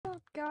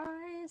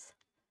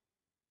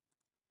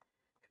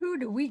Who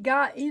do we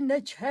got in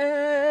the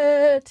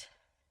chat?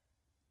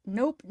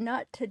 Nope,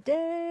 not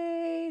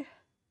today.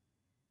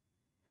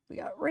 We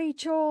got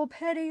Rachel,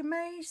 Petty,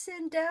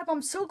 Mason, Deb.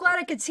 I'm so glad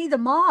I could see the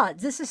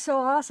mods. This is so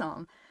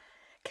awesome.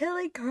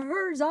 Kelly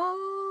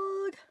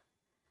Kurzog.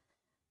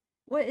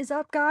 What is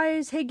up,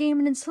 guys? Hey,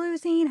 Gaming and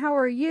Sleuthing. How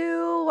are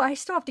you? I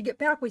still have to get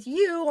back with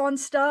you on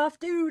stuff.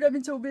 Dude, I've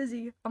been so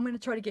busy. I'm going to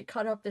try to get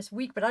caught up this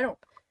week, but I don't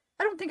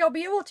think I'll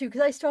be able to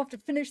because I still have to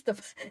finish the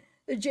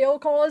jail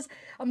calls.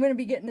 I'm going to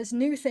be getting this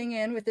new thing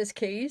in with this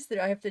case that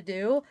I have to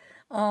do.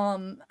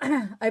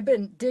 I've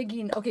been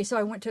digging. Okay, so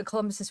I went to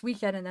Columbus this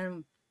weekend and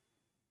then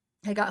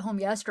I got home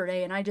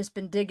yesterday and I just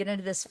been digging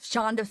into this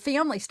Shanda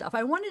family stuff.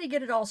 I wanted to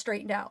get it all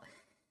straightened out.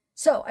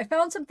 So I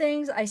found some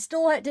things. I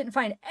still didn't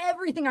find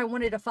everything I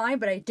wanted to find,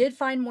 but I did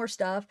find more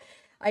stuff.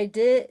 I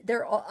did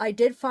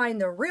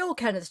find the real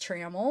Kenneth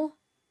Trammell,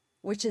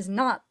 which is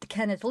not the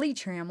Kenneth Lee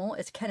Trammell.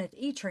 It's Kenneth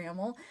E.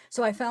 Trammell.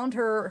 So I found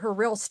her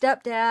real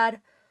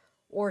stepdad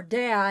or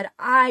dad.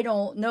 I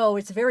don't know.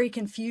 It's very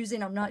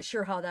confusing. I'm not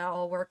sure how that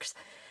all works.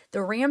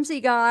 The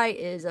Ramsey guy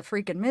is a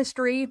freaking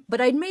mystery, but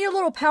I made a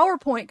little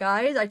PowerPoint,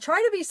 guys. I try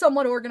to be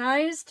somewhat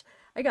organized.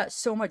 I got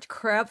so much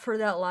crap for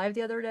that live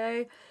the other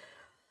day.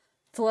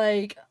 It's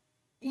like,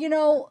 you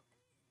know,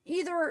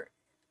 either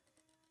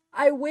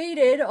I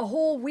waited a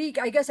whole week.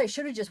 I guess I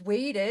should have just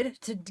waited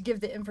to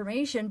give the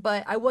information,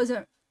 but I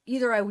wasn't,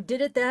 either I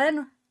did it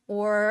then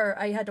or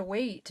I had to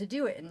wait to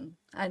do it. And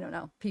I don't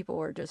know, people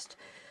were just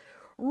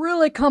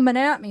really coming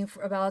at me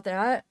about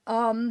that.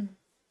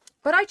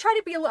 But I try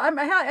to be,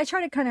 I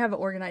try to kind of have it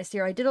organized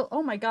here. I did,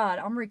 oh my God,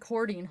 I'm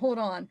recording. Hold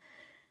on.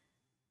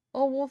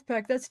 Oh,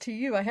 Wolfpack, that's to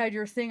you. I had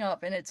your thing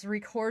up and it's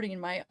recording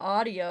my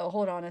audio.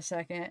 Hold on a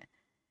second.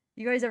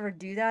 You guys ever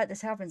do that?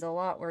 This happens a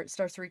lot where it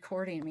starts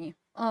recording me.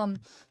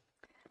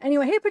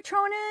 Anyway, hey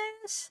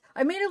Patronus.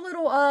 I made a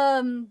little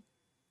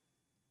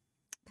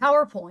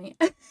PowerPoint.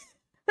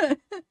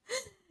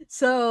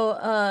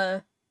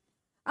 So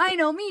I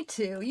know, me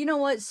too. You know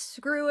what?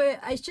 Screw it.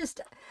 I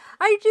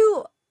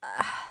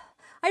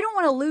don't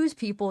want to lose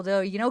people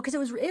though, you know, because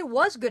it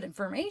was good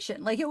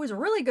information. Like it was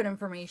really good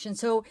information.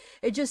 So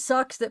it just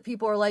sucks that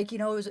people are like, you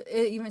know,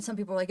 even some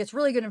people are like, it's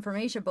really good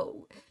information,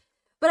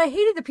 but I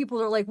hated the people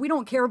that are like, we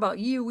don't care about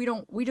you.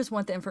 We just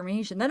want the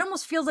information. That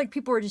almost feels like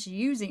people are just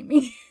using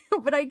me.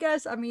 But I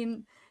guess, I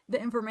mean,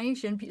 the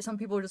information, some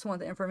people just want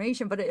the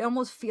information, but it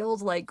almost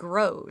feels like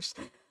gross.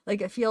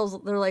 Like it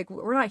feels, they're like,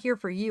 we're not here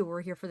for you.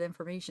 We're here for the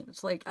information.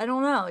 It's like, I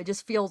don't know. It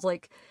just feels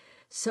like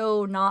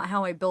so not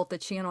how I built the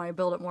channel. I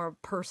built it more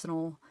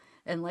personal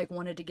and like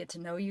wanted to get to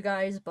know you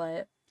guys,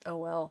 but oh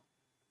well.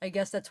 I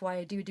guess that's why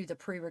I do the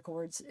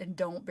pre-records and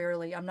I'm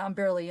not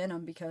barely in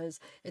them because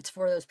it's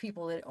for those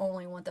people that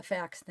only want the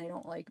facts and they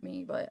don't like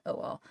me, but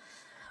oh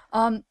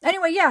well.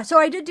 Anyway, yeah, so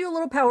I did do a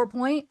little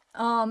PowerPoint.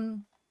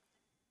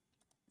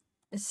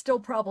 It's still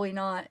probably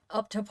not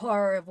up to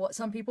par of what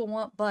some people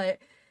want, but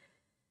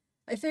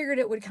I figured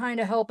it would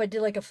kind of help. I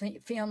did like a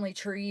family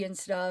tree and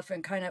stuff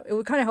and it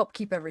would kind of help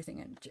keep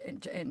everything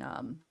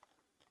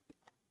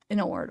in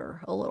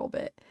order a little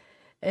bit.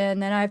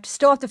 And then I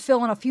still have to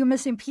fill in a few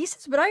missing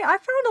pieces, but I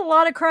found a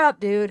lot of crap,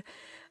 dude.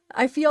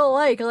 I feel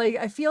like,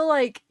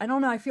 I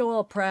don't know, I feel a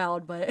little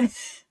proud, but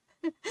it's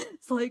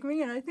like,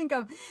 man,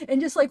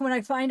 and just like when I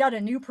find out a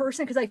new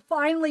person, because I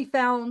finally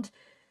found,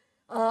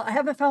 I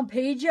haven't found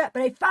Paige yet,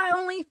 but I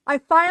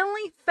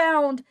finally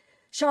found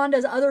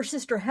Shanda's other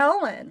sister,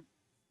 Helen.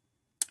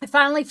 I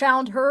finally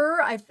found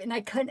her. And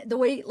I couldn't, the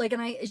way, like,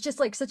 it's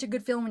just like such a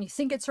good feeling when you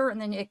think it's her and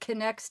then it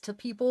connects to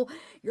people.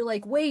 You're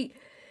like, wait.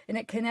 And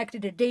it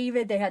connected to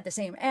David. They had the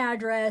same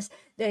address.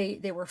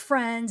 They were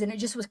friends, and it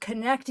just was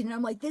connected. And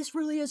I'm like, this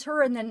really is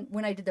her. And then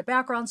when I did the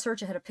background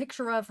search, I had a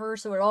picture of her,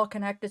 so it all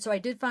connected. So I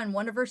did find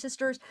one of her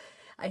sisters.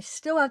 I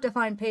still have to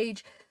find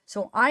Paige,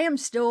 so I am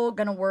still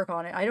gonna work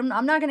on it. I'm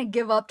not gonna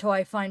give up till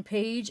I find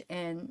Paige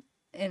and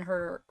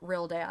her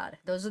real dad.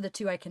 Those are the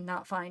two I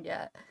cannot find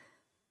yet.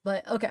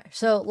 But okay,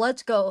 so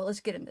let's go.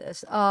 Let's get into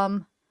this.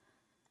 Do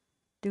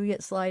we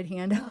get slide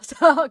handouts?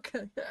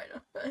 Okay.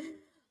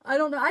 I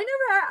don't know. I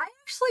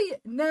actually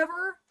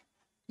never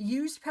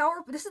used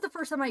this is the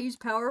first time I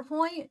used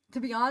PowerPoint, to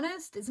be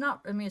honest. It's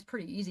not, I mean, it's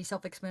pretty easy,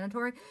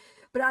 self-explanatory,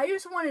 but I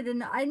just wanted to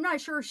know, I'm not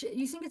sure,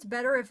 you think it's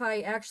better if I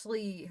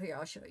actually, here,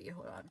 I'll show you,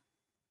 hold on.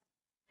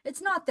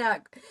 It's not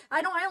that,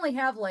 I only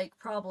have like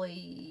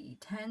probably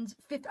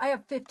 15, I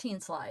have 15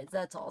 slides,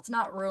 that's all. It's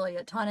not really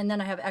a ton, and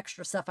then I have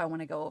extra stuff I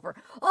want to go over.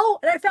 Oh,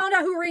 and I found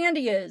out who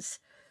Randy is.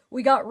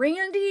 We got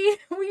Randy.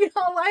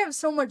 I have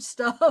so much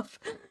stuff.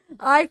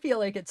 I feel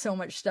like it's so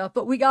much stuff,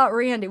 but we got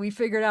Randy. We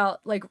figured out,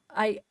 like,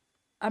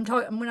 I'm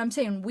talking, when I'm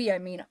saying we, I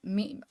mean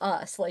me,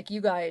 us, like you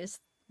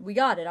guys, we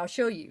got it. I'll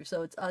show you.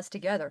 So it's us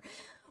together.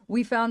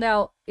 We found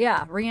out,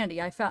 yeah,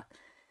 Randy,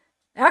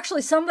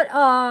 actually somebody,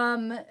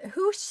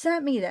 who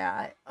sent me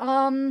that?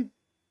 Somebody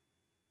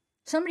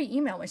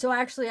emailed me. So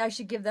actually I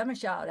should give them a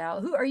shout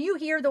out. Are you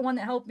here? The one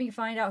that helped me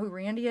find out who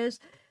Randy is?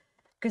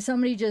 Because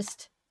somebody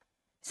just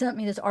sent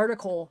me this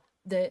article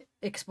that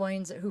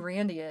explains who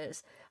Randy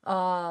is.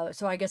 So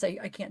I guess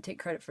I can't take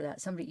credit for that.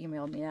 Somebody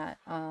emailed me that.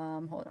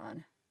 Hold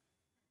on.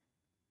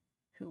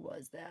 Who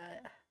was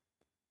that?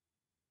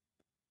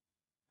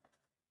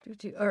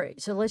 All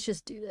right, so let's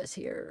just do this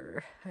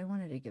here. I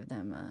wanted to give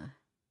them a...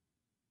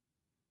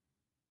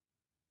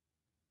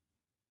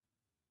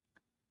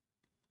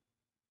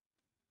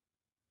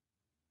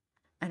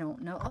 I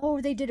don't know. Oh,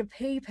 they did a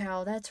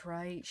PayPal. That's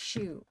right.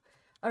 Shoot.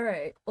 All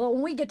right. Well,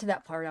 when we get to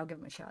that part, I'll give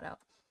them a shout out.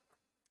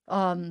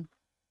 All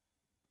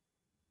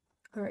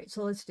right,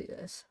 so let's do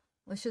this.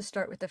 Let's just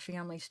start with the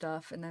family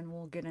stuff, and then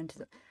we'll get into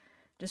the...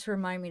 Just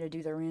remind me to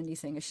do the Randy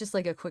thing. It's just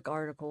like a quick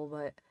article,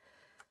 but...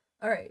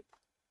 All right.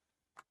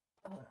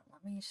 Hold on,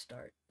 let me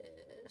start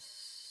this.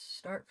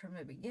 Start from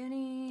the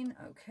beginning.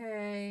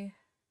 Okay.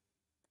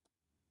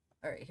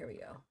 All right, here we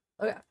go.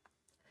 Okay.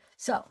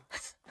 So...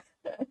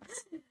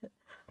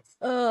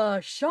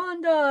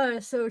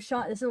 Shanda. So,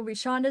 this will be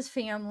Shanda's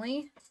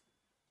family.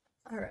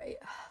 All right.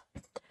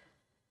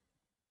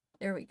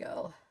 There we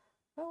go.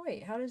 Oh,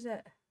 wait, how does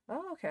that...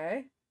 Oh,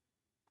 okay.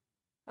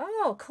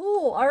 Oh,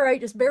 cool. All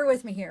right, just bear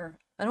with me here.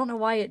 I don't know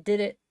why it did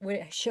it when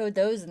it showed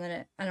those and then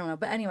it... I don't know.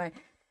 But anyway,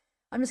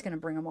 I'm just going to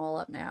bring them all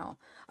up now.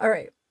 All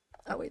right.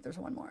 Oh, wait, there's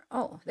one more.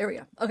 Oh, there we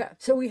go. Okay,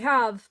 so we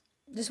have...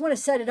 Just want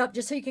to set it up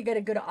just so you can get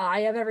a good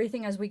eye of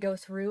everything as we go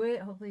through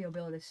it. Hopefully you'll be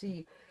able to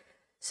see.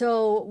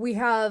 So we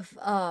have...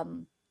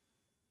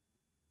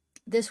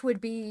 This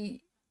would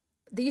be...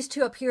 These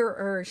two up here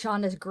are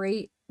Shanda's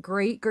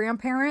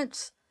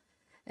great-grandparents.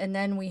 And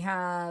then we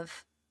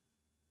have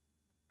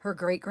her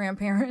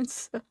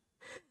great-grandparents.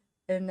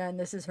 And then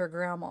this is her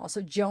grandma.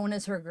 So Joan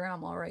is her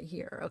grandma right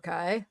here,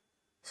 okay?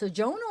 So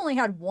Joan only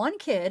had one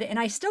kid, and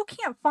I still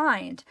can't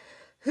find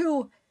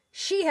who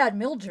she had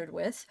Mildred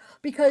with.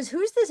 Because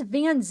who's this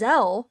Van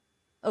Zell,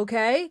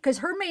 okay? Because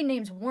her maiden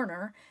name's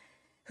Warner.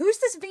 Who's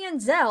this Van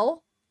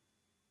Zell?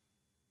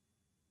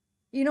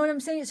 You know what I'm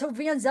saying? So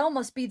Van Zell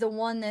must be the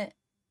one that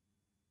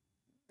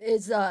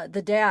is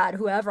the dad,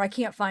 whoever. I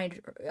can't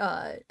find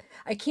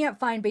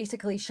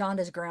basically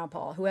Shanda's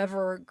grandpa.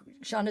 Whoever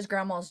Shanda's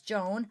grandma's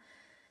Joan,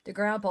 the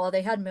grandpa,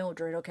 they had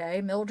Mildred, okay?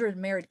 Mildred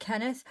married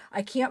Kenneth.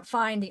 I can't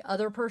find the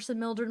other person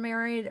Mildred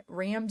married,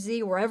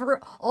 Ramsey,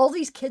 wherever. All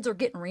these kids are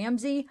getting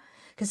Ramsey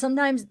because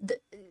sometimes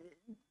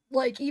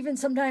even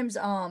sometimes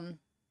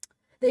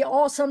they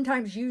all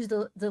sometimes use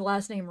the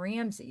last name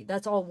Ramsey.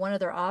 That's all one of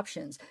their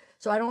options.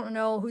 So I don't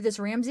know who this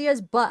Ramsey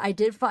is, but I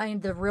did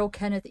find the real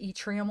Kenneth E.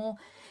 Trammell.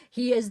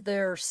 He is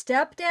their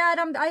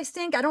stepdad, I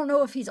think. I don't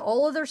know if he's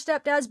all of their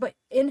stepdads, but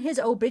in his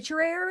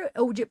obituary,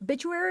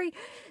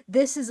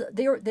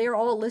 they're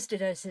all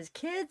listed as his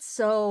kids.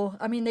 So,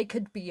 I mean, they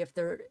could be if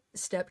they're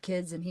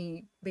stepkids and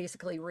he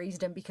basically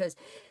raised them because,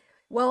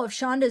 well, if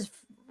Shanda's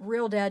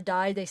real dad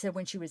died, they said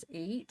when she was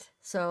 8.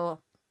 So,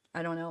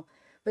 I don't know.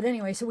 But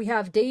anyway, so we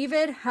have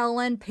David,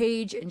 Helen,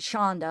 Paige, and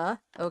Shanda,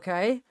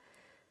 okay?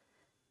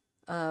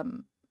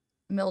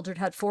 Mildred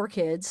had 4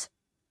 kids.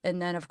 And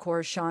then, of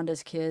course,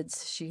 Shanda's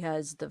kids, she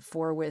has the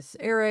 4 with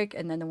Eric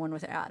and then the one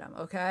with Adam,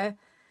 okay?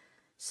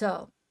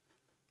 So,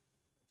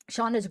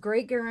 Shanda's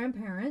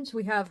great-grandparents,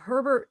 we have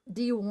Herbert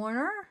D.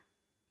 Warner.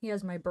 He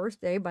has my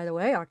birthday, by the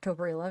way,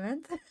 October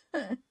 11th.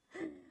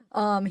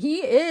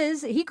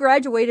 He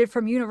graduated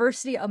from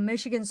University of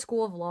Michigan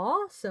School of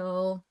Law,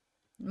 so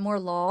more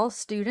law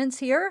students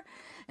here.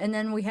 And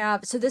then we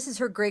have, so this is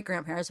her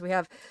great-grandparents. We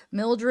have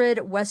Mildred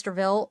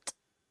Westervelt,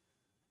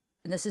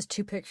 and this is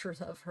 2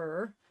 pictures of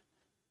her.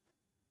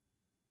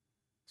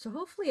 So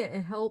hopefully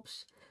it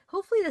helps.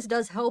 Hopefully this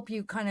does help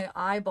you kind of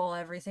eyeball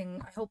everything.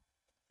 I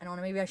don't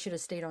know, maybe I should have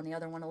stayed on the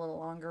other one a little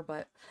longer,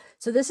 but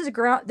so this is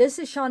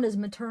Shanda's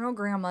maternal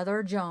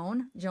grandmother,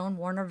 Joan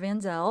Warner Van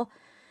Zell.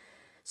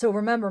 So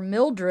remember,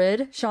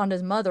 Mildred,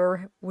 Shanda's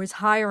mother, was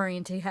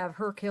hiring to have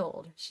her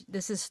killed.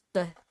 This is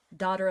the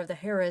daughter of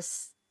the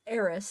heiress.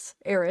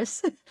 This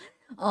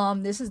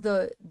is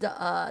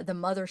the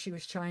mother she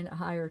was trying to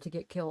hire to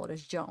get killed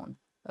as Joan.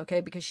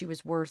 Okay, because she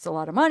was worth a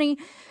lot of money.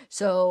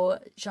 So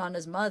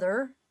Shanda's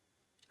mother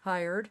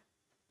hired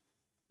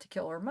to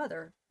kill her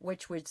mother,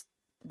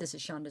 this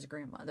is Shanda's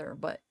grandmother.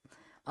 But,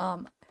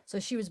 so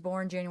she was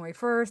born January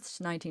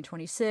 1st,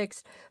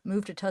 1926,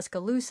 moved to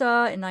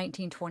Tuscaloosa in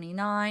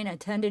 1929,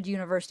 attended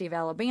University of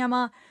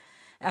Alabama.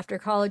 After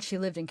college, she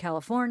lived in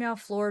California,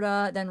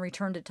 Florida, then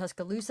returned to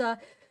Tuscaloosa.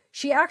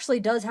 She actually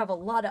does have a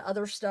lot of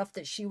other stuff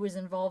that she was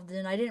involved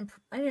in. I didn't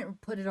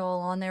put it all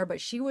on there,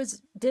 but she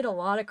did a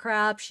lot of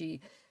crap.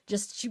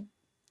 This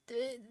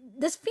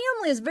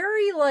family is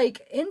very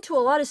into a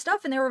lot of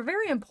stuff, and they were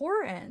very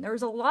important. There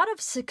was a lot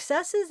of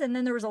successes, and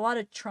then there was a lot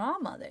of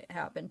trauma that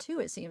happened too,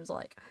 it seems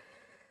like.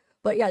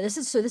 But yeah, this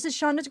is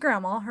Shanda's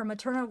grandma, her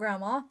maternal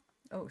grandma.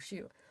 Oh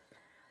shoot.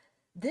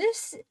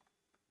 This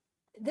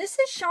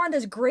is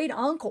Shanda's great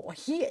uncle.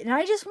 And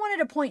I just wanted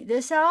to point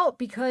this out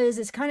because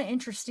it's kind of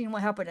interesting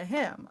what happened to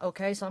him.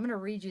 Okay, so I'm going to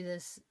read you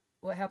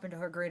what happened to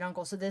her great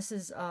uncle. So this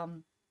is,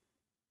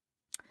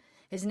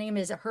 his name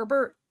is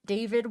Herbert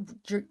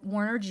David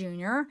Warner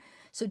Jr.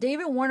 So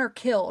David Warner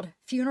killed.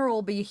 Funeral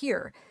will be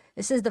here.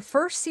 It says the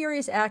first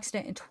serious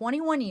accident in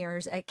 21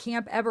 years at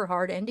Camp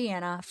Eberhard,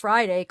 Indiana,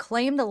 Friday,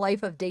 claimed the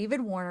life of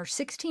David Warner,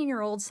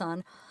 16-year-old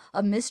son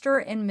of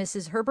Mr. and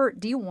Mrs. Herbert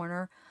D.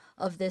 Warner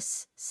of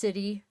this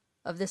city.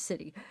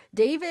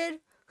 David,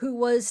 who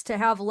was to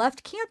have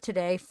left camp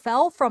today,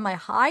 fell from a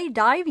high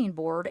diving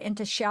board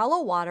into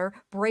shallow water,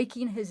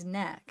 breaking his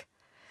neck.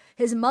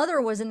 His mother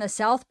was in the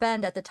South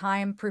Bend at the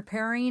time,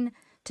 preparing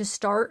to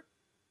start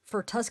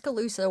for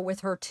Tuscaloosa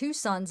with her 2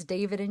 sons,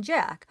 David and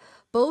Jack,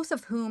 both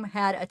of whom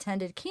had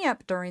attended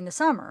camp during the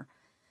summer.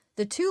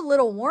 The 2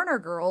 little Warner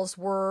girls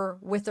were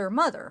with their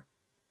mother.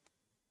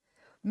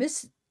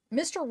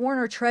 Mr.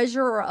 Warner,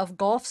 treasurer of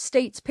Gulf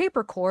States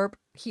Paper Corp.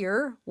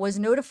 Here, was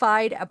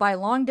notified by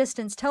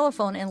long-distance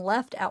telephone and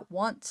left at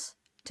once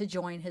to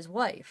join his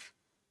wife.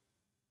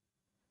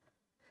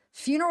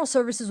 Funeral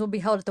services will be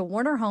held at the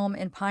Warner home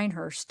in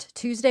Pinehurst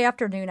Tuesday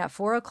afternoon at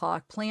 4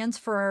 o'clock. Plans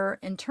for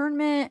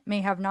interment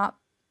may have not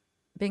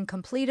been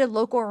completed.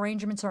 Local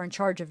arrangements are in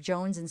charge of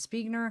Jones and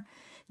Spiegner.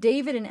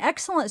 David, an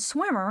excellent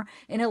swimmer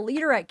and a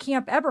leader at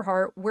Camp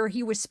Eberhart, where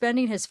he was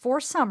spending his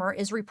 4th summer,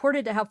 is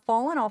reported to have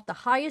fallen off the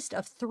highest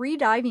of 3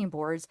 diving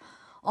boards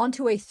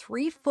onto a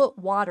 3-foot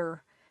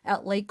water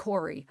at Lake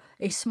Corey,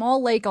 a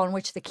small lake on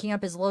which the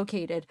camp is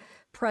located.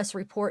 Press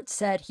reports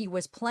said he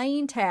was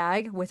playing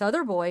tag with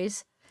other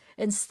boys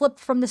and slipped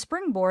from the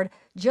springboard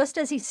just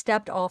as he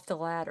stepped off the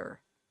ladder.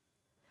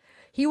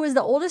 He was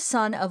the oldest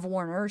son of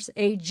Warner's,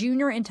 a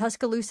junior in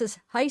Tuscaloosa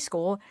High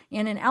School,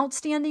 and an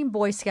outstanding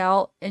Boy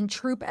Scout in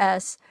Troop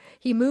S.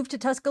 He moved to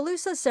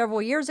Tuscaloosa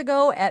several years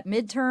ago at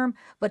midterm,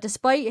 but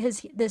despite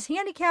this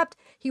handicap,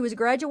 he was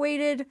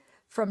graduated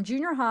from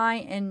junior high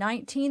in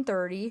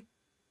 1930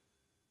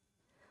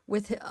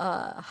 with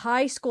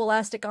high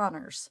scholastic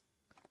honors.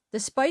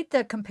 Despite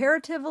the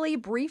comparatively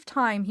brief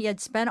time he had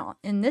spent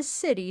in this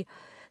city,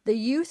 the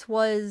youth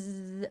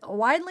was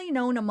widely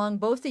known among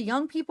both the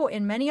young people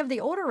and many of the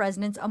older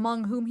residents,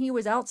 among whom he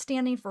was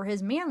outstanding for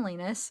his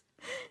manliness,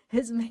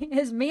 his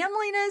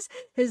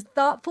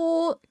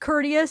thoughtful,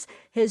 courteous,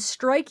 his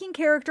striking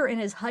character,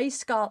 and his high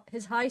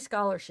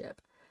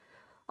scholarship.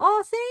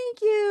 Oh,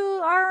 thank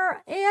you,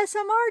 our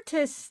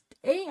AMSRistic.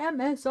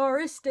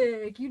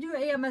 You do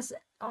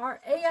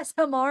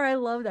ASMR. I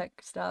love that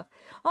stuff.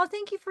 Oh,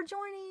 thank you for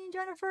joining,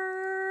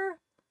 Jennifer.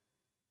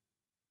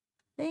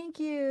 Thank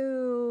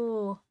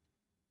you.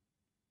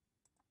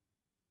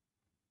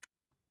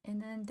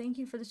 And then thank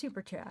you for the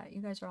super chat.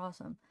 You guys are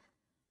awesome.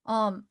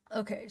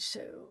 Okay,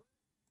 so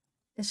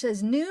it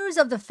says news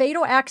of the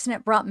fatal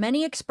accident brought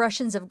many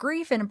expressions of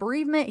grief and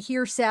bereavement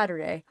here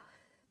Saturday.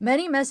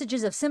 Many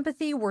messages of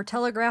sympathy were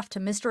telegraphed to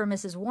Mr. and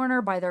Mrs.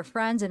 Warner by their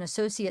friends and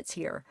associates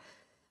here.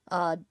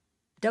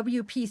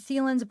 W.P.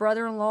 Thielen's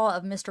brother-in-law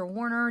of Mr.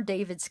 Warner,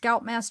 David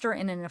Scoutmaster,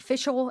 and an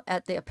official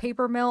at the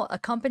paper mill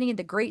accompanied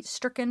the great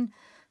stricken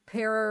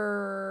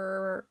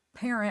parent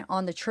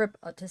on the trip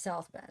to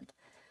South Bend.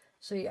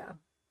 So yeah,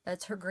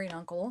 that's her great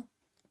uncle.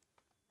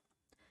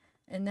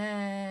 And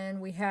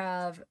then we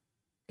have,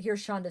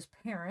 here's Shanda's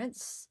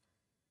parents.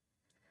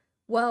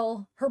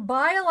 Well, her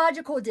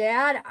biological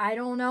dad, I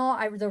don't know,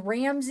 the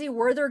Ramsey,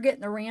 where they're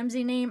getting the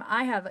Ramsey name,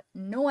 I have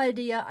no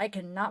idea. I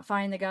cannot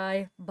find the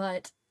guy,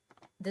 but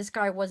this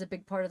guy was a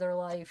big part of their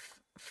life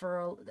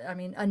for, I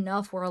mean,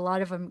 enough where a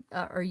lot of them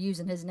are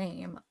using his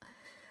name.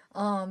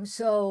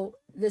 So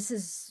this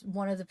is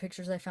one of the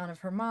pictures I found of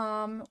her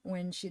mom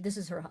when this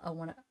is her,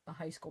 a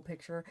high school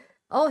picture.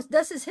 Oh,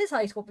 this is his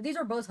high school, but these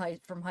are both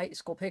from high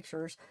school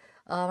pictures.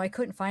 I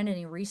couldn't find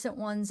any recent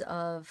ones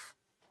of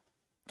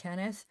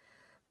Kenneth,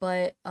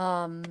 but,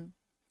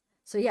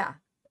 so yeah.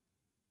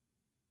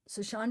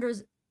 So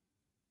Chandra's,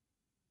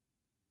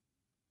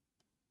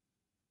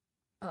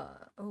 oh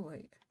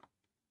wait.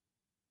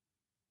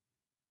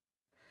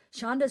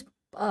 Shanda's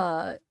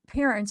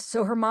parents,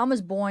 so her mom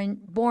was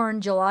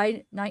born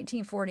July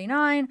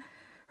 1949.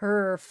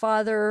 Her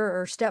father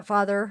or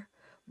stepfather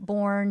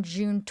born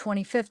June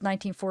 25th,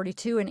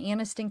 1942 in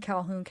Anniston,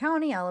 Calhoun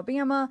County,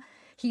 Alabama.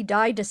 He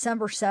died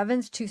December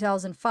 7th,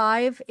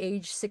 2005,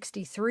 age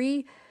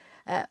 63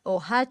 at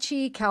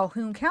Ohatchee,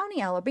 Calhoun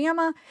County,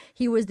 Alabama.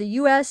 He was the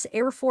U.S.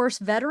 Air Force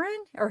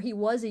veteran, or he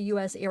was a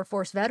U.S. Air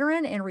Force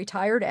veteran and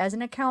retired as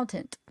an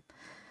accountant.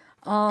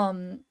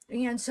 And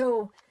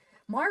so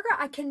Margaret,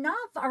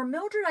 or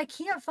Mildred, I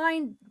can't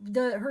find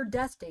her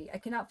death date. I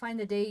cannot find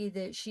the day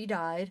that she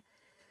died.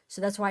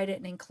 So that's why I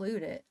didn't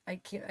include it. I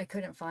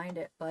couldn't find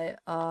it, but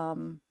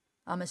I'm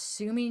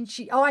assuming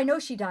I know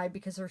she died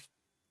because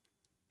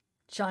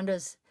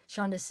Shanda's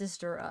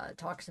sister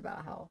talks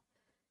about how,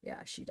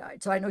 yeah, she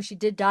died. So I know she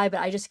did die, but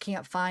I just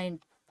can't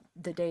find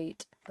the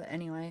date. But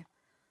anyway.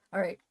 All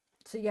right.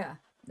 So yeah,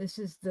 this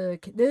is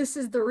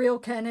the real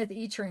Kenneth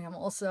E.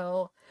 Trammell.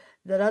 So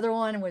that other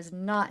one was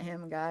not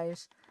him,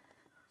 guys.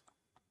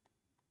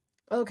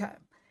 Okay,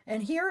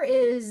 and here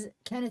is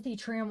Kenneth E.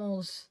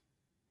 Trammell's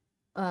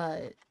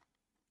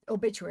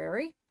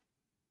obituary.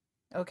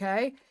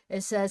 Okay,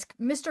 it says,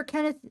 Mr.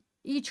 Kenneth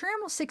E.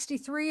 Trammell,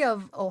 63,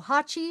 of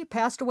Ohatchee,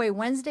 passed away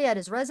Wednesday at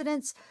his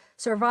residence.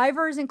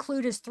 Survivors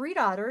include his 3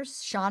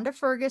 daughters, Shanda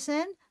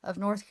Ferguson of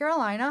North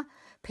Carolina,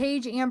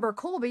 Paige Amber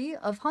Colby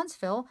of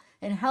Huntsville,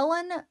 and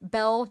Helen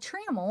Bell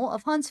Trammell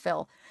of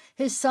Huntsville.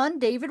 His son,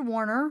 David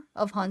Warner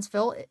of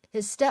Huntsville,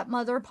 his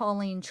stepmother,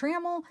 Pauline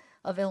Trammell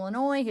of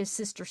Illinois, his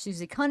sister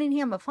Susie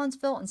Cunningham of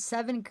Huntsville, and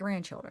 7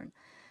 grandchildren.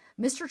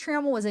 Mr.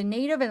 Trammell was a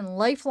native and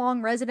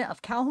lifelong resident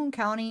of Calhoun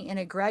County and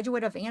a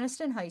graduate of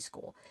Anniston High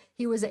School.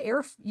 He was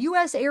a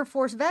U.S. Air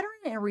Force veteran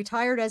and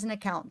retired as an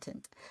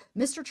accountant.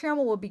 Mr.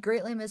 Trammell will be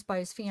greatly missed by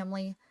his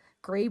family.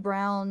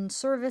 Gray-brown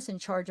service in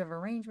charge of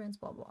arrangements,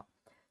 blah, blah.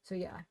 So,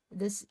 yeah,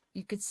 this,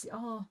 you could see,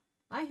 oh,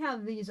 I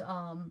have these,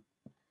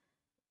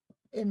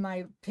 in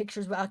my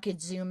pictures, but I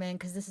could zoom in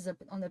because this is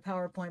on the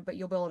PowerPoint, but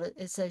you'll be able to,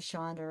 it says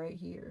Shanda right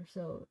here.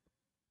 So,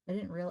 I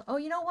didn't realize. Oh,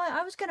 you know what?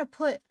 I was going to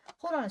put,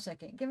 hold on a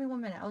second. Give me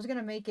 1 minute. I was going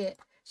to make it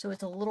so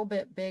it's a little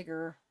bit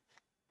bigger.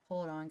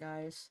 Hold on,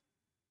 guys.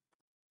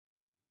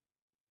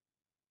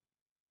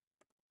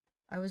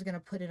 I was going to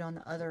put it on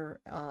the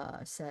other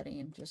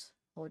setting. Just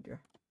hold your,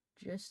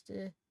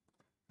 if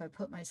I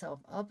put myself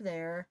up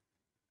there.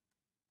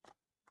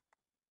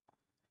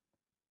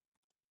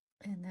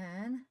 And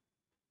then.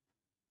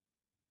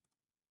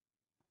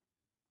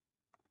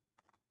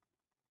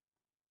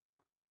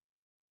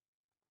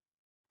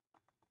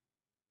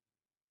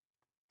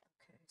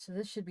 So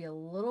this should be a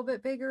little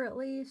bit bigger at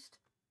least.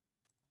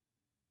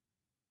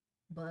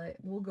 But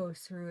we'll go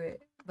through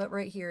it. But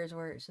right here is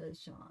where it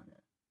says Shanda.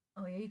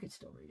 Oh yeah, you could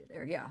still read it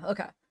there. Yeah,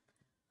 okay.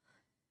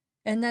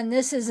 And then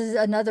this is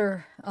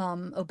another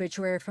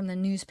obituary from the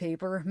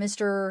newspaper.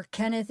 Mr.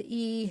 Kenneth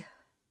E.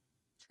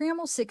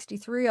 Trammell,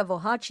 63, of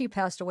Ohatchee,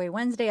 passed away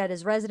Wednesday at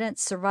his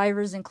residence.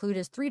 Survivors include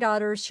his 3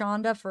 daughters,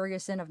 Shanda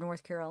Ferguson of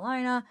North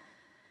Carolina.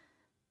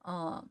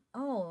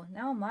 Oh,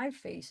 now my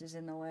face is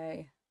in the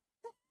way.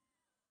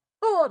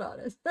 Hold on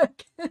a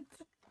second.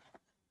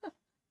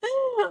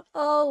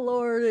 Oh,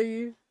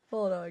 Lordy.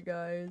 Hold on,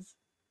 guys.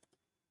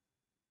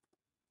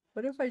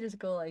 What if I just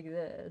go like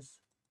this?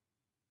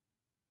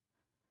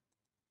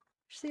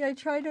 See, I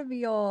tried to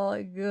be all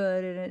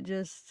good, and it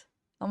just...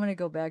 I'm going to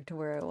go back to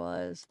where I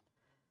was.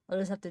 I'll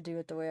just have to do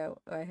it the way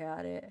I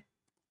had it.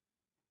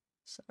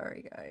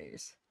 Sorry,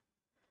 guys.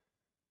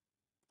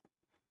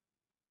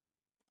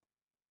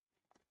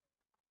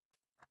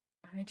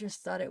 I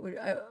just thought it would...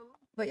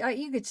 But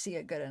you could see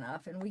it good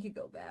enough, and we could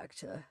go back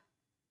to...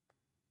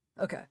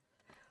 Okay.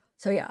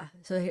 So, yeah.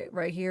 So,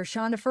 right here,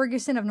 Shanda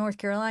Ferguson of North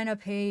Carolina,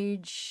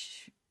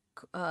 Paige...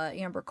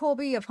 Amber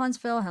Colby of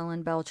Huntsville,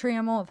 Helen Bell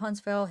Trammell of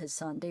Huntsville, his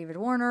son David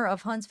Warner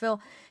of Huntsville,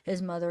 his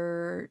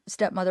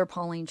stepmother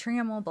Pauline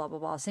Trammell, blah blah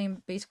blah,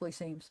 basically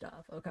same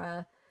stuff,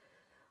 okay?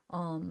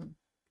 And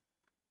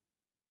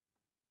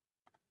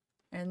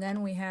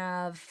then we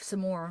have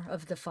some more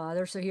of the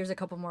father. So here's a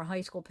couple more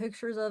high school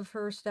pictures of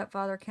her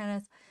stepfather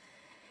Kenneth.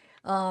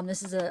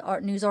 This is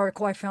a news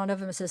article I found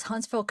of him. It says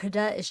Huntsville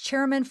cadet is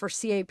chairman for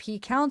CAP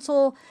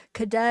Council.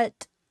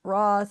 Cadet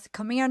Roth,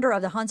 commander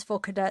of the Huntsville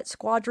Cadet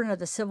Squadron of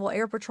the Civil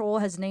Air Patrol,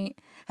 has been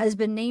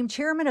named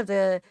chairman of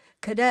the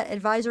Cadet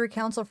Advisory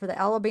Council for the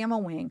Alabama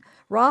Wing.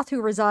 Roth,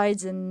 who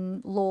resides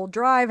in Lowell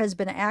Drive, has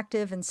been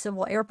active in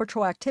Civil Air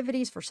Patrol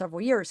activities for several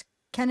years.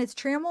 Kenneth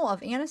Trammell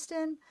of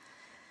Anniston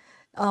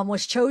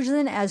was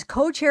chosen as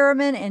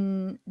co-chairman,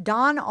 and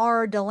Don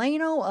R.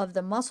 Delano of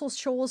the Muscle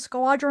Shoals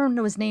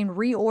Squadron was named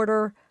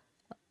reorder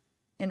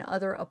in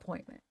other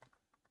appointment.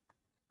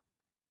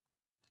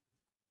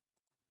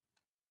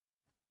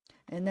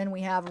 And then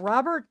we have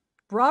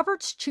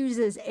Roberts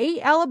chooses 8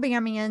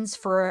 Alabamians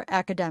for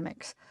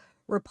academics.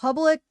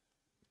 Republican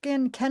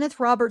Kenneth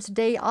Roberts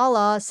de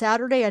Alla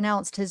Saturday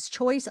announced his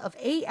choice of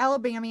 8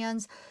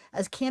 Alabamians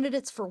as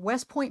candidates for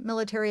West Point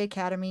Military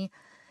Academy,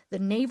 the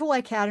Naval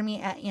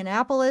Academy at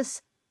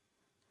Annapolis,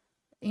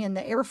 and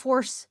the Air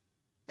Force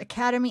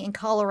Academy in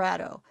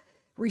Colorado.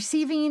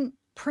 Receiving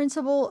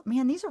principal...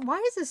 Man,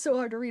 why is this so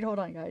hard to read? Hold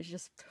on, guys.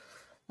 Just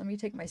let me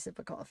take my sip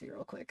of coffee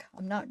real quick.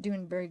 I'm not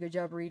doing a very good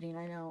job reading,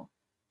 I know.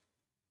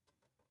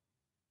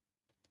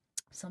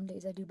 Some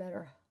days I do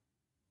better.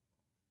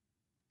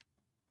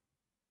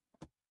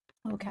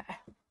 Okay.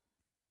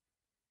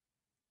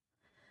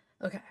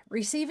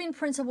 Receiving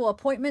principal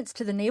appointments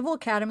to the Naval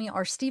Academy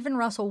are Stephen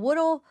Russell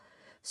Woodall,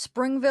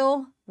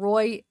 Springville,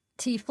 Roy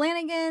T.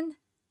 Flanagan,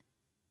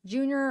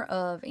 Jr.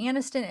 of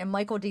Anniston, and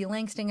Michael D.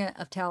 Langston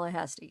of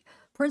Tallahassee.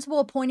 Principal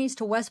appointees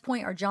to West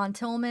Point are John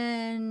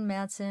Tillman,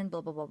 Matson, blah,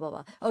 blah, blah, blah,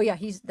 blah. Oh, yeah,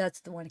 that's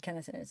the one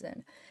Kenneth is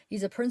in.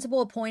 He's a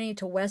principal appointee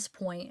to West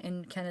Point,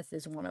 and Kenneth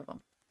is one of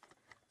them.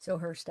 So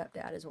her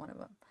stepdad is one of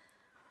them.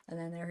 And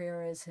then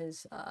here is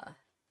his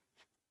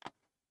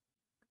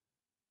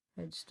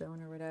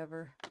headstone or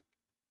whatever.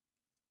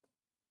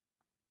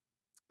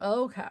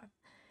 Okay.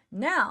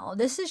 Now,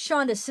 this is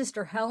Shanda's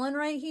sister Helen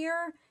right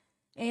here.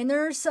 And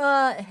there's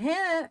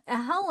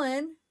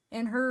Helen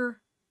and her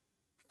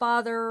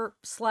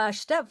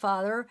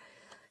father/stepfather,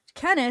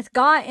 Kenneth,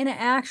 got in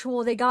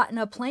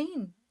a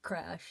plane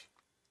crash.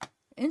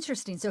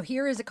 Interesting. So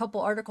here is a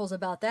couple articles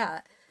about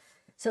that.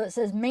 So it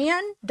says,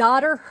 man,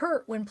 daughter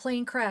hurt when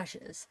plane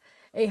crashes.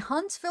 A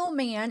Huntsville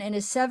man and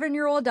his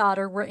 7-year-old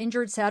daughter were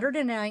injured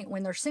Saturday night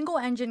when their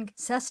single-engine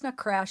Cessna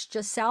crashed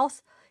just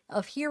south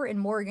of here in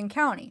Morgan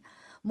County.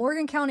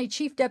 Morgan County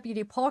Chief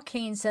Deputy Paul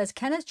Kane says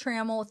Kenneth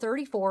Trammell,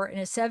 34, and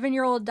his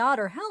 7-year-old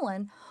daughter,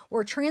 Helen,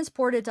 were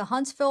transported to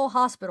Huntsville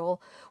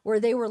Hospital, where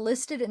they were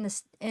listed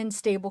in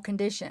stable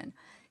condition.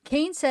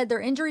 Kane said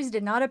their injuries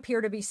did not appear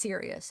to be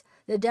serious.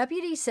 The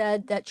deputy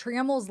said that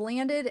Trammell's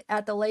landed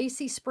at the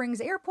Lacey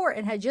Springs Airport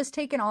and had just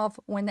taken off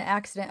when the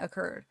accident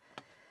occurred.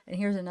 And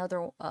here's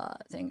another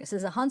thing. It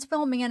says a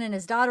Huntsville man and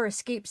his daughter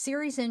escaped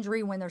serious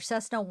injury when their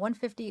Cessna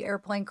 150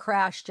 airplane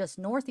crashed just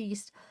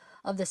northeast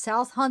of the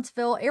South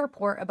Huntsville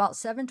Airport about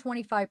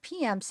 7:25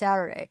 p.m.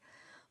 Saturday.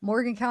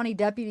 Morgan County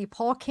Deputy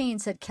Paul Kane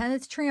said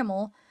Kenneth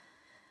Trammell,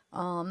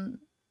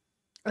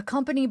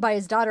 accompanied by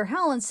his daughter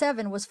Helen,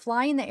 7, was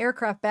flying the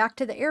aircraft back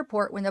to the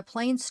airport when the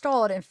plane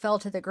stalled and fell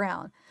to the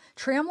ground.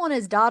 Trammell and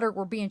his daughter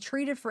were being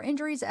treated for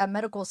injuries at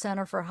Medical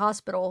Center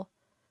Hospital.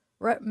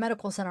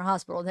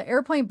 The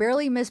airplane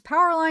barely missed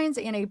power lines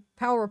and a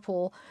power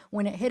pole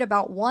when it hit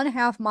about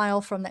 1/2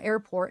 mile from the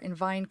airport in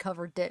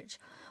vine-covered ditch.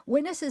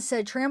 Witnesses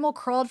said Trammell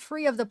crawled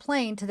free of the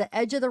plane to the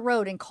edge of the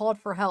road and called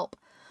for help.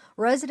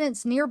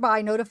 Residents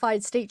nearby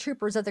notified state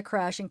troopers of the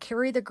crash and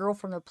carried the girl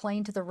from the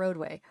plane to the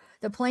roadway.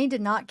 The plane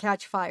did not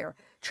catch fire.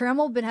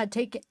 Trammell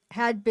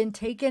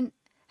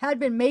had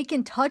been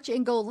making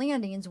touch-and-go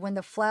landings when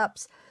the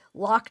flaps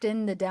locked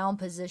in the down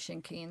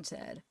position, Kane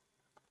said.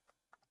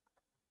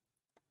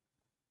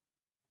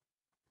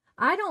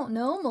 I don't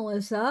know,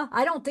 Melissa.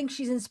 I don't think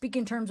she's in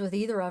speaking terms with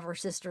either of her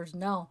sisters.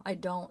 No, I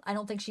don't. I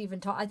don't think she even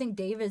talks. I think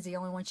David's the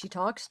only one she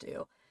talks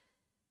to.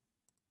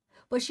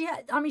 But she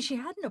had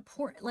an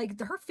important, like,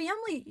 her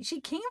family,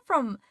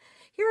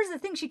 here's the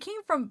thing, she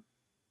came from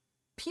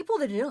people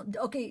that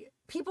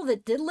people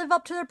that did live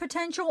up to their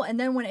potential, and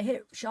then when it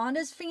hit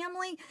Shanda's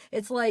family,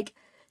 it's like,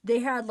 they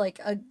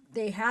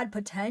had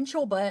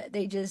potential, but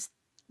they just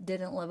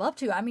didn't live up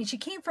to it. I mean, she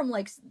came from,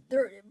 like,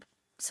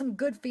 some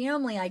good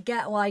family, I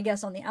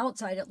guess on the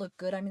outside it looked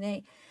good. I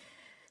mean,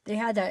 they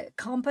had that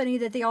company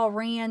that they all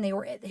ran.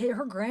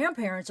 Her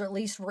grandparents, or at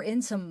least, were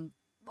in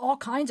all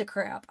kinds of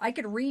crap. I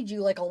could read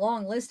you like a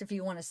long list if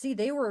you want to see.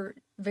 They were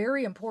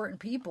very important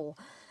people.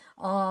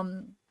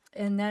 And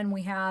then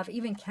we have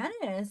even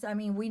Kenneth. I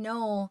mean, we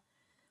know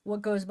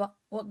what goes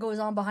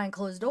on behind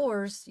closed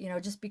doors,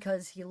 just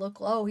because he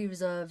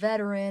was a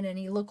veteran and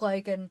he looked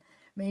like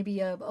maybe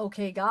a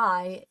okay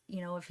guy,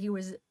 if he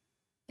was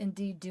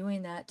indeed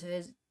doing that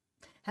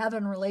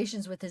having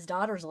relations with his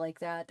daughters like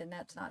that, then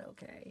that's not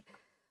okay.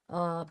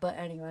 But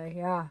anyway,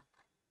 yeah.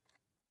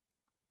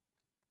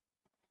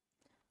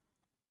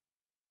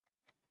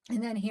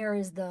 And then here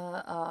is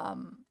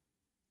the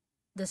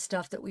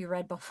stuff that we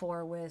read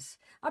before with,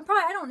 I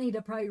don't need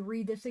to probably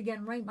read this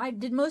again, right?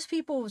 Did most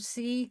people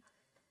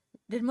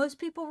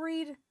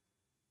read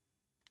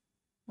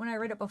when I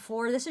read it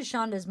before? This is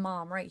Shanda's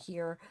mom right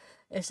here.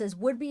 It says,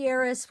 would-be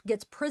heiress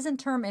gets prison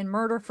term and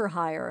murder for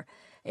hire.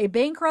 A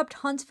bankrupt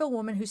Huntsville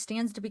woman who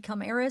stands to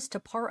become heiress to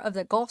part of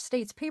the Gulf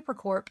States Paper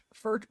Corp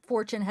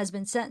fortune has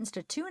been sentenced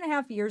to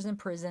 2.5 years in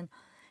prison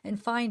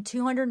and fined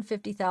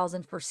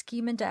 $250,000 for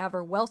scheming to have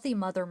her wealthy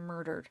mother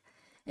murdered.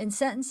 In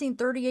sentencing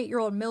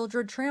 38-year-old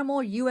Mildred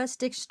Trammell, U.S.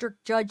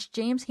 District Judge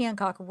James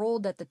Hancock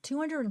ruled that the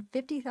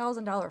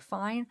 $250,000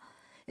 fine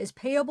is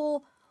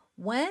payable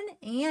when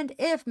and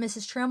if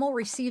Mrs. Trammell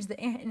receives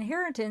the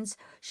inheritance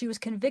she was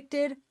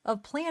convicted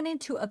of planning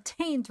to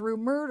obtain through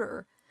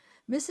murder.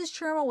 Mrs.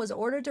 Trammell was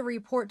ordered to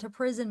report to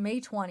prison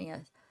May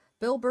 20th.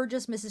 Bill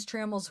Burgess, Mrs.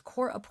 Trammell's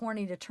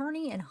court-appointed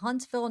attorney and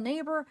Huntsville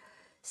neighbor,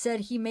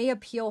 said he may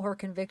appeal her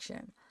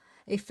conviction.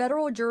 A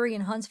federal jury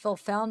in Huntsville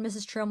found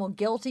Mrs. Trammell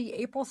guilty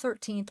April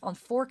 13th on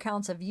 4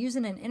 counts of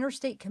using an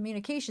interstate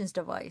communications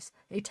device,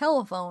 a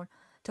telephone,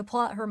 to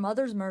plot her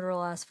mother's murder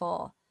last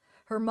fall.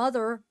 Her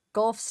mother,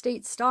 Gulf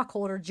States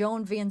stockholder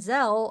Joan Van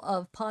Zell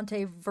of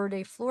Ponte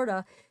Verde,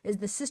 Florida, is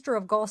the sister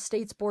of Gulf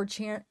States Board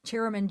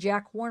Chairman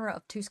Jack Warner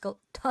of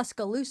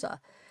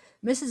Tuscaloosa.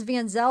 Mrs.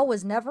 Van Zell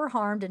was never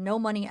harmed and no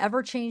money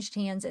ever changed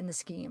hands in the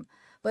scheme.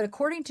 But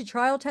according to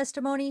trial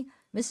testimony,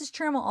 Mrs.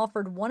 Trammell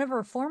offered one of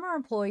her former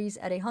employees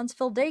at a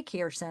Huntsville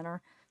daycare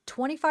center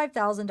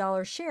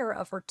 $25,000 share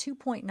of her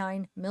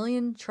 $2.9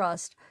 million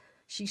trust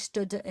she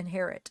stood to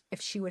inherit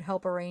if she would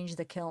help arrange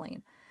the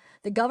killing.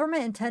 The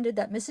government intended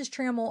that Mrs.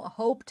 Trammell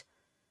hoped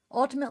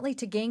ultimately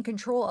to gain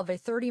control of a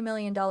 $30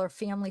 million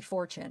family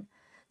fortune.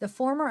 The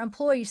former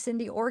employee,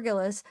 Cindy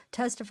Orgeles,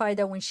 testified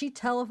that when she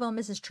telephoned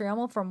Mrs.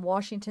 Trammell from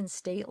Washington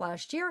State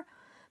last year,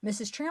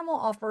 Mrs. Trammell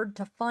offered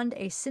to fund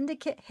a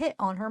syndicate hit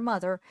on her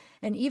mother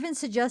and even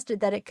suggested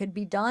that it could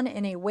be done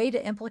in a way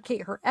to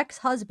implicate her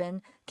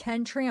ex-husband,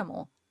 Ken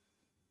Trammell.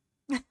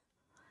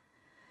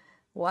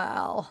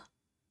 Wow.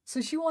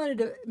 So she wanted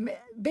to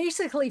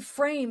basically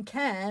frame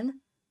Ken.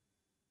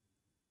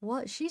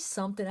 What? She's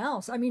something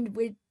else. I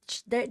mean,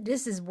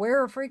 this is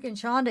where freaking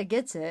Shanda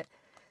gets it.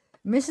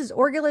 Mrs.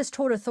 Orgeles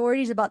told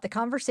authorities about the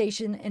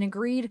conversation and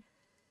agreed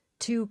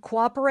to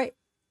cooperate.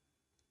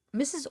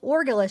 Mrs.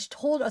 Orgeles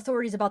told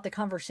authorities about the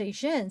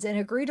conversations and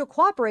agreed to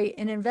cooperate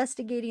in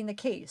investigating the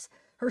case.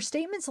 Her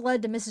statements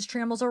led to Mrs.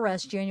 Trammell's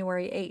arrest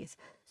January 8th.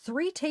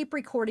 3 tape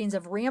recordings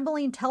of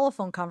rambling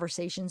telephone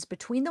conversations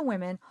between the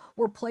women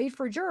were played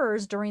for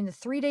jurors during the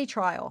 3-day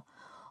trial.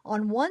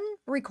 On one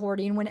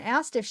recording, when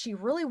asked if she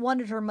really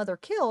wanted her mother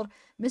killed,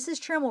 Mrs.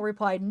 Trammell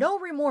replied, "No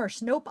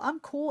remorse. Nope, I'm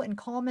cool and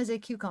calm as a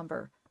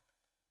cucumber."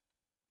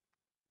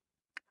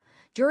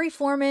 Jury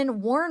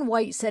foreman Warren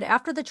White said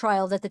after the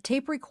trial that the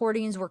tape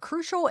recordings were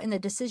crucial in the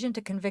decision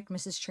to convict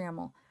Mrs.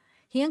 Trammell.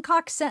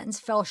 Hancock's sentence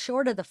fell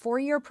short of the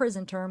 4-year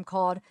prison term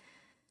called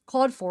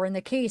for in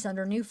the case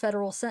under new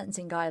federal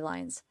sentencing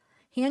guidelines.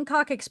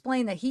 Hancock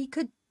explained that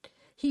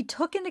he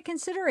took into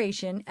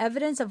consideration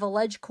evidence of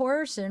alleged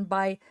coercion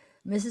by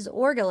Mrs.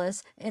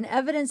 Orgeles and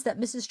evidence that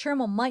Mrs.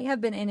 Trammell might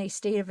have been in a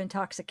state of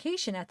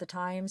intoxication at the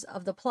times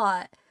of the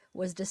plot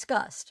was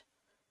discussed.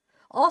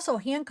 Also,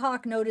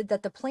 Hancock noted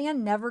that the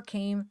plan never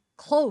came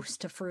close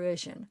to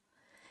fruition.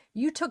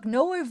 "You took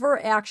no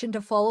overt action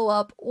to follow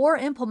up or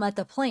implement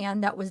the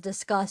plan that was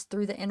discussed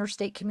through the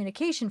interstate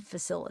communication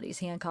facilities,"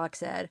 Hancock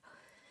said.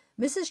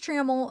 Mrs.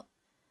 Trammell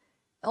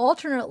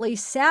alternately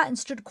sat and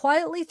stood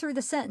quietly through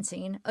the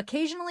sentencing,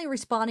 occasionally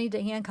responding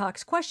to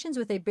Hancock's questions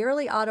with a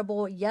barely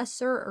audible "yes,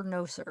 sir," or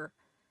 "no, sir."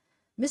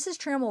 Mrs.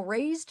 Trammell,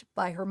 raised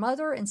by her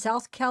mother in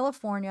Southern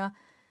California,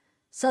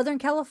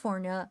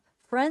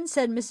 friends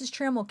said Mrs.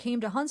 Trammell came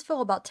to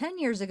Huntsville about 10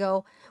 years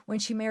ago when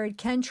she married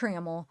Ken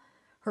Trammell,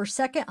 her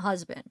second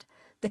husband.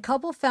 The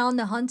couple founded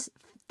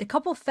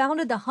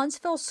the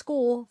Huntsville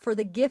School for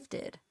the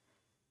Gifted.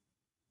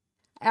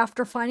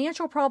 After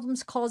financial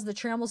problems caused the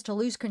Trammells to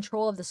lose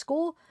control of the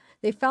school,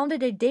 they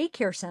founded a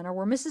daycare center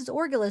where Mrs.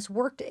 Orgeles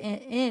worked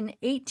in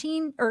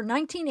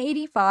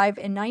 1985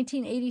 and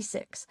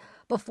 1986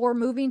 before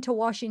moving to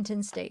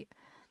Washington State.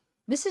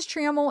 Mrs.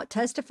 Trammell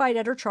testified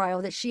at her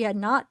trial that she had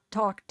not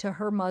talked to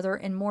her mother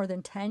in more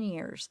than 10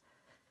 years.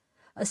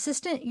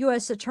 Assistant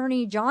U.S.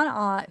 Attorney John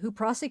Ott, who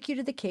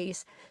prosecuted the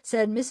case,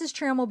 said Mrs.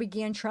 Trammell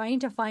began trying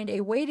to find a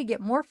way to get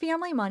more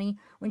family money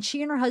when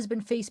she and her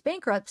husband faced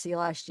bankruptcy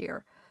last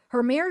year.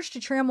 Her marriage to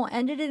Trammell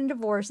ended in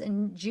divorce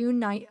in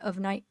June of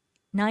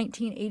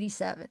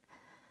 1987.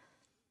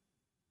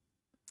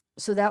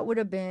 So that would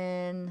have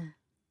been...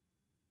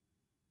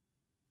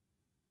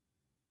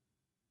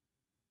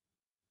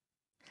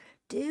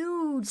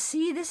 Dude,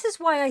 see, this is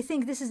why I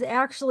think this is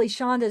actually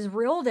Shanda's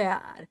real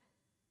dad.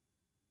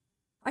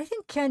 I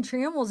think Ken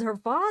Trammell's her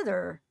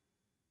father.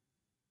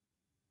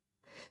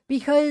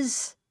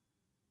 Because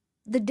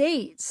the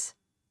dates...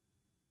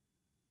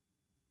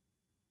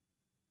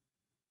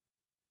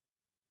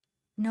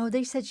 No,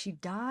 they said she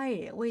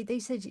died. Wait,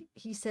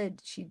 he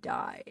said she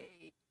died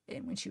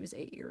when she was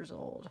 8 years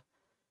old.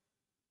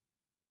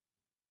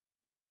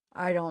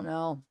 I don't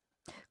know.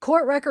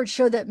 Court records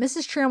show that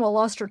Mrs. Trammell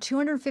lost her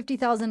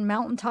 $250,000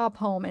 mountaintop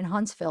home in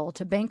Huntsville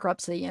to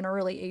bankruptcy in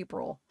early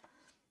April.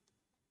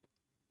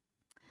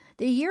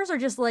 The years are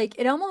just like,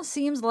 it almost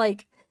seems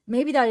like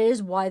maybe that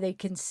is why they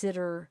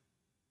consider,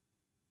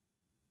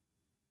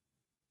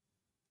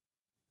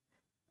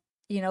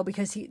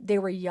 because they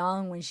were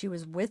young when she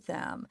was with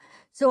them.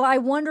 So I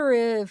wonder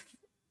if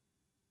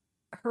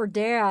her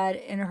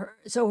dad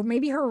so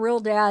maybe her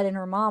real dad and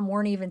her mom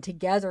weren't even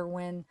together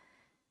when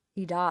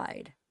he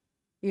died.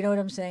 You know what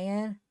I'm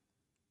saying?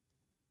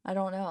 I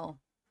don't know.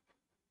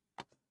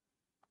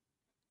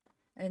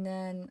 And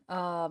then,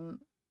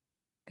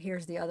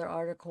 here's the other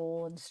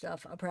article and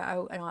stuff. I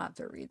don't have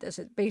to read this.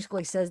 It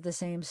basically says the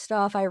same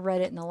stuff. I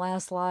read it in the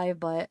last live,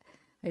 but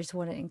I just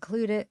want to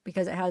include it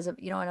because it has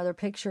another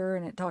picture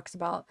and it talks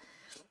about.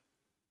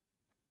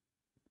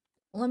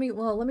 Let me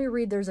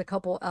read. There's a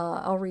couple.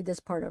 I'll read this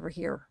part over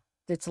here.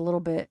 It's a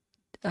little bit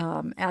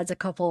adds a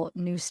couple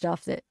new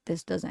stuff that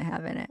this doesn't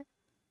have in it.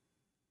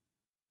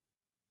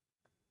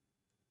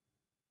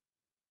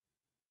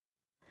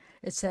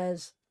 It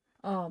says,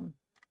 so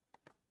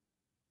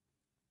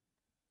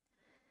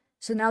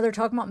now they're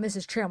talking about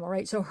Mrs. Trammell,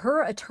 right? So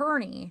her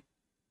attorney,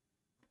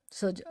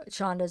 so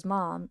Shanda's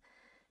mom,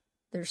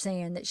 they're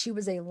saying that she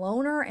was a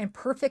loner and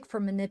perfect for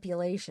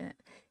manipulation.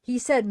 He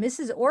said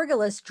Mrs.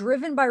 Orgeles,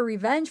 driven by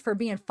revenge for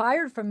being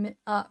fired from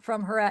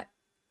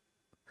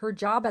her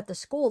job at the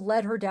school,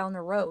 led her down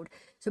the road.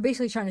 So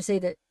basically trying to say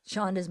that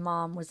Shanda's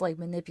mom was like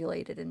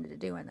manipulated into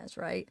doing this,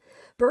 right?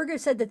 Berger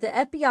said that the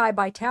FBI,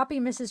 by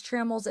tapping Mrs.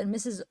 Trammell's and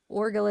Mrs.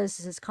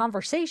 Orgeles'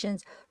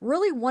 conversations,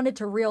 really wanted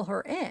to reel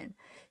her in.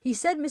 He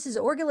said Mrs.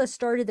 Orgeles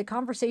started the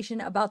conversation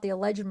about the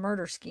alleged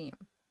murder scheme.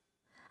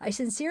 "I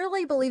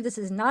sincerely believe this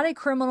is not a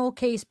criminal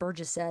case,"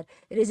 Burgess said.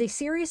 "It is a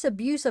serious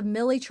abuse of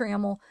Millie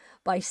Trammell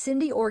by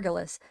Cindy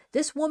Orgeles.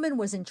 This woman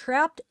was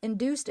entrapped,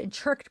 induced, and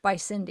tricked by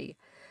Cindy."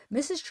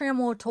 Mrs.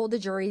 Trammell told the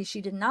jury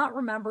she did not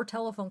remember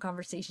telephone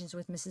conversations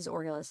with Mrs.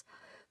 Orgeles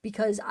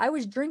because "I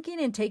was drinking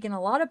and taking a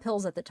lot of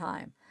pills at the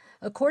time."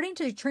 According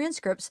to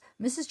transcripts,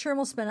 Mrs.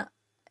 Trammell spent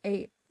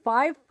a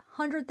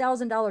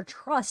 $500,000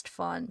 trust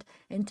fund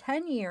in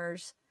 10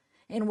 years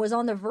and was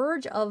on the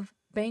verge of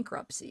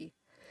bankruptcy.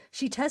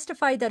 She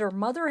testified that her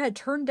mother had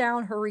turned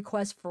down her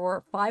request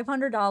for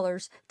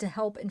 $500 to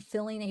help in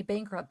filling a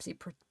bankruptcy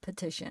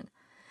petition.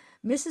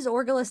 Mrs.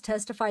 Orgeles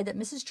testified that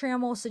Mrs.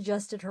 Trammell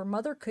suggested her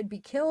mother could be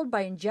killed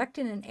by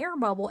injecting an air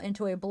bubble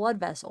into a blood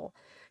vessel.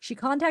 She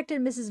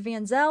contacted Mrs.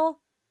 Van Zell,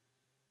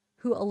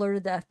 who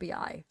alerted the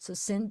FBI. So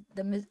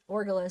the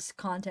organist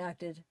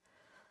contacted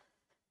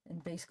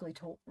and basically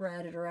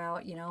ratted her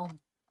out, you know.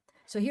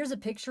 So here's a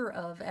picture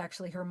of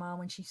actually her mom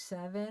when she's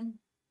 7.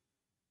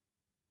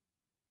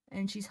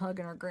 And she's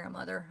hugging her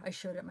grandmother. I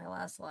showed it in my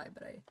last slide,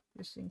 but I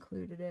just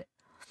included it.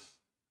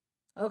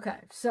 Okay,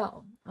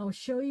 so I'll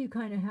show you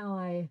kind of how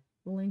I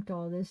linked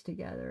all this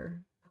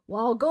together.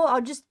 Well,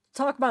 I'll just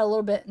talk about it a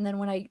little bit, and then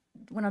when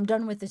I'm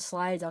done with the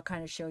slides, I'll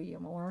kind of show you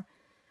more.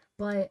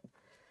 But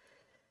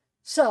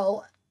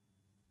so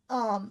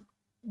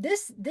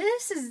this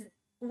is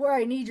where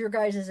I need your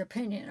guys'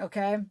 opinion,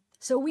 okay?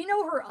 So we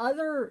know her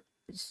other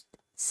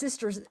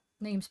sister's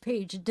name's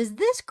Paige. Does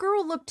this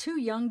girl look too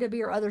young to be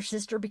her other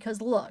sister?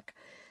 Because look,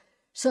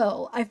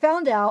 so I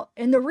found out,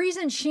 and the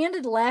reason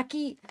Shanda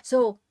Lackey,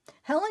 so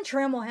Helen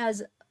Trammell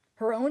has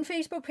her own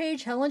Facebook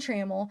page, Helen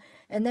Trammell,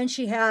 and then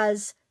she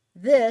has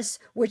this,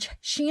 which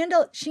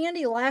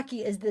Shandy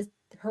Lackey is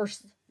her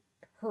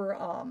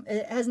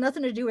it has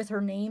nothing to do with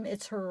her name,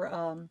 it's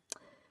her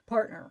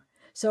partner.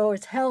 So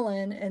it's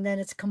Helen, and then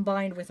it's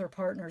combined with her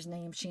partner's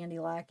name, Shandy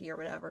Lackey or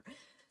whatever.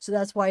 So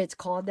that's why it's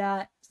called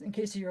that. In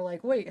case you're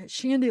like, wait,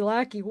 Shandy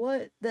Lackey,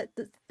 what?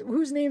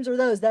 Whose names are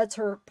those? That's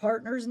her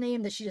partner's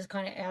name that she just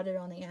kind of added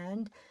on the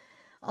end.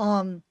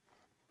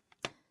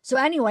 So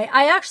anyway,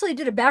 I actually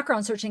did a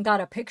background search and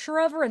got a picture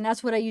of her, and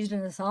that's what I used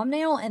in the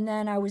thumbnail. And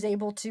then I was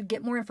able to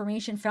get more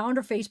information, found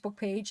her Facebook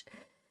page,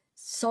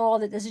 saw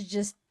that this is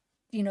just,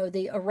 you know,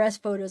 the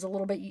arrest photo is a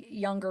little bit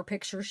younger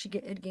picture. She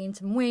had gained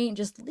some weight,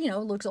 just, you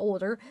know, looks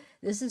older.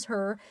 This is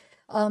her.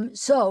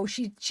 So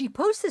she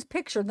posts this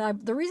picture. Now,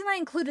 the reason I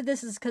included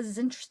this is because it's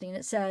interesting.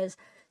 It says,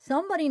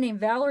 somebody named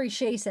Valerie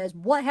Shea says,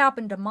 what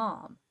happened to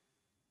mom?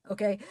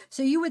 Okay,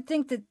 so you would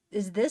think that,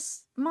 is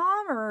this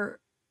mom or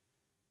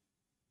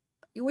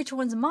which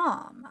one's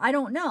mom? I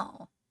don't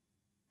know.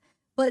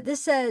 But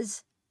this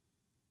says,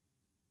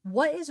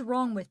 what is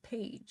wrong with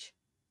Paige?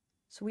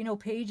 So we know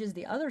Paige is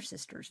the other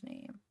sister's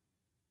name.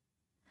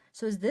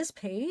 So is this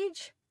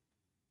Paige?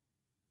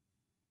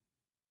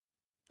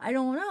 I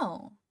don't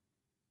know.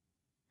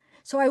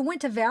 So I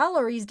went to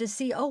Valerie's to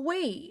see, oh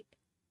wait,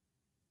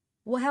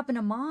 what happened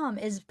to mom?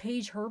 Is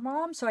Paige her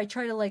mom? So I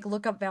try to like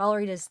look up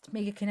Valerie to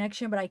make a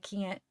connection, but I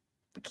can't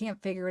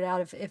figure it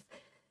out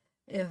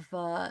if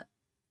I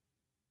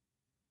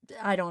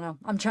don't know.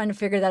 I'm trying to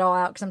figure that all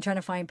out because I'm trying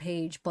to find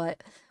Paige,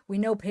 but we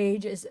know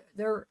Paige is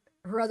her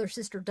other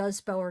sister does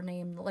spell her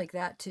name like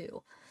that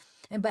too.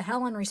 But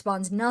Helen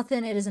responds,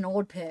 nothing, it is an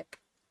old pic.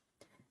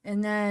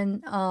 And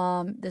then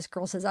this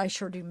girl says, I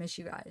sure do miss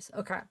you guys.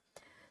 Okay.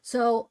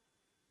 So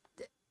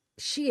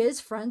she is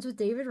friends with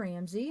David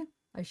Ramsey.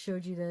 I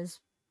showed you this.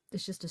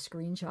 It's just a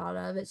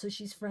screenshot of it. So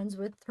she's friends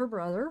with her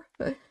brother.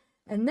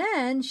 And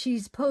then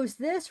she's posts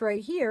this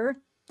right here.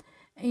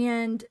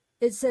 And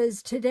it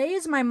says, today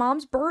is my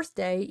mom's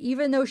birthday.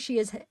 Even though she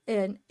is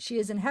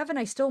in heaven,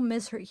 I still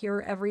miss her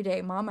here every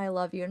day. Mom, I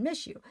love you and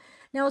miss you.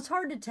 Now, it's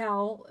hard to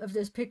tell of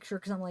this picture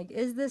because I'm like,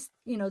 is this,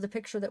 you know, the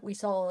picture that we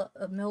saw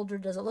of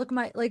Mildred? Does it look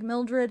like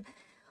Mildred?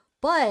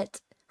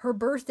 But her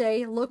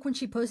birthday, look when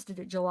she posted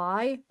it,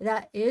 July,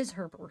 that is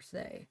her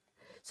birthday.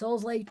 So I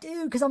was like,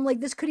 dude, because I'm like,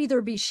 this could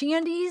either be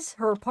Shandy's,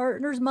 her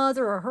partner's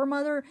mother, or her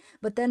mother.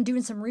 But then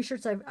doing some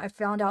research, I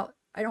found out,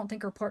 I don't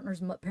think her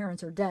partner's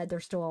parents are dead. They're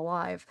still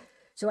alive.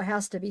 So it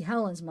has to be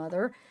Helen's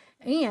mother.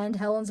 And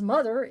Helen's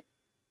mother's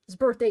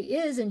birthday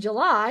is in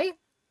July.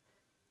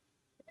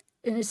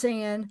 And it's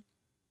saying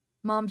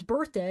mom's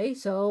birthday.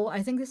 So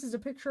I think this is a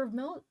picture of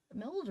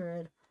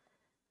Mildred.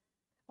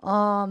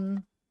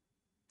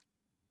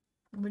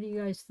 What do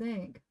you guys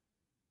think?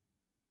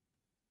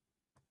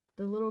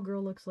 The little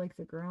girl looks like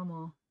the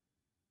grandma.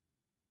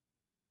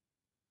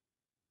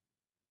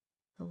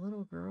 The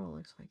little girl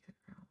looks like the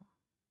grandma.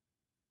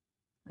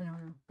 I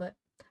don't know, but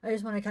I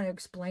just want to kind of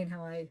explain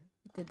how I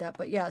did that.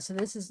 But yeah, so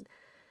this is,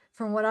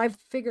 from what I've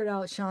figured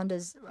out,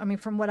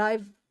 from what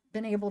I've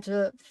been able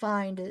to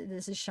find,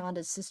 this is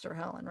Shanda's sister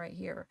Helen right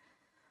here.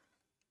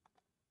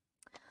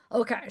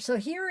 Okay, so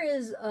here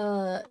is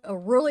a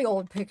really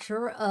old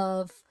picture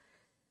of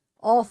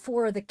all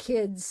 4 of the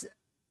kids.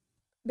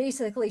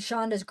 Basically,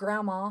 Shanda's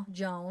grandma,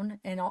 Joan,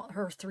 and all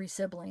her 3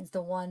 siblings.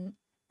 The one,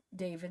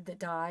 David, that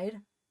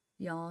died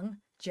young.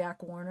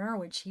 Jack Warner,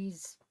 which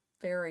he's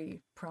very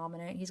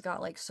prominent. He's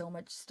got like so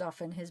much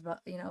stuff in his,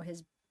 you know,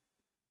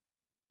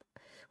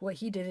 what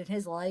he did in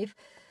his life.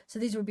 So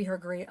these would be her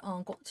great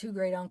uncle, 2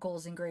 great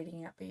uncles and great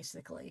aunt,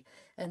 basically.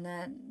 And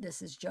then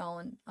this is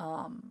Joan,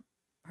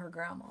 her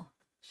grandma,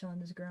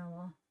 Shanda's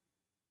grandma.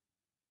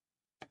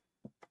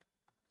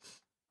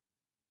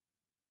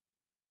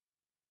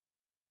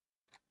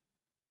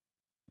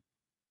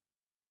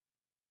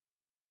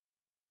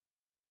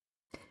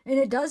 And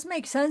it does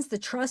make sense, the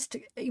trust.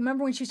 You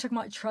remember when she was talking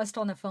about trust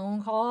on the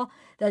phone call?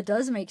 That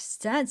does make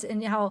sense.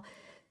 And how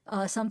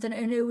something,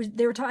 and it was,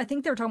 I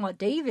think they were talking about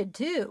David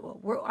too.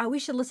 We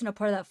should listen to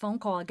part of that phone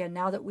call again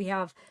now that we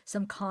have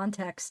some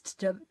context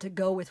to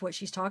go with what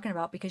she's talking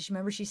about. Because you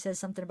remember she says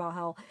something about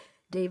how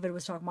David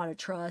was talking about a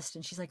trust,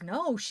 and she's like,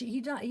 no,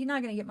 he's not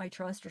going to get my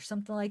trust or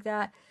something like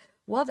that.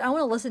 Well, I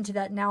want to listen to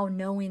that now,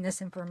 knowing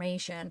this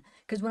information,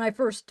 because when I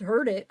first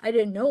heard it, I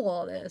didn't know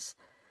all this.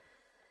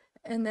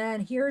 And then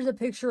here's a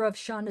picture of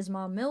Shanda's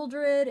mom,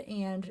 Mildred,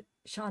 and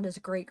Shanda's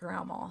great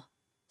grandma.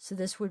 So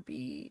this would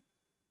be,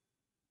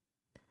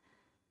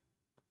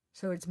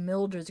 so it's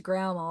Mildred's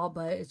grandma,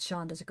 but it's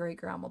Shanda's great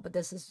grandma. But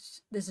this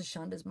is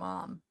Shanda's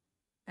mom,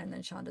 and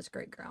then Shanda's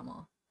great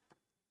grandma.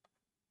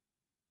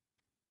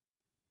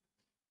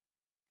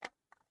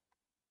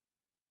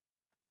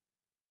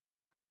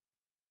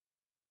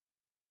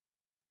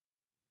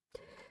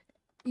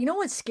 You know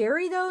what's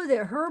scary though?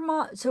 That her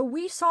mom, so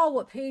we saw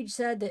what Paige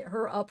said that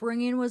her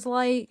upbringing was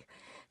like,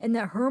 and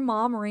that her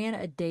mom ran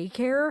a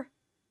daycare,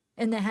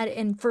 and that had,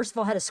 and first of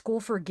all had a school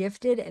for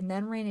gifted, and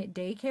then ran a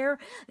daycare.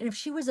 And if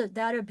she was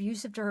that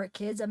abusive to her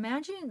kids,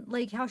 imagine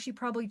like how she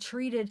probably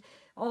treated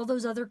all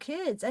those other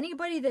kids.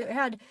 Anybody that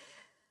had,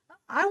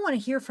 I want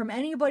to hear from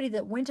anybody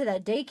that went to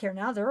that daycare.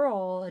 Now they're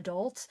all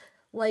adults,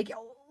 like,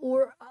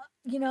 or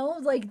you know,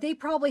 like they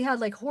probably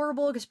had like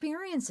horrible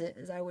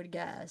experiences, I would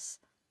guess.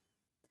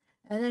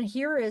 And then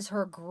here is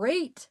her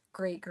great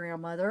great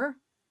grandmother.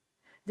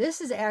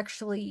 This is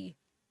actually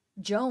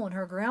Joan,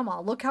 her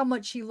grandma. Look how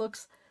much she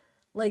looks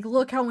like,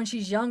 look how when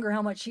she's younger,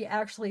 how much she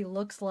actually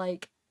looks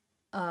like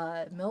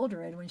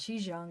Mildred when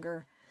she's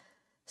younger.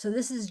 So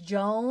this is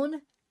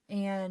Joan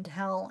and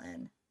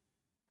Helen.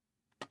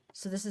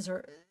 So this is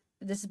her,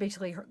 this is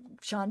basically her,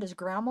 Shanda's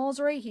grandma's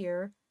right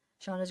here,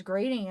 Shanda's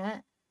great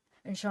aunt,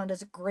 and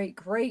Shanda's great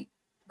great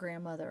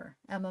grandmother,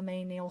 Emma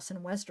Mae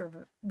Nielsen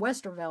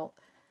Westervelt.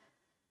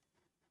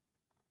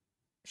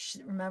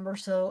 Remember,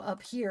 so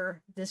up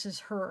here, this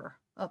is her,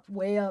 up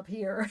way up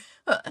here.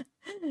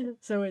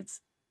 So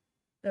it's,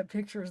 that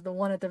picture is the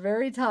one at the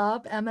very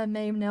top, Emma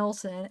Mae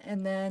Nelson,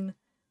 and then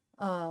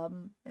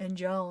and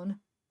Joan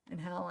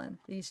and Helen,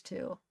 these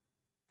two.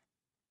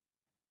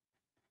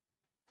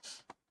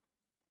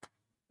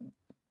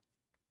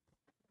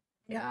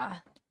 Yeah.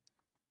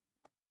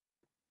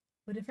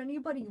 But if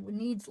anybody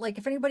needs, like,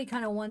 if anybody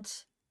kind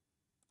of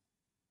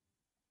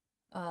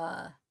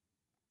uh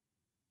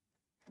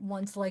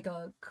wants like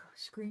a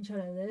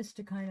screenshot of this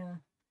to kind of,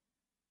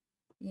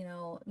 you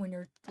know, when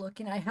you're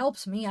looking, it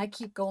helps me. I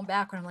keep going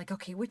back when I'm like,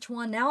 okay, which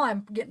one? Now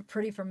I'm getting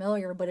pretty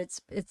familiar, but it's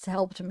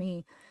helped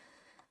me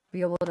be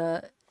able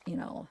to, you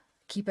know,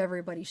 keep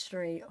everybody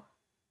straight.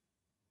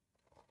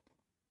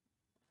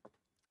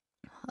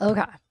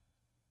 Okay.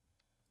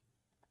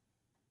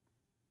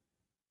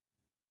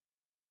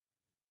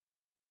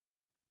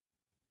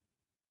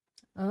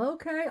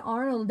 Okay,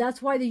 Arnold.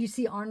 That's why you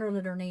see Arnold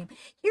in her name.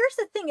 Here's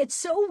the thing, it's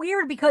so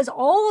weird because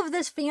all of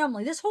this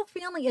family, this whole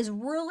family is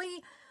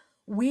really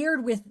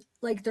weird with,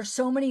 like, there's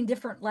so many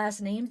different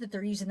last names that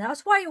they're using.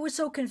 That's why it was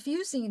so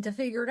confusing to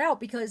figure it out,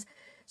 because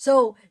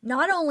so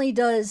not only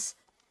does,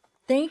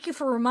 thank you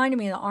for reminding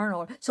me of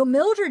Arnold. So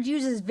Mildred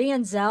uses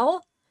Van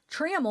Zell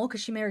Trammell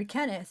because she married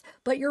Kenneth.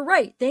 But you're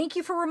right. Thank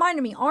you for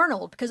reminding me,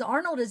 Arnold, because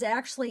Arnold is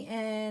actually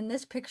in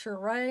this picture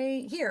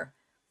right here.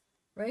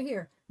 Right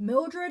here.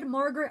 Mildred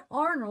Margaret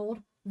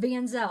Arnold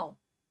Van Zell.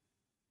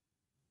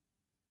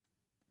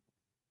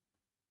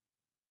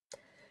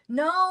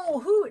 No,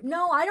 who?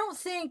 No, I don't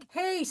think.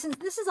 Hey, since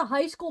this is a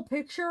high school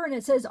picture and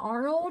it says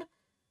Arnold,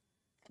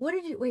 what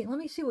did you, wait, let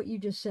me see what you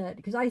just said,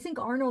 because I think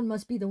Arnold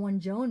must be the one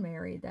Joan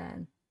married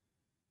then.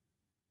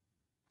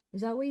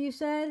 Is that what you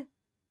said?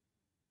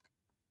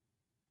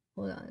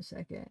 Hold on a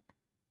second.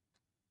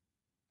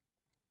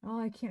 Oh,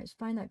 I can't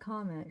find that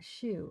comment.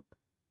 Shoot.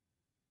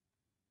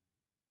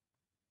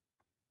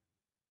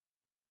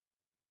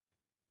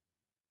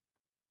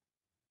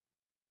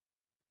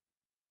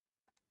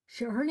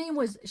 Her name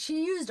was,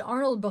 she used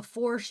Arnold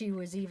before she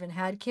was even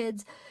had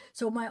kids.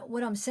 So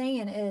what I'm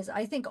saying is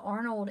I think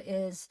Arnold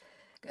is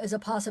a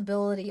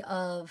possibility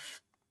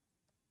of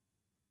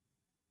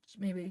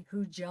maybe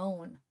who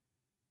Joan.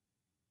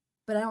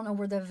 But I don't know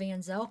where the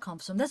Van Zell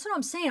comes from. That's what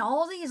I'm saying.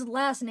 All these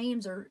last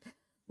names are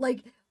like,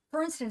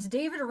 for instance,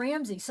 David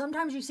Ramsey.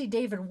 Sometimes you see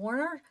David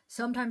Warner,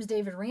 sometimes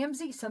David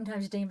Ramsey,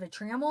 sometimes David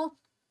Trammell.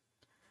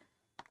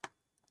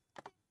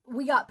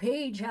 We got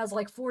Paige has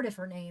like 4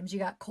 different names. You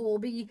got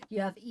Colby,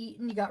 you have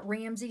Eaton, you got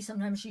Ramsey.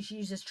 Sometimes she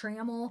uses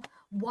Trammell.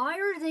 Why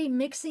are they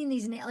mixing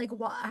these names? Like,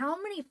 how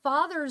many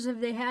fathers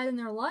have they had in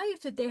their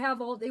life that they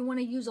have all, they want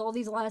to use all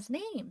these last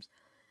names?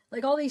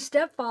 Like all these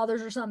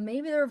stepfathers or something.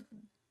 Maybe their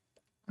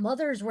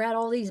mothers were at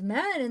all these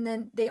men, and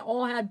then they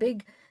all had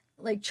big,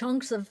 like,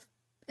 chunks of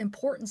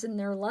importance in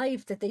their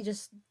life that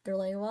they're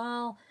like,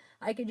 well,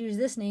 I could use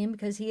this name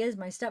because he is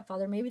my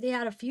stepfather. Maybe they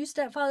had a few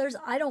stepfathers.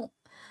 I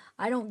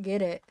don't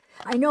get it.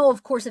 I know,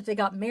 of course, if they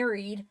got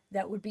married,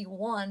 that would be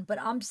one, but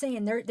I'm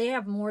saying they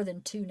have more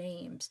than 2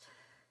 names.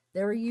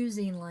 They're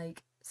using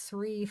like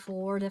 3,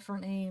 4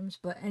 different names.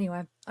 But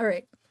anyway, all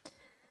right.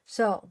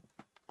 So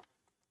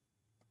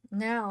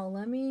now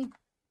let me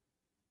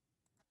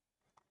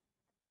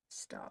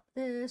stop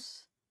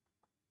this.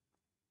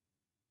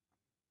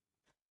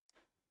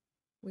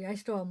 I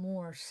still have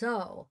more.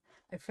 So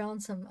I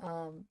found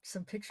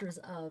some pictures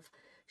of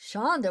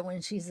Shanda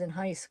when she's in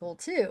high school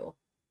too.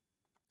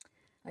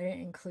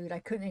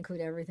 I couldn't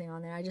include everything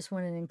on there. I just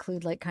wanted to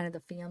include like kind of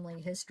the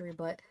family history,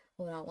 but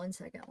hold on one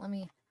second.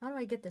 How do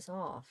I get this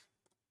off?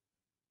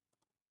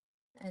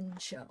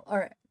 And show. All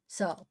right.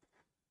 So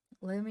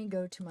let me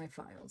go to my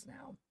files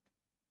now.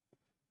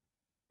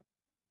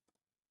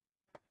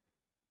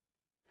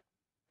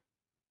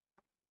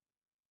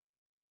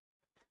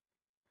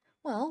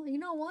 Well, you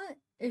know what?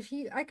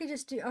 I could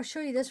just I'll show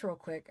you this real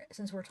quick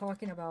since we're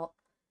talking about.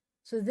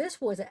 So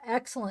this was an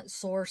excellent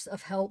source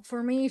of help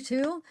for me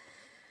too.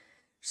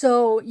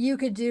 So you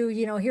could do,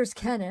 here's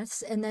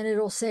Kenneth's, and then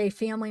it'll say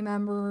family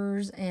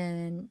members,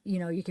 and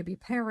you could be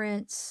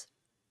parents,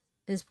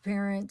 his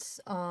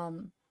parents,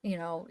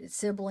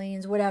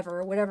 siblings,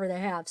 whatever they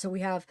have. So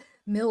we have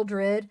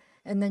Mildred,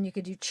 and then you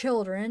could do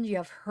children. You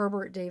have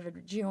Herbert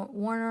David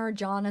Warner,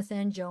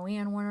 Jonathan,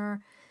 Joanne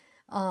Warner.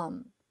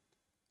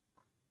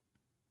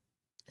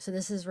 So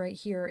this is right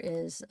here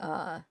is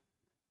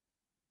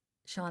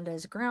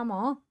Shanda's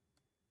grandma.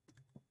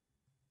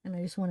 And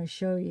I just want to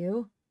show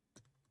you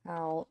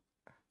how,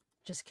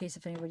 just in case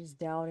if anybody's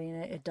doubting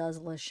it, it does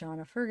list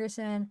Shanda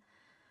Ferguson.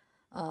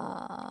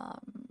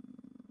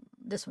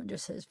 This one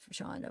just says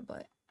Shanda,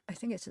 but I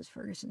think it says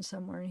Ferguson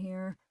somewhere in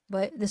here.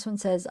 But this one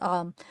says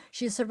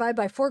she is survived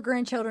by 4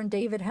 grandchildren,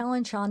 David,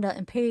 Helen, Shanda,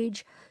 and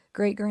Paige.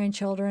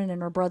 Great-grandchildren,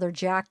 and her brother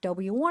Jack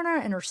W. Warner,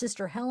 and her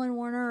sister Helen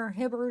Warner,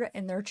 Hibbard,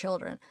 and their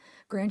children.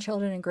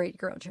 Grandchildren and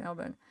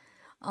great-grandchildren.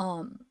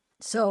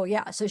 So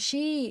yeah, so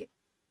she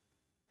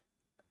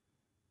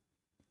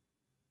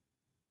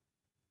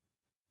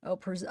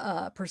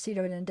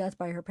preceded in death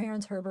by her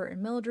parents, Herbert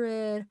and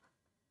Mildred,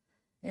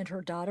 and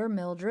her daughter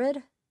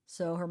Mildred.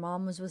 So her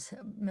mom was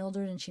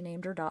Mildred, and she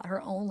named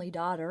her only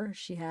daughter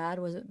she had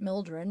was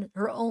Mildred.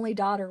 Her only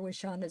daughter was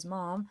Shanda's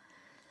mom.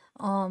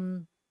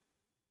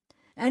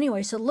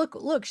 Anyway, so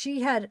look,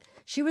 she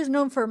was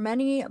known for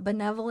many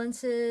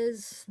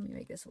benevolences. Let me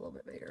make this a little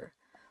bit bigger.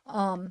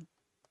 I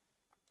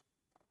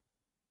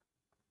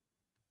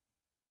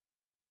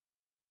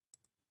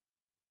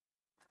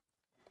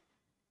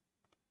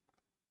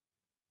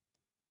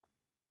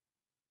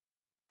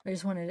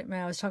just wanted to,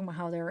 I was talking about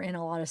how they were in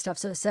a lot of stuff.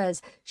 So it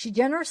says, she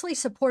generously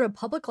supported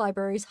public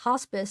libraries,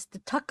 hospice, the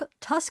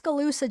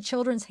Tuscaloosa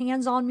Children's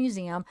Hands-On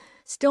Museum,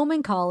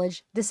 Stillman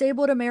College,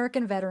 disabled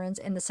American veterans,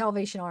 and the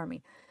Salvation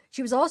Army.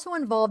 She was also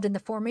involved in the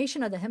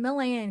formation of the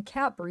Himalayan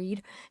cat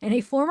breed and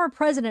a former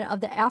president of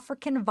the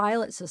African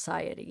Violet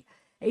Society.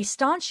 A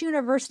staunch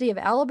University of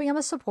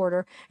Alabama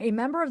supporter, a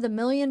member of the $1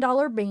 Million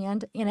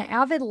Band, and an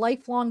avid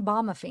lifelong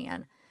Bama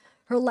fan.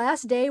 Her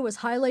last day was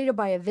highlighted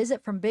by a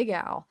visit from Big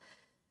Al.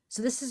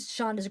 So this is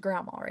Shanda's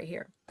grandma right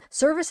here.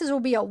 Services will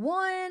be at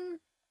 1.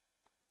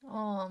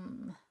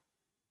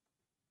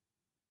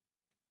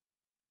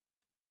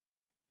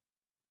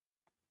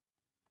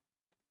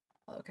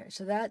 Okay,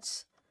 so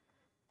that's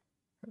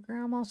her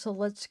grandma. So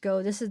let's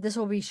go. This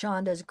will be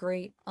Shanda's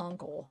great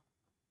uncle.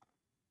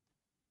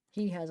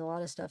 He has a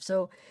lot of stuff.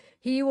 So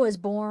he was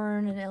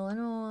born in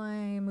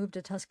Illinois, moved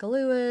to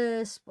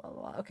Tuscaloosa, blah,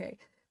 blah, blah. Okay.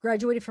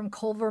 Graduated from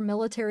Culver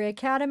Military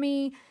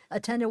Academy,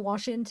 attended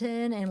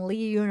Washington and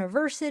Lee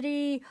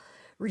University,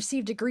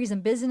 received degrees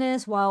in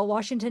business. While at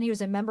Washington, he was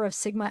a member of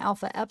Sigma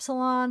Alpha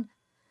Epsilon.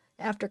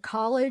 After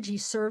college, he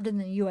served in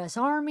the U.S.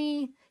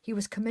 Army. He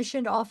was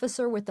commissioned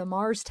officer with the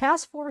Mars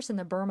Task Force in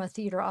the Burma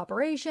Theater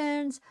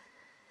Operations.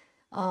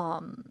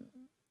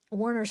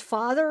 Warner's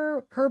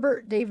father,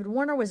 Herbert David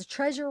Warner, was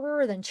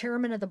treasurer, then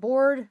chairman of the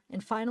board,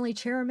 and finally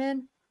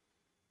chairman.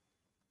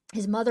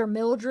 His mother,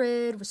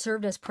 Mildred,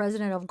 served as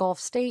president of Gulf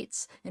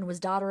States and was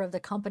daughter of the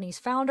company's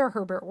founder,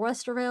 Herbert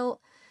Westervelt.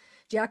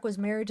 Jack was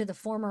married to the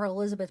former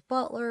Elizabeth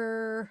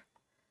Butler,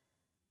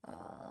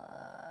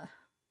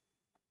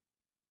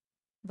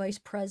 vice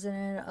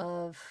president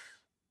of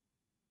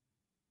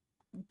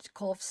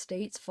Gulf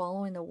States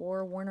following the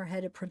war. Warner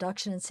headed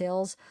production and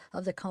sales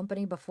of the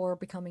company before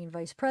becoming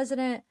vice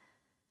president.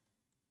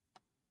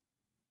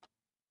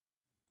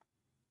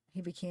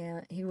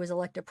 He was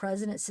elected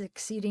president,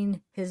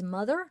 succeeding his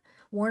mother.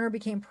 Warner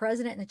became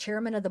president and the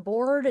chairman of the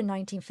board in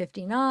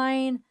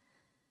 1959.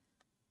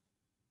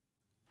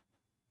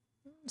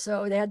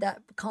 So they had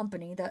that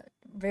company, that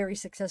very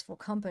successful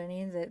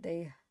company that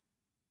they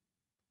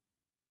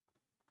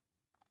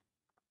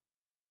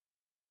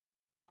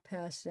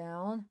passed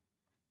down.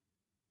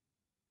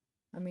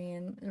 I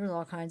mean, there was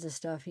all kinds of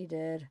stuff he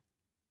did.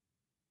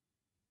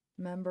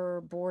 Member,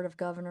 board of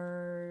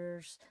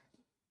governors,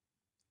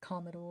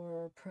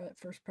 Commodore,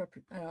 first prep,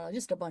 I don't know,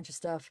 just a bunch of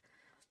stuff.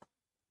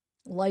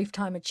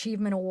 Lifetime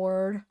Achievement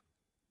Award,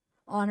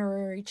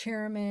 honorary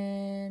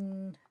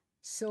chairman,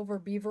 Silver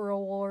Beaver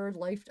Award,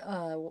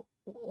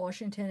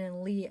 Washington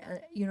and Lee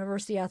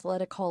University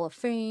Athletic Hall of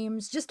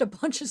Fames, just a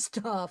bunch of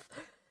stuff.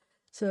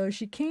 So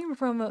she came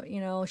from,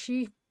 yeah,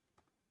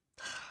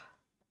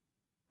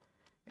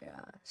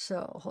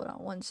 so hold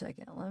on one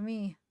second. Let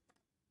me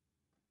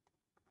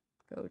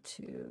go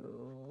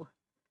to,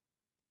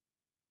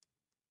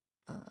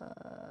 all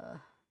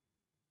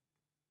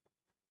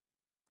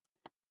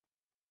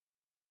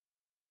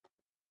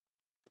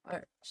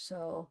right,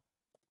 so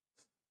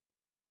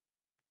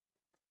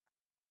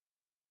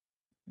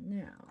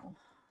Now,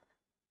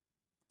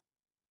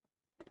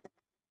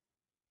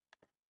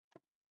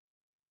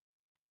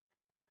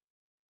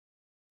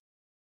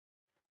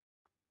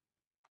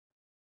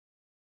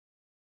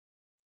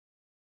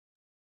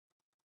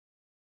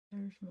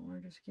 there's more.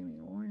 Just give me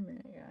 1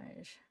 minute,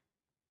 guys.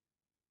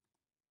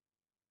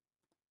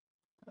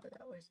 Oh,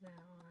 that was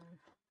that one.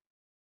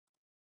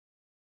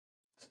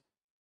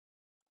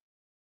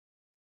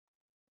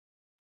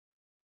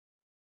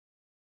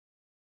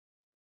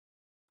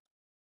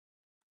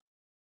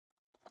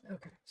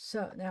 Okay,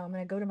 so now I'm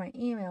going to go to my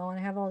email and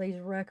I have all these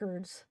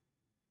records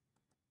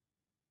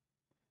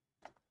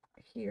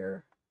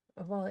here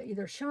of all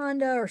either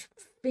Shanda or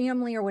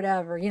family or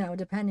whatever, you know,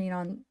 depending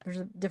on, there's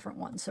a different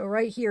one. So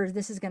right here,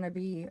 this is going to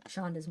be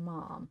Shanda's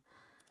mom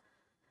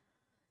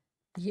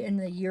in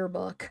the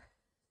yearbook.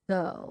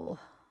 So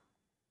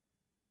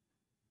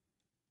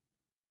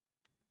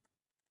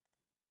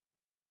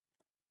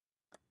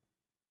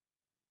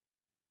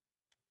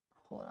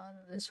hold on,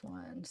 this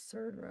one,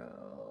 third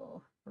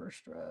row,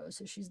 first row.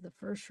 So she's the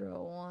first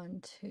row.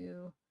 1,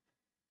 2,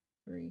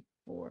 3,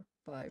 4,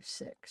 5,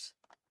 6.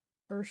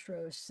 First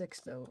row is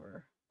 6th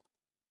over.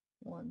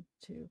 1,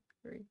 2,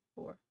 3,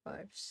 4,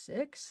 5,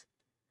 6.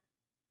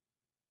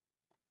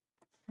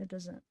 It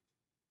doesn't,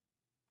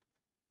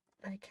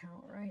 I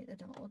count right. It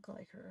don't look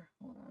like her.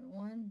 Hold on.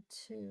 1,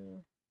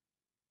 2.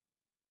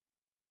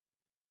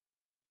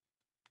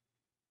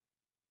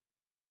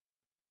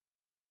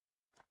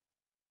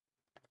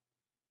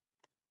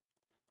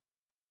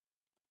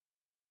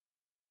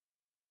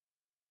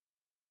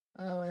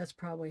 Oh, that's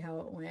probably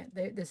how it went.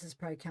 This is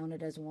probably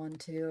counted as 1,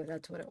 2.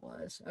 That's what it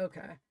was.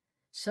 Okay.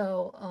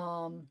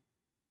 So,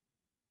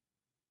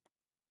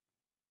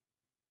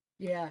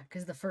 yeah,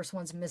 because the first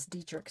one's Miss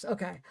Dietrich's.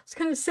 Okay. I was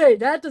going to say,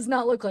 that does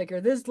not look like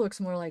her. This looks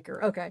more like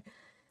her. Okay.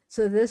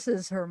 So this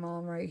is her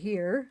mom right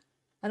here.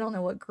 I don't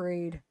know what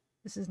grade.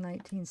 This is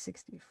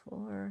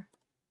 1964.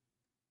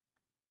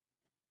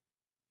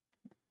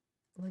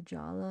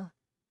 Lajala.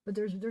 But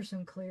there's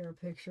some clearer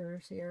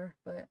pictures here,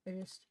 but I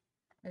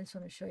just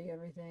want to show you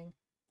everything.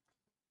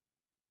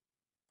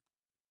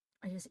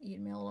 I just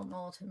emailed them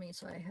all to me,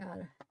 so I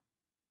had.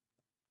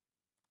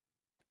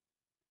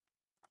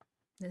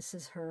 This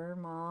is her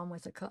mom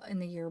with in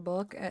the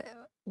yearbook at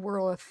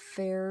World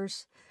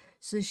Affairs.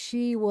 So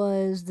she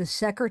was the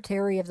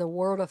secretary of the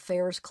World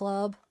Affairs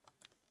Club.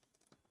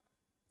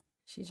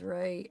 She's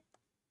right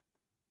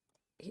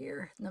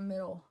here in the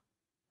middle.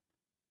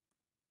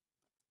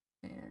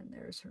 And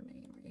there's her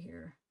name right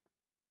here.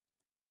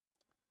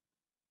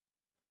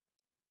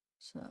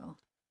 So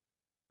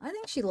I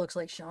think she looks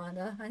like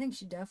Shanda. I think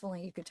she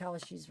definitely, you could tell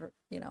she's,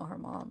 you know, her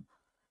mom.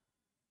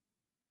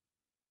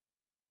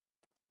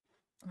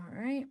 All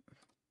right.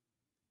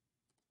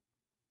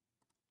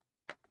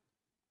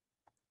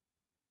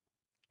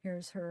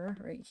 Here's her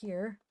right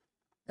here.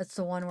 That's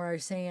the one where I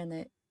was saying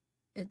that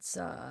it's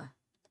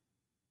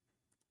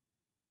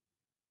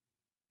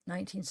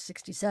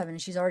 1967.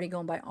 She's already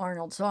going by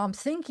Arnold. So I'm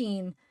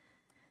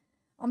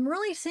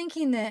really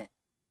thinking that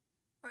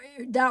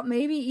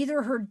maybe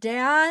either her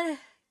dad,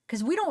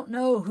 because we don't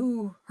know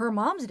who her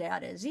mom's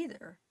dad is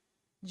either.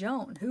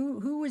 Joan.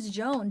 Who was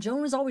Joan?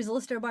 Joan was always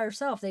listed by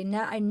herself. I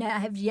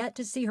have yet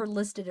to see her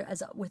listed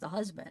as with a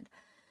husband.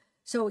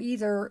 So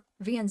either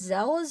Van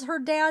Zel is her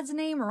dad's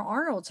name or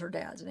Arnold's her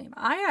dad's name.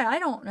 I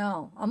don't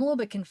know. I'm a little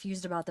bit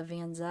confused about the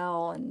Van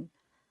Zel,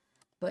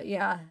 but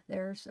yeah,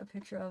 there's a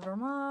picture of her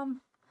mom.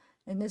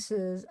 And this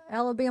is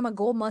Alabama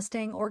Gold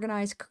Mustang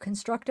Organized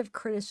Constructive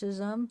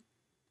Criticism.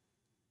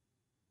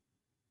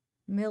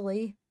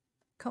 Millie.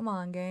 Come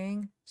on,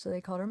 gang. So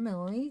they called her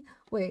Millie.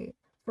 Wait.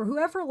 For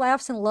whoever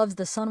laughs and loves,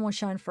 the sun will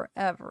shine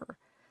forever.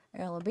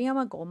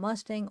 Alabama Gold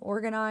Mustang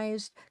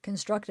Organized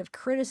Constructive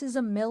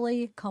Criticism.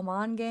 Millie. Come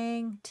on,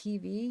 gang.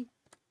 TV.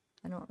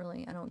 I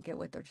don't get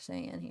what they're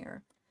saying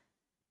here.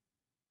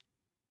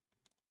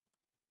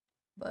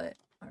 But,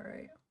 all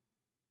right.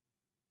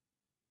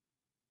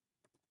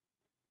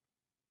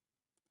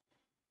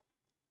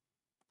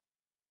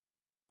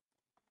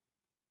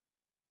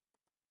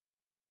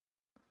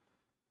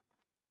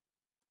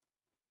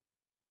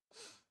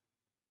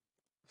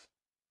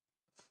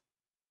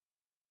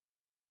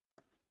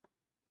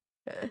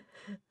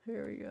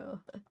 Here we go.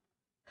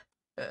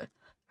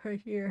 Right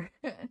here.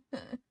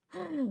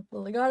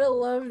 Well, I gotta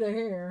love the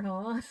hair,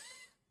 huh?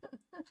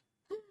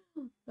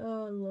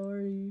 Oh,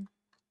 Lordy.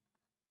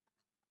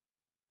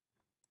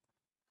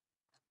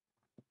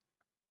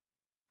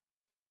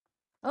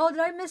 Oh, did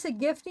I miss a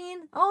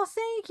gifting? Oh,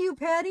 thank you,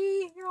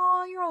 Patty.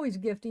 You're always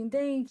gifting.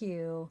 Thank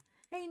you.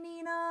 Hey,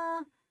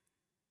 Nina.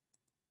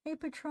 Hey,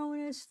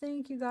 Patronus.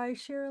 Thank you, guys.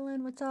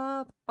 Sherilyn, what's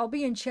up? I'll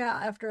be in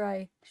chat after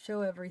I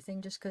show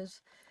everything, just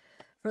because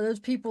for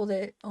those people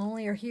that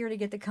only are here to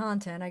get the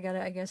content, I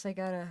guess I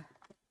gotta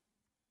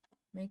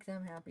make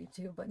them happy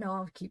too. But no,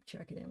 I'll keep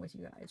checking in with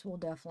you guys. We'll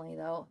definitely,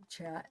 though,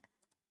 chat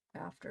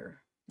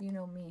after. You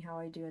know me, how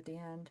I do at the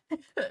end.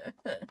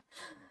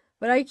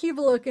 But I keep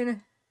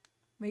looking,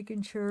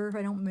 making sure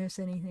I don't miss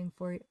anything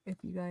for you,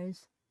 if you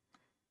guys.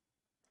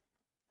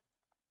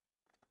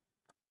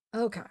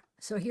 Okay,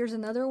 So here's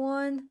another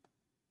one.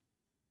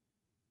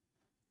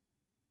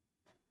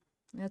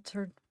 That's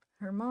her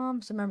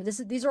mom. So remember,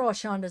 these are all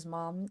Shanda's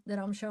mom that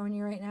I'm showing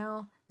you right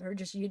now. They're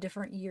just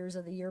different years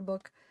of the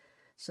yearbook.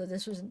 So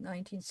this was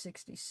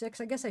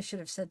 1966. I guess I should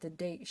have said the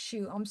date.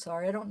 Shoot, I'm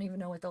sorry. I don't even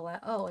know what the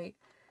last. Oh wait,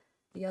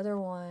 the other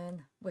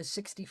one was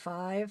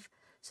 65.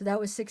 So that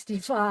was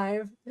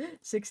 65,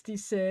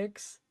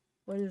 66.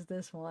 What is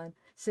this one?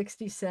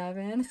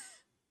 67.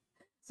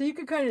 So you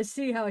can kind of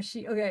see how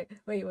she. Okay,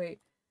 wait.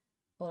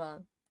 Hold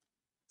on.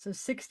 So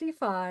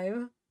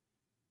 65,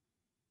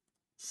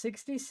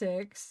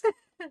 66,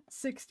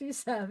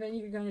 67.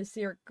 You're going to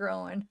see her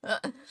growing.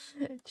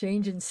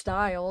 Changing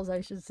styles,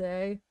 I should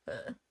say.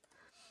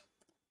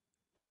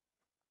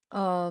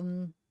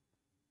 Oh,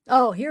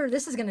 here,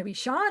 this is going to be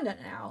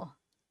Shanda now.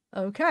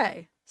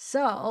 Okay,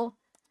 so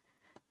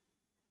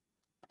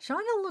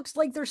Shanda looks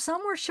like there's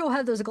somewhere she'll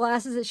have those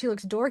glasses that she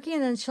looks dorky,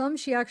 and then some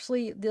she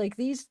actually, like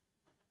these,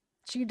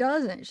 she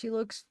doesn't. She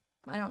looks,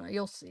 I don't know,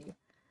 you'll see.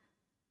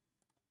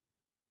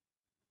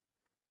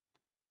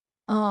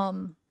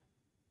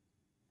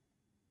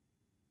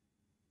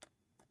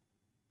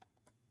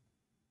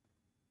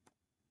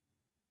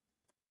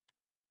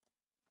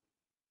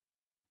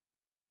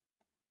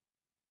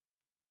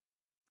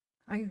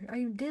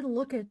 I did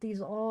look at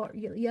these all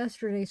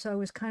yesterday, so I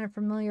was kind of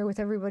familiar with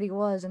everybody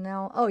was, and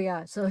now, oh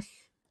yeah, so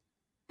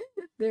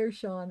there's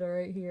Shanda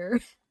right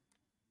here.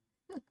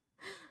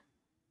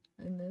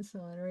 And this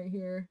one right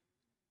here.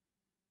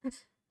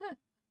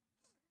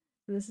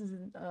 This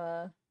is,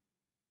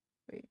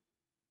 wait.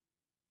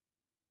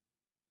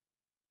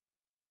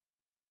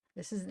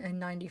 This is in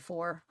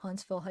 94,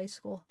 Huntsville High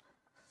School.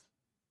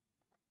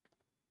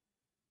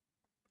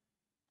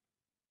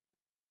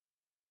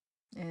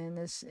 And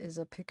this is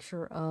a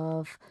picture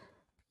of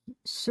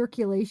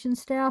circulation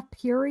staff,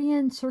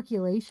 Purian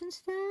circulation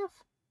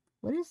staff?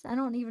 What is, I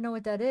don't even know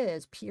what that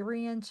is.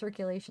 Purian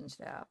circulation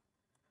staff.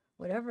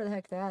 Whatever the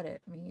heck that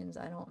it means,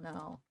 I don't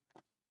know.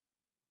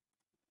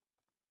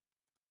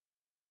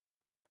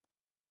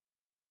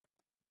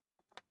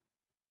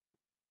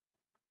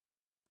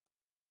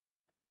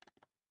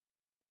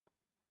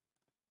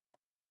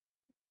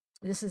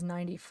 This is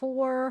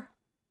 94.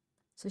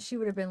 So she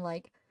would have been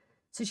like,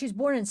 so she's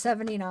born in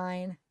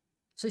 79.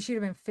 So she'd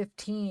have been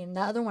 15. The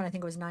other one I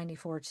think was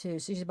 94 too.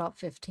 So she's about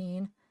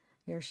 15.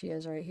 Here she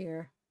is right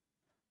here.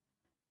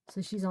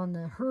 So she's on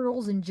the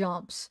hurdles and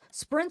jumps.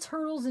 Sprints,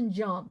 hurdles, and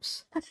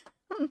jumps.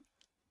 All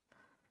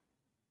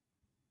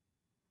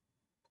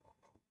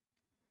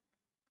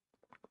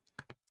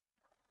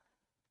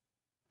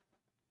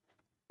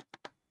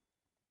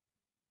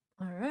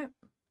right.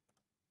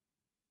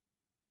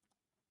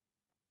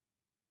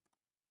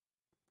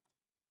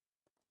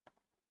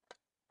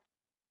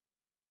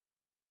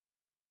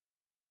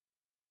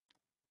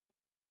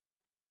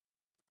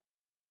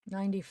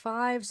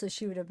 '95, so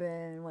she would have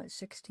been what,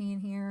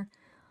 16 here.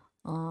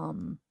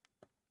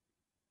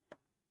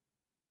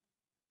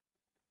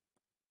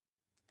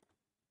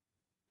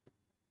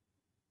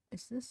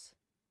 Is this?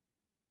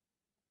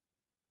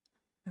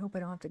 I hope I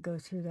don't have to go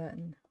through that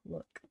and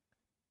look.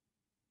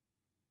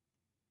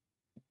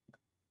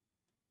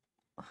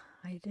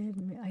 I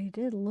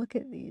did look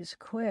at these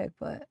quick,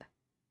 but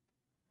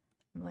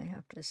I might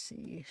have to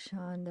see.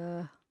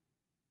 Shanda.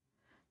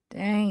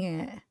 Dang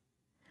it.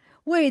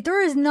 Wait,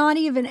 there is not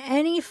even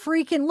any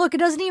freaking, look, it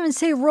doesn't even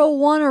say row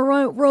 1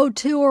 or row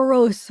 2 or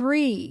row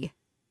 3.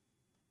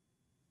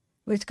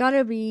 It's got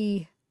to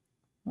be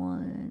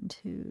 1,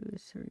 2,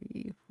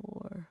 3,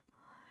 4.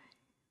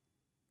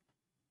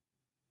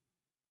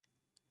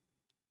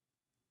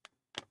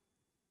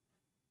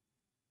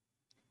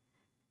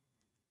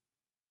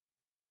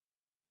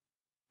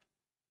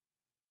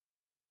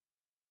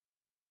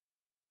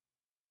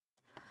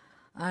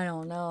 I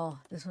don't know.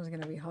 This one's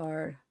going to be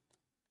hard.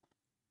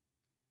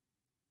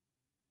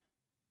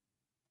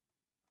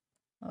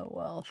 Oh,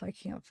 well, if I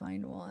can't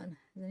find one.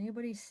 Does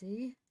anybody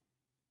see?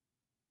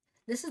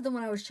 This is the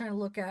one I was trying to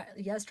look at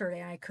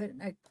yesterday, and I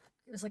couldn't. It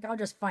was like, I'll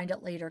just find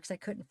it later because I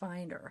couldn't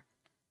find her.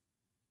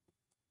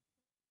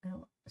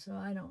 So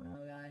I don't know,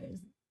 guys.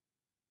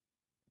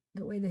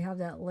 The way they have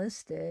that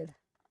listed.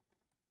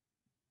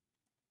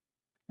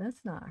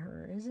 That's not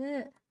her, is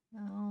it?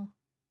 No.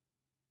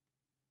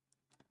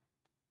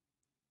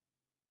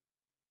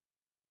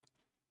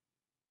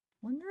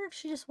 Wonder if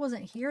she just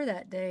wasn't here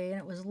that day and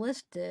it was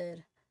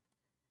listed.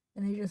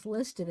 And they just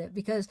listed it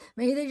because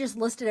maybe they just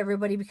listed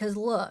everybody because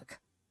look,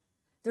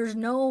 there's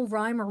no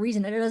rhyme or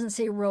reason. It doesn't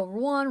say row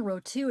 1,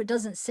 row 2. It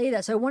doesn't say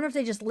that. So I wonder if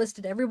they just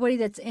listed everybody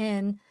that's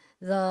in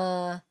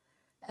the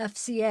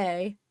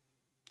FCA,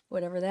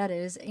 whatever that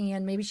is,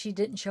 and maybe she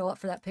didn't show up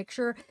for that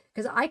picture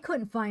because I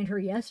couldn't find her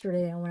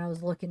yesterday when I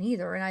was looking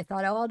either. And I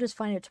thought, oh, I'll just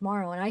find it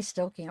tomorrow, and I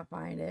still can't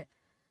find it.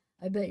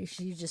 I bet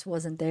she just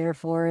wasn't there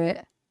for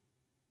it.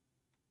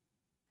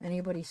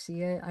 Anybody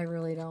see it? I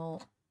really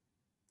don't.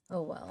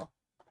 Oh, well.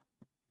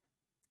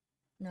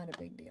 Not a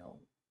big deal.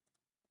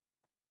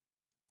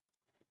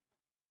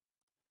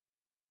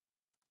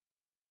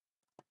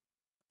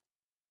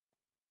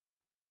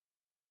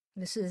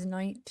 This is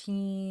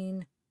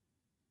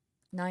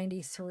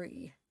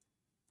 1993.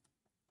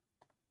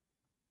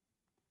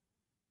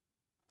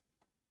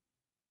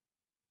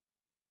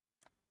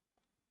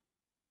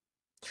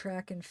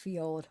 Track and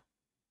field.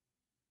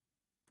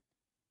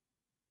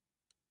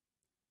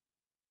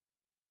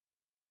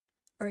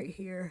 Right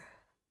here.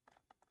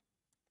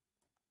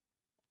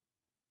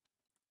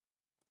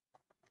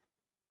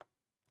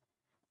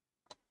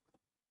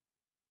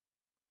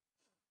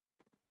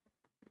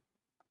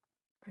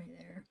 Right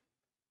there.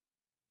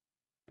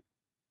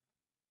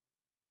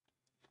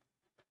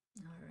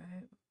 All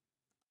right.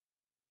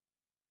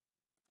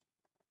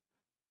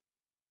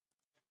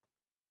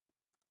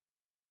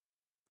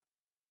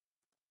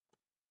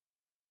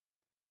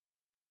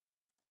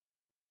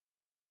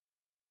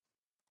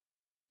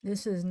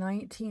 This is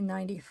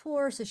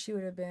 1994, so she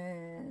would have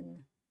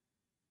been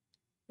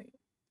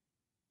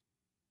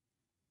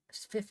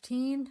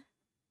 15.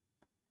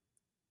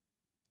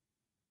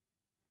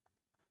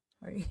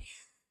 Right.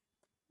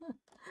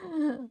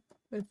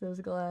 With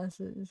those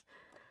glasses.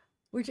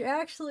 Which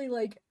actually,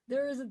 like,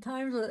 there is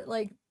times where,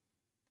 like,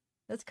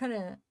 that's kind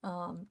of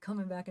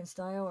coming back in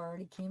style, or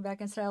already came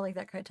back in style, like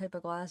that kind of type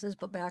of glasses.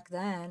 But back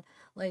then,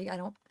 like,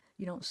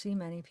 you don't see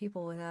many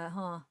people with that,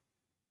 huh?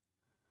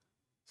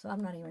 So I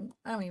don't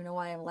even know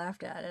why I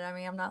laughed at it. I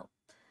mean, I'm not.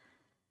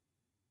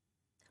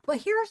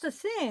 But here's the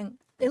thing.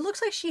 It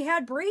looks like she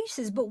had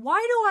braces, but why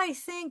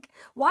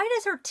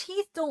does her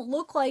teeth don't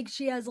look like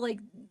she has like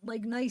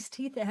nice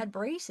teeth that had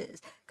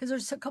braces? Because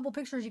there's a couple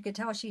pictures you could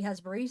tell she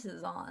has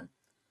braces on.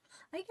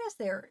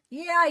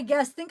 I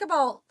guess think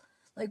about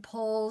like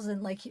poles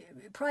and like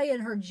probably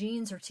in her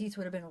jeans, her teeth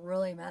would have been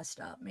really messed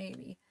up,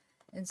 maybe.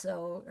 And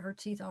so her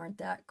teeth aren't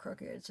that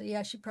crooked. So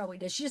yeah, she probably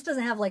did. She just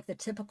doesn't have like the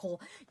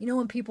typical,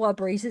 when people have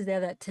braces, they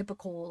have that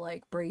typical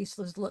like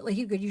bracelets look. Like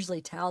you could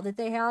usually tell that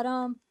they had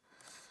them.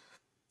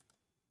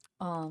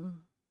 But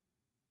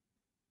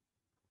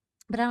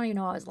I don't even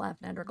know I was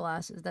laughing at her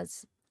glasses. I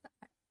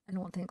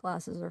don't think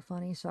glasses are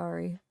funny.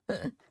 Sorry.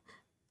 It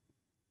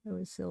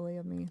was silly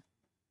of me.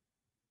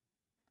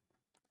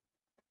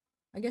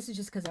 I guess it's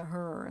just because of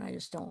her, and I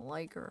just don't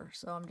like her.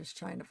 So I'm just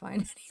trying to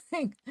find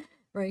anything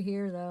right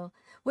here, though.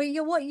 Wait,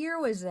 what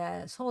year was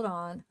this? Hold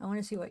on. I want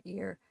to see what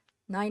year.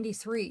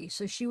 93.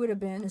 So she would have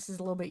been, this is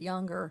a little bit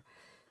younger,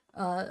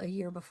 a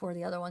year before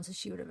the other one. So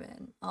she would have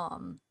been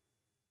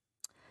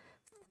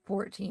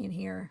 14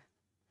 here.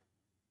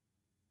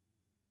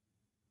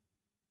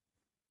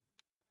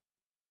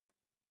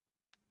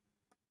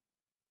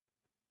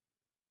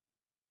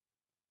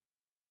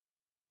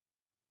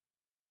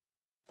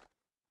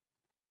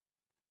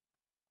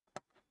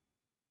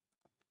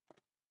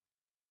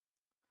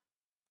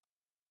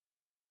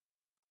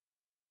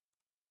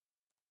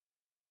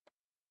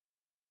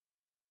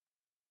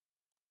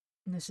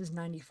 And this is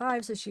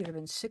 95, so she would have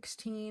been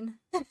 16.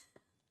 I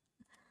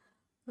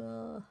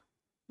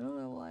don't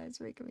know why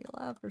it's making me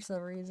laugh for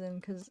some reason,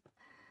 because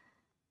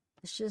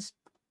it's just...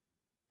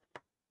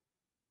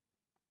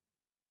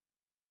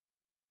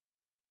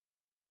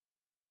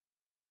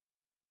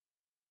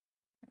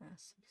 Yeah,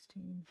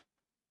 16.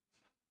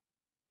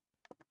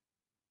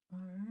 All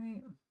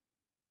right.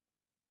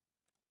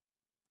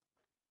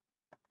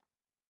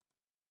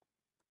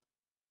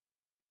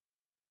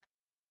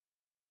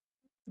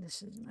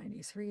 This is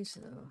 93,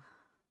 so...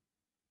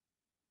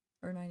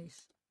 Or 90...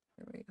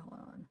 Wait, hold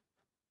on.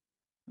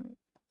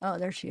 Oh,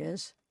 there she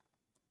is.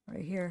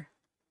 Right here.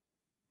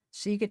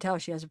 So you could tell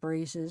she has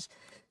braces.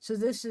 So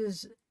this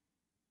is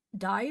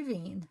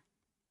diving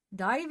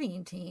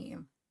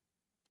team.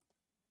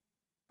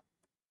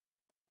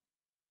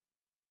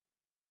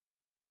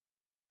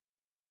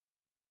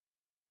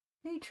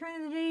 Hey,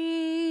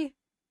 Trinity.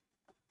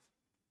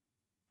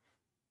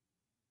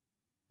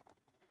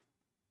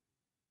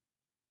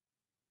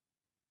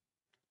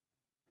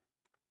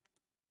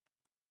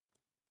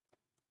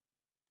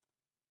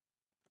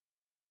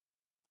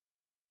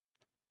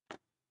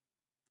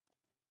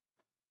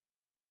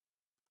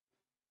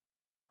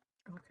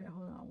 Okay,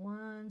 hold on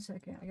 1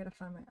 second. I gotta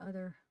find my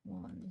other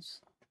ones.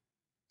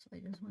 So I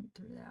just went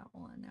through that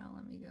one. Now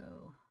let me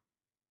go.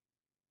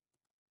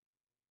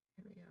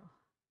 Here we go.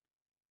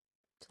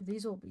 So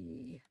these will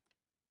be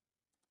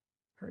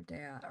her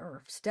dad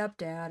or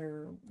stepdad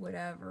or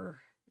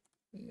whatever.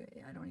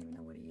 I don't even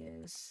know what he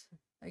is.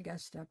 I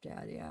guess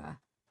stepdad, yeah.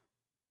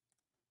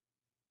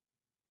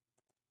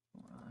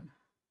 Hold on.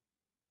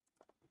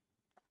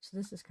 So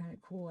this is kind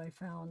of cool. I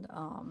found,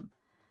 hold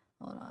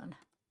on.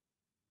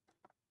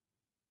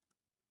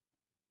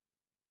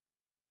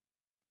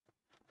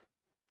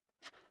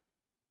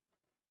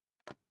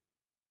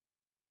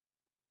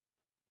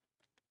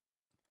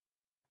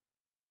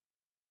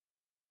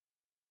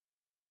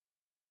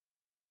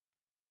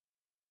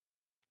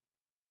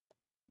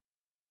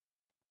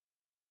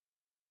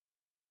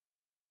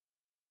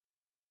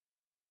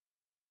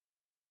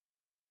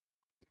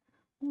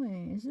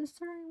 Wait, is this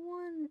the right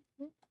one?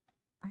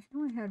 I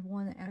know I had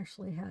one that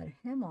actually had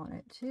him on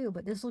it too,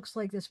 but this looks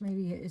like this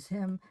maybe is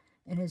him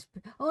and his.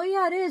 Oh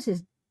yeah, it is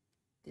his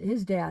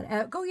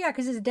dad. Oh yeah,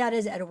 because his dad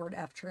is Edward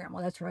F.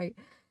 Trammell. That's right.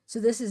 So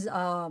this is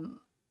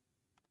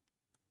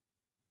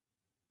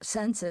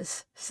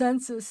census.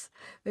 Census.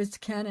 It's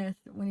Kenneth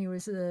when he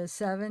was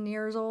 7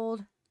 years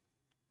old,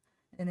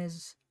 and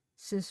his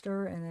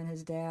sister, and then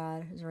his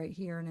dad is right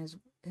here, and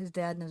his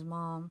dad and his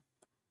mom.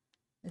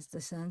 It's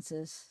the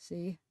census.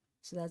 See?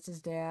 So that's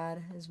his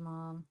dad, his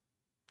mom,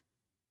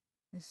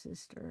 his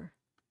sister.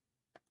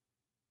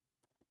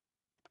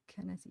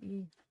 Kenneth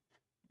E.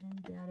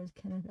 And dad is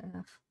Kenneth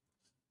F.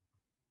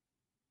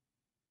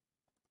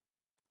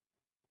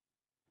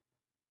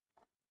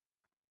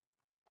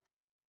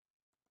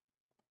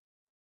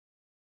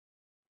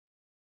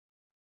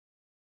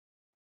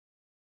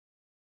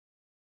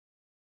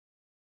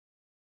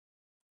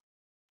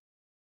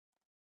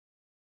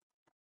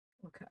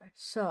 Okay,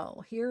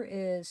 so here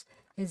is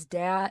his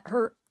dad,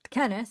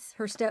 Kenneth,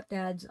 her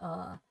stepdad's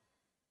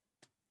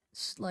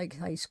like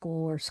high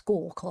school or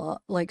school club,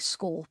 like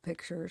school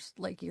pictures,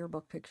 like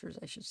yearbook pictures,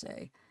 I should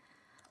say.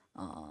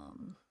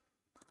 Um,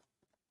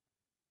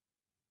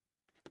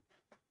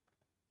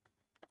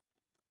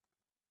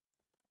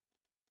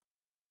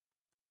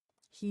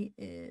 he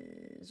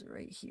is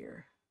right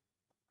here,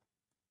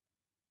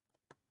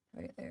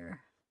 right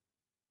there.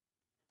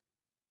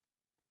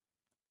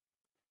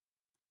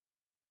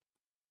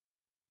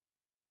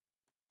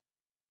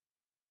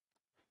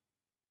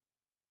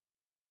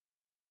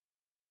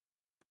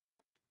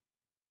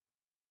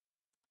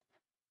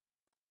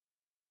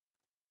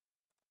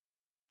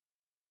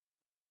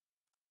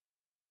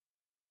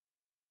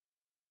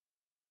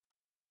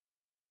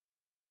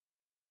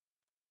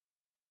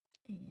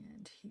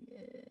 And he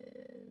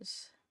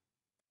is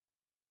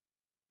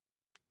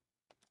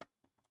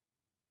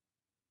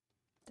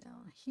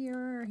down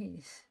here.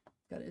 He's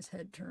got his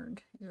head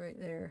turned. He's right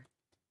there.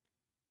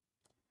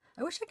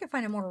 I wish I could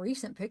find a more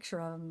recent picture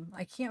of him.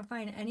 I can't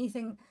find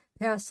anything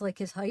past like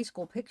his high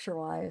school picture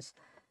wise.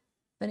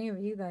 If any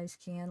of you guys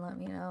can, let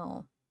me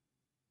know.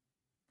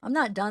 I'm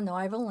not done though.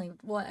 I've only,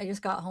 I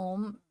just got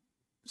home.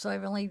 So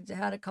I've only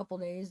had a couple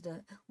days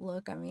to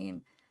look. I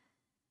mean,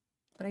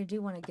 but I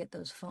do want to get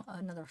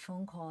another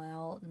phone call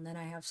out, and then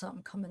I have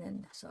something coming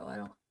in. So I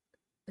don't,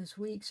 this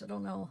week, so I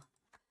don't know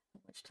how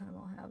much time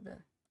I'll have to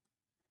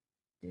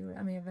do it.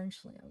 I mean,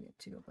 eventually I'll get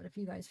to it. But if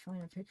you guys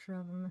find a picture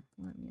of him,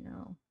 let me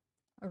know.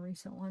 A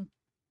recent one.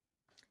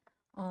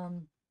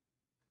 Oh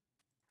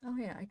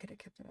yeah, I could have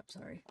kept it up.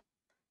 Sorry.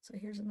 So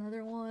here's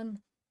another one.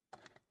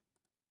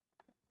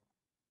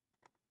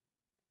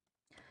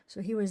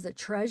 So he was the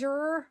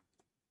treasurer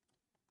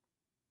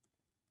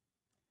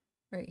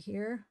right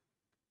here.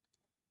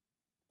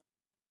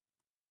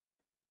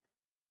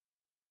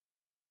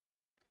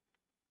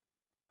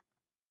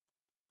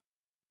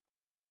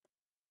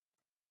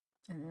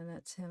 And then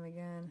that's him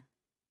again.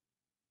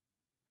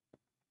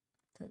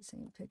 That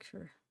same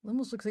picture. It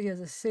almost looks like he has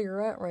a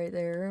cigarette right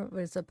there, but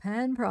it's a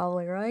pen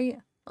probably, right?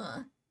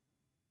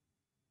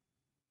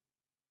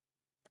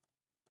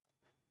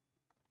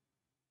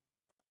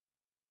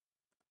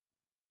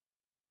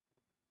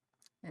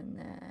 And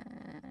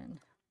then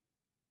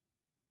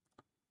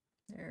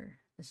there,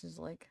 this is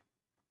like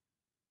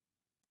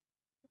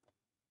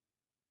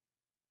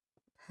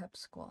Pep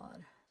Squad.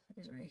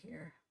 He's right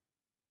here.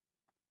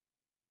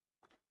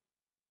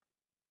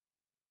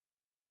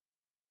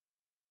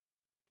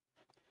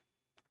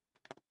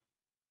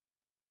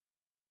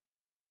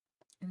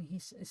 And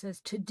it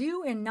says, to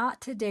do and not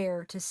to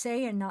dare, to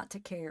say and not to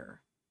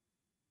care.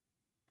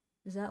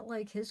 Is that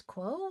like his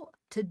quote?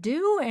 To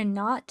do and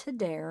not to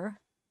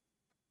dare,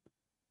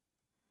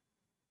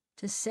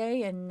 to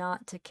say and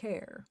not to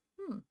care.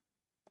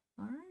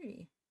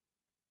 Alrighty.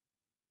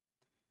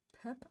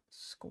 Pep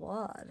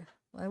Squad.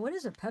 Well, what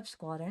is a Pep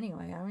Squad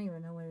anyway? I don't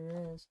even know what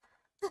it is.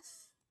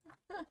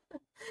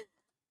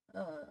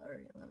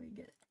 Alright, let me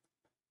get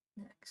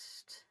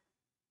next.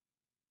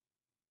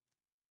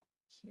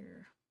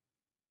 Here.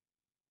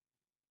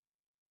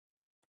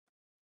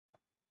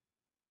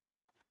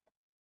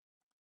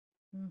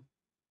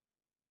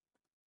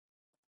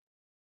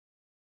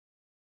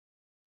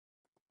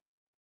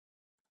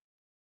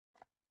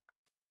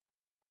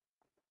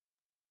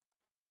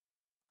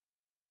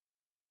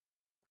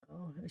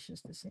 Oh, it's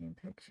just the same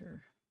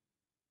picture.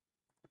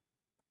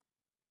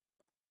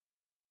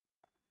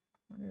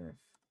 I wonder if,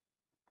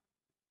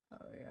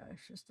 oh yeah,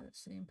 it's just that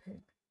same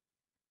pic.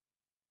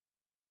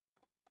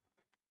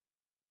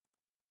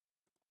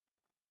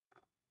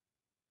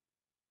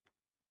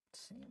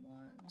 Same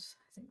ones.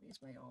 I think these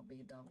might all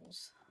be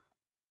doubles.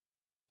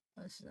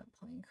 Oh, this is a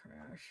plane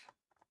crash.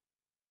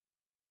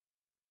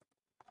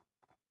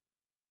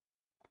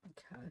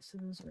 Okay, so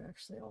those are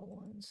actually all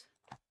ones.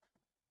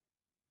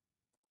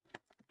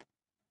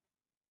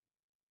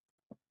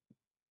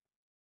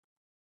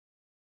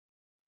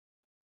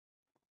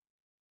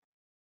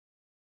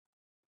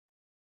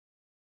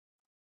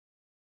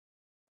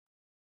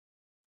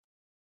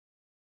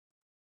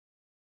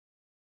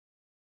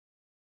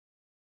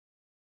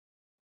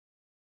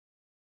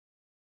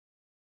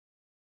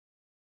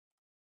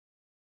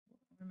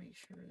 I want to make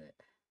sure that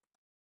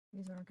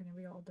these aren't going to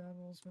be all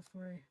doubles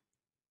before I...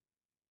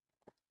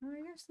 Oh,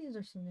 I guess these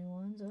are some new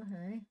ones.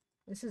 Okay.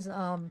 This is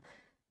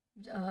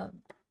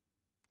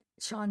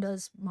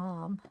Shanda's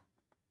mom.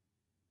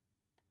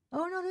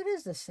 Oh no, that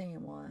is the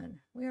same one.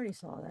 We already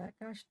saw that.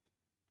 Gosh,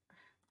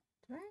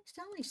 did I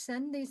accidentally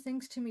send these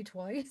things to me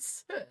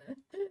twice?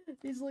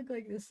 These look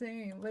like the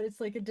same, but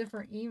it's like a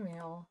different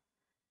email.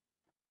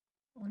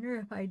 I wonder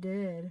if I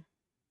did.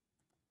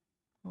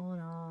 Hold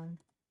on.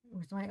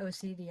 With my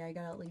OCD, I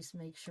gotta at least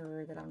make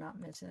sure that I'm not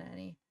missing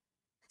any.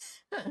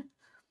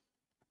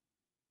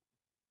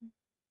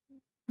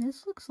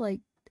 This looks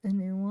like a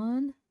new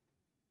one.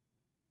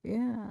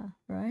 Yeah,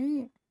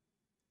 right?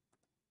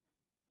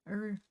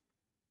 Or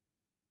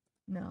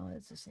no,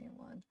 it's the same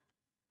one.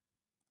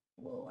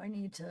 Whoa, I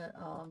need to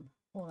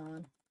hold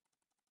on.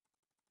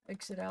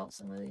 Exit out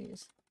some of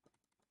these.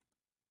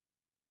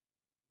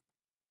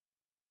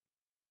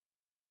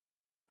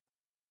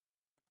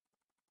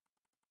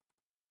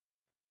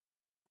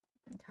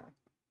 Okay.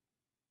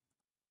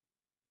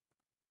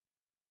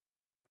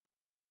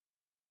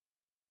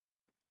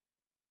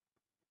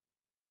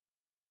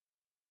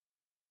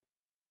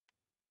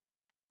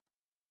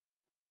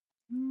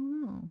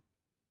 Oh.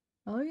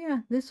 Oh yeah,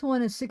 this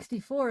one is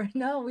 64.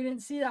 No, we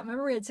didn't see that.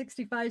 Remember we had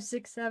 65,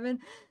 6, 7.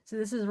 So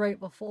this is right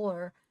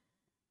before.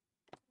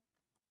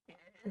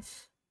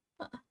 Yes.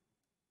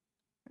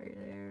 Right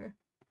there.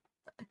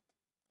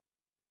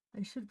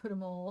 I should put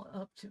them all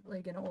up to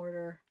like in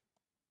order.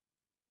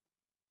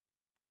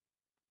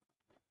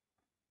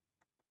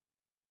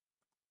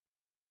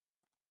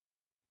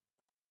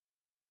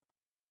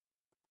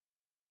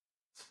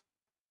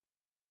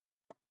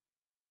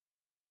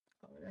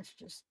 Oh, that's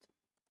just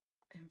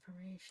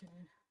information.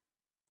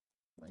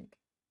 Like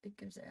it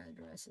gives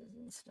addresses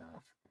and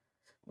stuff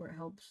where it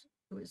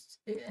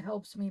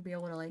helps me be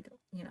able to like,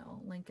 you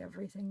know, link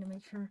everything to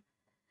make sure.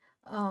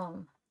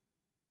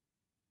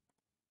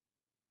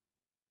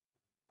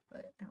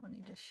 But I don't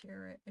need to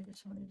share it. I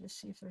just wanted to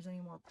see if there's any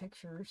more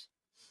pictures.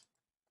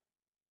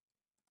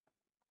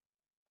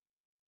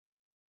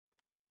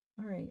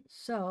 All right,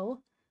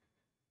 so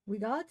we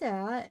got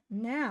that.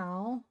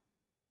 Now,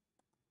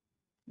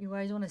 you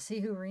guys want to see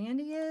who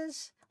Randy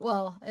is?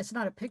 Well, it's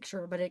not a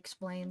picture, but it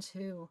explains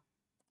who.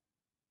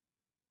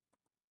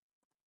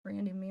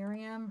 Randy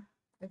Merriam,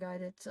 the guy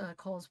that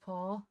calls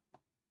Paul.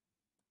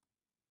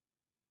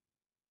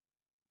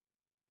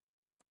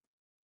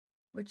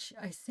 Which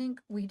I think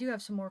we do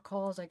have some more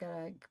calls I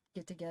gotta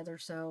get together,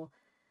 so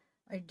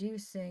I do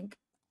think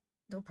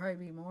there'll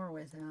probably be more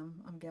with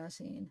him, I'm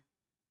guessing.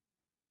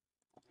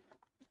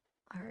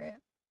 All right.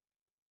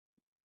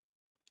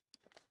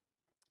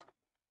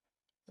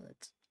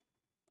 Let's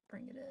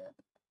bring it up.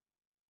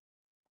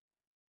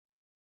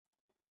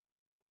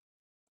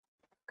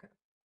 Okay.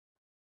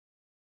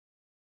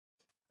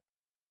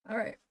 All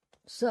right.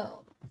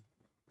 So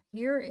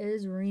here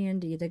is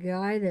Randy, the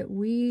guy that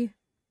we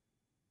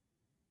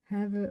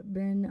have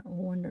been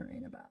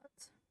wondering about.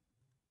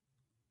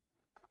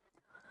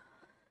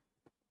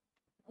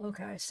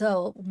 Okay,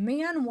 so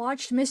man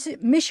watched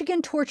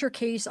Michigan torture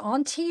case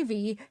on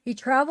TV. He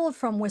traveled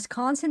from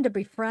Wisconsin to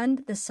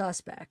befriend the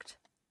suspect.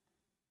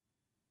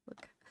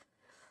 Look.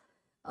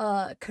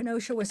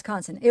 Kenosha,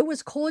 Wisconsin. It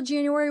was cold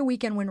January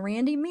weekend when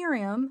Randy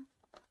Merriam,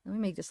 let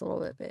me make this a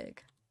little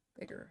bit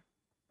bigger.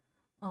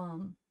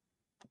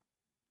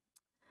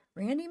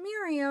 Randy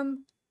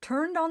Merriam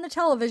turned on the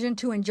television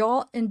to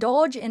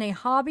indulge in a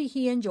hobby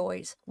he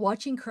enjoys,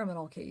 watching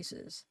criminal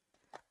cases.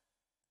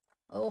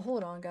 Oh,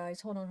 hold on, guys.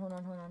 Hold on. No.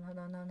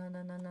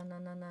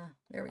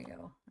 There we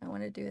go. I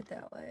want to do it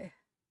that way.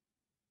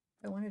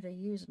 I wanted to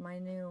use my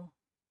new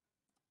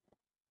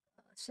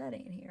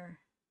setting here.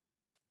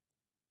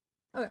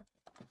 Okay.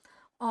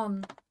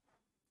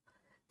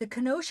 The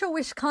Kenosha,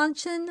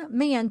 Wisconsin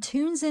man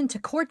tunes into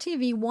court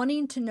TV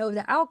wanting to know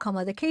the outcome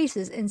of the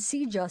cases and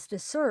see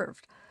justice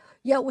served.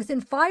 Yet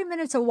within 5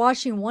 minutes of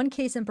watching one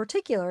case in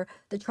particular,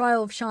 the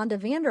trial of Shanda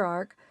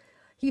VanderArk,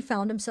 he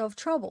found himself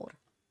troubled.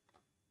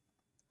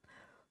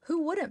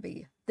 Who wouldn't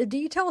be? The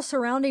details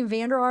surrounding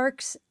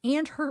VanderArk's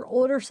and her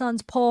older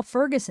son's Paul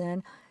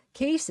Ferguson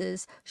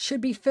cases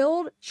could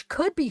fill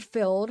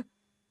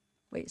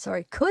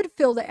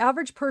the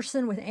average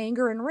person with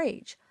anger and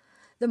rage.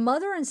 The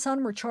mother and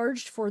son were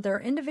charged for their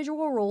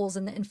individual roles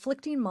in the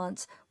inflicting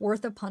months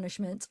worth of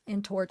punishments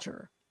and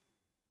torture.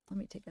 Let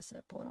me take a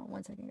sip. Hold on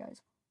 1 second,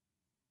 guys.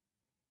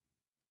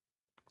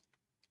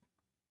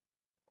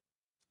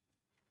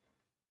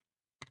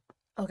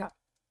 Okay.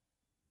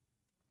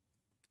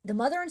 The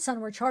mother and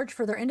son were charged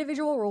for their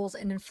individual roles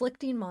in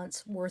inflicting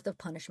months worth of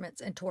punishments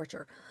and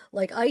torture,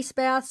 like ice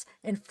baths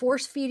and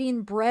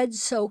force-feeding bread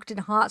soaked in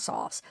hot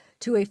sauce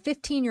to a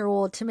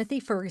 15-year-old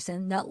Timothy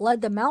Ferguson that led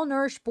the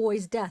malnourished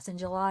boy's death in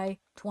July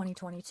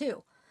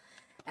 2022.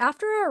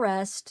 After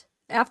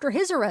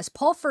his arrest,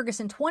 Paul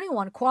Ferguson,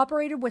 21,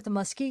 cooperated with the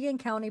Muskegon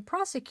County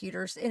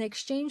prosecutors in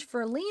exchange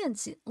for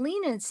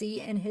leniency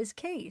in his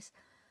case.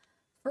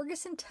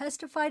 Ferguson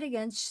testified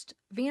against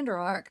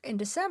VanderArk in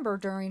December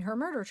during her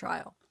murder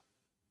trial.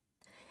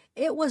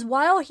 It was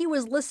while he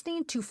was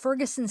listening to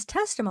Ferguson's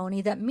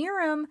testimony that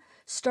Merriam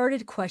started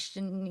to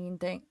question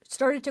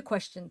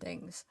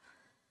things.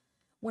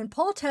 When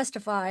Paul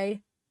testified,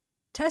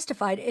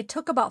 it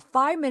took about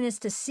 5 minutes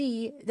to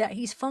see that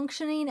he's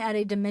functioning at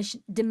a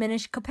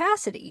diminished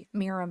capacity,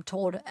 Miriam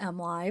told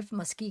MLive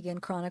Muskegon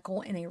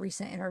Chronicle in a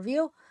recent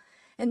interview.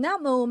 In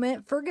that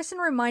moment, Ferguson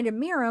reminded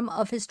Miriam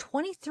of his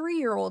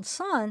 23-year-old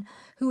son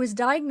who was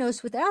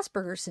diagnosed with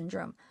Asperger's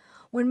syndrome.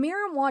 When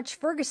Miriam watched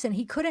Ferguson,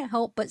 he couldn't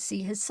help but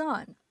see his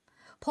son.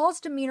 Paul's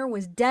demeanor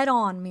was dead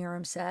on,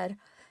 Miriam said.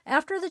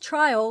 After the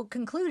trial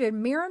concluded,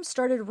 Miriam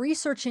started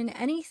researching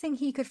anything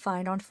he could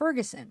find on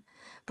Ferguson,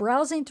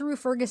 browsing through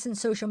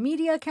Ferguson's social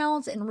media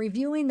accounts and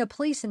reviewing the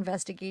police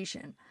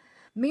investigation.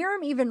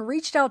 Miriam even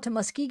reached out to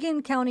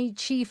Muskegon County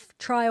Chief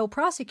Trial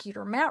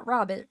Prosecutor Matt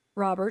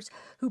Roberts,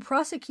 who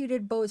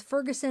prosecuted both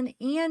Ferguson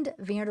and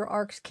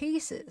VanderArk's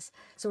cases.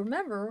 So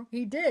remember,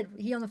 he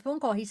on the phone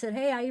call, he said,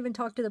 hey, I even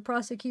talked to the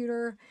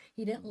prosecutor.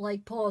 He didn't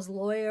like Paul's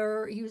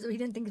lawyer. He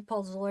didn't think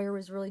Paul's lawyer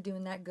was really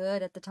doing that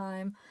good at the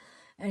time.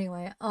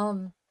 Anyway,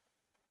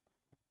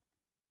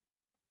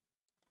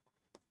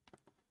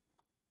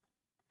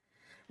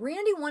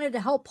 Randy wanted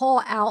to help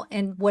Paul out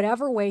in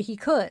whatever way he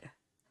could.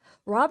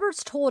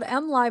 Roberts told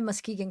MLive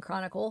Muskegon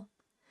Chronicle,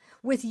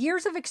 with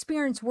years of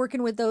experience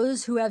working with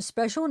those who have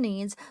special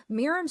needs,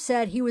 Miriam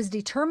said he was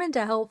determined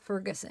to help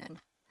Ferguson.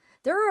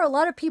 There are a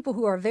lot of people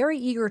who are very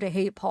eager to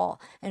hate Paul,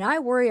 and I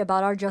worry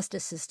about our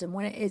justice system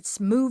when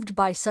it's moved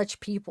by such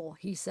people,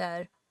 he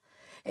said.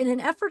 In an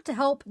effort to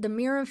help the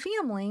Miriam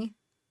family,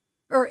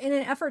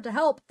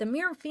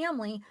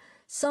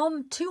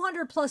 some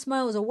 200 plus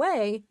miles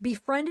away,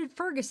 befriended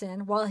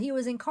Ferguson while he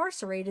was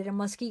incarcerated in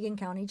Muskegon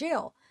County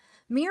Jail.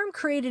 Miriam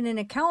created an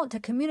account to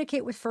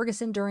communicate with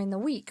Ferguson during the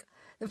week.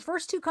 The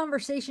first 2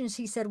 conversations,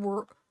 he said,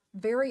 were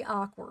very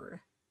awkward.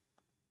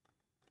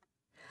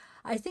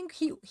 I think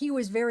he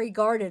was very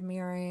guarded,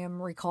 Miriam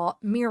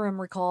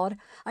recalled.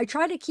 I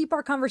tried to keep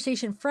our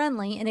conversation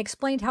friendly and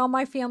explained how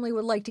my family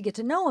would like to get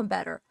to know him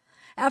better.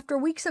 After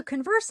weeks of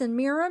conversing,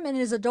 Miriam and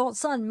his adult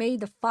son made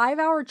the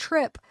 5-hour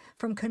trip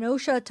from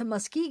Kenosha to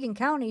Muskegon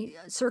County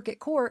Circuit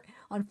Court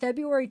on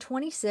February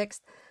 26th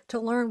to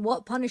learn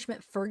what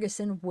punishment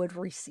Ferguson would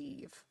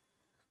receive.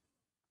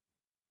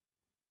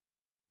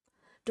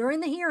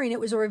 During the hearing, it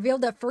was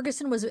revealed that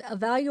Ferguson was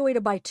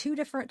evaluated by 2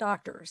 different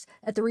doctors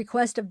at the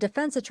request of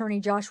defense attorney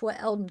Joshua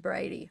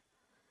Eldenbrady,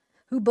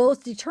 who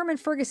both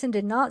determined Ferguson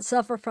did not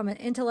suffer from an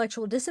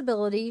intellectual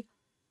disability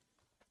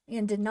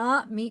and did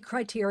not meet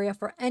criteria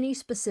for any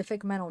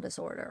specific mental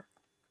disorder.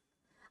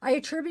 I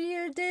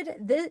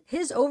attributed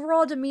his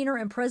overall demeanor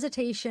and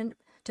presentation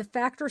to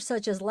factors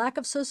such as lack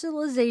of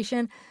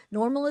socialization,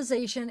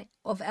 normalization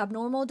of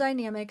abnormal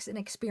dynamics and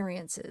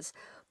experiences,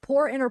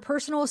 poor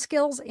interpersonal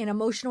skills, and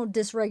emotional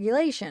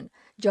dysregulation,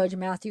 Judge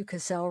Matthew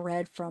Cassell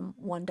read from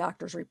one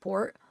doctor's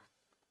report.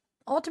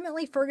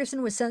 Ultimately,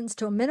 Ferguson was sentenced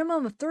to a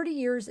minimum of 30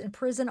 years in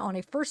prison on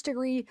a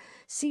first-degree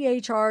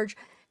CA charge.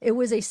 It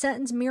was a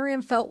sentence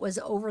Miriam felt was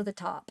over the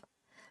top.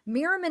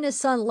 Miriam and his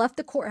son left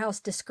the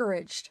courthouse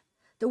discouraged.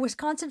 The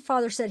Wisconsin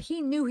father said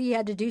he knew he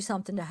had to do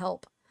something to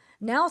help.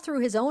 Now, through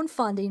his own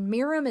funding,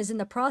 Miriam is in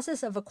the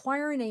process of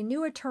acquiring a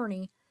new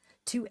attorney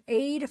to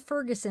aid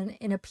Ferguson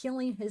in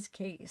appealing his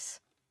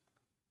case.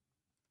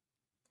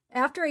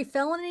 After a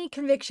felony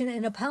conviction,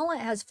 an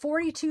appellant has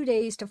 42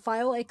 days to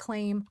file a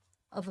claim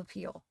of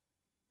appeal.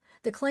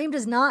 The claim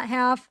does not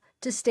have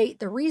to state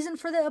the reason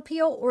for the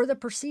appeal or the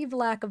perceived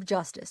lack of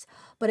justice,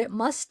 but it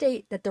must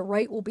state that the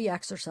right will be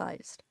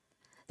exercised.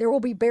 There will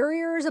be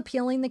barriers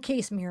appealing the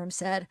case, Miriam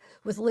said,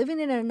 with living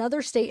in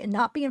another state and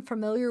not being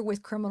familiar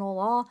with criminal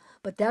law,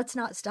 but that's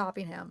not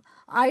stopping him.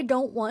 I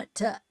don't want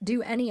to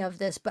do any of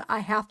this, but I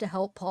have to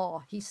help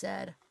Paul, he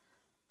said.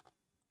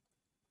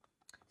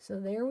 So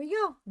there we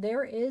go.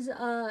 There is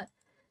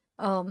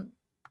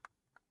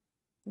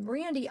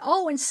Randy.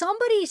 Oh, and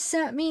somebody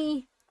sent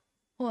me,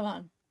 hold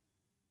on,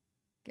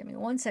 give me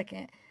 1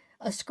 second,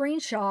 a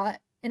screenshot.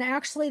 And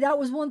actually, that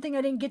was one thing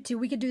I didn't get to.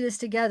 We could do this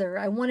together.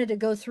 I wanted to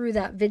go through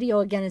that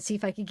video again and see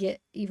if I could get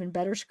even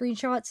better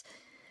screenshots.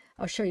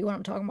 I'll show you what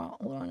I'm talking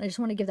about. Hold on. I just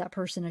want to give that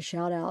person a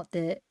shout out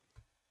that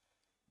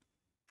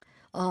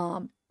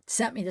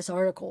sent me this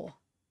article.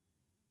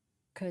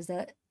 Because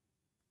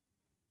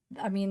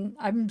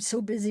I'm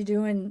so busy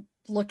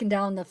looking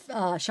down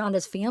the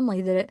Shanda's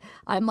family that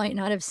I might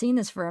not have seen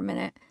this for a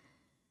minute.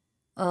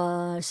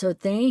 So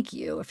thank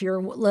you. If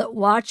you're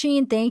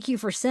watching, thank you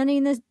for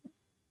sending this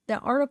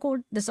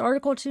article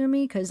to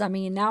me, because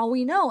now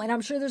we know, and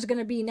I'm sure there's going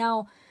to be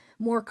now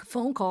more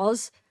phone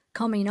calls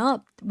coming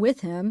up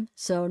with him,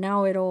 so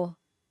now it'll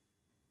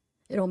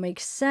make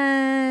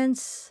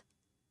sense.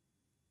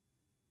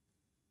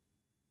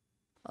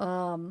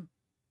 Dang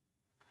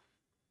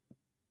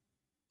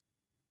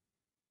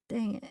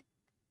it,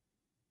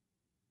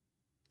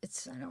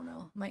 I don't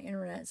know, my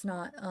internet's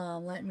not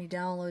letting me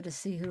download to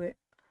see who it.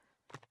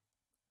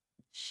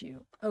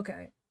 Shoot.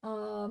 Okay.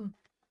 I'm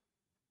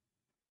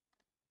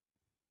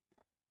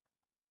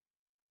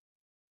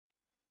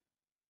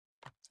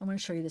going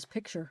to show you this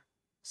picture.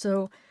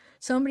 So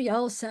somebody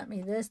else sent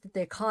me this, that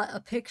they caught a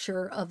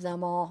picture of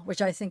them all,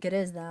 which I think it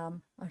is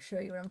them. I'll show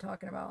you what I'm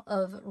talking about.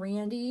 Of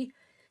Randy,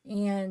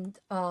 and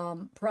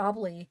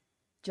probably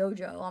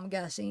JoJo, I'm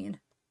guessing.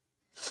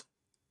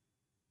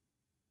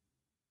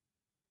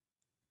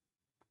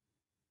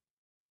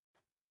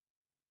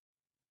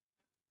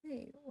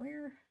 Hey,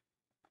 where?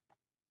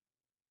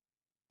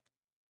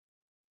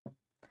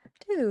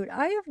 Dude,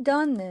 I have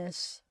done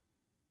this.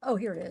 Oh,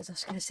 here it is. I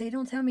was going to say,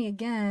 don't tell me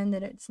again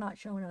that it's not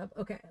showing up.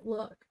 Okay,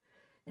 look.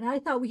 And I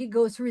thought we could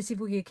go through and see if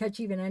we could catch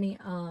even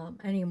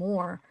any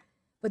more.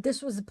 But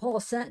this was the Paul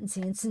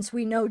sentencing. Since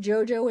we know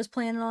JoJo was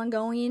planning on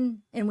going,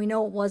 and we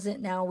know it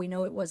wasn't now, we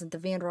know it wasn't the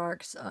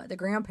VanderArk's, the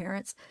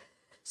grandparents.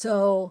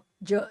 So,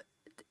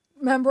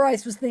 remember, I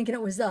was thinking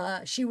it was,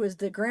 she was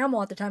the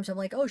grandma at the time. So I'm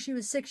like, oh, she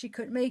was sick. She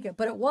couldn't make it.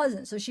 But it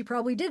wasn't. So she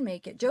probably did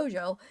make it,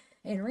 JoJo.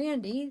 And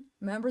Randy,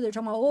 remember, they're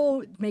talking about,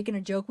 oh, making a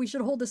joke. We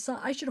should hold the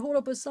sign. I should hold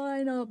up a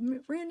sign of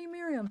Randy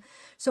Miriam.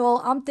 So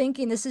I'm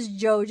thinking this is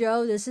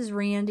JoJo. This is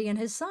Randy and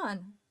his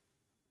son,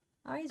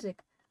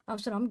 Isaac.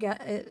 I'm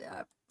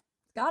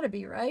got to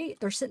be, right?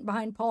 They're sitting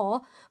behind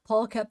Paul.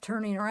 Paul kept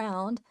turning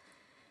around.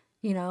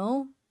 You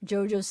know,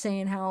 JoJo's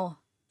saying how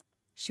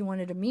she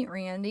wanted to meet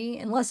Randy.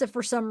 Unless if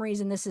for some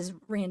reason this is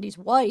Randy's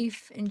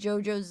wife and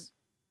JoJo's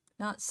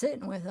not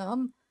sitting with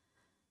him.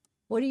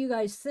 What do you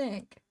guys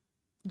think?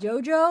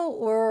 JoJo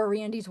or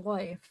Randy's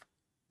wife?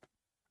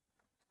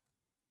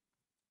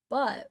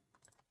 But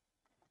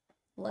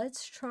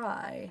let's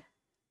try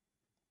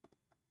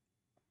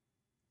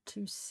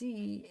to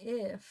see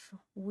if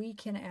we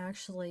can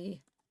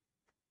actually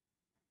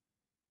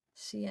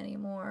see any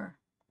more.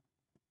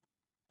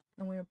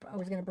 I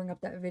was going to bring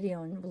up that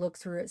video and look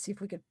through it, see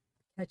if we could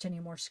catch any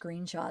more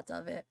screenshots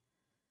of it.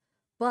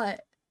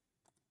 But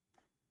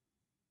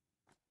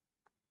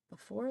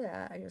before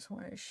that, I just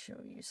want to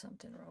show you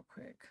something real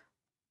quick.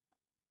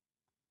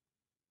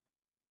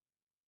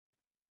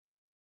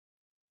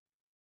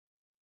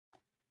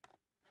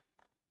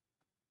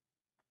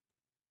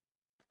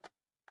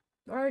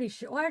 I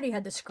already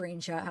had the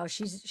screenshot how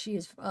she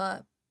is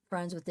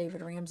friends with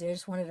David Ramsey. I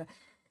just wanted to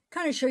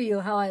kind of show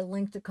you how I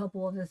linked a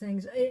couple of the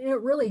things.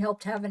 It really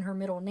helped having her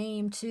middle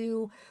name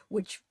too,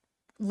 which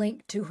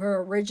linked to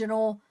her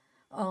original.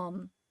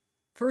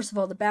 First of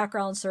all, the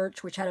background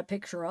search, which had a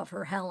picture of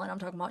her, Helen. I'm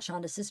talking about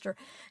Shanda's sister,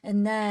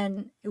 and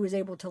then it was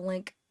able to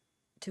link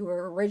to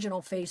her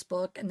original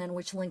Facebook, and then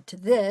which linked to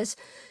this.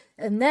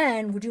 And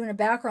then we're doing a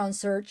background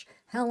search.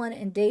 Helen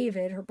and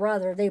David, her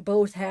brother, they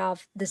both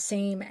have the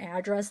same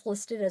address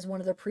listed as one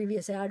of their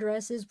previous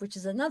addresses, which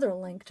is another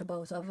link to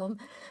both of them.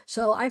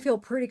 So I feel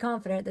pretty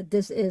confident that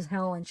this is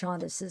Helen,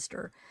 Shanda's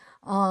sister.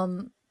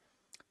 I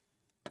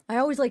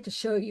always like to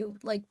show you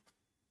like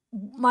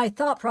my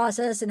thought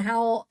process and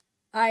how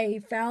I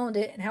found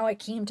it and how I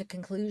came to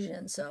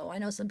conclusions. So I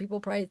know some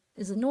people probably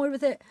is annoyed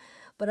with it,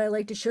 but I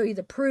like to show you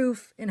the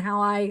proof and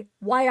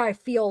why I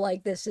feel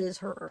like this is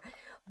her.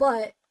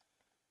 But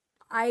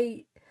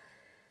I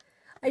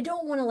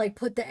don't want to like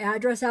put the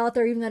address out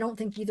there, even though I don't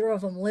think either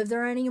of them live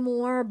there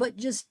anymore, but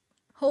just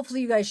hopefully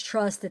you guys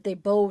trust that they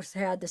both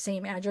had the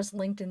same address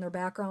linked in their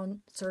background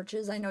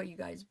searches. I know you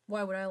guys,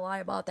 why would I lie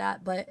about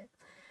that? But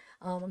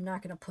I'm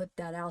not going to put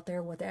that out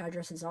there, what the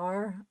addresses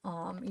are,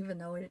 even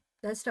though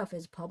that stuff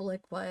is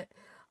public, but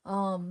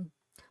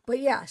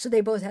yeah, so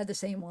they both had the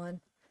same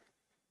one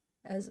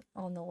as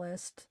on the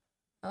list.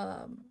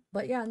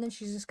 But yeah, and then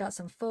she's just got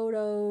some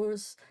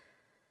photos.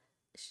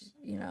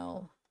 You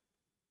know,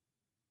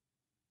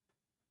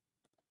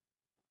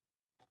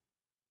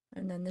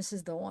 and then this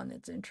is the one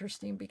that's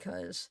interesting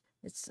because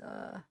it's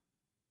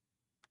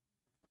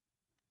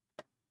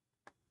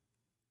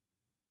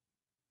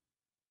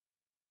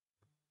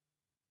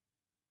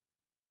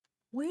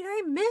wait,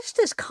 I missed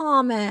this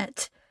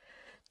comment,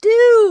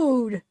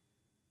 dude.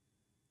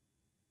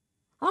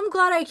 I'm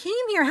glad I came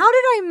here. How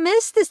did I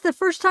miss this the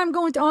first time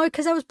going to,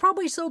 because I was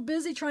probably so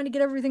busy trying to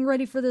get everything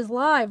ready for this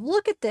live.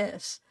 Look at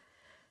this.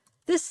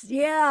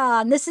 Yeah,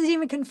 and this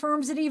even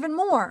confirms it even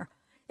more.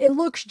 It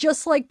looks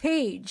just like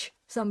Paige,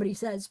 somebody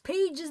says.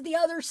 Paige is the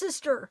other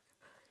sister.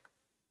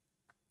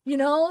 You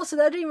know, so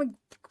that even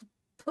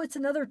puts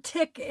another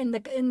tick in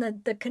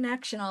the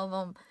connection of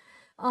them.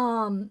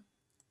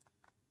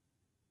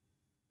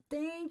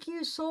 Thank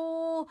you,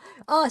 Soul.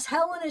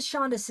 Helen is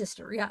Shanda's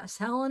sister. Yes,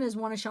 Helen is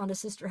one of Shanda's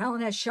sister.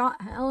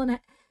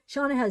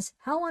 Shanda has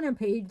Helen and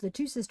Paige, the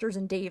two sisters,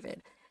 and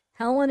David.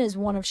 Helen is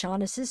one of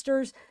Shanda's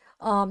sisters.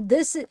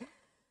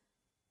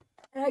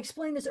 And I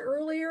explained this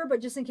earlier,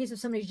 but just in case if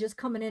somebody's just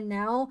coming in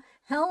now,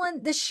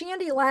 this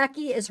Shandy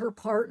Lackey is her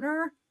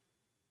partner.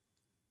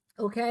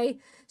 Okay,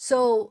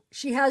 so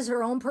she has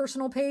her own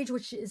personal page,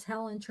 which is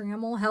Helen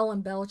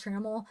Bell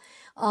Trammell.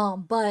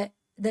 But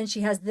then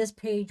she has this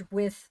page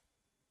with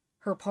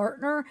her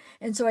partner,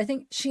 and so I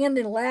think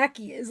Shandy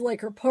Lackey is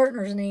like her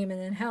partner's name,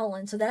 and then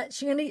Helen. So that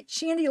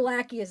Shandy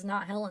Lackey is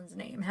not Helen's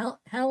name.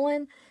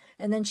 Helen,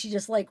 and then she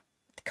just like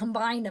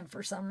combined them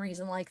for some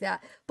reason like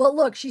that. But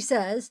look, she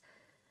says,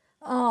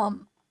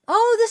 oh,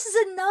 this is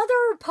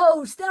another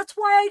post. That's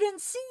why I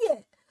didn't see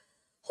it.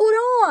 Hold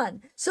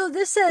on. So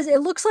this says,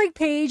 it looks like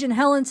Paige, and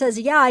Helen says,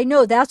 yeah, I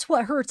know. That's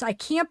what hurts. I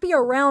can't be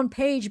around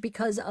Paige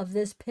because of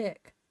this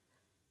pic.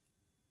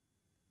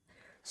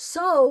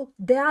 So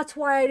that's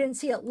why I didn't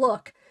see it.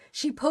 Look,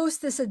 she posts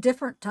this a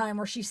different time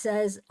where she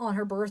says on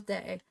her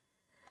birthday.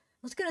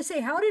 I was going to say,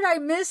 how did I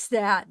miss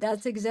that?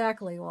 That's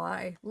exactly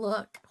why.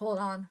 Look, hold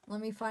on. Let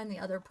me find the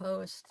other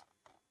post.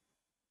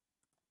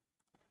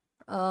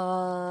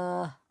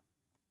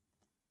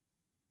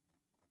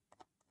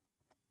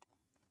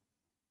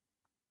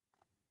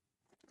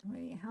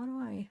 Wait, how do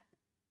I?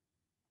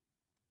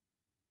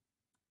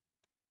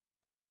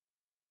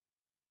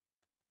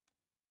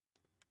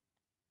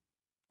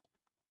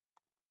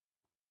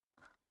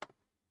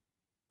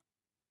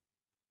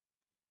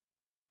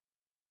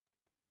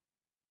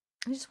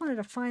 I just wanted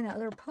to find that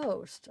other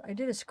post. I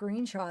did a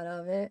screenshot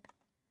of it.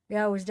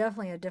 Yeah, it was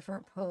definitely a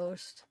different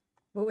post,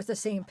 but with the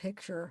same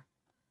picture.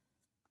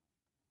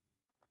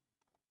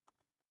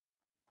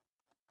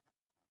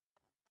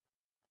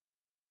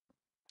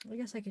 I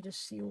guess I could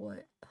just see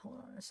what, hold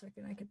on a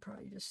second. I could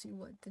probably just see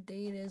what the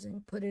date is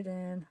and put it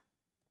in.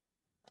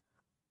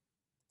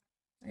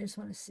 I just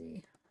want to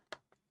see.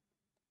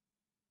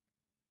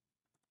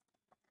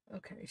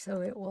 Okay,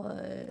 so it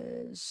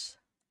was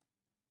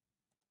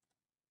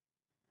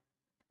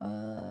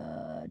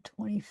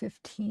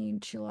 2015,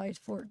 July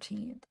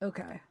 14th.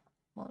 Okay,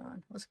 hold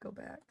on. Let's go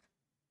back.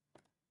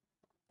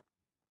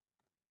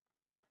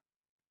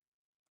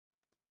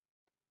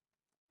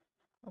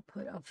 I'll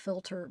put a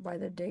filter by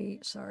the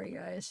date. Sorry,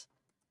 guys.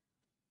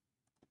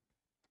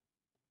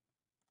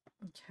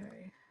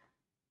 Okay,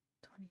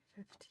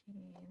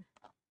 2015.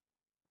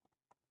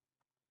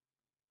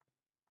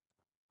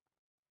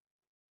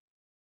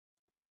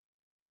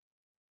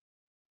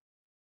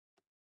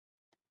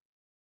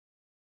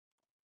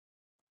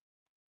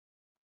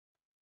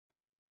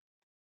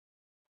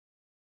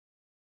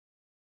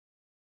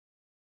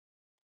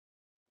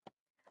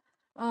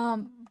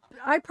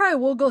 I probably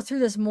will go through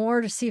this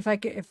more to see if I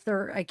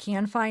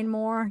can find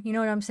more. You know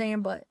what I'm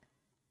saying? But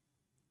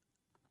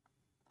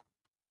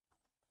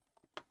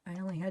I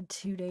only had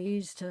 2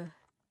 days to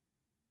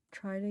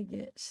try to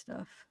get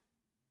stuff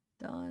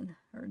done,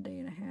 or a day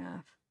and a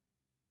half.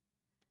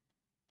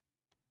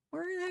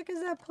 Where the heck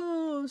is that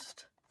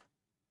post?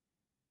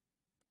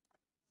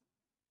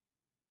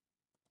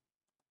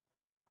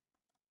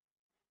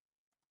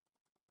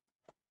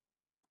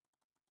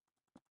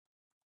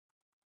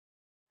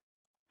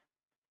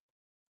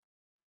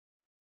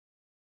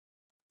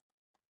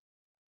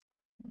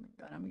 Oh my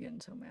God, I'm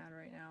getting so mad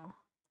right now.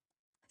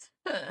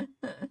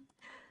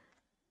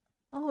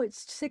 Oh,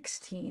 it's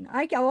 16.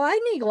 I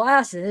need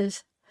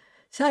glasses.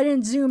 So I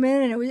didn't zoom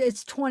in, and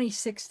it's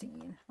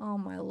 2016. Oh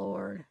my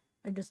Lord.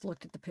 I just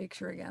looked at the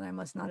picture again. I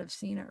must not have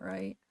seen it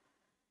right.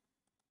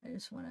 I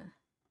just want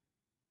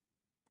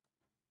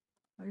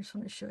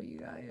to show you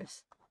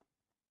guys.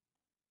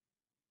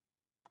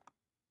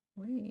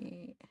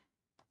 Wait.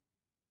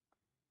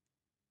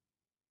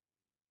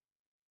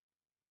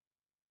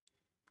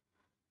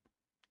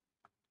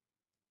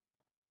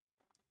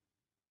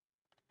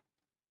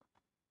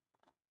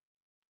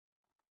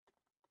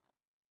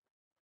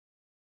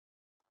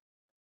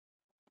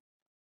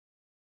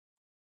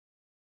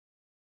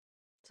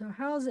 So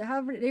how's it?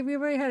 Have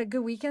everybody had a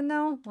good weekend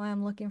though? While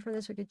I'm looking for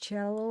this, we could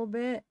chat a little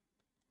bit.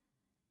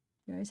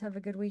 You guys have a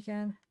good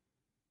weekend?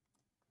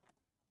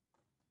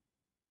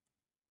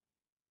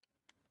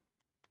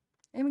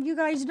 I mean, you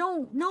guys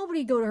don't,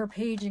 nobody go to her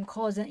page and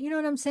cause it. You know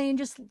what I'm saying?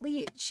 Just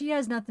leave. She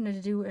has nothing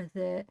to do with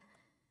it.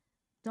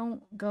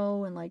 Don't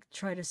go and like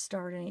try to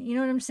start any. You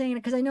know what I'm saying?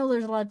 Because I know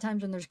there's a lot of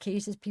times when there's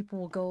cases, people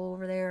will go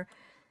over there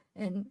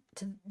and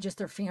to just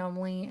their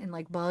family and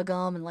like bug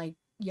them and like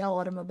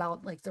yell at them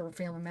about like their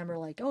family member,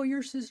 like, oh,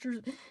 your sister's.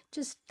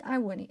 Just, I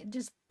wouldn't,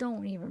 just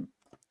don't even.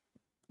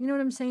 You know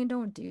what I'm saying?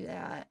 Don't do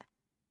that.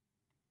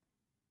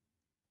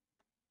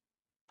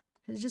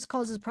 It just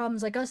causes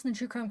problems. Like us in the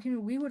true crime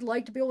community, we would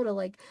like to be able to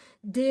like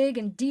dig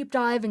and deep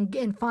dive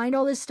and find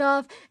all this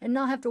stuff and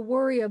not have to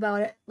worry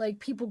about it, like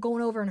people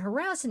going over and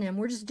harassing him.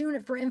 We're just doing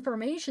it for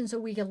information so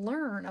we can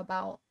learn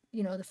about,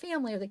 you know, the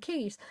family or the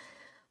case.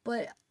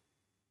 But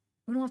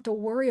we don't have to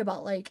worry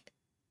about like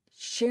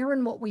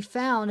sharing what we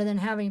found and then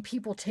having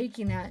people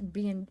taking that and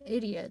being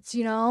idiots,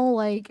 you know?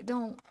 Like,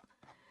 don't.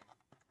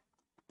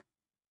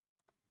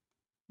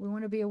 We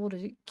want to be able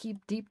to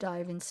keep deep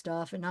diving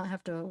stuff and not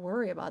have to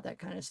worry about that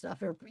kind of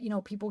stuff, or you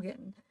know, people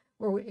getting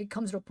where it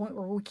comes to a point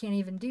where we can't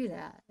even do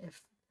that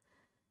if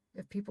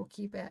people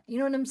keep at, you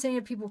know what I'm saying,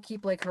 if people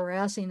keep like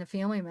harassing the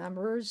family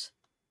members.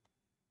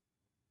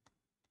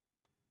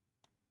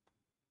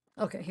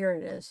 Okay, here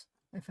it is.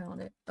 I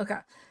found it. Okay,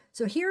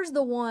 so here's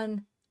the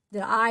one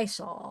that I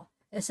saw.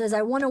 It says,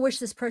 I want to wish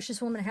this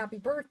precious woman a happy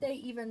birthday.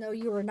 Even though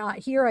you are not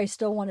here, I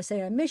still want to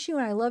say I miss you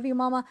and I love you,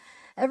 Mama.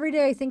 Every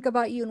day I think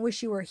about you and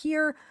wish you were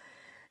here.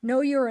 Know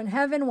you're in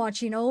heaven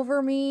watching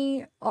over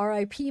me.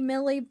 R.I.P.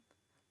 Millie.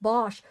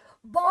 Bosch.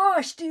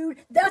 Bosch, dude.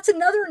 That's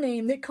another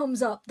name that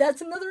comes up.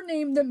 That's another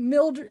name that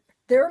Mildred,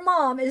 their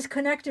mom, is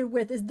connected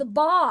with, is the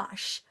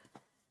Bosch.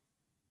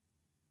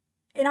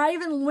 And I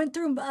even went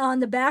through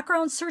on the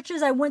background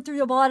searches. I went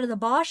through a lot of the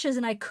Bosches,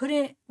 and I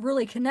couldn't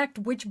really connect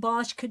which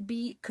Bosch could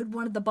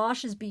one of the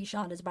Bosches be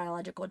Shanda's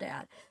biological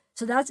dad.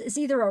 So it's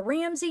either a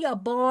Ramsey, a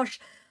Bosch,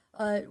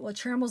 well,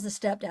 Trammel's the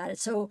stepdad.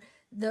 So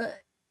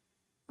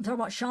I'm talking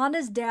about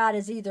Shanda's dad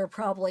is either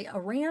probably a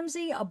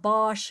Ramsey, a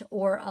Bosch,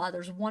 or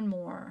there's one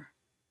more.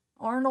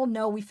 Arnold,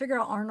 no, we figure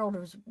out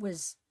Arnold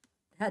was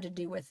had to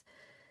do with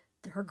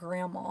her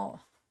grandma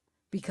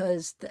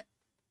because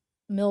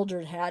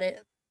Mildred had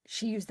it.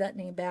 She used that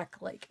name back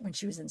like when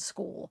she was in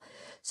school.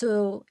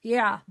 So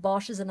yeah,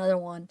 Bosch is another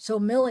one. So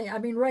Millie, I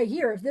mean, right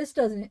here, if this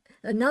doesn't,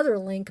 another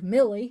link,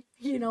 Millie,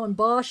 and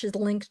Bosch is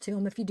linked to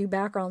him. If you do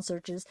background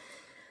searches,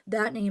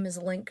 that name is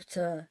linked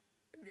to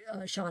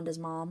Shanda's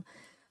mom.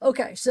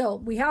 Okay, so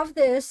we have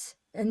this,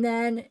 and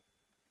then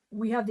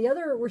we have the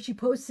other where she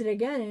posted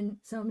again, and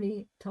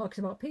somebody talks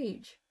about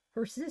Paige,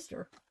 her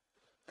sister.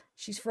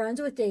 She's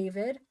friends with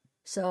David,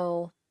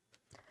 so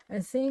I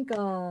think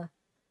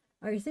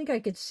I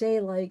could say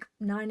like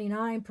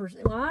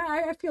 99%. Well,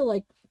 I feel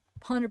like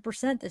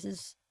 100% this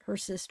is her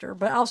sister,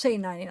 but I'll say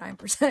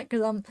 99%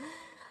 because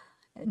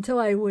until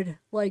I would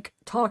like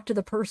talk to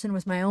the person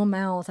with my own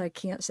mouth, I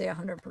can't say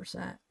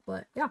 100%.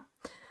 But yeah.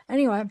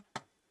 Anyway.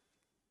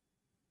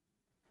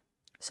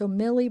 So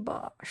Millie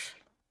Bosch.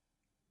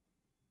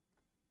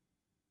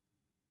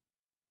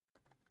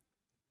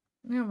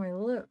 Yeah, my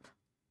lip.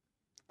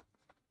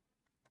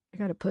 I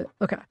gotta put,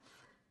 okay.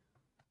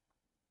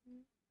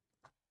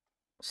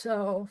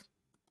 So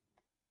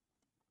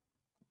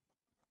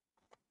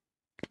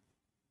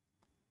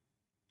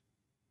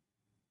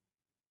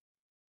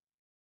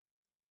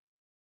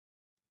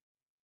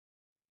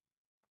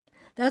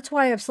that's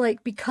why it's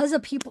like, because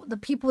of the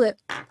people that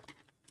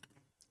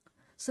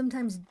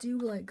sometimes do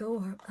like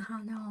go, I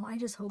don't know, I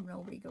just hope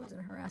nobody goes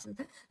and harasses.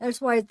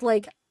 That's why it's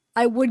like,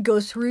 I would go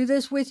through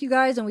this with you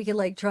guys and we could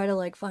like try to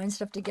like find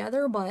stuff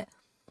together, but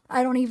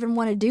I don't even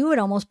want to do it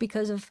almost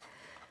because of,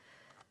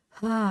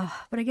 but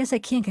I guess I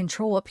can't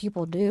control what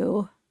people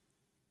do.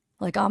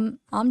 Like I'm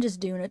just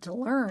doing it to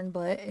learn,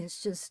 but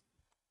it's just,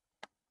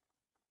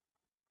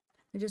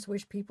 I just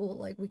wish people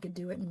like we could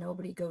do it and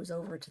nobody goes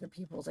over to the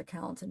people's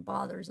accounts and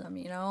bothers them,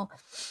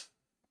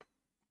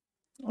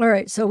 All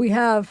right, so we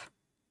have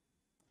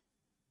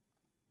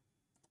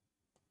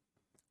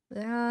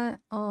that,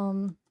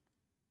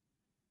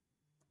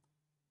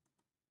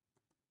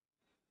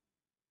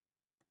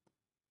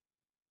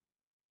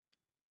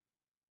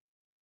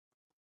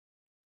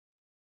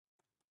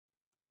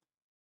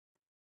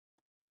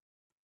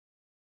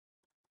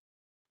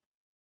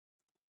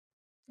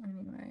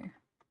 anyway.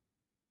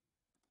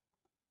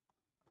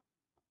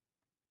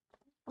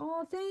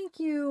 Oh, thank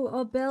you,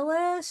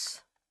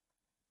 Abellis.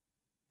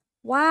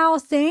 Wow,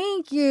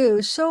 thank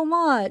you so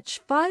much.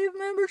 5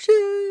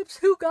 memberships.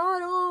 Who got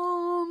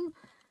them?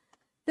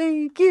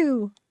 Thank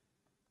you.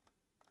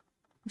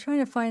 I'm trying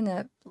to find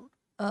that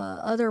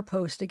other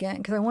post again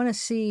because I want to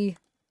see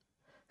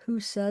who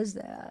says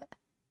that.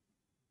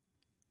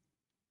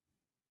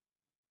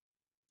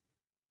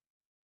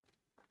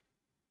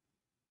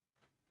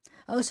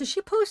 Oh, so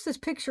she posted this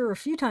picture a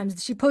few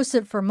times. She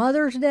posted it for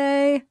Mother's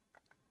Day.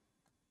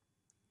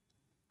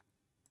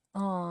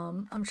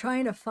 I'm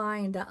trying to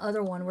find that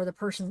other one where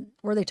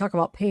they talk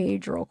about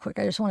Paige real quick.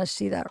 I just want to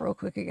see that real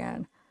quick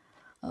again.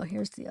 Oh,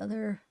 here's the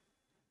other.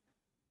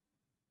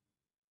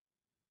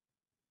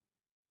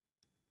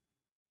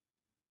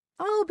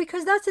 Oh,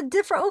 because that's a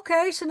different,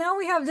 okay, so now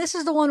we have, this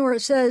is the one where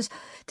it says,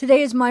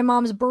 today is my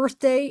mom's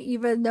birthday,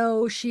 even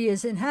though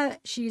she's in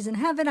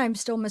heaven, I'm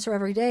still miss her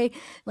every day.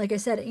 Like I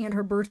said, and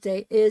her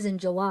birthday is in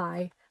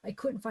July. I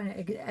couldn't find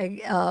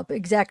an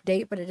exact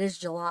date, but it is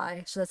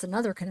July, so that's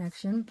another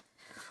connection.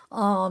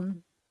 July,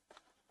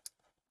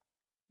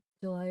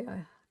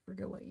 I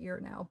forget what year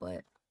now,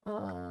 but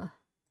I'm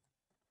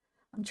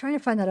trying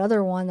to find that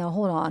other one though.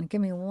 Hold on,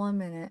 give me 1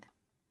 minute.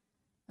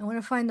 I want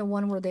to find the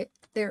one where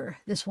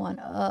this one.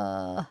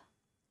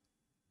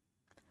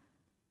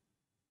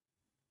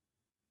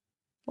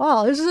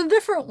 Wow, this is a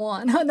different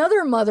one.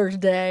 Another Mother's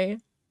Day.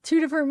 2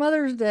 different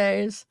Mother's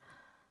Days.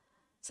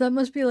 So that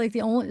must be like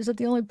is that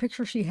the only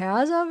picture she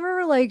has of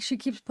her? Like she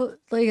keeps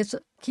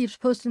keeps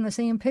posting the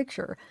same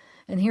picture.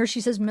 And here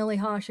she says Millie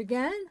Hosh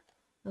again.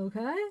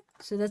 Okay.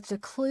 So that's a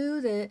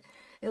clue that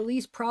at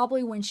least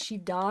probably when she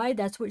died,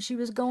 that's what she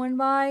was going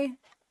by.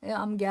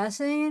 I'm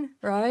guessing,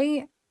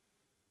 right?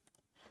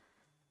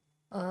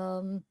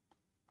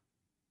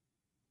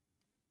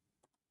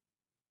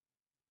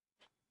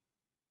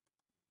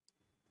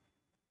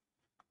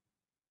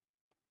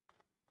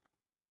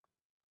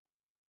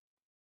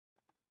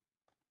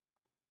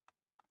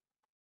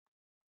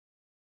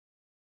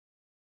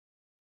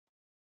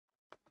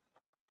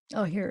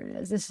 Oh, here it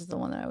is. This is the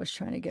one that I was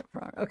trying to get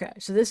from. Okay,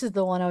 so this is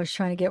the one I was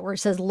trying to get where it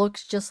says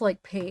looks just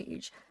like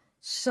Paige.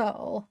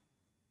 So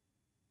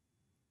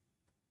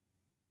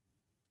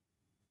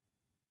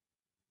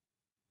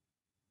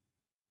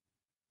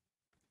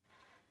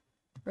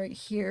right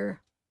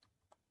here.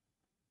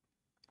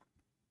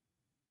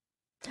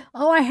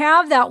 Oh, I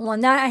have that one.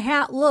 That I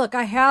have. Look,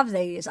 I have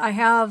these. I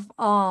have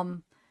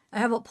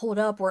it pulled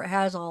up where it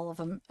has all of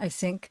them. I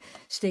think,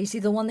 Stacy,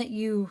 the one that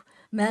you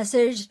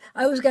messaged.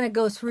 I was gonna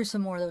go through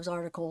some more of those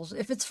articles.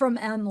 If it's from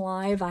M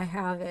Live, I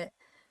have it.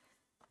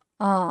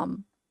 I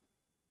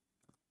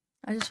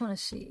just want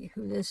to see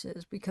who this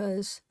is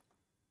because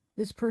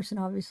this person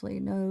obviously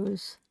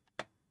knows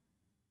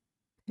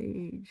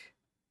Paige.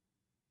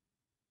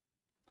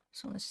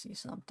 Just want to see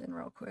something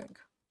real quick.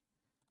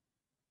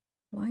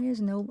 Why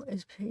is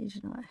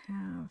Paige not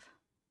have?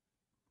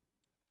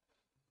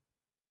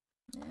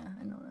 Yeah,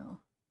 I don't know.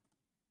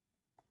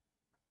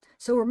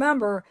 So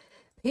remember,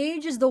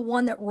 Paige is the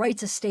one that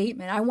writes a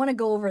statement. I want to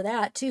go over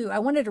that too. I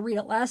wanted to read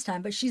it last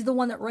time, but she's the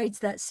one that writes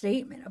that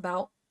statement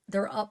about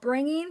their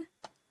upbringing.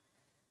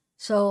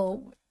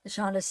 So,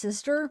 Shanda's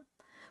sister.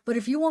 But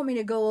if you want me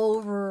to go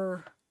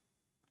over...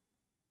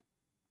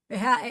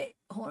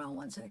 hold on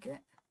one second.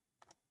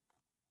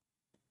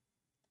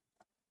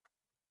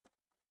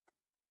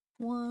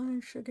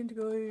 One second to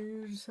go.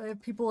 I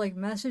have people like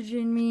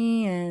messaging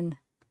me and...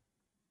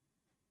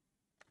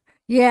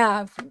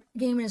 Yeah,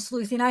 Gaming and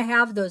Sleuthing. I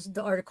have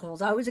the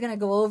articles. I was going to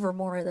go over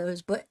more of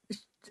those, but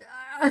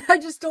I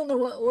just don't know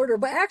what order.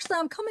 But actually,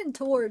 I'm coming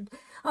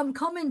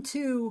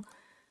to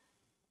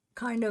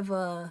kind of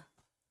a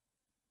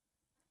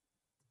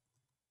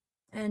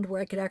end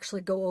where I could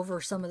actually go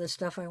over some of the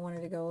stuff I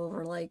wanted to go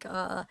over, like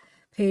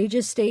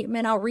Paige's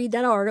statement. I'll read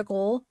that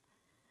article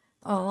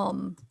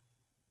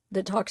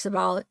that talks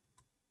about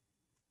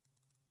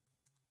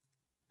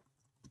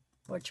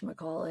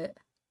whatchamacallit.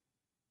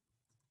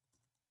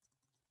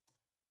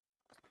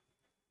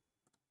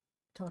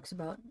 Talks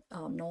about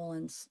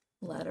Nolan's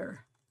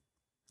letter.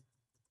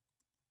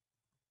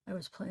 I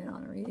was planning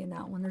on reading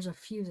that one. There's a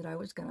few that I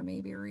was going to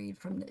maybe read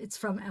from. It's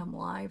from M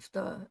Live,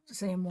 the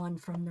same one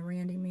from the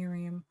Randy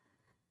Miriam.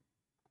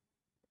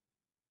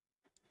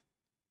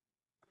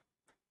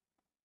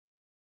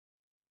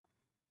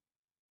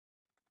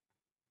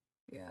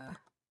 Yeah.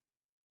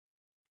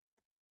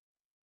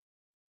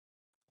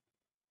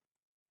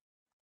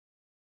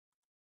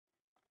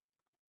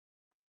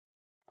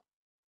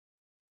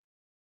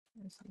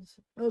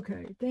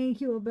 Okay.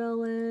 Thank you,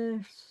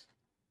 Abelis.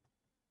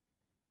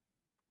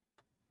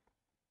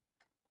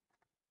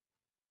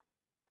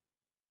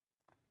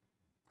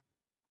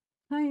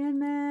 Hi, Ann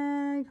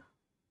Mag.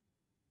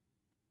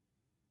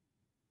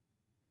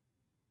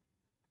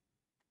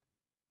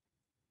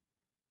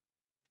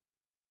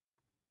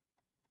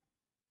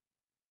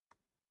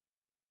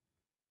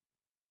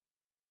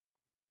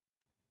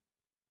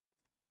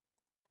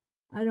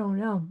 I don't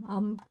know.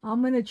 I'm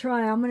gonna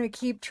try. I'm gonna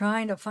keep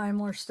trying to find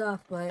more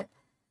stuff, but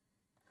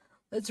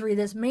let's read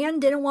this. Man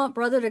didn't want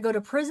brother to go to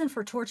prison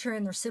for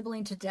torturing their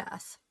sibling to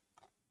death.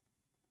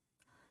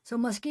 So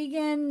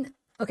Muskegon.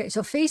 Okay,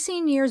 so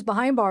facing years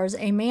behind bars,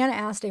 a man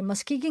asked a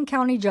Muskegon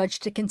County judge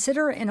to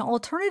consider an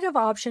alternative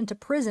option to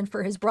prison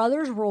for his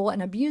brother's role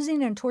in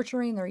abusing and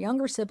torturing their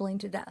younger sibling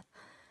to death.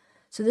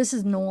 So this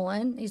is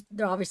Nolan.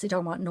 They're obviously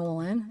talking about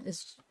Nolan,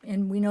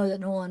 and we know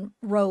that Nolan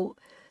wrote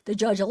the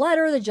judge a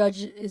letter. The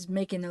judge is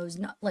making those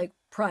not like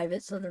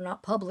private, so they're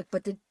not public.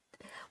 But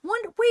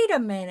wait a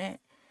minute.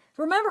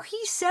 Remember,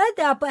 he said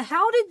that, but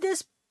how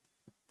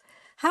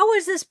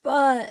is this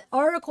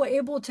article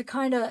able to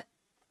kind of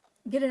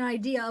get an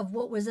idea of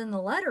what was in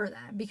the letter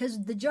then?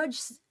 Because the judge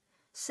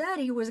said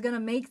he was going to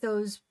make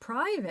those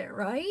private,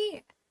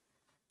 right?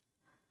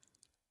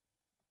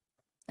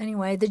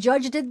 Anyway, the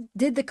judge did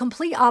the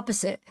complete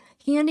opposite,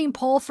 handing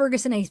Paul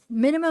Ferguson a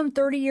minimum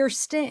 30-year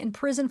stint in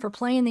prison for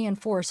playing the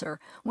enforcer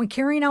when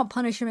carrying out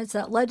punishments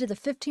that led to the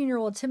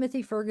 15-year-old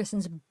Timothy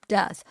Ferguson's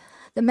death.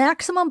 The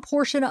maximum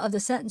portion of the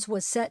sentence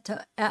was set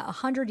at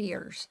 100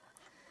 years.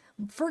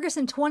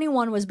 Ferguson,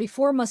 21, was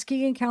before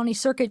Muskegon County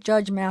Circuit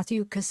Judge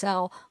Matthew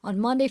Cassell on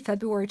Monday,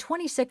 February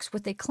 26,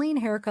 with a clean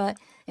haircut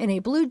and a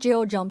blue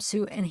jail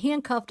jumpsuit and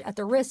handcuffed at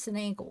the wrists and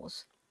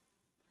ankles.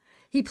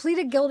 He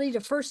pleaded guilty to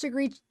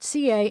first-degree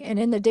CA, and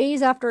in the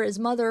days after his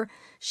mother,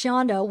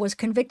 Shanda, was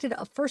convicted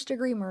of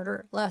first-degree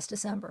murder last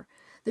December.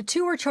 The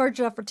two were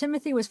charged after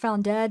Timothy was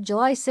found dead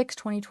July 6,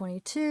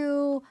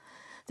 2022.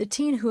 The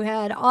teen, who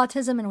had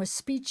autism and was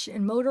speech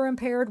and motor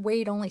impaired,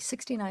 weighed only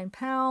 69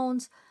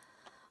 pounds.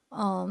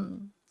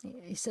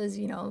 He says,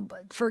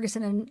 but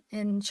Ferguson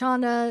and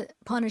Shanda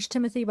punished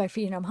Timothy by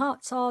feeding him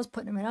hot sauce,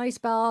 putting him in ice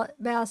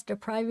baths,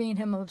 depriving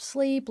him of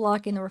sleep,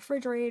 locking the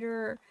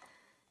refrigerator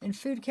and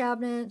food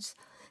cabinets.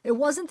 It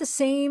wasn't the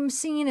same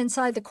scene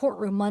inside the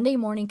courtroom Monday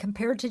morning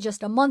compared to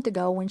just a month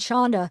ago when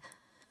Shanda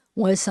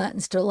was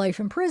sentenced to life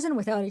in prison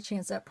without a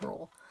chance at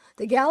parole.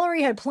 The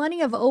gallery had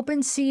plenty of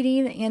open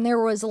seating and there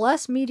was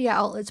less media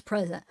outlets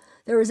present.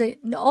 There was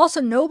also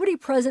nobody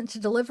present to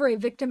deliver a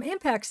victim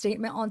impact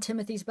statement on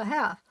Timothy's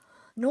behalf.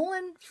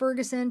 Nolan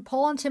Ferguson,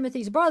 Paul and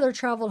Timothy's brother,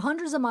 traveled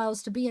hundreds of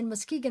miles to be in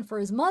Muskegon for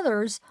his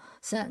mother's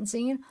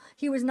sentencing.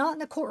 He was not in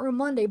the courtroom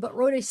Monday but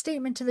wrote a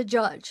statement to the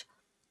judge.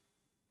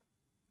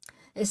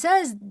 It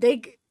says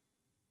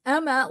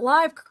M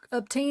Live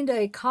obtained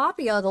a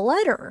copy of the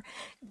letter.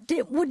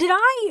 Did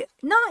I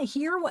not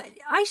hear what?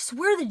 I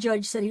swear the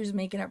judge said he was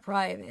making it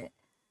private.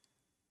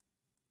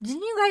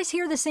 Didn't you guys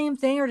hear the same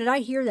thing, or did I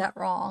hear that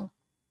wrong?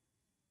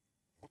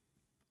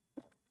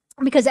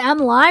 Because M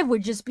Live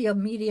would just be a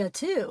media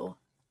too.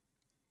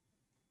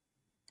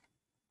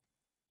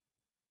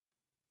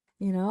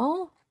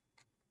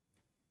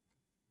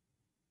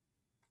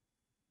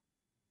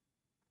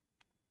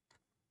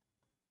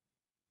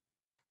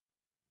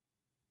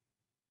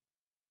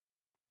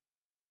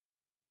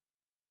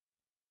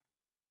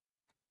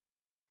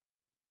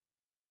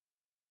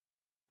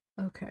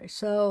 Okay,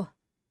 so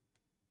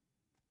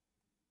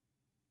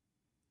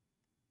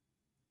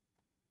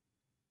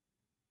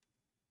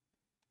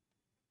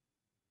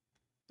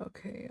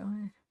okay,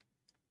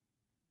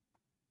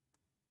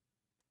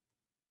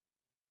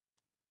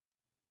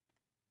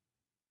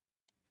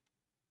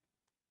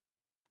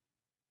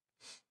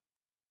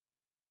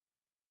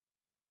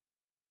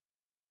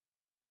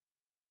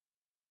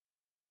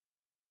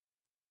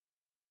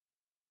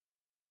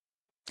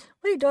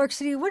 wait, Dark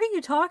City, what are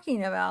you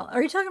talking about?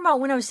 Are you talking about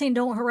when I was saying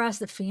don't harass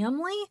the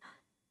family?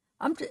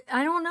 I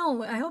don't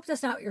know. I hope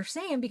that's not what you're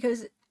saying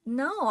because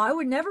no, I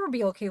would never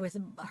be okay with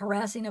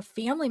harassing a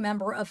family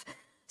member of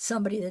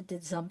somebody that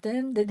did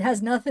something that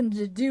has nothing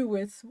to do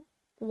with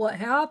what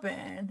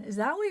happened. Is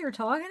that what you're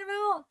talking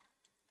about?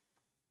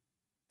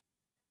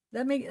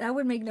 That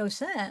would make no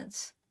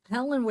sense.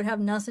 Helen would have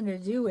nothing to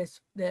do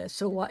with this.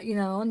 So what,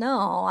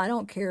 no, I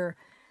don't care.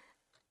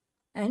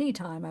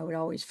 Anytime I would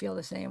always feel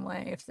the same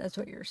way if that's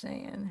what you're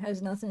saying. It has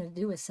nothing to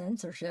do with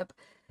censorship.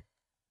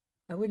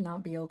 I would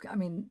not be okay. I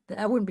mean,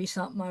 that wouldn't be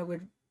something I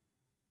would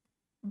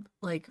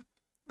like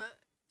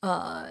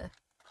uh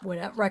would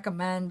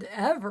recommend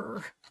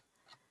ever.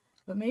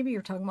 But maybe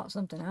you're talking about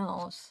something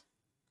else.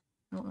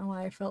 I don't know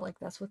why I felt like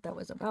that's what that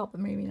was about, but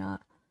maybe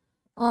not.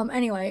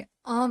 Anyway,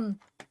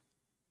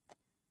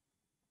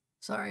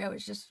 sorry, I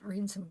was just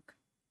reading some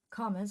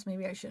comments.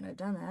 Maybe I shouldn't have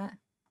done that.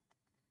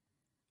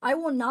 I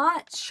will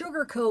not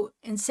sugarcoat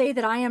and say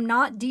that I am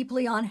not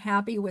deeply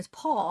unhappy with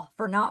Paul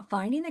for not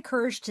finding the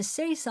courage to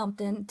say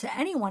something to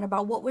anyone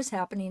about what was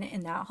happening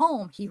in that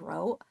home, he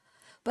wrote.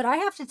 But I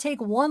have to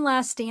take one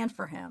last stand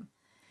for him.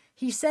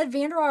 He said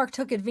VanderArk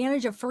took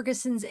advantage of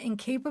Ferguson's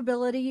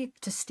incapability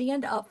to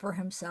stand up for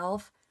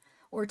himself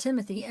or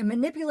Timothy and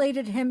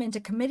manipulated him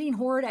into committing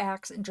horrid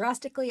acts and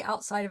drastically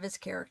outside of his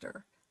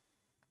character.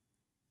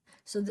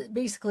 So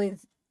basically,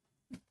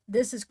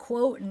 this is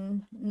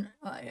quoting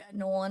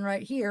Nolan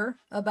right here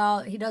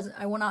about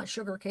I will not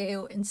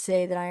sugarcoat and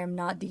say that I am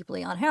not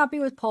deeply unhappy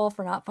with Paul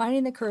for not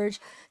finding the courage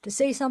to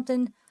say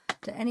something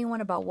to anyone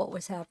about what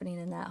was happening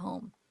in that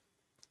home.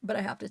 But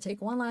I have to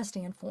take one last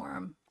stand for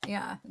him.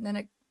 Yeah. And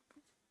then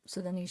so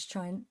then he's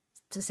trying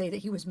to say that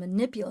he was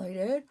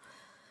manipulated.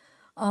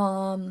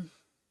 And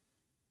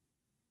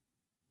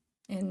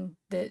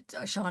that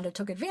Shanda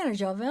took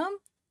advantage of him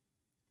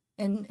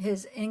and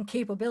his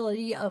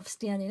incapability of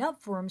standing up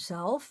for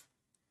himself.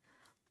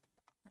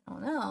 I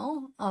don't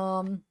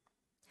know.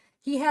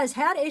 He has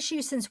had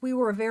issues since we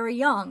were very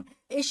young,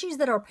 issues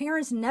that our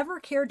parents never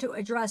cared to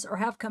address or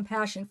have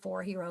compassion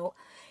for, he wrote.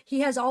 He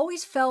has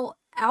always felt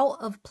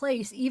out of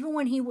place, even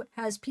when he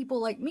has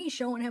people like me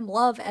showing him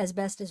love as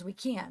best as we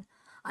can.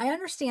 I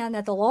understand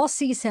that the law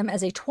sees him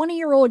as a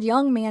 20-year-old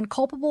young man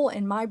culpable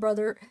in my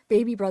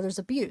baby brother's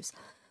abuse.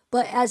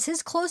 But as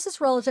his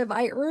closest relative,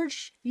 I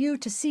urge you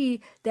to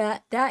see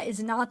that that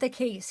is not the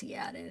case, he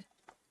added.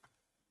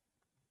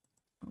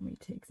 Let me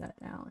take that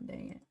down,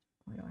 dang it.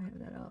 Why do I have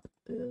that up?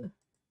 Ugh.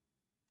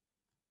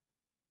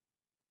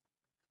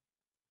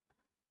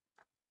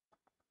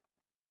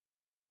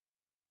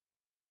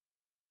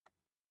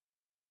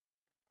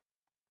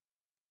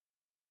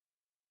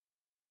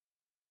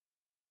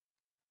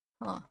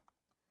 Huh.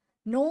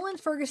 Nolan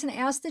Ferguson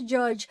asked the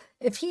judge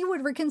if he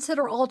would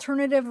reconsider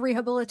alternative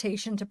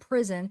rehabilitation to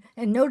prison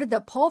and noted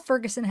that Paul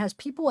Ferguson has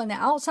people in the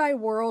outside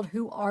world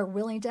who are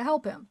willing to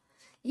help him.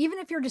 Even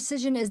if your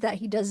decision is that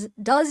he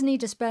does need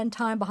to spend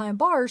time behind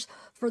bars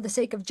for the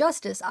sake of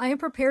justice, I am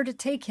prepared to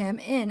take him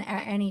in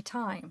at any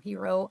time, he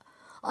wrote.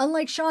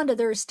 Unlike Shanda,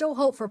 there is still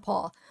hope for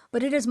Paul,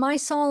 but it is my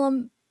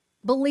solemn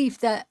belief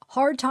that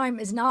hard time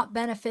is not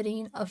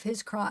benefiting of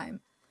his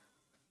crime.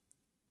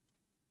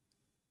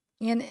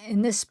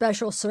 In this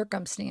special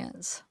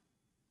circumstance.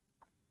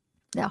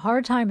 That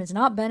hard time is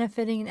not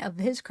benefiting of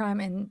his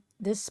crime in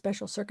this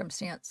special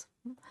circumstance.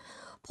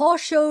 Paul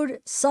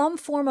showed some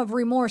form of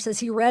remorse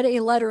as he read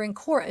a letter in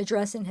court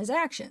addressing his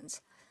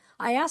actions.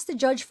 I asked the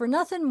judge for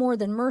nothing more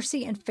than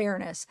mercy and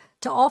fairness,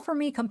 to offer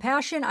me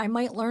compassion I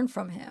might learn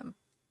from him,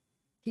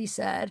 he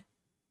said.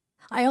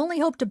 I only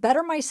hope to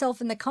better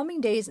myself in the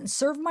coming days and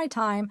serve my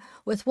time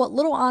with what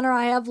little honor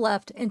I have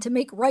left, and to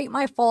make right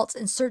my faults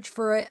in search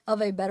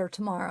of a better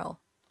tomorrow.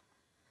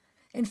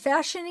 In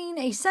fashioning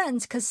a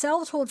sentence,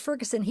 Cassell told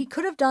Ferguson he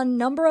could have done a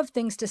number of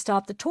things to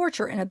stop the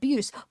torture and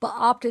abuse, but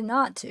opted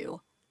not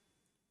to.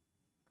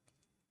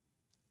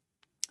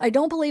 I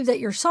don't believe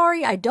that you're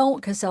sorry. I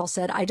don't, Cassell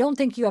said. I don't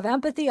think you have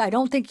empathy. I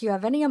don't think you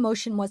have any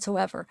emotion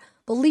whatsoever.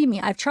 Believe me,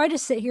 I've tried to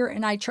sit here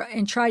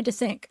and tried to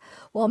think.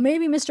 Well,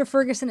 maybe Mr.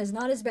 Ferguson is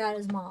not as bad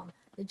as Mom,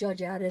 the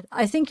judge added.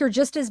 I think you're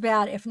just as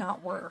bad, if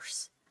not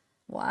worse.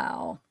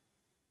 Wow.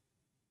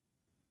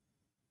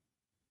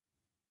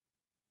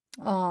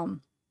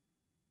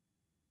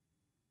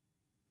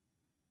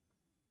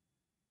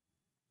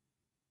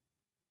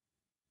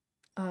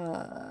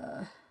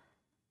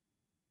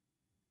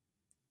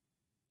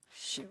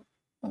 Shoot.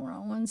 Hold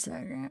on 1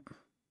 second.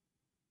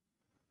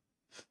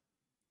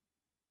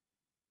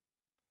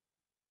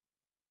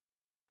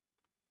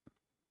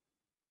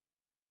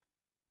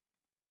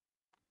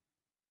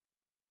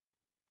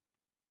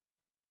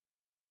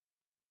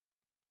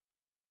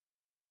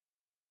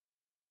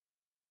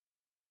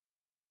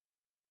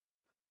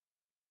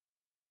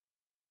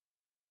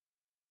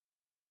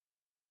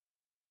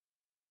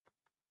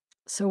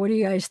 So what do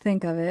you guys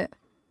think of it?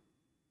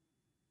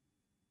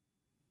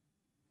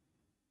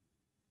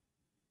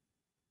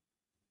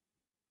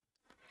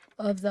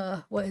 Of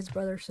what his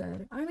brother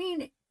said. I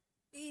mean,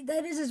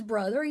 that is his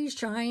brother. He's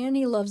trying.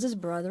 He loves his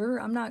brother.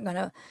 I'm not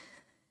gonna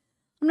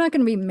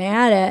be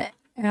mad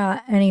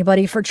at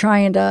anybody for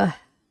trying to,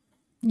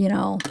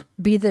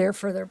 be there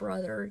for their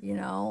brother.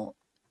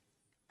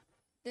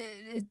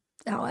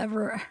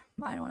 However,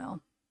 I don't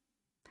know.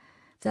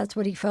 That's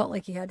what he felt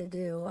like he had to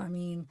do. I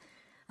mean,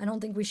 I don't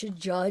think we should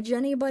judge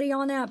anybody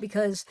on that,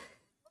 because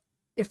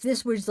if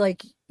this was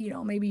like,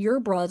 maybe your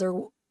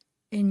brother,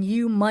 and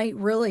you might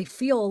really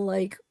feel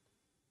like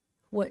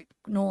what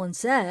Nolan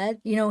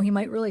said, he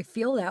might really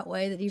feel that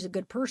way, that he's a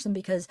good person,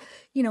 because,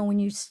 when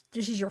this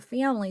is your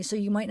family, so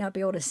you might not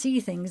be able to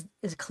see things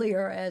as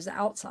clear as the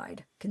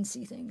outside can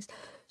see things.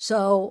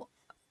 So,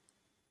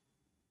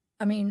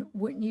 I mean,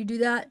 wouldn't you do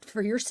that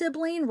for your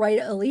sibling?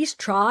 At least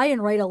try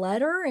and write a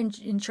letter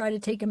and try to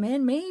take him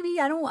in? Maybe.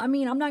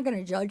 I'm not going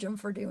to judge him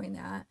for doing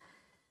that.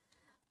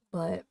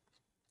 But,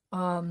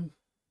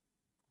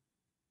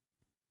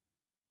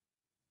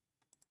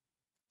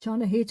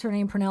 Shanda hates her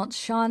name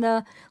pronounced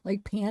Shanda,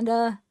 like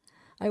panda.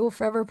 I will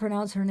forever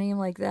pronounce her name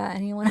like that.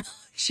 Anyone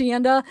else?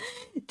 Shanda.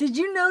 Did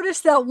you notice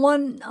that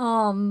one,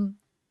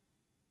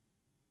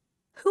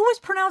 who was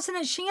pronouncing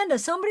it Shanda?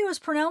 Somebody was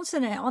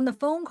pronouncing it on the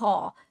phone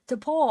call to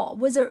Paul.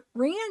 Was it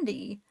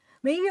Randy?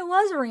 Maybe it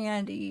was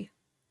Randy.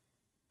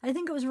 I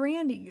think it was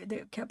Randy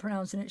that kept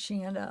pronouncing it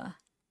Shanda.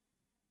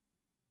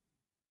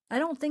 I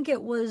don't think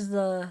it was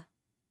the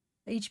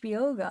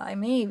HBO guy.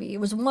 Maybe.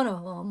 It was one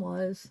of them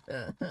was.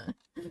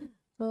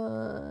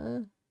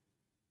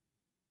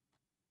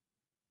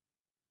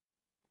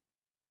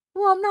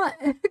 Well, I'm not,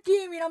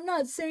 I'm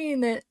not saying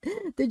that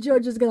the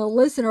judge is going to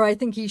listen, or I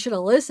think he should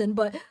have listened,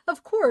 but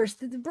of course,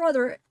 the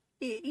brother,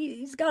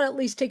 he's got to at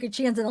least take a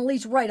chance and at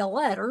least write a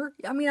letter.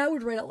 I mean, I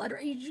would write a letter.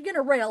 You're going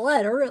to write a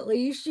letter, at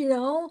least,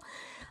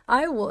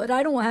 I would.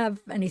 I don't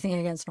have anything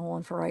against no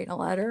one for writing a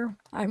letter.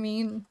 I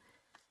mean,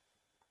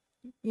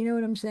 you know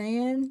what I'm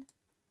saying?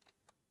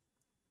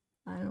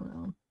 I don't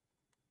know.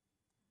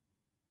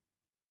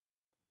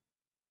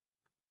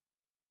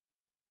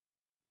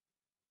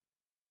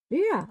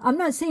 Yeah, I'm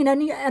not saying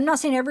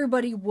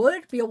everybody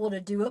would be able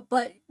to do it,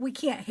 but we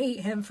can't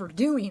hate him for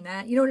doing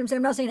that. You know what I'm saying?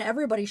 I'm not saying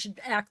everybody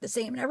should act the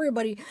same, and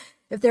everybody,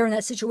 if they're in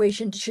that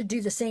situation, should do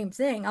the same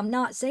thing. I'm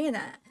not saying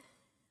that.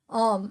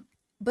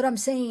 But I'm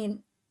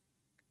saying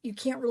you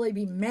can't really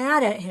be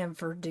mad at him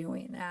for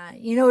doing that.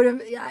 You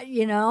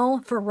know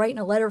what for writing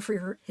a letter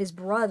for his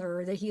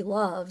brother that he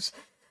loves,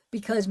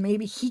 because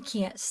maybe he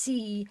can't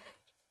see.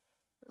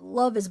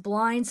 Love is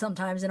blind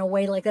sometimes, in a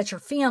way, like that's your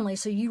family,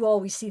 so you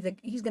always see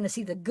he's going to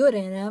see the good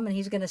in him, and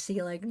he's going to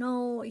see like,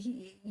 no,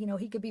 he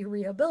could be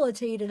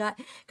rehabilitated,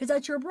 because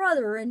that's your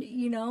brother, and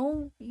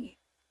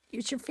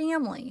it's your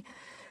family.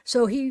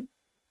 So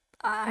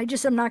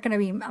I'm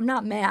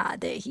not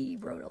mad that he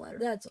wrote a letter,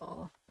 that's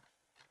all.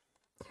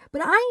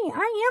 But I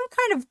am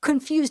kind of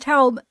confused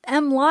how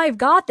M Live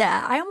got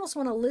that. I almost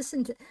want to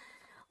listen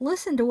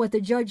to what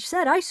the judge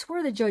said. I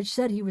swear the judge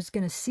said he was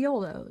going to seal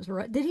those,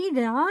 right? Did he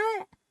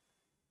not?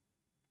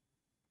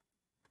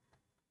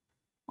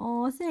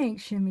 Oh,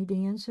 thanks, Shimmy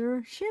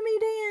Dancer. Shimmy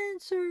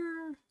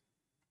Dancer.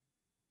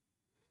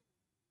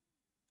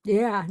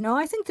 Yeah, no,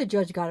 I think the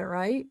judge got it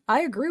right.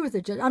 I agree with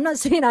the judge. I'm not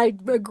saying I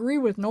agree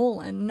with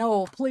Nolan.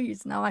 No,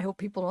 please. No, I hope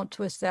people don't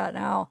twist that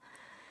now.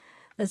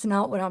 That's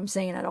not what I'm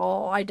saying at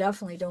all. I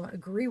definitely don't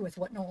agree with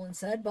what Nolan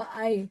said, but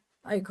I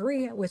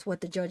agree with what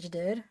the judge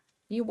did.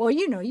 You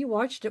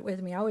watched it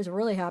with me. I was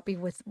really happy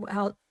with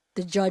how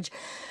the judge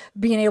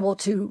being able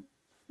to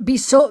being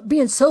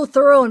so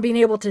thorough and being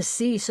able to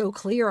see so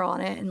clear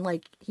on it, and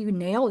like he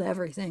nailed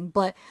everything.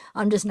 But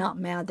I'm just not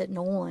mad that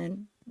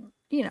Nolan,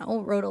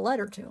 wrote a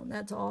letter to him.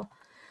 That's all.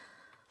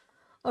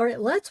 All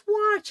right, let's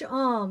watch.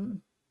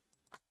 I'm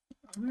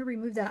gonna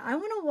remove that. I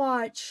want to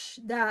watch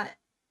the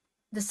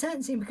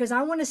sentencing, because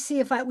I want to see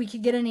if we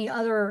could get any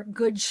other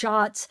good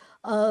shots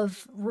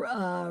of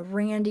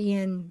Randy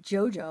and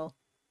JoJo.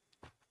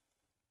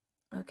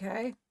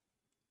 Okay.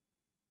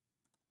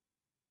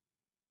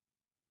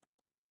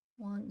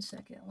 1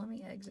 second. Let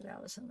me exit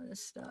out of some of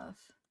this stuff.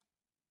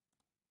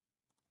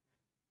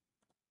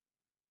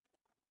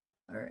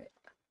 All right.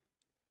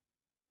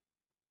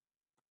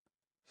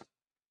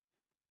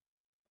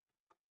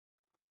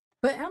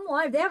 But M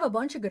Live, they have a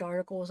bunch of good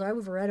articles.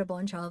 I've read a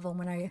bunch of them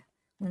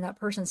when that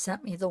person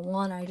sent me the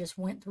one. I just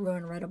went through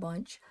and read a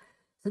bunch.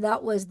 So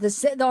that was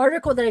the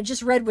article that I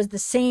just read was the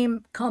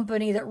same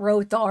company that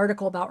wrote the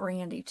article about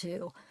Randy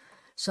too.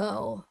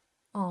 So,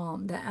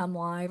 the M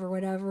Live or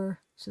whatever.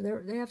 So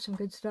they have some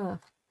good stuff.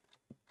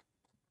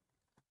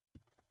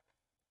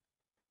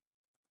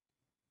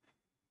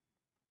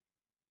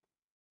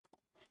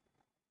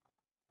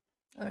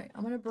 All right,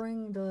 I'm gonna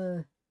bring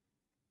the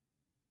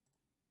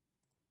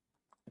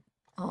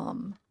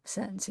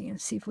sentencing and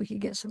see if we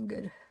could get some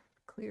good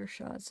clear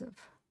shots of. I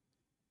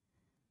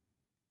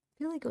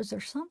feel like, was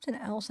there something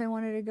else I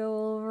wanted to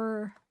go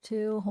over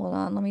too? Hold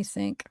on, let me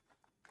think.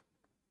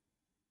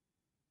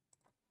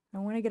 I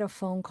want to get a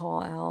phone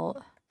call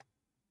out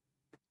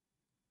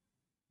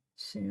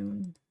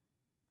soon.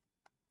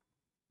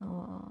 I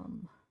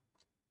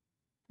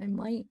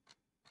might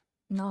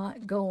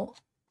not go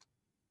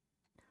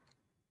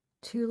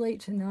too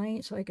late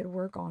tonight so I could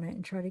work on it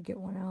and try to get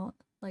one out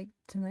like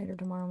tonight or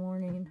tomorrow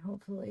morning,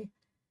 hopefully.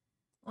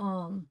 What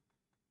am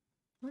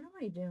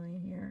I doing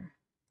here?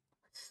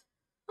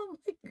 Oh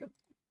my God.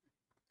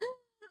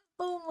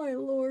 Oh my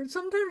Lord.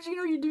 Sometimes, you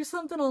know, you do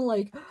something on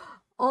like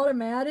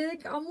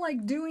automatic. I'm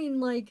like doing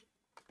like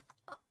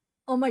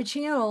on my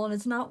channel and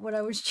it's not what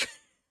I was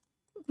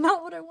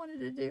not what I wanted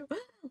to do.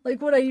 Like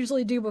what I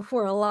usually do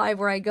before a live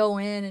where I go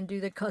in and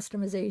do the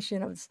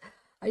customization.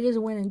 I just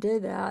went and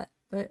did that,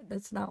 but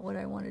that's not what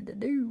I wanted to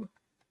do.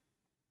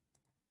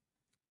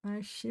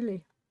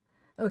 Silly.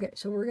 Okay,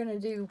 so we're gonna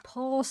do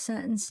Paul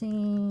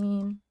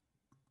sentencing.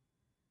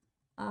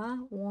 I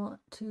want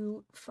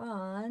to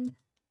find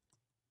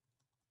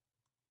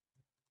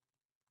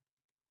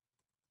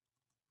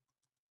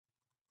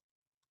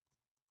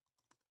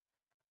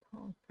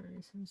Paul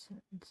Ferguson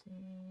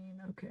sentencing.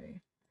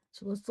 Okay,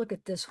 so let's look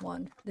at this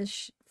one.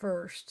 This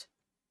first.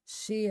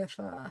 See if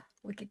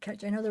we could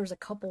catch. I know there was a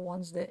couple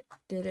ones that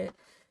did it.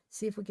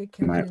 See if we could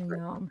catch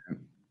any.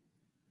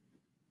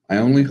 I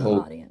only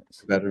hope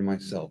to better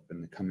myself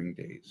in the coming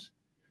days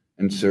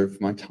and serve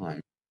my time.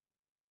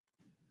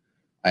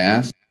 I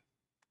ask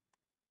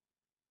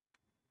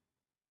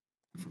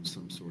from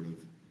some sort of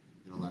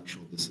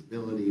intellectual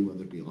disability,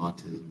 whether it be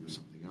autism or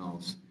something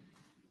else.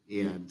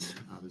 And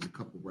there's a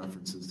couple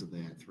references to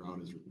that throughout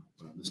his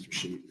Mr.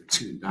 Shazer,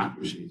 excuse me,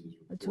 Dr. Shazer's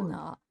report. That's when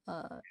the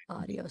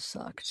audio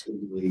sucked.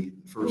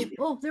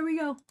 Oh, there we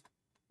go.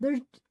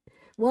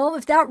 Well,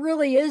 if that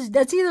really is,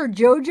 that's either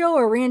JoJo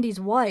or Randy's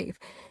wife.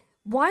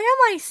 Why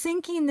am I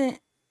thinking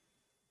that?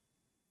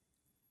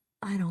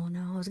 I don't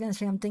know. I was going to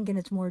say I'm thinking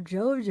it's more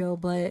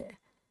JoJo, but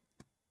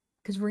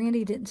because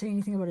Randy didn't say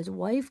anything about his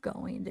wife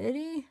going, did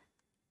he?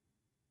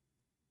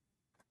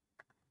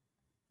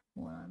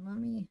 Hold on, let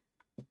me.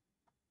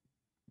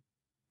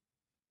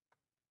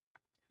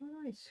 How do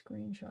I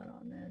screenshot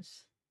on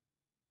this?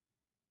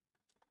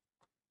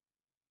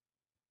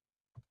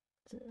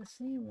 Is it the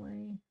same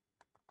way?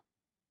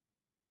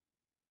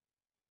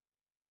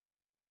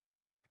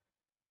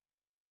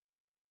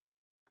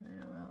 I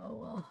don't know. Oh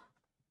well.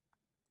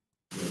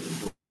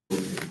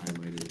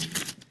 Highlighted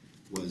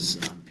was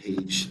on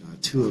page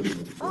 2 of the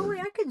report. Oh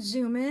wait, I could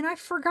zoom in. I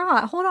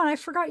forgot. Hold on, I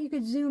forgot you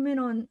could zoom in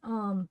on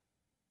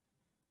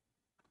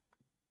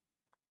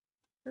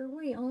Or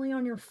wait, only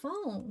on your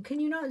phone. Can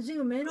you not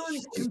zoom in on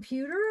the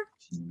computer?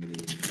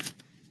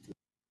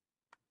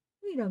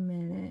 Wait a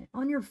minute.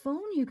 On your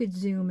phone you could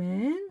zoom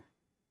in.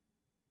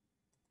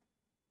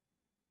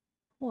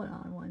 Hold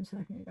on 1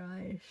 second,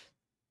 guys.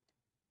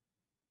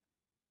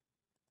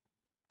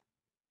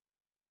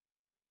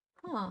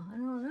 Huh, I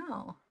don't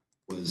know.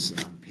 Was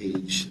on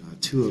page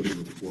 2 of the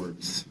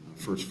report's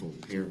first full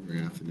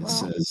paragraph, and it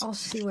says, I'll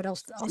see what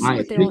else. I'll see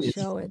what they all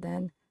show it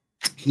then.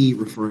 He,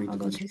 referring to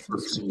Mr.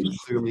 Ferguson, was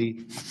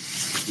clearly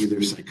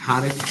either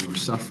psychotic or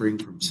suffering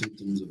from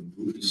symptoms of a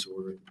mood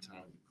disorder at the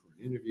time of the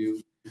court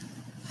interview.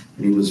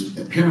 And he was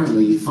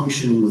apparently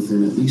functioning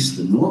within at least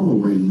the normal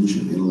range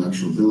of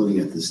intellectual ability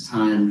at this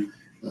time.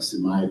 Thus,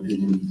 in my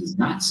opinion, he does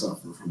not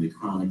suffer from a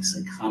chronic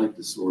psychotic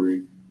disorder,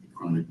 a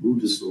chronic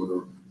mood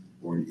disorder,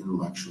 or an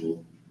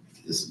intellectual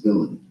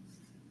disability.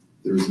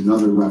 There's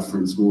another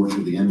reference more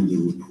to the end of the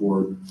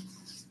report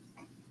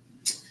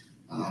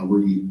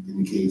where he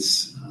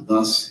indicates,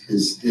 thus,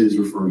 his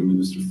referring to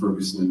Mr.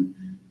 Ferguson,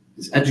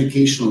 his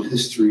educational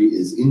history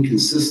is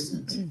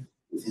inconsistent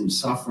with him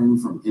suffering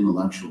from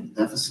intellectual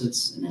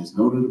deficits, and as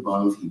noted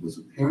above, he was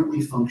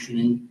apparently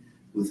functioning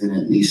within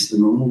at least the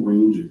normal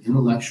range of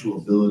intellectual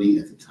ability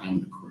at the time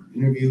of the court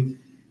interview.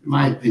 In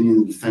my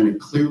opinion, the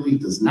defendant clearly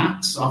does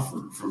not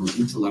suffer from an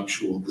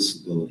intellectual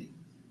disability.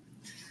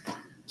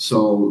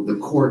 So the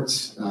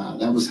court,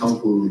 that was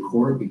helpful in the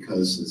court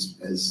because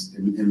as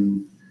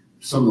in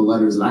some of the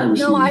letters that I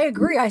received. No, I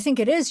agree. I think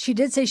it is. She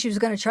did say she was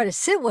going to try to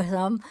sit with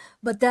him,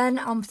 but then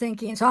I'm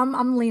thinking, so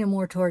I'm leaning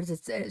more towards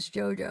it's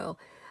JoJo.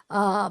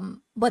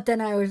 But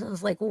then I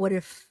was like, well, what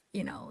if,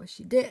 you know,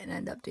 she didn't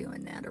end up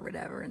doing that or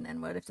whatever, and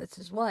then what if that's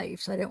his wife?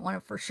 So I didn't want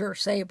to for sure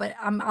say, but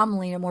I'm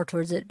leaning more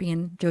towards it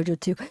being JoJo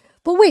too.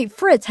 But wait,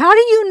 Fritz, how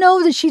do you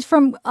know that she's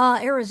from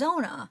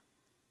Arizona?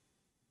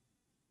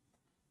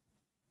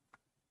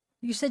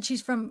 You said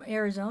she's from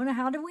Arizona.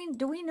 How do we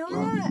know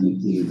that?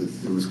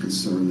 There was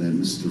concern that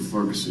Mr.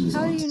 Ferguson is.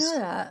 How do you know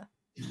that?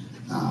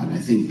 And I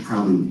think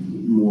probably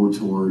more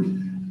toward.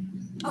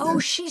 Oh,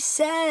 she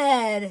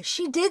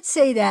did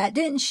say that,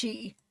 didn't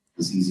she?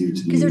 It's easier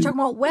to. Because they're talking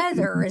about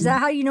weather. Is that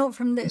how you know it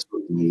from the?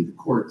 The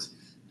court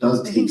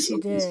does take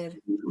some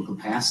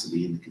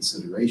capacity into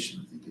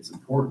consideration. I think it's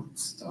important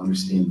to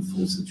understand the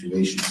full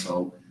situation.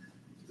 So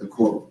the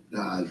court,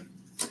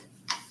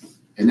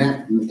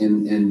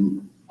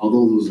 and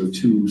although those are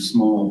two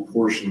small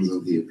portions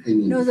of the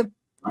opinion. No,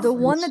 The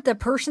one that the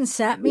person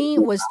sent me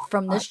was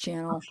from this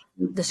channel,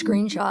 the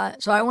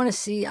screenshot. So I want to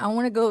see, I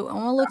want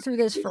to look through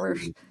this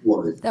first.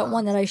 That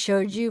one that I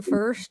showed you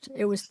first,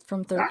 it was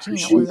from 13.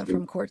 It wasn't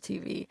from Court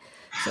TV.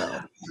 So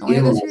I want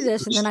to go through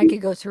this, and then I could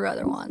go through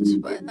other ones,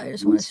 but I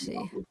just want to see.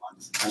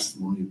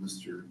 Testimony of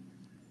Mr.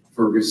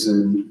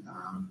 Ferguson.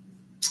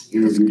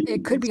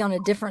 It could be on a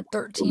different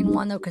 13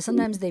 one, though, because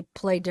sometimes they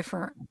play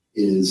different,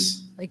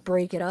 like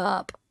break it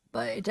up.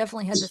 But it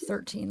definitely had the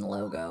 13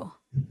 logo.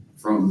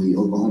 From the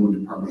Oklahoma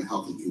Department of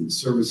Health and Human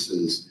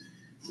Services,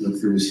 look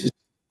through his history.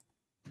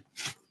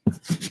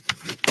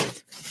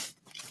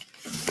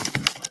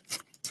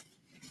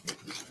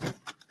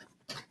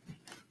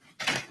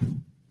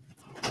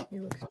 He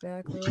looks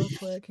back real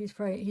quick. He's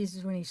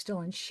when he's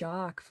still in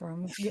shock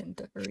from getting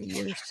 30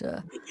 years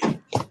to.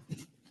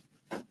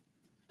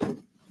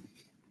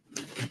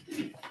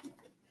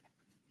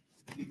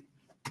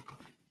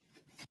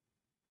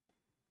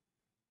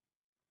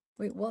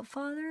 Wait, what,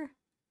 Father?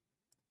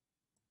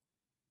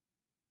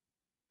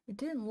 It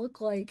didn't look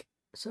like,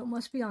 so it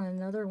must be on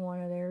another one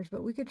of theirs,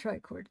 but we could try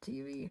Court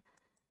TV.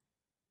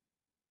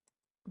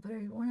 But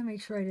I want to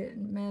make sure I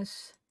didn't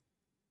miss.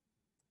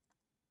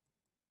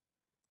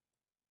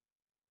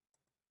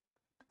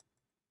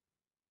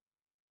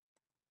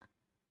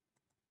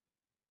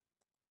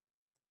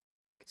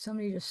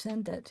 Somebody just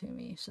sent that to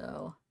me,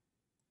 so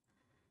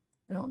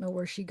I don't know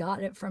where she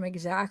got it from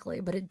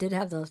exactly, but it did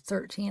have the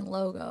 13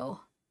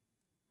 logo.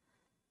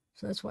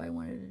 So that's why I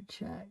wanted to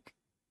check.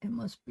 It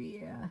must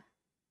be, yeah.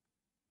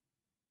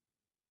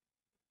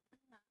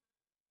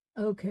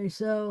 Okay,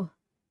 so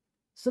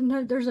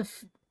sometimes there's a...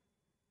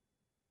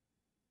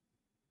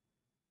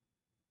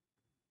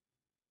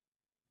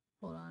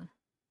 Hold on.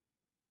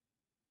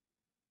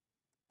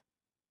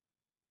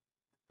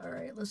 All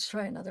right, let's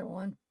try another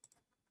one.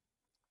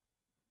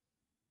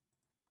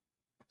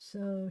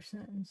 So,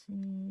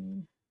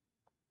 sentencing...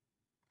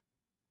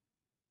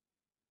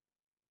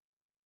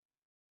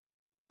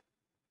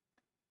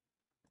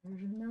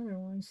 There's another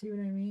one, see what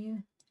I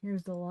mean?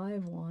 Here's the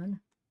live one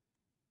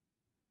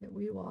that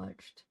we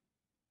watched.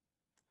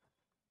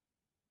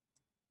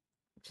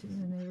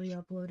 And then they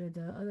re-uploaded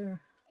the other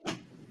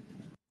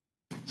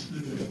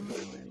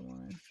live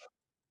one.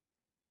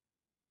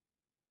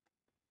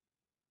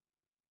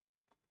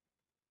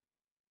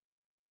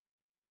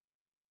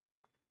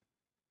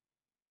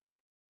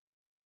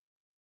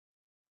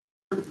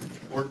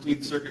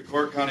 Fourteenth Circuit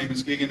Court, County of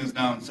Muskegon is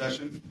now in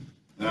session.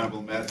 The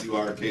Honorable Matthew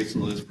R.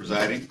 Casel is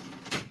presiding.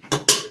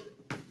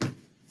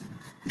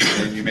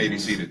 And you may be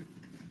seated.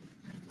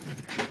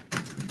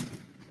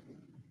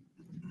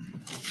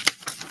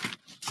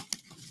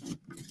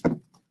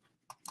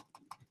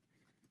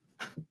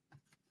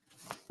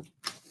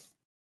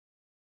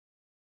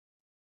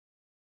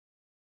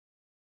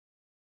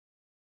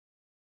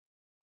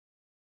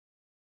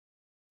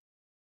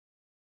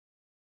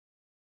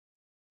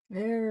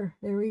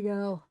 There we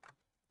go.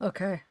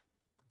 Okay.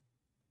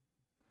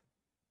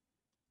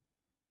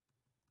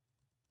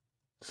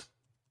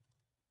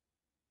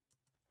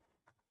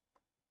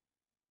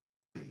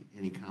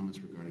 Any comments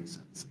regarding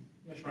sentencing?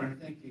 Yes, Your Honor,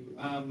 thank you.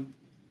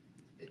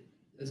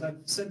 As I've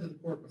said to the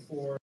court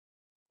before,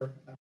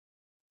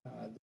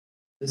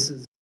 this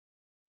is...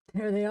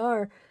 There they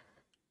are.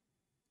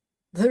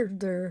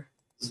 They're...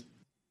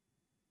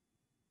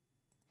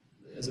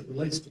 As it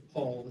relates to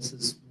Paul, this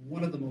is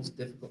one of the most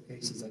difficult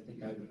cases I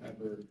think I've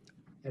ever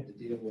had to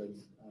deal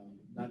with,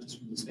 not just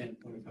from the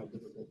standpoint of how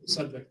difficult the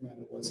subject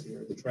matter was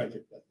here, the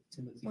tragic death of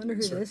Timothy. Wonder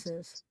who this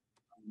is.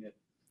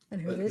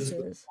 And who this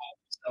is.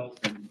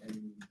 And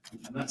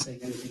I'm not saying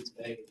anything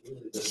today,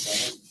 really, that I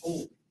haven't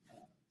told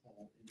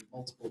Paul in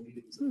multiple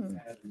meetings that we've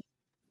had in the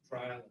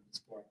trial and his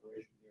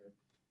cooperation here,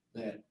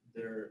 that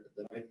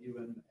I view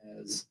him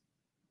as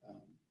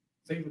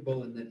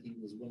favorable in that he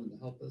was willing to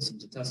help us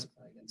and to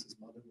testify against his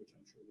mother, which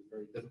I'm sure was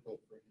very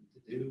difficult for him to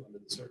do under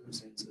the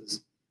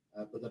circumstances,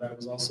 but that I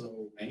was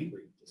also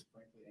angry, just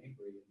frankly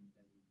angry and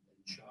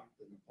shocked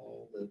and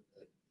appalled at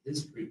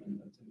his treatment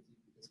of Timothy,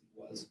 because he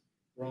was,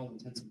 for all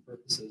intents and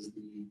purposes,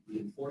 the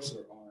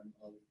enforcer arm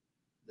of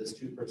this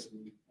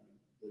two-person,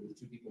 the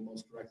two people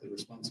most directly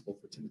responsible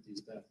for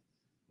Timothy's death,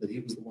 that he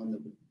was the one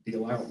that would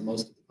deal out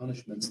most of the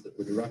punishments that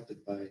were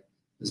directed by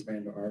Ms.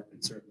 VanderArk,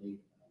 and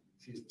certainly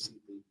she's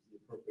received the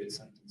appropriate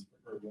sentence for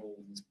her role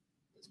in this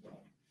as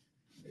well.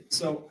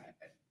 So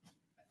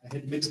I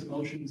had mixed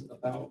emotions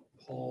about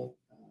Paul,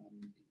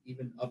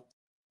 even up.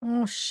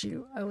 Oh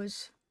shoot! I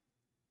wasn't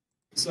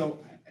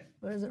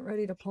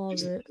ready to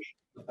pause it.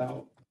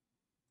 About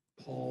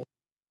Paul.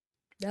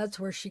 That's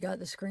where she got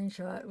the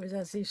screenshot. It was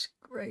at this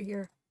right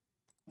here.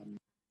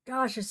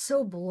 Gosh, it's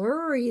so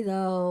blurry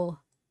though.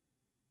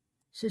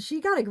 So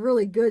she got a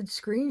really good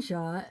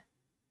screenshot.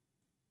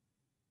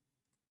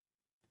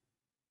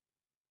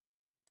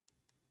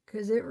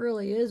 Because it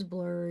really is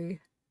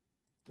blurry.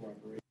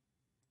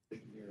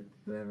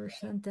 Whoever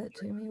sent that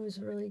to me was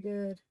really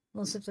good.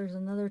 Unless if there's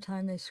another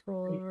time they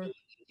scroll over.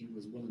 He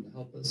was willing to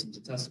help us and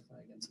to testify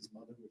against his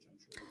mother, which I'm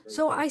sure.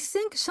 So I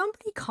think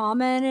somebody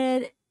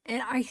commented,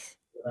 and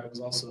but I was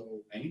also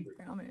angry.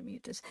 I'm going to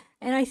mute this.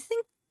 And I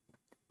think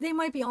they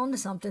might be onto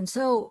something.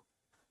 So,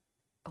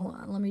 hold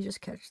on. Let me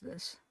just catch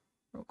this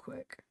real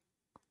quick.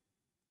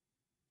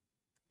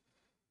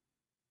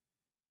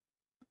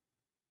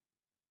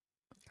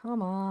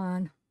 Come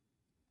on.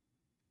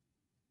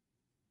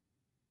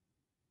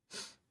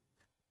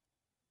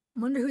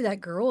 Wonder who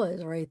that girl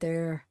is right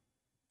there.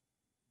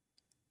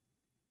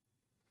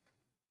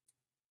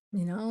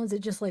 You know, is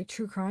it just like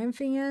true crime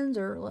fans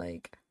or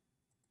like...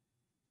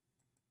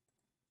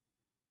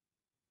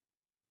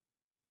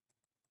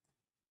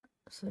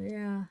 So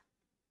yeah,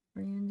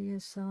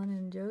 Randy's son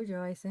and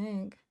JoJo, I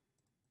think.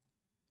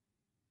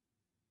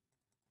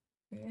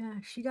 Yeah,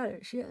 she got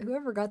it.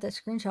 Whoever got that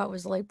screenshot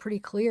was like pretty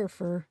clear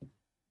for...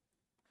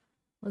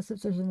 Let's see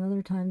if there's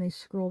another time they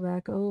scroll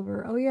back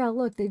over. Oh yeah,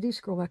 look, they do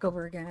scroll back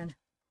over again.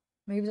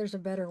 Maybe there's a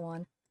better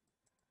one.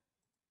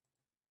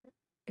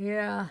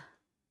 Yeah.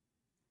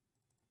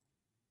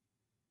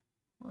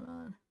 Hold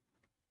on.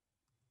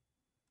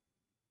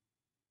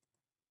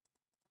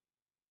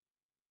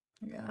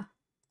 Yeah.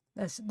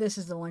 This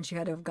is the one she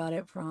had to have got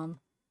it from.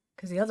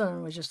 Because the other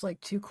one was just like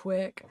too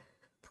quick.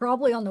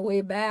 Probably on the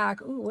way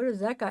back. Ooh, what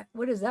is that guy?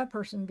 What is that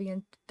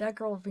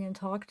girl being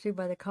talked to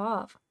by the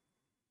cop?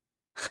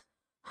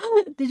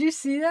 Did you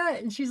see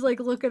that? And she's like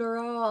looking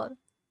around.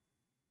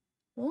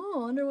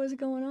 Whoa, I wonder what's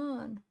going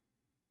on.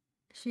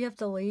 Does she have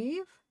to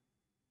leave?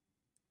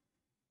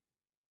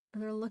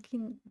 They're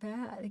looking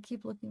back. They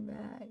keep looking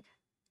back.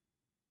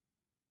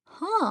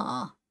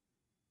 Huh.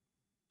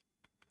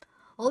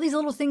 All these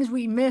little things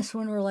we miss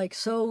when we're like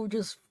so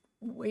just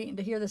waiting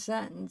to hear the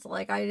sentence.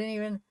 Like I didn't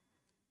even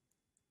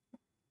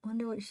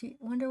wonder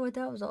what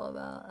that was all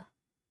about.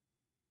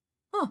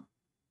 Huh.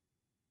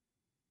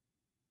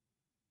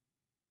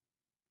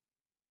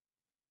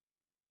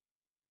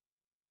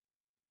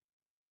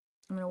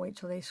 I'm gonna wait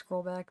till they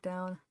scroll back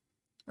down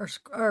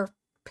or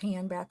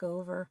pan back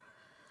over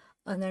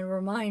and then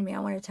remind me. I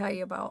want to tell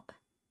you about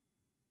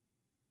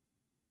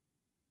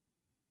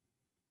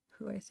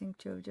who I think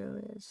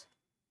JoJo is.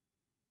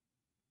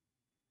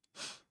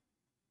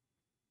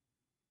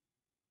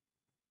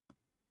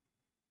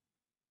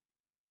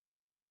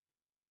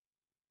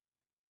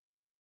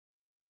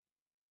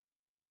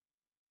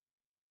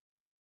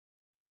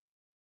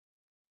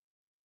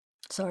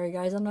 Sorry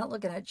guys, I'm not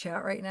looking at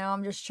chat right now.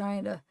 I'm just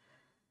trying to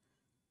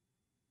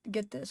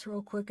get this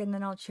real quick and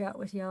then I'll chat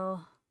with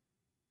y'all.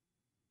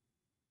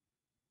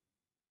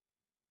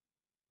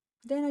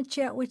 Then I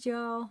chat with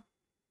y'all.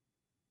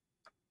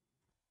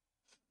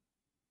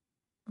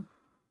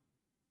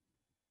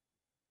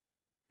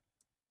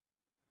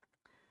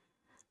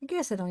 I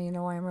guess I don't even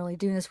know why I'm really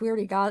doing this. We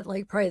already got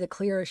like probably the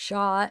clearest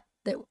shot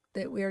that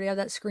we already have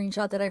that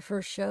screenshot that I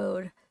first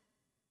showed.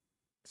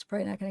 It's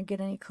probably not going to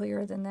get any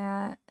clearer than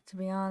that, to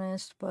be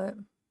honest, but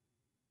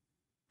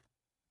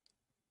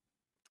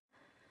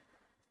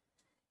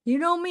you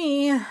know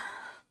me.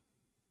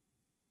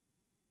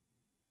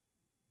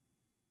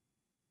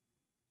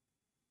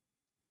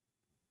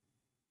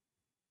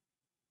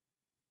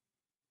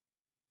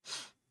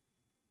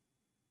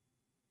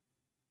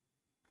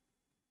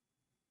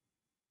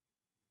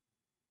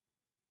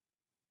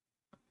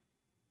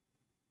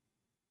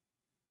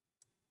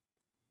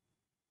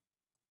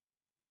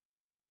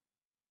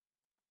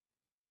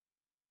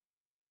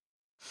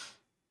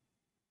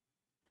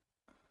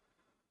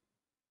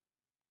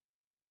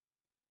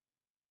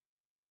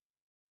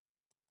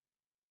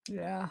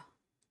 Yeah.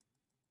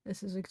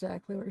 This is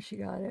exactly where she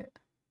got it.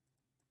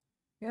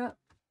 Yep.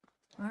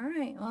 All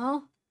right.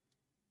 Well.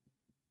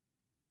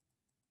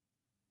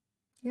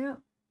 Yep.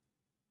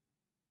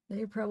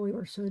 They probably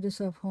were so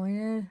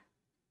disappointed.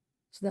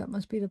 So that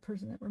must be the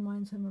person that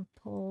reminds him of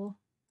Paul.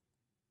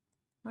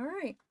 All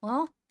right.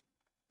 Well.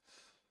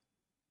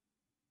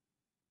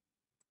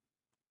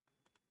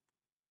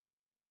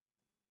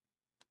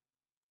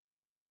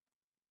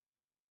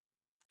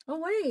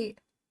 Oh, wait.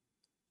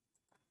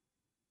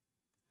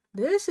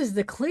 This is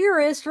the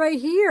clearest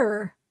right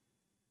here.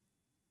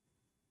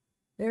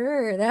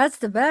 There. That's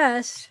the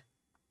best.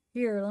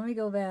 Here, let me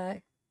go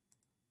back.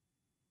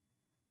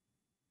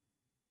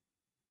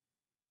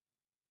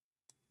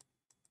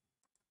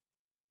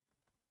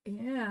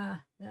 Yeah,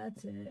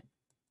 that's it.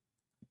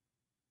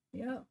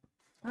 Yep.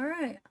 All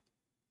right.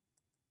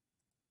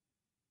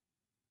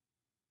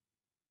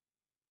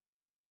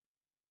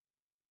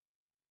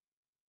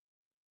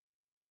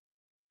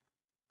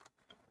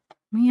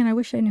 Man, I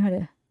wish I knew how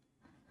to...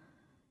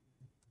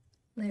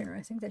 There,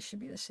 I think that should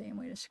be the same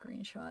way to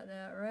screenshot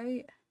that,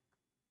 right?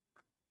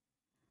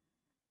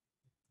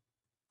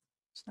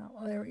 It's not...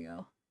 Oh, there we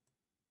go.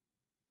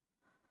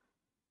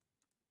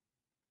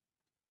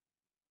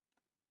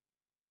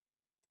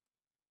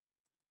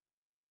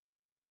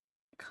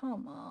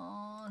 Come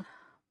on.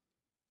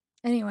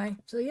 Anyway,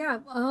 so yeah,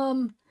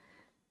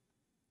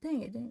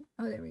 dang it, dang it.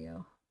 Oh, there we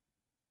go.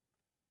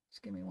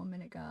 Just give me 1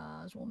 minute,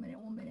 guys. 1 minute,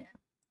 1 minute.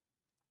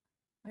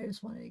 I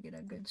just wanted to get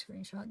a good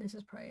screenshot. This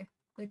is probably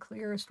the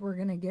clearest we're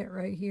gonna get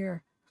right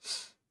here.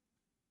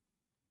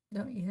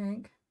 Don't you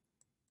think?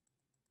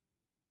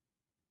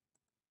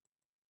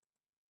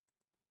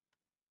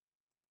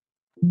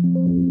 How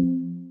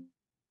do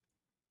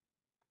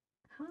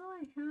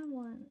I have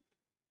one?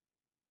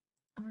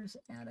 I'll just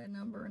add a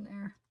number in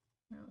there.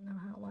 I don't know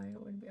why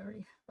it would be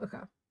already. Okay.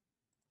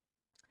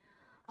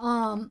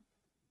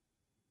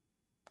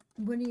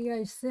 What do you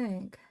guys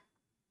think?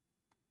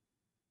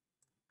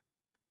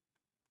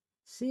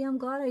 See, I'm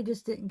glad I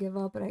just didn't give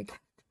up, but I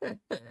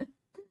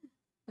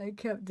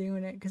kept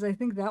doing it because I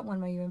think that one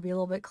might even be a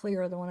little bit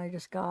clearer than the one I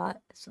just got.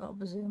 So I'll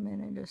zoom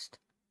in and just,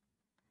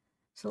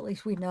 so at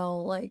least we know,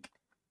 like,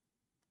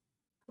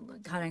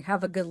 kind of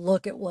have a good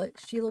look at what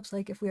she looks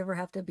like if we ever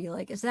have to be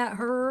like, is that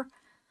her?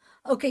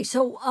 Okay,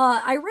 so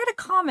I read a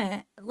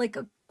comment, like,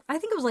 I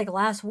think it was like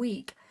last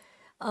week,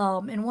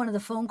 in one of the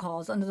phone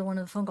calls, under one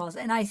of the phone calls,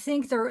 and I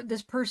think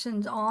this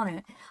person's on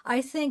it.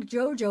 I think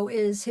JoJo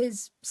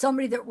is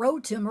somebody that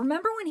wrote to him.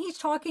 Remember when he's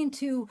talking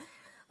to,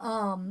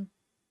 I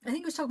think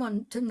he was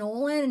talking to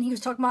Nolan, and he was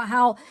talking about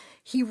how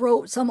he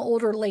wrote some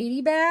older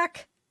lady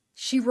back.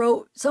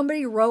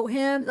 Somebody wrote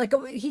him, like,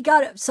 he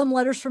got some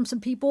letters from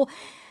some people,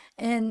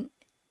 and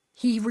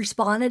he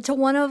responded to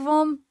one of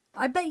them.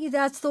 I bet you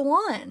that's the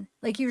one.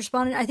 Like, he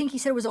responded, I think he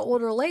said it was an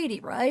older lady,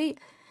 right?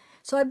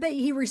 So I bet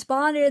he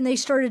responded, and they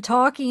started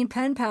talking,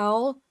 pen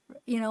pal,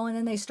 and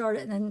then they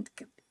started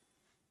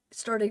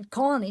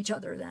calling each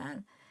other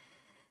then.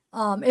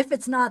 If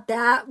it's not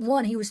that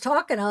one he was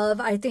talking of,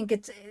 I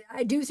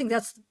do think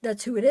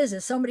that's who it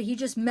is somebody he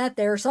just met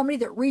there, somebody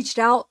that reached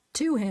out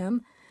to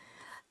him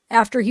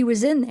after he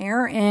was in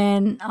there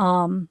and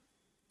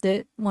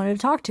that wanted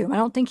to talk to him. I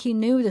don't think he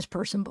knew this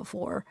person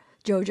before,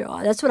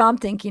 JoJo. That's what I'm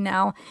thinking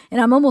now.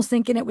 And I'm almost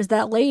thinking it was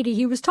that lady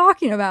he was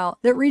talking about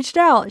that reached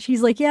out.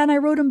 She's like, yeah, and I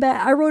wrote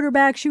her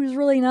back. She was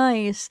really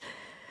nice.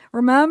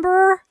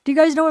 Remember? Do you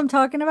guys know what I'm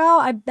talking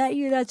about? I bet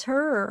you that's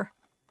her.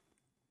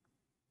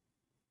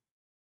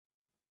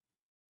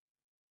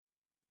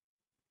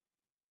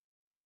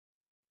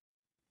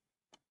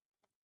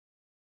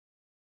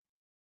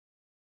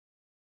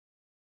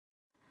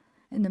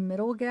 In the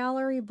middle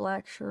gallery,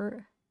 black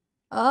shirt.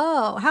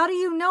 Oh, how do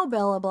you know,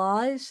 Bella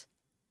Blas?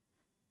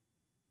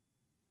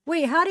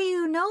 Wait, how do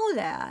you know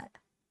that?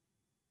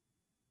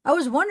 I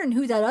was wondering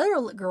who that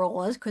other girl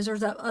was, because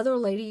there's that other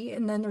lady,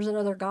 and then there's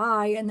another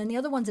guy, and then the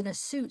other one's in a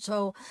suit,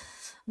 so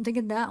I'm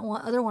thinking that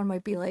other one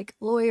might be like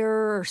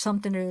lawyer or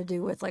something to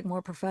do with like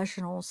more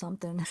professional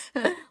something.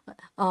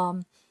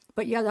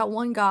 But yeah, that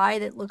one guy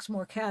that looks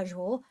more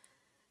casual,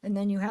 and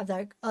then you have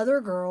that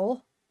other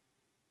girl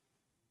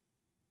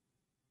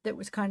that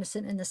was kind of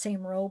sitting in the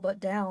same row but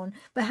down.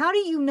 But how do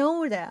you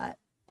know that,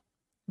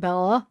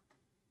 Bella?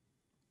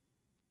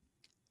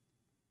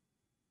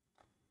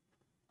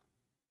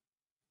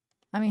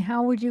 I mean,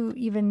 how would you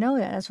even know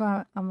that? That's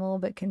why I'm a little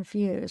bit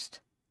confused.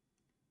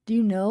 Do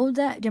you know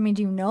that? I mean,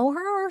 do you know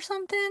her or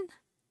something?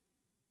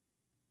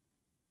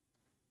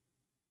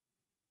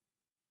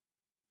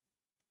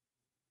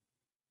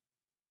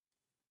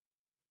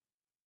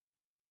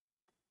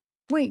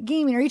 Wait,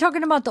 Gaming, are you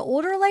talking about the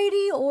older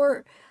lady,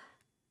 or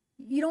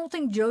you don't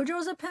think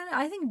JoJo's a pen?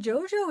 I think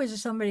JoJo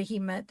is somebody he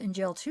met in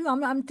jail too.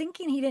 I'm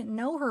thinking he didn't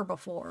know her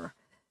before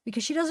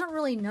because she doesn't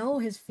really know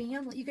his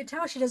family. You could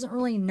tell she doesn't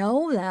really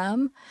know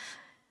them.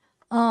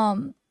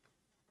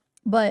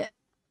 But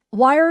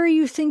why are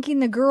you thinking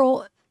the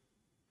girl?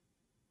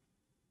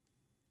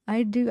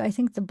 I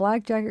think the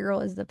black jacket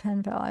girl is the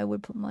pen pal. I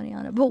would put money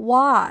on it. But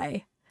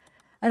why?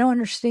 I don't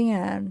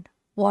understand.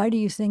 Why do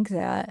you think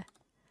that?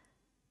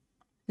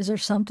 Is there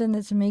something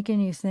that's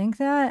making you think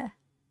that?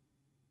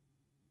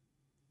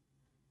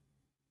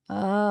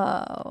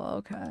 Oh,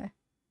 okay.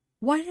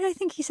 Why did I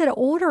think he said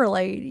older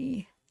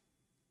lady?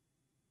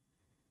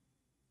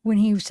 When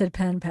he said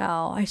pen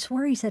pal. I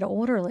swear he said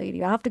older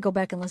lady. I'll have to go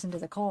back and listen to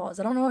the calls.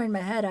 I don't know, in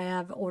my head I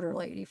have older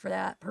lady for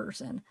that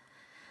person.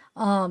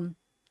 Paul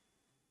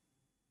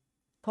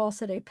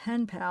said a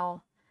pen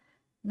pal,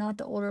 not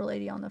the older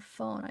lady on the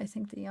phone. I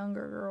think the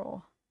younger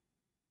girl,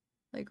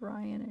 like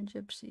Ryan and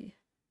Gypsy.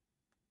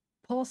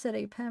 Paul said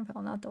a pen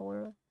pal, not the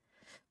older.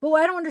 Well,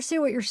 I don't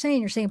understand what you're saying.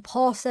 You're saying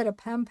Paul said a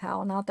pen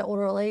pal, not the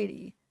older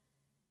lady.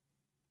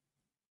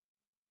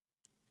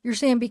 You're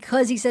saying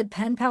because he said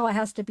pen pal, it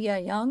has to be a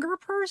younger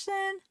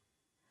person?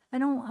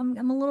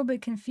 I'm a little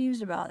bit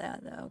confused about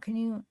that, though.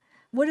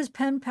 What does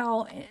pen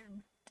pal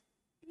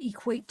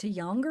equate to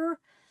younger?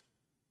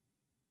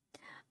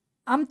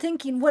 I'm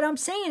thinking, what I'm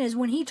saying is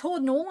when he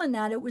told Nolan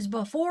that, it was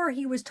before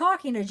he was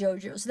talking to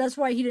JoJo. So that's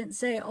why he didn't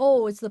say,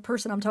 oh, it's the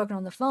person I'm talking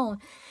on the phone.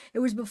 It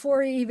was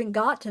before he even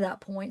got to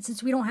that point.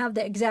 Since we don't have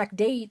the exact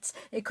dates,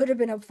 it could have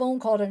been a phone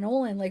call to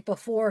Nolan, like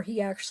before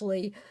he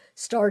actually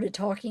started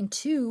talking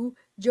to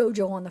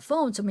JoJo on the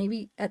phone. So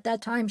maybe at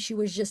that time she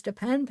was just a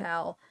pen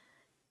pal.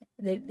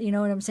 You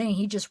know what I'm saying?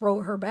 He just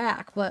wrote her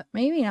back, but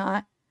maybe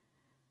not.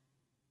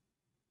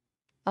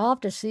 I'll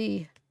have to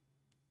see.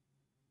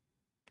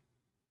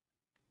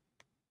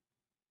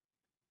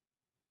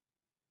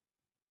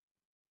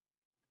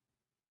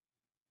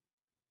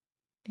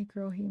 A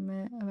girl he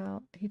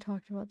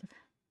talked about the...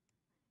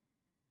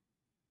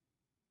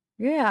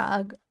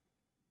 Yeah.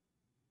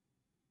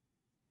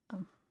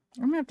 I'm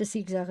going to have to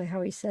see exactly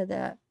how he said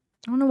that.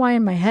 I don't know why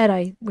in my head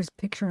I was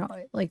picturing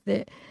like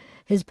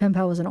his pen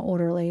pal was an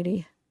older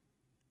lady.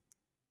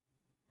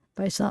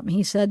 By something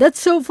he said.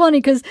 That's so funny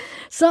because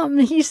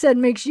something he said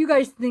makes you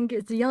guys think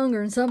it's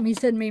younger, and something he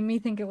said made me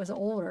think it was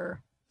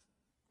older.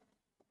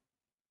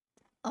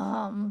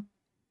 Yeah,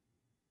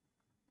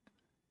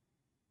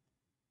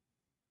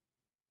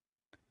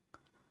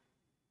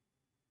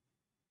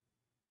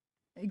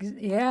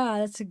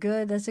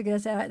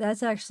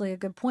 that's actually a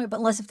good point. But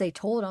unless if they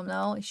told him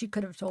though, she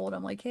could have told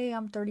him like, "Hey,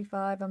 I'm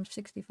 35, I'm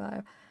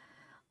 65."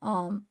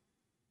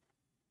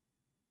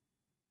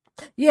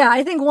 Yeah,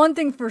 I think one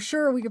thing for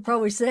sure we could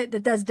probably say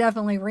that's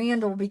definitely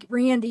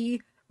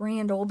Randy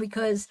Randall,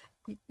 because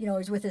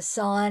he's with his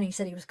son. He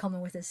said he was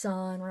coming with his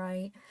son,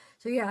 right?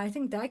 So yeah, I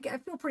think that I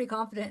feel pretty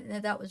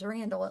confident that was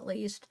Randall at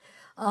least,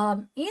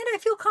 and I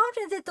feel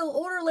confident that the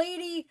older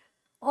lady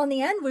on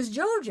the end was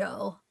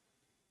JoJo.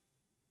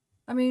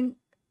 I mean,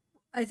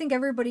 I think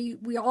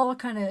we all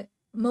kind of,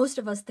 most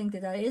of us think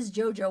that is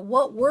JoJo.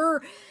 What we're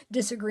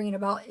disagreeing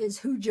about is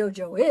who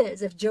JoJo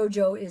is. If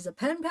JoJo is a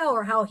pen pal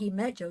or how he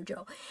met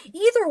JoJo.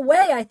 Either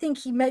way, I think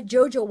he met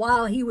JoJo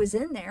while he was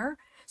in there.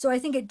 So I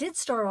think it did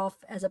start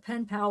off as a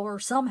pen pal, or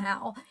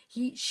somehow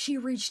she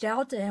reached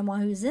out to him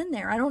while he was in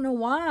there. I don't know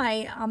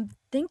why. I'm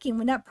thinking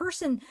when that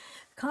person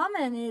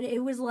commented,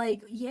 it was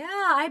like, yeah,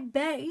 I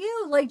bet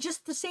you, like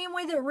just the same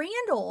way that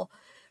Randall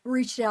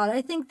reached out.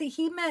 I think that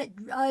he met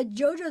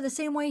JoJo the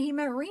same way he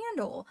met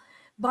Randall,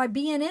 by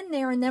being in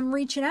there and them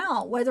reaching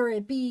out, whether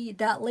it be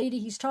that lady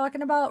he's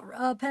talking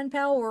about, pen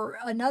pal, or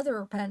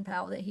another pen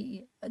pal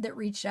that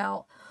reached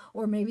out,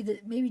 or maybe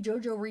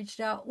JoJo reached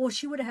out. Well,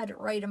 she would have had to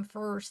write him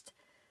first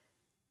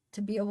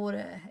to be able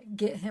to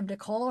get him to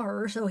call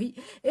her. So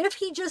if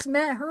he just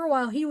met her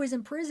while he was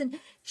in prison,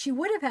 she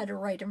would have had to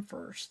write him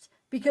first,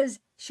 because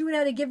she would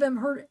have had to give him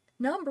her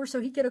number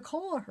so he could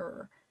call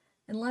her,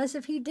 unless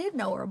if he did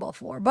know her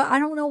before. But I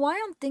don't know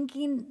why I'm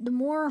thinking, the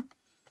more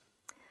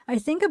I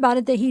think about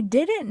it, that he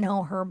didn't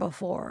know her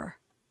before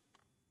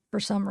for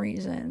some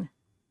reason.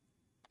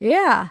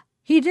 Yeah,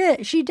 he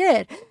did. She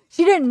did.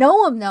 She didn't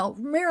know him though.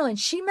 Marilyn,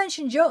 she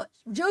mentioned JoJo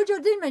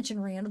did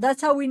mention Randall.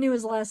 That's how we knew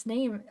his last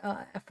name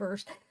at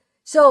first.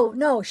 So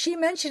no, she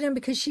mentioned him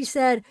because she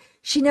said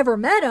she never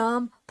met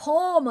him.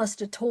 Paul must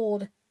have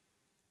told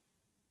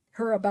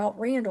her about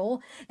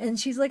Randall, and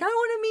she's like, I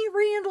want to meet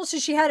Randall. So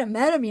she hadn't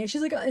met him yet.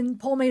 She's like, and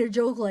Paul made a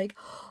joke like,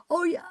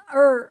 oh yeah,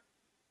 or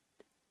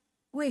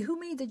wait, who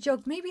made the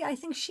joke? Maybe I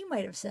think she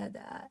might have said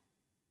that.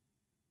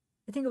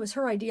 I think it was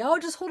her idea. Oh,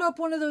 just hold up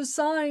one of those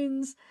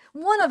signs.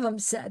 One of them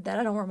said that.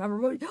 I don't remember.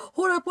 But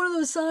hold up one of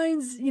those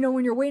signs,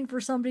 when you're waiting for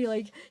somebody,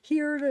 like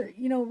here to,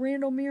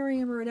 Randall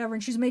Merriam or whatever.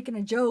 And she's making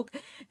a joke.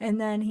 And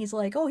then he's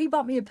like, oh, he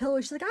bought me a pillow.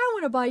 She's like, I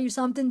want to buy you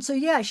something. So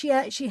yeah, she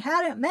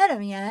hadn't met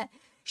him yet.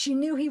 She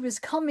knew he was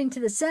coming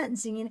to the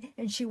sentencing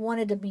and she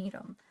wanted to meet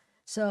him.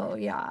 So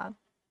yeah.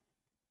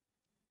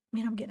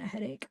 Man, I'm getting a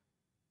headache.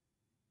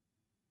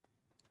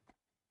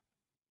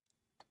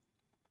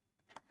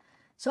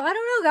 So I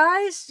don't know,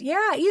 guys.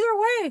 Yeah, either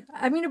way.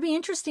 I mean, it'd be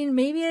interesting.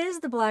 Maybe it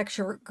is the black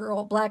shirt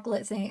girl, black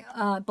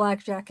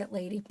jacket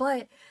lady.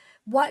 But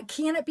what,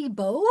 can it be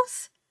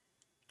both?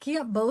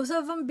 Can't both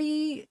of them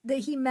be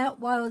that he met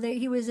while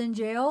he was in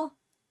jail?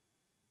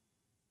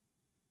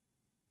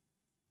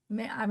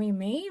 I mean,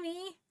 maybe.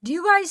 Do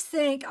you guys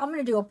think, I'm going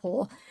to do a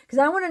poll, because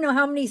I want to know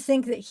how many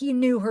think that he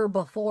knew her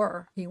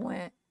before he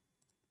went.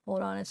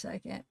 Hold on a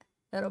second.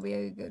 That'll be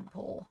a good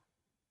poll.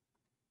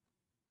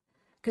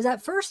 Because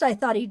at first I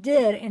thought he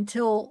did,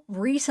 until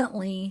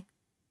recently.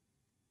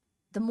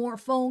 The more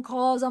phone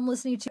calls I'm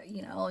listening to,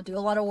 do a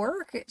lot of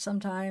work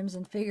sometimes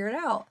and figure it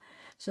out.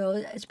 So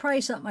it's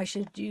probably something I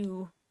should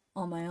do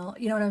on my own.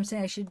 You know what I'm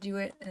saying? I should do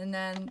it and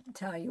then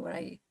tell you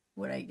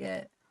what I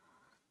get.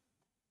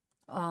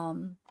 I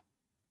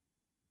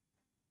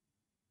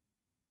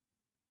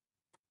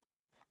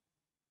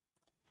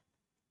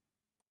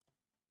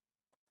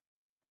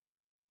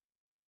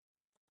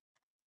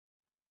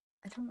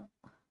don't know.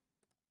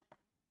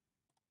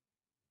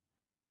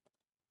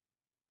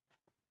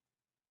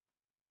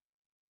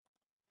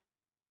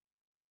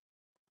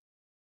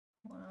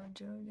 Wow,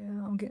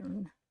 JoJo, I'm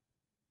getting.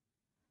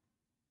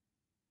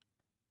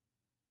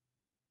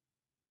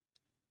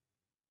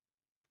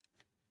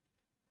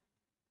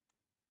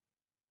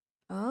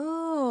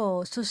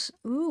 Oh, so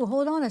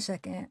hold on a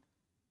second.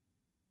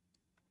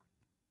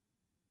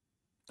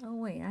 Oh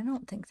wait, I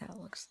don't think that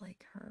looks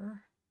like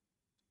her.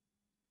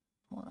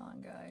 Hold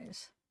on,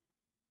 guys.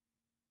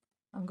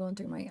 I'm going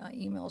through my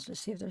emails to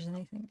see if there's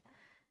anything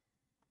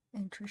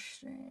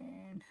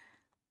interesting.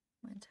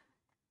 What?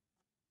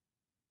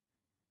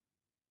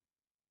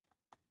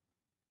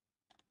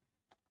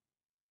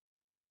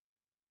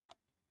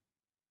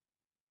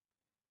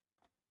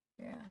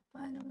 Yeah,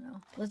 I don't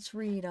know. Let's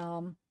read,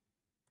 dang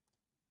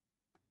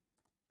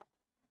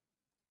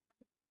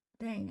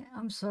it,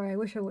 I'm sorry. I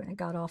wish I wouldn't have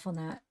got off on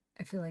that.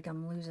 I feel like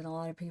I'm losing a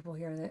lot of people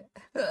here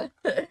that,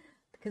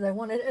 because I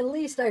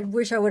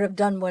wish I would have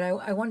done what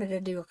I wanted to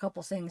do a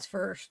couple things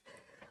first,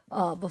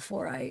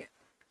 before I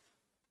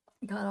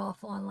got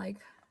off on, like,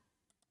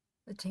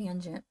 a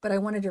tangent, but I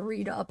wanted to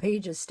read a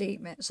Paige's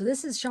statement. So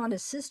this is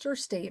Shanda's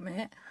sister's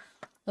statement.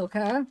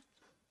 Okay.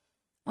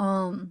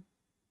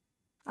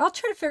 I'll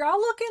try to figure, I'll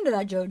look into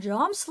that,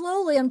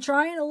 JoJo. I'm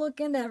trying to look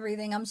into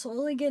everything. I'm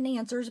slowly getting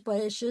answers,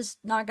 but it's just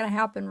not going to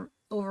happen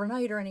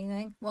overnight or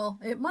anything. Well,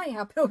 it might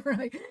happen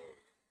overnight,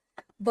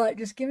 but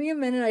just give me a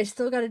minute. I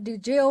still got to do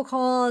jail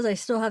calls. I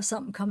still have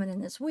something coming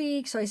in this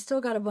week, so I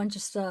still got a bunch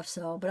of stuff.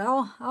 So, but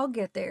I'll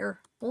get there.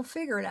 We'll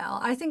figure it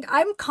out. I think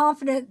I'm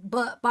confident,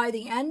 but by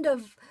the end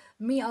of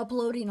me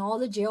uploading all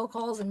the jail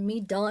calls and me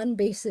done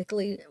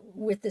basically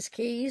with this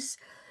case,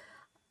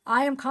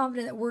 I am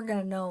confident that we're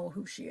going to know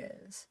who she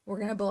is. We're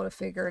going to be able to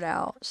figure it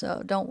out.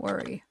 So don't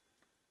worry.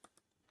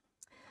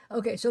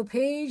 Okay, so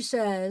Paige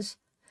says,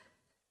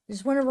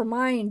 just want to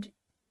remind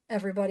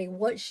everybody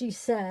what she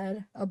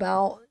said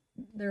about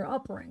their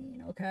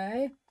upbringing,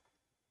 okay?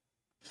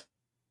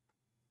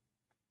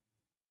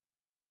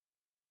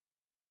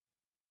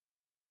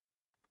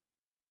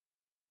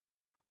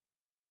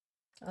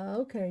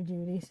 Okay,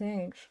 Judy,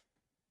 thanks.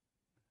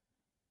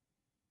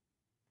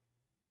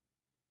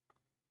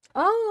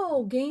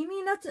 Oh,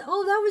 gaming, that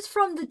was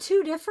from the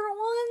two different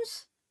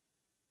ones?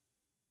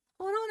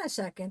 Hold on a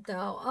second,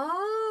 though.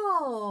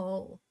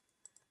 Oh.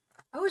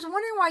 I was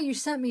wondering why you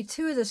sent me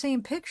two of the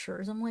same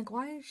pictures. I'm like,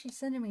 why is she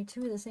sending me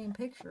two of the same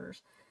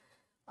pictures?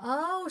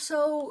 Oh,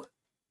 so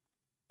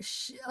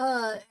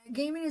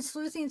Gaming and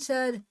Sleuthing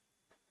said,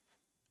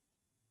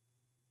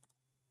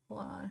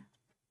 hold on.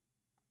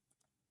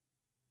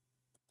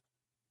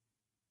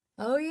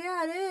 Oh,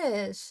 yeah,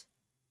 it is.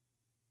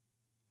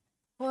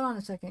 Hold on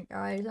a second,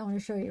 guys. I want to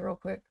show you real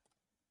quick.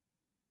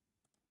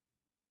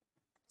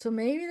 So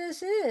maybe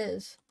this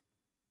is.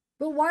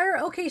 But why are,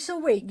 okay, so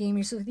wait,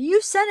 Gaming Sleuth,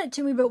 you sent it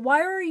to me, but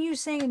why are you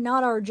saying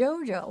not our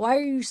JoJo? Why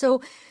are you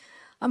so,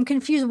 I'm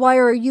confused. Why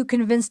are you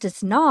convinced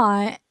it's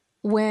not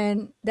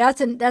when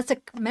that's a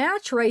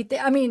match right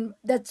there? I mean,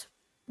 that's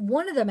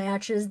one of the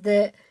matches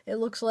that it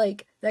looks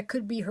like that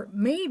could be her,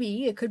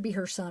 maybe it could be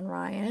her son,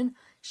 Ryan.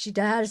 She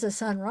has a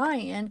son,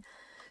 Ryan.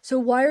 So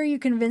why are you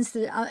convinced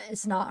that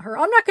it's not her?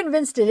 I'm not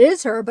convinced it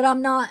is her, but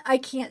I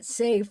can't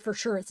say for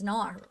sure it's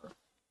not her.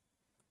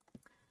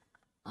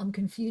 I'm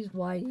confused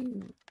why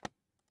you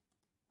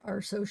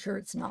are so sure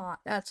it's not.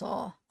 That's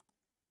all.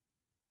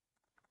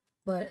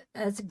 But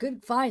that's a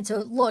good find. So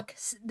look,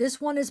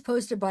 this one is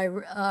posted by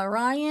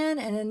Ryan,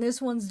 and then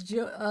this one's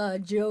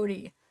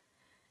Jody.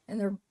 And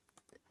they're...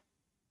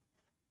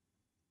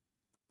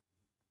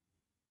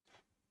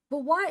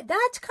 But why?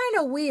 That's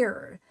kind of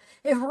weird.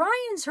 If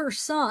Ryan's her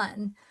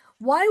son,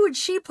 why would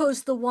she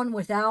post the one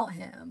without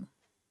him?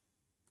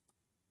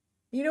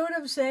 You know what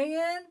I'm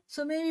saying?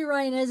 So maybe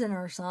Ryan isn't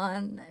her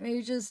son.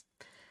 Maybe just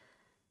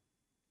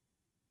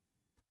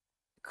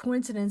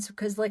coincidence,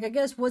 because, like, I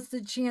guess what's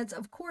the chance?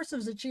 Of course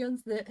there's a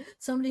chance that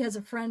somebody has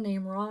a friend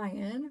named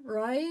Ryan,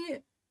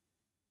 right?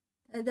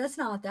 And that's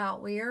not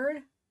that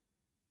weird.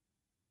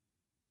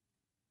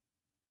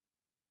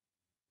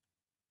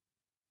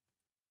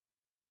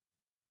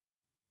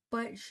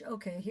 But,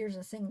 okay, here's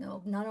the thing,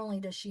 though. Not only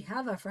does she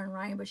have a friend,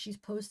 Ryan, but she's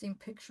posting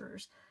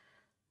pictures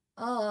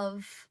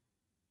of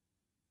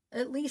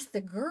at least the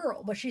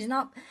girl. But she's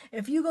not...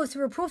 If you go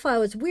through her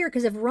profile, it's weird,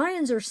 because if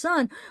Ryan's her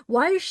son,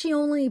 why is she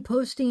only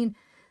posting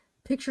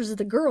pictures of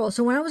the girl?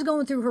 So when I was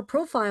going through her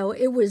profile,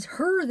 it was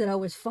her that I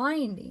was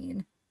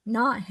finding,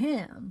 not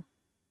him.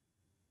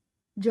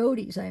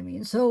 Jody's, I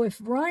mean. So if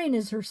Ryan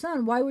is her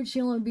son, why would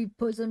she only be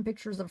posting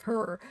pictures of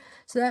her?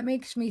 So that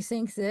makes me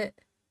think that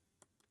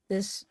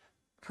this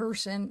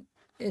person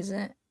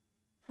isn't,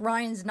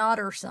 Ryan's not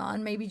her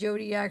son. Maybe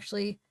Jody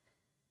actually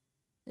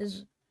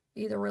is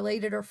either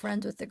related or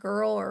friends with the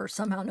girl, or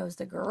somehow knows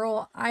the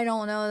girl. I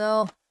don't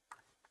know,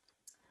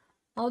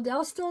 though.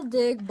 I'll still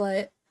dig,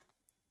 but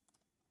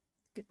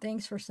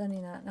thanks for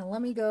sending that. Now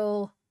let me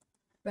go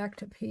back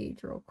to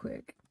Paige real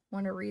quick. I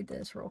want to read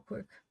this real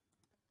quick.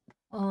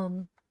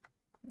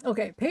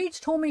 Okay, Paige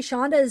told me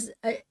Paige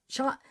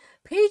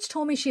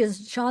told me she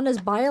is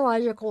Shanda's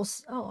biological...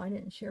 Oh, I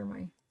didn't share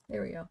my...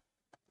 There we go.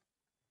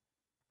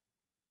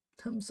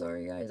 I'm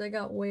sorry, guys. I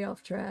got way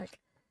off track.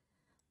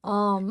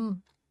 Oh,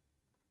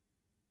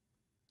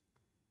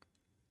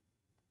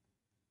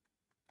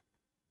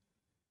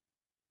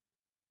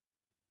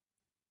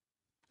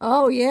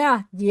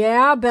 yeah.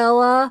 Yeah,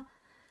 Bella.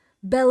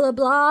 Bella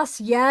Bloss,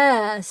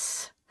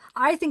 yes.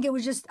 I think it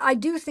was just... I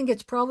do think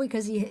it's probably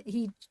because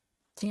he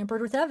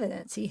tampered with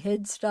evidence. He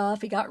hid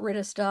stuff. He got rid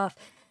of stuff.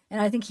 And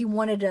I think he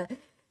wanted to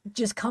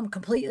just come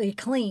completely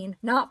clean,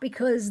 not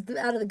because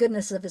out of the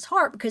goodness of his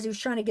heart, because he was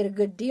trying to get a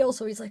good deal.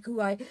 So he's like,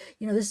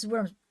 this is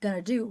what I'm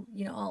gonna do.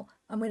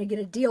 I'm gonna get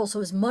a deal.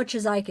 So as much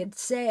as I could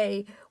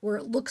say where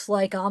it looks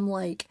like I'm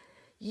like,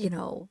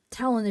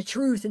 telling the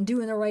truth and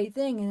doing the right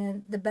thing, and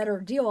then the better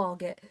deal I'll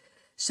get.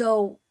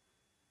 So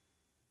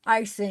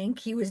I think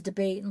he was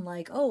debating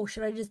like, oh,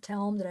 should I just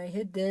tell him that I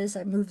hid this,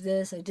 I moved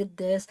this, I did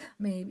this?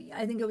 Maybe.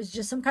 I think it was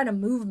just some kind of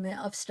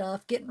movement of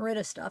stuff, getting rid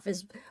of stuff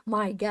is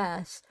my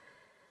guess.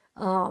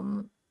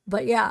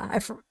 But yeah,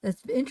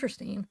 it's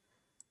interesting,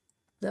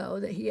 though,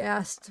 that he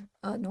asked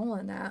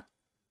Nolan that.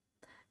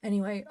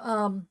 Anyway,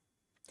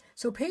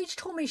 so Paige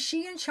told me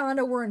she and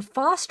Shanda were in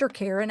foster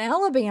care in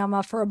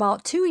Alabama for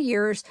about 2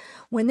 years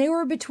when they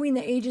were between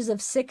the ages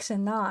of 6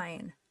 and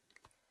 9.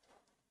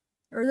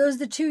 Are those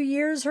the 2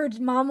 years her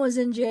mom was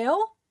in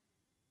jail?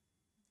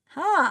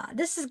 Huh,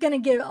 this is going to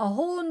get a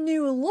whole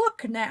new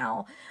look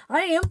now.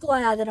 I am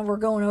glad that we're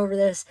going over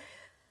this.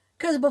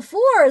 Because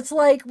before, it's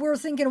like we're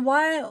thinking,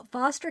 why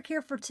foster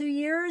care for 2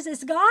 years?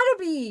 It's got to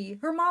be.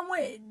 Her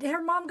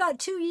mom got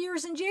 2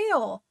 years in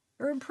jail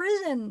or in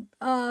prison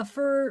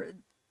for,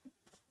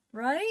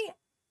 right?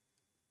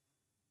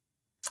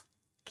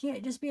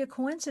 Can't just be a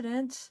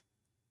coincidence.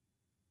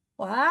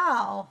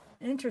 Wow,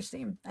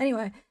 interesting.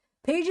 Anyway,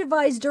 Paige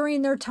advised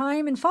during their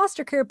time in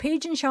foster care,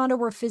 Paige and Shanda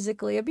were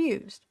physically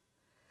abused.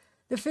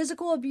 The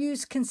physical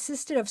abuse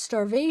consisted of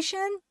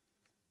starvation,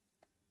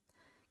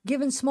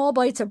 given small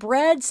bites of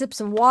bread,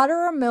 sips of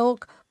water or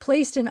milk,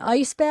 placed in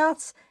ice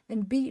baths,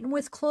 and beaten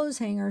with clothes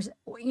hangers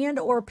and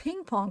or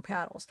ping pong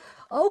paddles.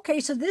 Okay,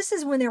 so this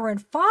is when they were in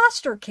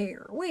foster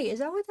care. Wait, is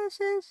that what that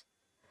says?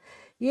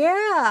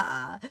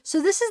 Yeah.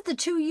 So this is the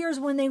 2 years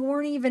when they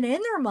weren't even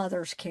in their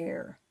mother's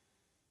care.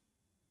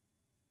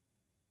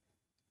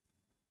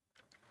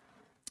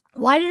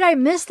 Why did I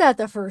miss that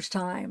the first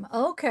time?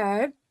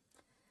 Okay.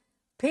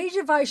 Paige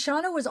advised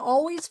Shanda was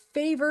always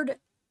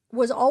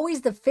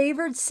the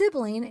favored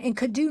sibling and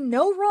could do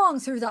no wrong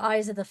through the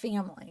eyes of the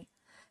family.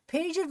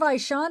 Paige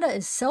advised Shanda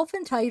is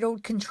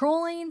self-entitled,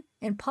 controlling,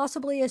 and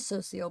possibly a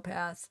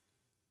sociopath.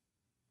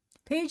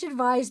 Paige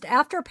advised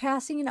after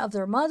passing of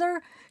their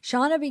mother,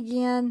 Shanda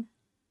began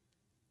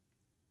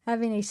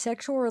having a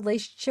sexual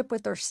relationship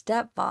with her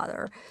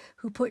stepfather,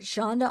 who put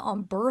Shanda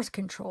on birth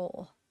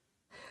control.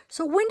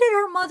 So when did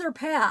her mother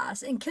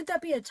pass? And could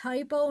that be a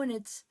typo and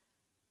it's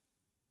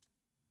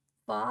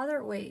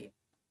father? Wait.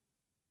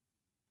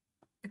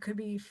 It could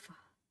be,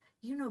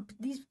 you know,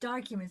 these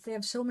documents, they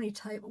have so many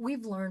typos.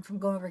 We've learned from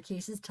going over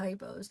cases,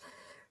 typos.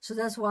 So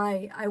that's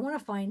why I want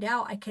to find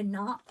out. I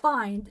cannot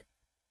find,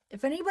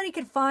 if anybody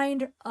could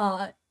find,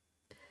 I'm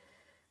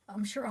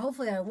sure,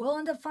 hopefully I will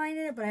end up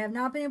finding it, but I have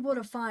not been able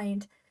to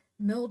find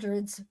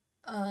Mildred's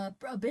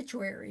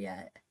obituary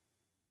yet.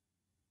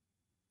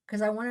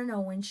 Because I want to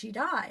know when she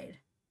died.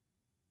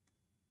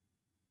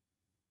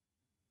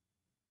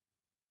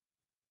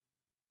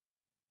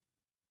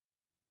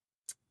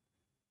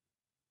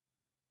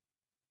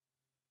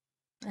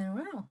 I don't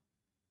know.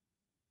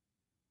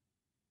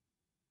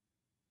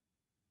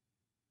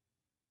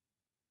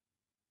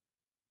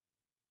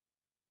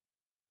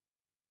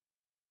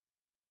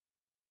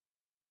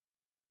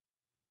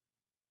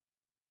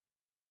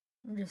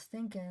 I'm just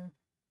thinking.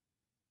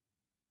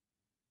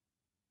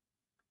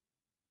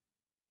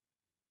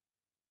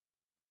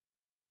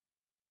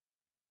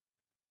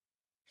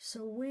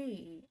 So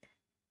wait.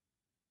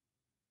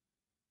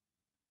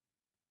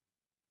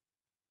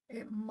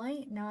 It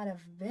might not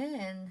have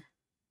been.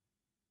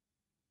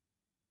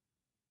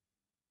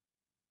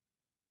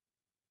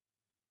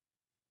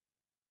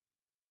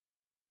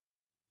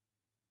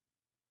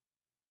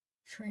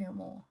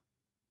 Trammell.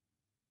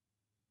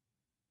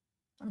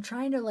 I'm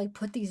trying to like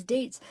put these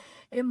dates.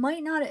 It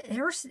might not.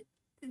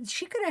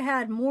 She could have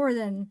had more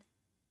than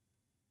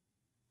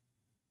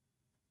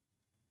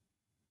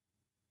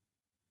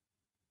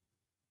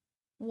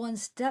one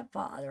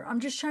stepfather. I'm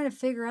just trying to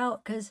figure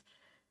out because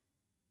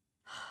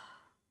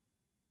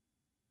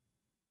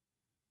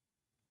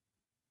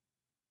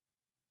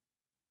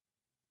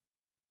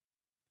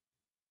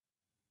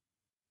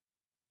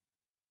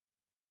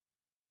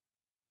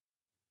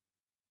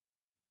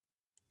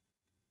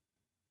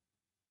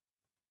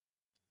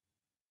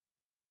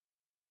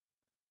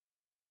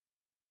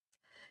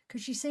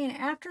she's saying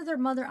after their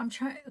mother,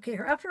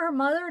 after her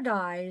mother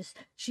dies,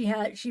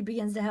 she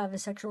begins to have a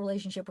sexual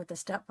relationship with the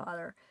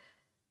stepfather.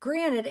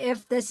 Granted,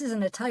 if this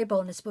isn't a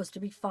typo and it's supposed to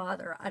be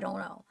father, I don't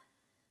know.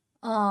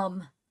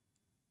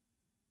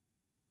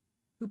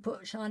 Who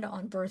put Shanda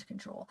on birth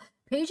control.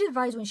 Paige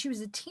advised when she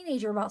was a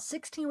teenager, about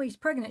 16 weeks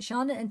pregnant,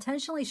 Shanda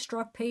intentionally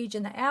struck Paige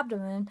in the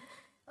abdomen.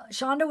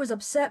 Shanda was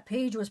upset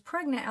Paige was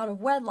pregnant out of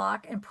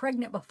wedlock and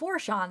pregnant before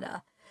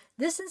Shanda.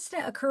 This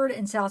incident occurred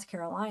in South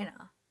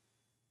Carolina.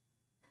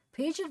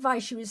 Paige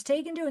advised she was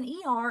taken to an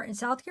ER in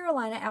South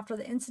Carolina after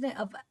the incident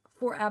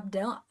for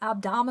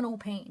abdominal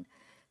pain.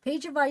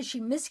 Paige advised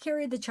she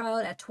miscarried the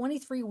child at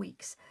 23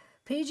 weeks.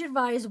 Paige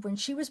advised when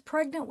she was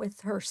pregnant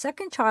with her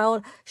second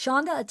child,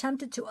 Shanda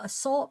attempted to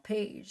assault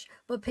Paige,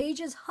 but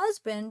Paige's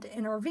husband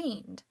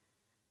intervened.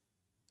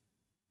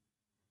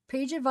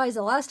 Paige advised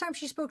the last time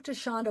she spoke to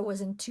Shanda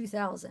was in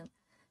 2000.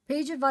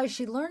 Paige advised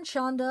she learned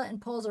Shanda and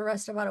Paul's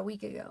arrest about a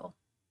week ago.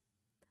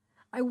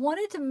 I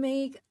wanted to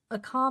make a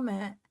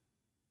comment.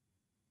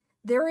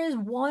 There is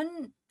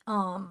one,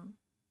 and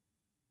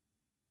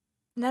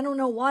I don't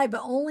know why,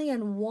 but only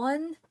in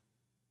one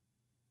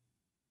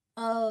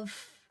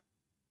of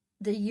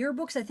the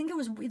yearbooks, I think it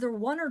was either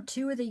 1 or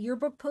 2 of the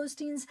yearbook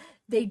postings,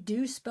 they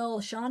do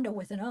spell Shanda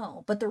with an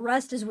O, but the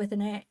rest is with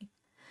an A.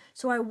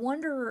 So I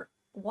wonder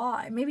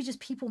why. Maybe just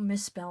people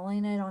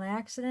misspelling it on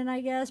accident, I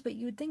guess, but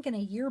you would think in a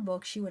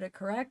yearbook she would have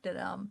corrected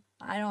them.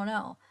 I don't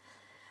know.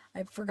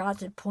 I forgot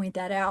to point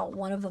that out.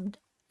 One of them,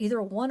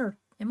 either one or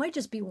it might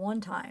just be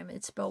one time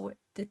it's spelled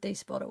that they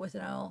spelled it with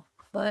an O.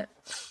 But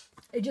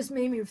it just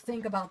made me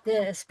think about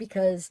this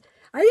because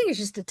I think it's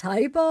just a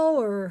typo,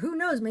 or who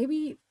knows,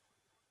 maybe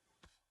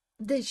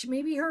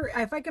maybe her,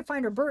 if I could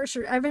find her birth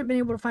certificate, I haven't been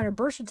able to find her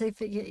birth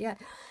certificate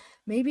yet.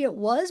 Maybe it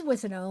was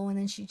with an O and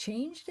then she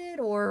changed it,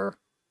 or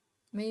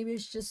maybe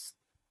it's just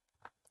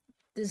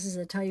this is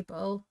a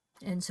typo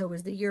and so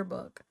is the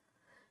yearbook.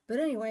 But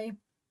anyway,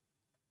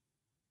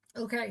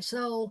 okay,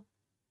 so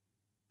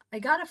I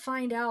gotta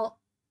figure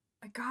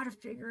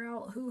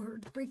out who her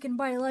freaking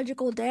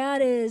biological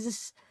dad is.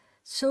 It's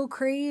so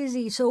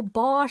crazy. So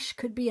Bosch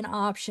could be an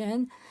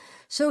option.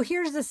 So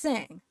here's the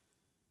thing.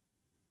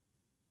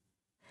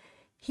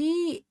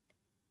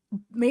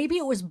 Maybe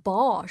it was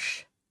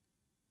Bosch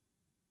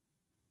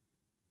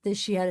that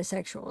she had a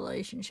sexual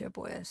relationship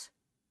with.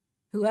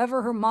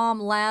 Whoever her mom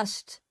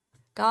last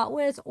got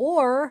with,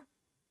 or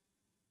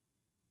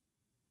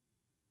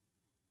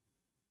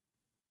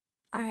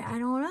I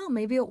don't know,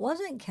 maybe it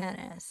wasn't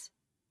Kenneth.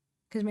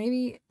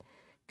 Because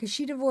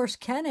she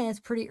divorced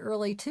Kenneth pretty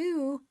early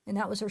too, and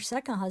that was her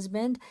second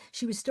husband.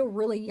 She was still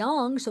really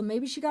young, so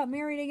maybe she got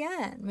married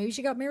again. Maybe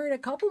she got married a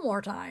couple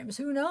more times.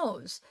 Who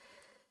knows?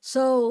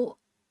 So,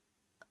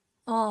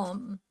 I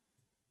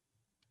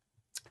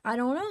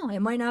don't know.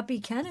 It might not be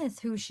Kenneth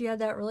who she had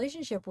that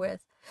relationship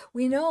with.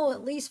 We know,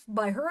 at least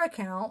by her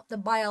account, the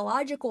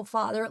biological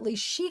father, at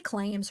least she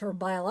claims her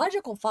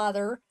biological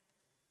father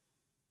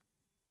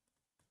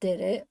did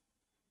it,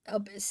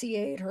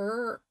 CA'd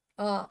her,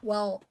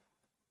 SA'd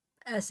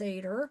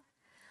her.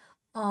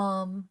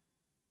 And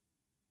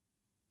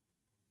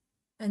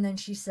then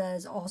she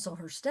says also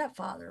her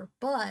stepfather.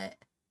 But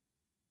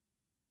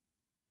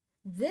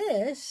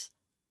this,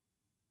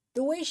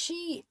 the way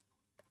she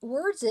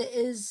words it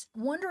is,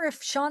 wonder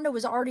if Shanda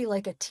was already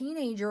like a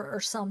teenager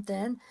or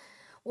something,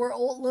 or a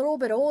little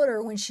bit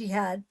older when she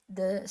had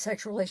the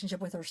sexual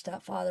relationship with her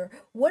stepfather.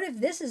 What if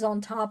this is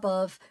on top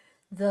of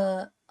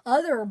the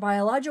other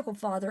biological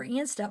father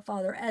and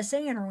stepfather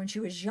SAing her when she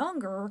was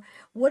younger?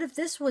 What if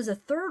this was a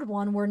third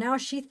one where now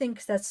she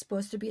thinks that's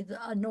supposed to be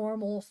a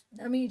normal,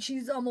 I mean,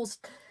 she's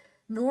almost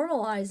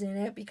normalizing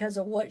it because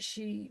of what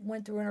she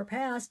went through in her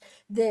past,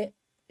 that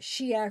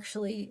she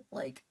actually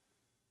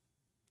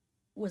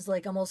was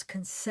almost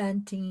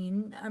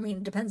consenting. I mean,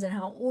 it depends on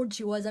how old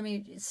she was. I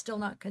mean, it's still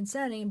not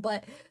consenting,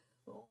 but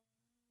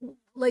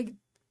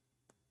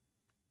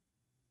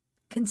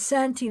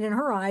consenting in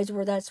her eyes,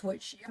 where that's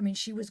what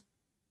she was,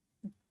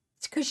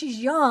 because she's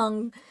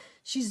young,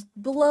 she's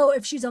below,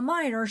 if she's a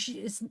minor,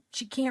 she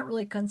can't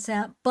really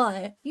consent,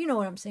 but you know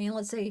what I'm saying.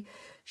 Let's say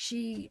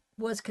she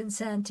was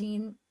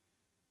consenting,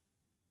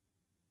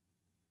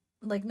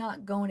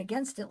 not going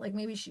against it,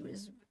 maybe she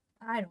was,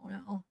 I don't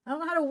know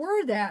how to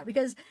word that,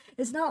 because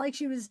it's not like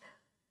she was,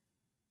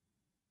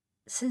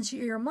 since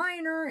you're a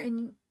minor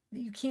and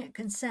you can't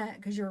consent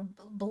because you're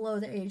below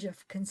the age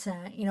of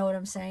consent, you know what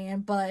I'm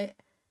saying? But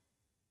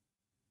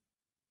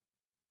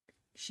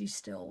she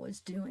still was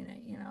doing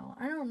it,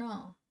 I don't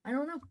know.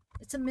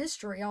 It's a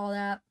mystery, all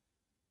that.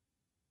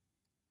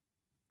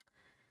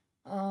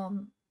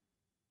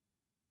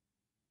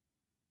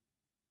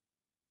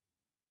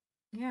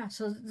 Yeah,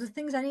 so the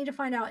things I need to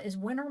find out is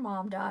when her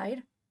mom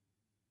died.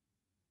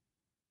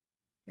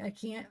 I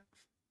can't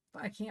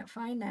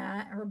find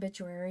that, her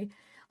obituary.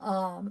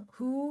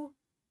 Who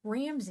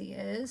Ramsey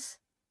is,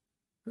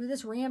 who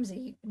this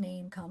Ramsey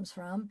name comes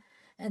from,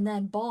 and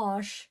then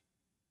Bosch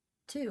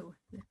too.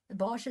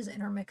 Bosch is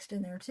intermixed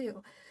in there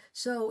too.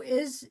 So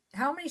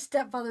how many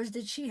stepfathers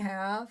did she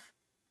have?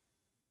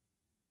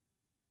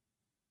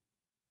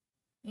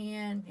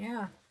 And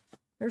yeah,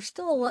 there's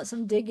still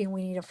some digging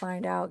we need to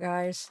find out,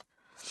 guys.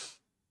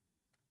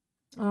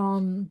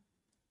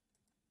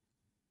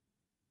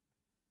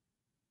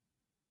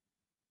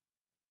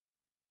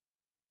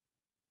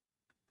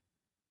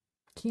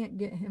 Can't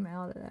get him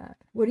out of that.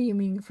 What do you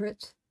mean,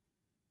 Fritz?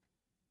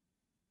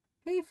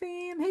 Hey,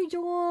 fam. Hey,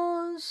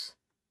 Jules.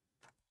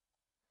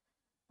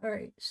 All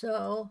right,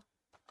 so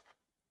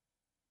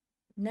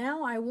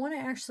now I want to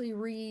actually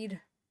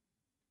read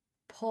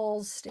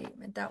Paul's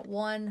statement, that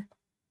one,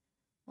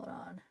 hold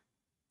on,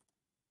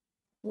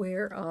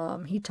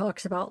 where he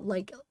talks about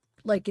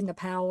liking the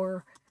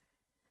power.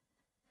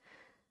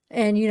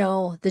 And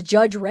the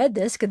judge read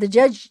this,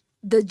 because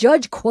the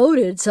judge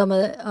quoted some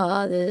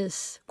of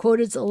this,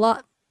 quoted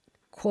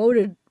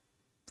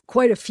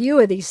quite a few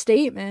of these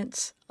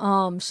statements.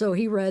 So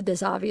he read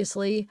this,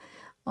 obviously,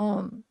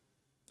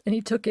 and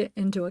he took it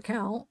into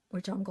account,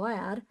 which I'm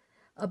glad,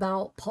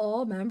 about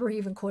Paul. Remember, he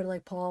even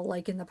quoted Paul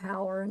liking the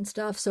power and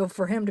stuff. So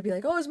for him to be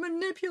like, oh, it's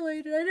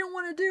manipulated, I didn't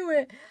want to do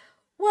it.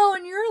 Well,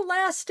 in your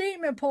last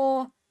statement,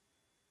 Paul,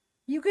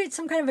 you get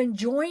some kind of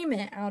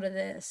enjoyment out of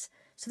this.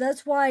 So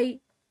that's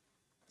why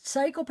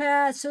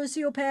psychopath,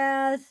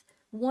 sociopath,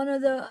 one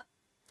of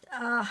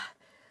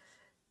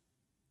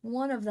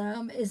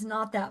them is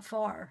not that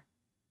far.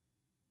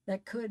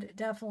 That could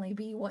definitely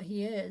be what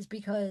he is,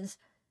 because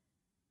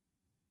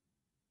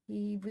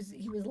he was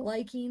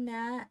liking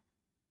that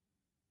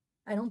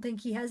I don't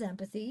think he has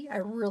empathy. I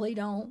really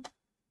don't.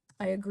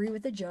 I agree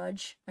with the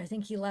judge. I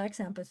think he lacks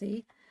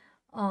empathy.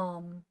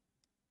 All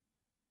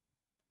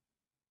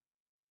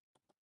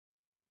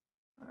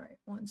right,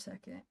 1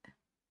 second.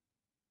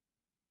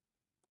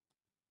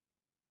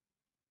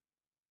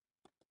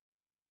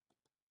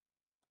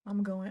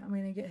 I'm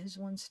going to get his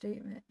one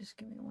statement. Just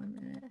give me 1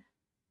 minute.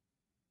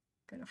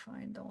 Gotta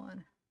find the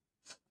one.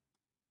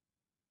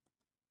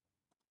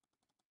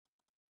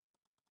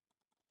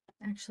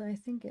 Actually, I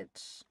think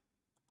it's,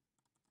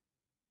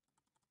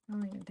 I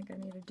don't even think I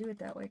need to do it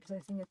that way because I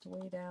think it's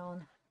way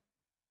down.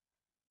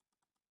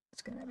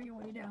 It's going to be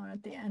way down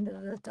at the end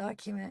of the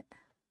document.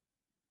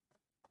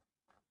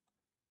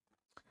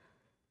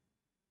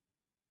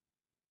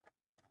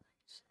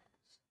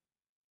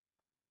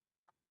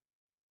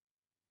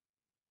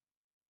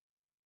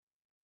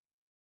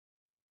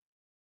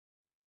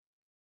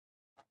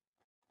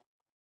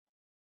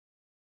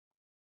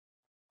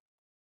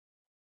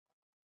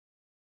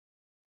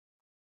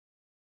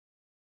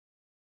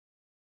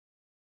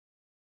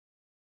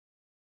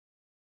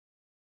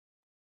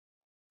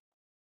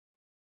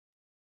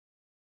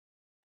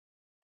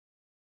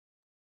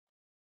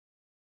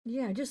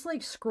 Yeah, just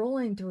like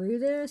scrolling through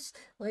this,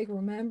 like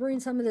remembering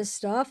some of this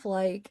stuff,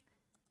 like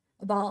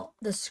about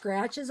the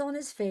scratches on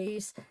his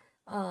face.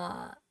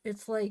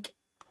 It's like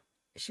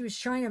she was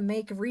trying to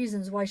make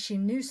reasons why she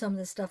knew some of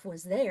this stuff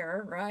was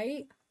there,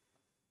 right?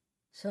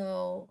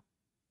 So,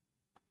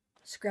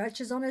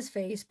 scratches on his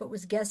face, but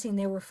was guessing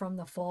they were from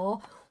the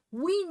fall.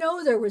 We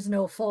know there was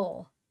no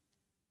fall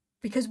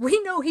because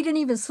we know he didn't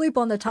even sleep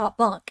on the top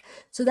bunk.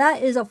 So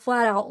that is a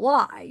flat out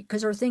lie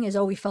because her thing is,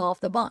 oh, he fell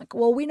off the bunk.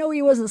 Well, we know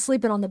he wasn't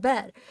sleeping on the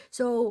bed.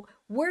 So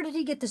where did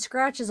he get the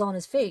scratches on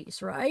his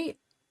face, right?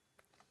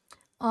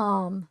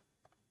 Dang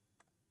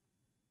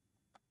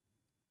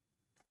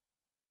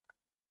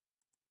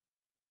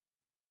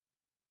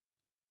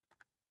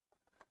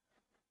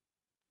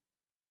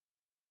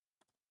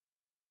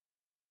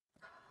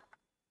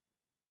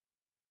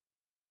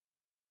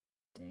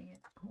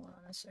it. Hold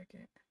on a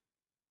second.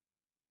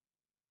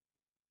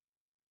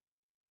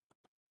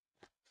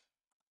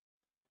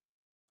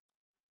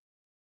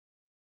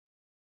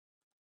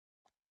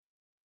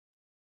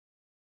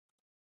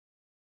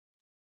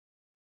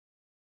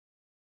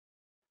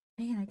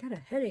 Man, I got a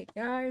headache,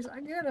 guys.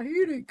 I got a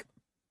headache.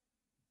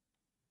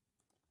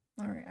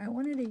 All right, I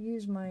wanted to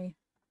use my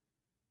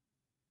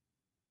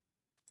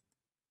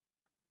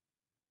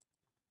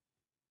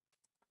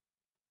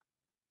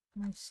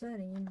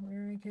setting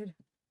where I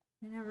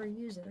never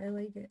use it. I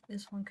like it,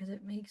 this one, because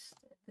it makes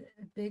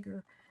it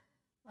bigger.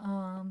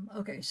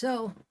 Okay,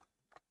 so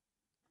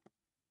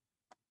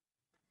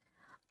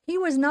he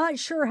was not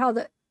sure how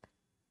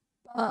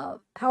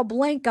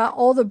Blank got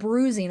all the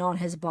bruising on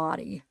his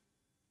body.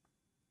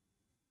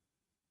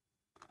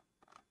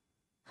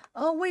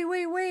 Oh,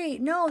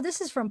 wait. No,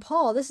 this is from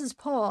Paul. This is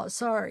Paul.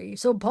 Sorry.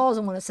 So Paul's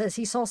the one that says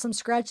he saw some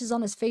scratches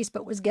on his face,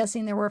 but was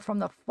guessing they were from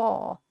the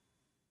fall.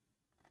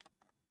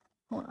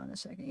 Hold on a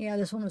second. Yeah,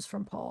 this one was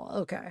from Paul.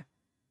 Okay.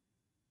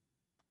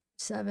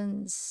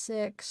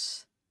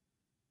 7-6.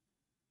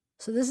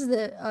 So this is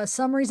the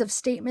summaries of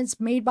statements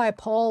made by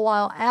Paul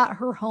while at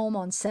her home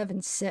on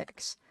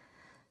 7-6.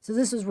 So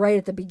this was right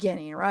at the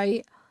beginning,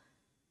 right?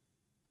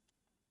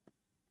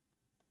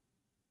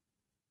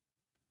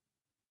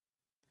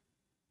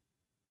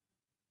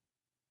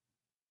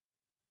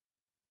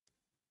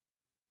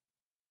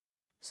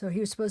 So he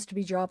was supposed to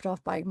be dropped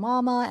off by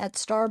Mama at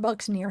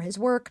Starbucks near his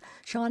work.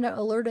 Shanda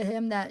alerted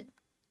him that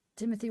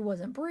Timothy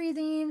wasn't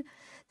breathing.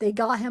 They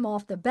got him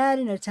off the bed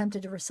and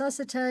attempted to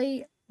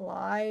resuscitate.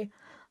 Lie.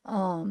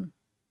 Because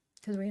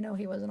we know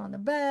he wasn't on the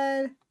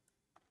bed.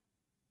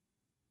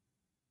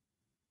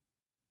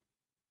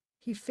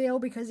 He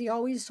failed because he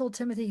always told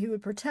Timothy he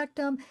would protect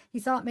him. He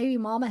thought maybe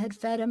Mama had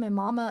fed him, and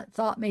Mama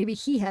thought maybe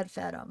he had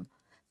fed him.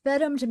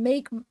 Fed him to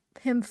make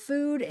him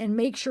food and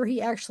make sure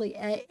he actually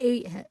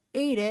ate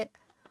it.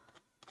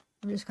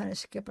 I'm just kind of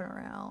skipping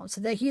around.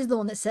 So that he's the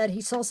one that said he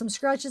saw some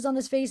scratches on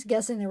his face,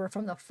 guessing they were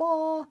from the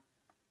fall.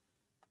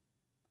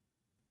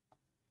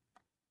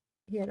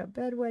 He had a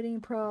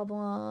bedwetting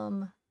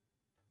problem.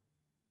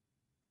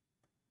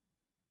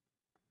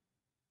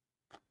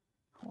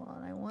 Hold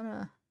on, I want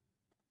to...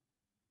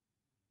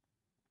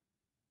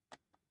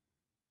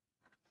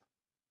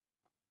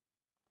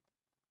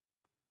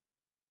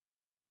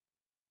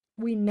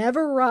 We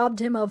never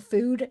robbed him of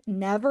food.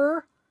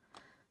 Never.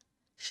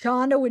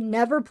 Shanda would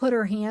never put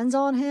her hands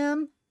on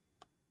him.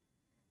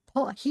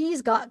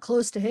 He's got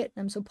close to hitting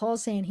him. So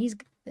Paul's saying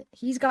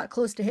he's got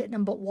close to hitting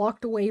him, but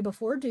walked away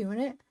before doing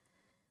it.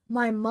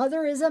 My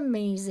mother is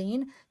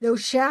amazing.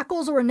 Those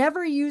shackles were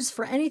never used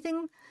for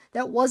anything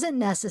that wasn't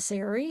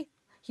necessary.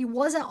 He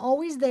wasn't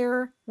always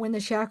there when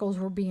the shackles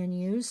were being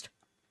used.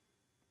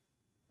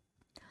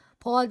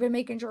 Paul had been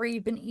making sure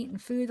he'd been eating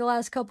food the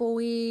last couple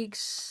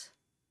weeks.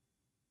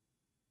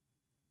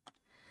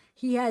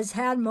 He has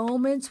had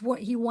moments where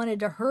he wanted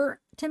to hurt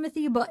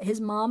Timothy, but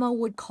his mama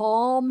would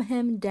calm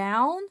him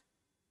down.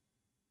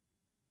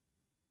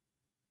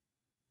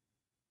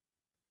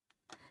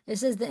 It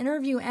says the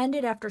interview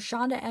ended after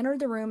Shanda entered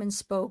the room and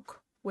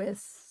spoke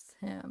with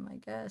him, I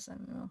guess. I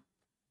don't know.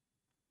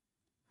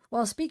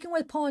 While speaking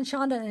with Paul and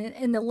Shanda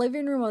in the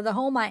living room of the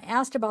home, I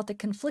asked about the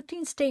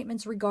conflicting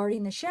statements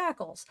regarding the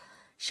shackles.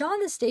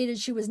 Shanda stated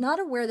she was not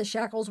aware the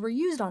shackles were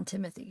used on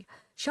Timothy.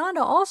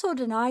 Shanda also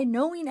denied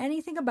knowing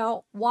anything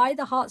about why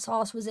the hot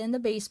sauce was in the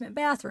basement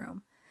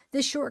bathroom.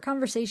 This short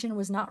conversation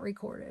was not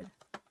recorded.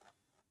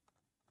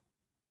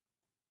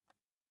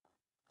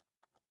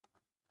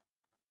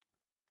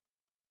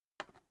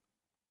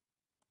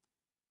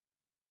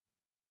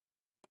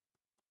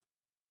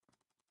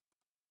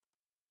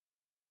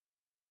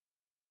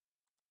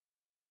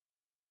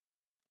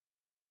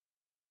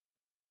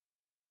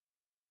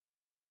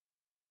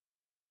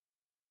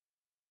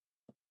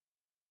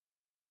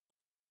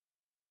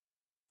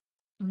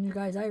 And you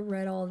guys, I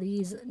read all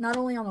these, not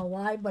only on the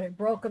live, but I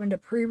broke them into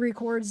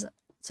pre-records,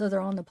 so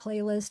they're on the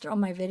playlist on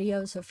my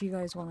videos, so if you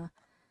guys want to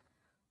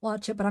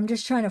watch it. But I'm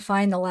just trying to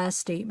find the last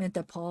statement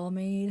that Paul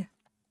made.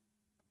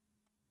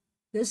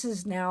 This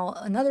is now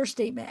another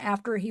statement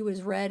after he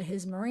was read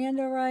his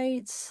Miranda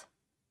rights.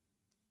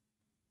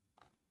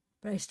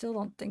 But I still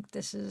don't think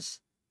this is,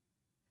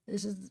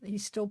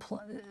 he's still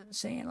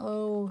saying,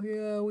 oh,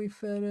 yeah, we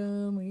fed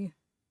him,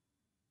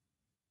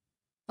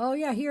 oh,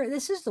 yeah, here,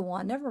 this is the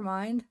one, never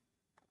mind.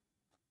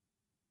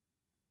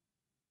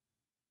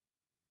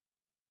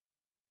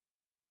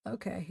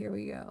 Okay, here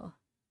we go.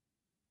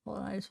 Hold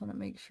on, I just want to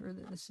make sure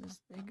that this is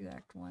the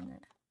exact one.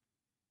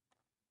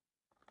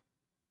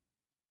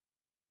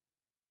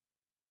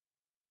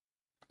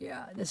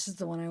 Yeah, this is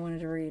the one I wanted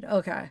to read.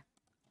 Okay.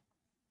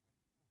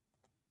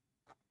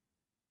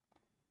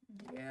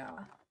 Yeah.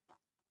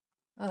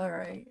 All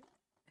right.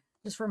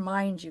 Just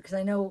remind you, because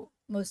I know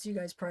most of you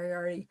guys probably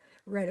already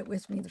read it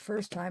with me the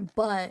first time,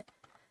 but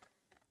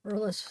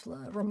let's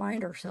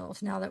remind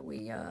ourselves now that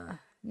we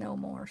know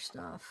more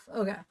stuff.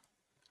 Okay.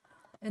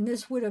 And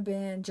this would have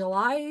been on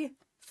July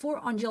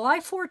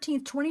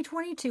 14th,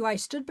 2022, I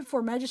stood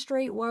before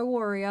Magistrate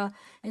Warrior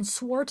and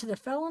swore to the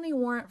felony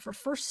warrant for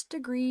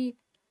first-degree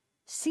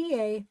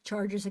CA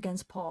charges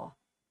against Paul.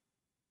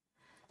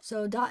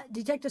 So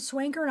Detective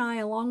Swanker and I,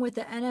 along with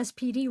the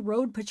NSPD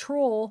Road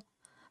Patrol,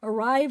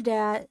 arrived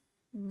at,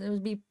 it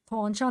would be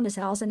Paul and Shanda's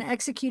house, and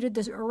executed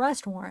the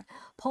arrest warrant.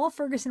 Paul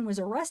Ferguson was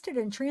arrested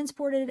and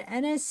transported to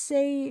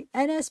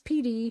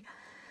NSPD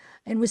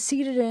and was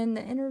seated in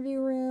the interview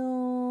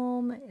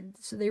room.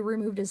 So they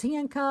removed his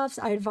handcuffs.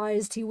 I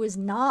advised he was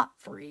not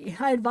free.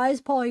 I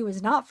advised Paul he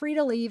was not free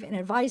to leave and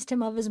advised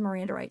him of his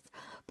Miranda rights.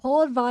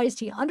 Paul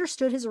advised he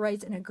understood his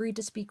rights and agreed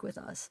to speak with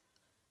us.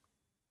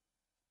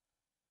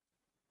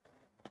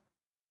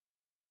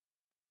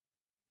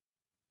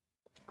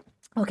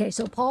 Okay,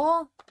 so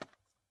Paul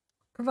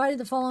provided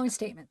the following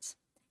statements.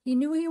 He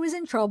knew he was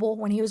in trouble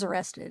when he was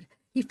arrested.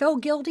 He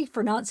felt guilty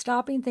for not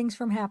stopping things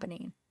from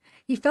happening.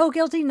 He felt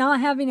guilty not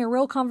having a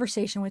real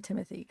conversation with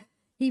Timothy.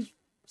 He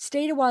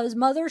stated while his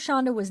mother,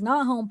 Shanda, was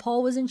not home,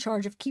 Paul was in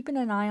charge of keeping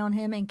an eye on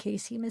him in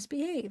case he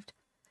misbehaved.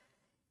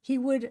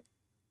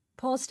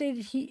 Paul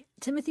stated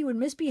Timothy would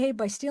misbehave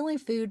by stealing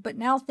food, but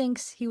now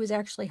thinks he was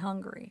actually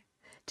hungry.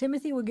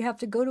 Timothy would have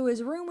to go to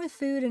his room with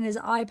food and his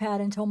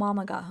iPad until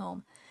Mama got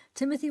home.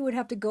 Timothy would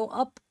have to go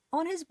up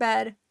on his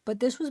bed, but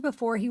this was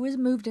before he was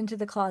moved into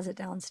the closet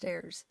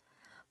downstairs.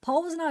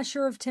 Paul was not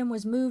sure if Tim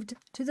was moved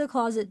to the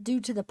closet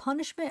due to the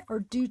punishment or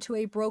due to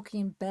a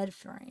broken bed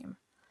frame.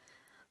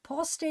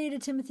 Paul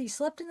stated Timothy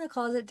slept in the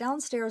closet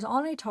downstairs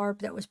on a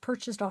tarp that was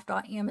purchased off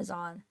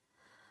Amazon.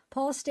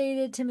 Paul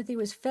stated Timothy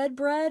was fed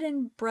bread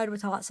and bread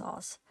with hot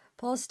sauce.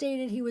 Paul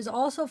stated he was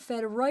also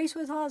fed rice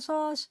with hot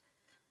sauce.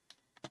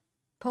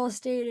 Paul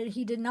stated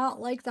he did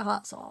not like the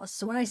hot sauce.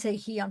 So when I say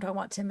he, I'm talking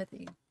about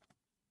Timothy.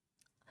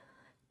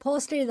 Paul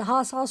stated the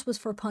hot sauce was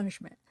for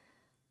punishment.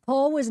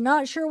 Paul was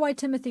not sure why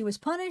Timothy was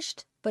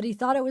punished, but he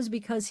thought it was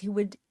because he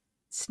would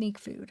sneak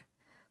food.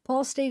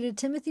 Paul stated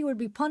Timothy would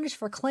be punished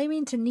for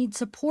claiming to need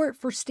support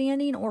for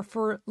standing or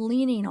for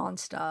leaning on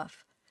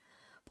stuff.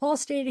 Paul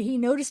stated he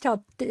noticed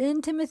how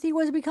thin Timothy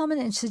was becoming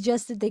and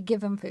suggested they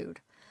give him food.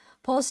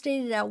 Paul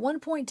stated at one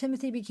point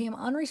Timothy became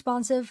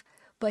unresponsive,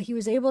 but he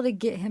was able to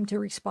get him to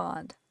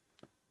respond.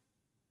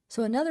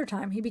 So another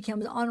time he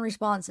becomes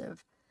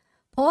unresponsive.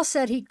 Paul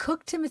said he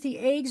cooked Timothy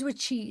eggs with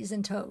cheese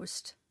and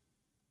toast.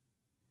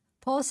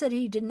 Paul said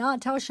he did not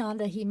tell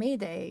Shanda he made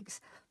the eggs.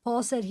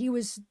 Paul said he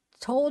was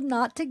told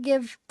not to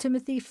give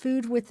Timothy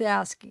food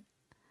without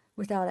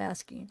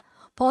asking.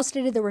 Paul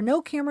stated there were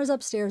no cameras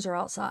upstairs or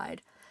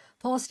outside.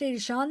 Paul stated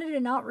Shanda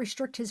did not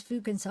restrict his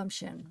food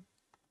consumption.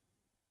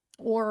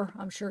 Or,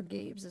 I'm sure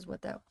Gabe's is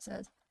what that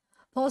says.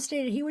 Paul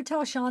stated he would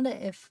tell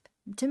Shanda if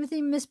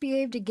Timothy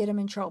misbehaved to get him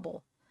in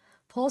trouble.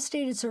 Paul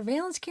stated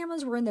surveillance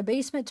cameras were in the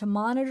basement to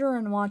monitor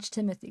and watch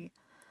Timothy.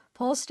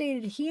 Paul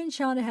stated he and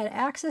Shanda had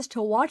access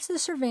to watch the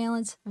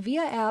surveillance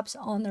via apps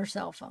on their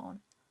cell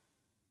phone.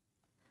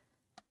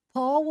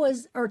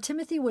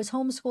 Timothy was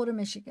homeschooled in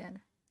Michigan.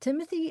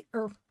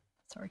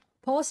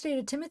 Paul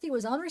stated Timothy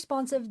was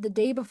unresponsive the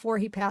day before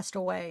he passed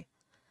away.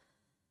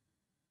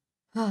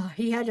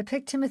 He had to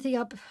pick Timothy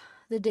up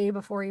the day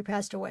before he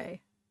passed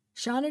away.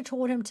 Shanda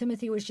told him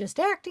Timothy was just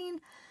acting.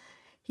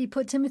 He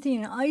put Timothy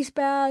in an ice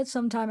bath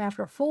sometime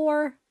after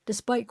 4,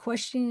 despite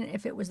questioning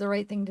if it was the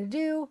right thing to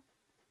do.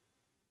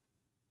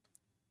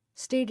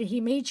 Stated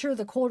he made sure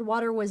the cold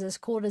water was as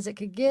cold as it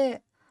could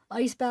get.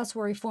 Ice baths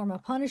were a form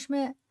of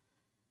punishment.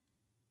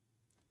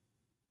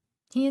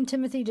 He and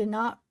Gabe did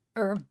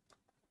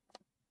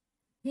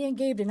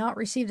not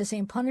receive the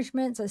same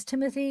punishments as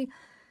Timothy.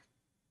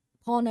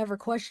 Paul never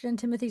questioned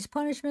Timothy's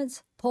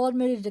punishments. Paul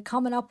admitted to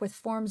coming up with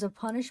forms of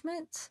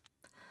punishments.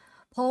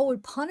 Paul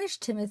would punish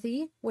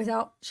Timothy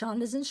without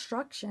Shanda's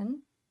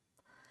instruction.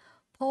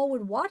 Paul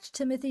would watch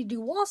Timothy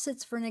do wall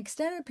sits for an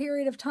extended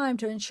period of time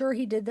to ensure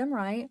he did them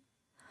right.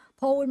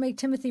 Paul would make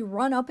Timothy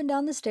run up and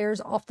down the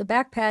stairs off the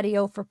back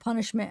patio for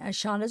punishment at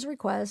Shanda's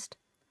request.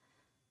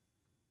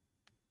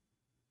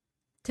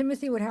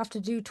 Timothy would have to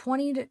do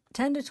 10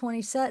 to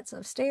 20 sets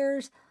of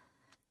stairs.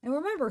 And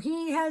remember,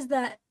 he has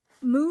that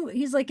move.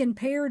 He's like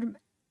impaired,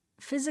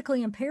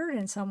 physically impaired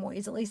in some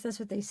ways. At least that's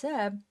what they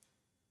said.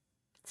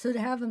 So to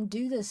have him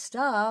do this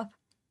stuff,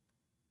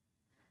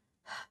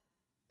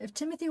 if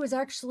Timothy was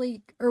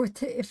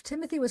if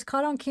Timothy was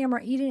caught on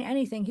camera eating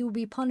anything, he would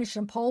be punished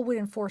and Paul would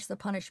enforce the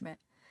punishment.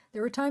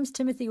 There were times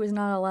Timothy was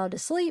not allowed to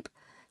sleep.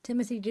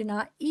 Timothy did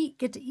not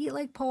get to eat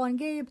like Paul and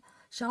Gabe.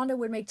 Shanda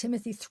would make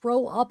Timothy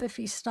throw up if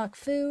he snuck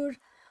food.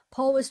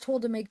 Paul was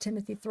told to make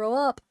Timothy throw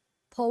up.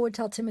 Paul would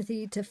tell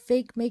Timothy to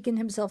fake making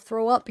himself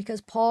throw up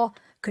because Paul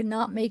could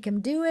not make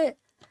him do it.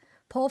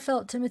 Paul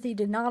felt Timothy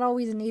did not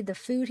always need the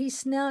food he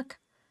snuck.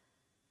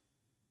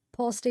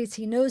 Paul states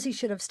he knows he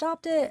should have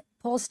stopped it.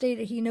 Paul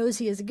stated he knows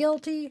he is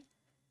guilty.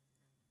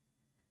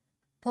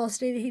 Paul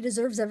stated he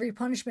deserves every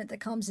punishment that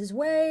comes his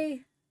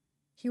way.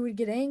 He would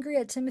get angry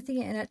at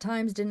Timothy and at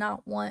times did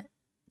not want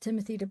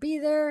Timothy to be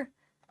there.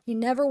 He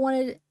never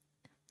wanted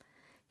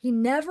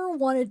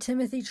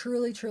Timothy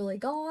truly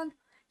gone.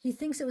 He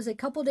thinks it was a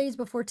couple days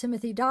before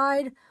Timothy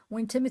died,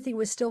 when Timothy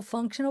was still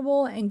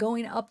functionable and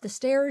going up the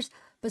stairs,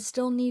 but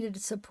still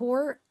needed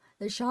support,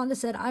 that Shanda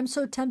said, "I'm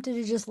so tempted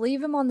to just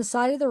leave him on the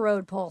side of the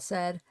road," Paul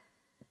said.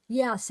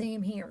 "Yeah,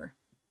 same here."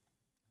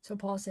 So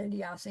Paul said,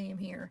 "Yeah, same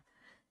here."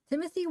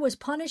 Timothy was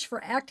punished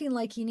for acting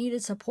like he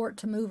needed support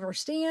to move or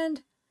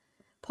stand.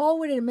 Paul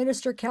would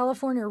administer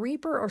California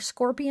Reaper or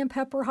scorpion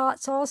pepper hot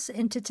sauce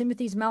into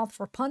Timothy's mouth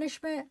for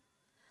punishment.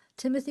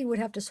 Timothy would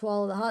have to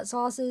swallow the hot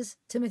sauces.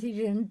 Timothy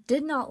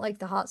did not like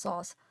the hot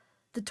sauce.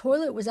 The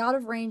toilet was out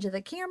of range of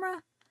the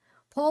camera.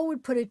 Paul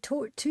would put a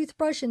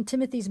toothbrush in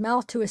Timothy's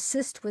mouth to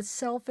assist with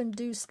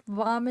self-induced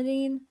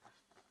vomiting.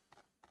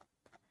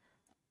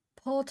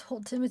 Paul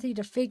told Timothy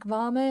to fake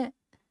vomit.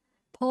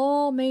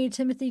 Paul made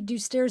Timothy do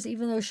stairs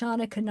even though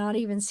Shanda could not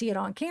even see it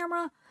on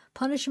camera.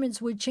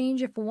 Punishments would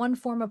change if one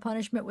form of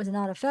punishment was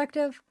not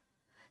effective.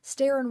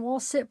 Stair and wall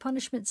sit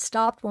punishments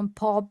stopped when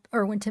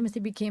Timothy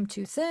became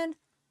too thin.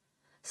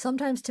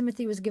 Sometimes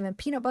Timothy was given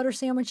peanut butter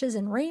sandwiches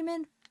and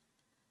ramen.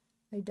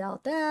 I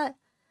doubt that.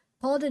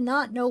 Paul did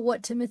not know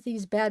what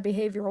Timothy's bad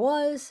behavior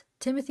was.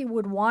 Timothy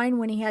would whine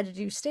when he had to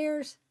do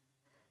stairs.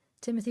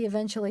 Timothy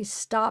eventually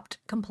stopped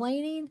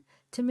complaining.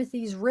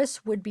 Timothy's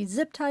wrists would be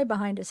zip-tied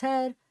behind his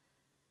head.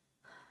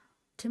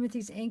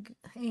 Timothy's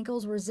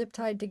ankles were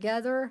zip-tied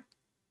together.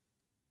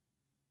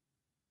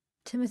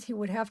 Timothy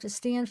would have to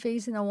stand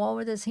facing the wall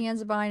with his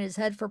hands behind his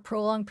head for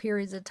prolonged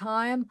periods of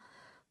time.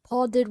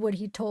 Paul did what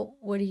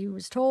he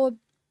was told.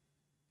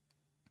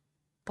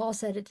 Paul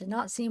said it did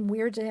not seem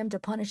weird to him to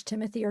punish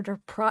Timothy or to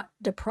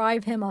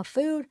deprive him of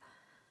food.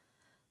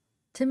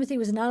 Timothy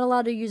was not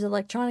allowed to use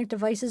electronic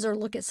devices or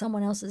look at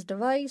someone else's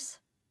device.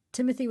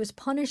 Timothy was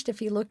punished if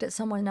he looked at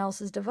someone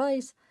else's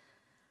device.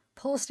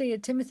 Paul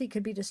stated Timothy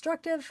could be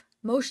destructive.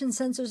 Motion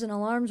sensors and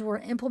alarms were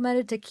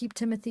implemented to keep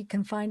Timothy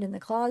confined in the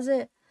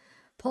closet.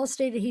 Paul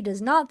stated he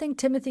does not think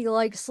Timothy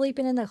liked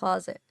sleeping in the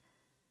closet.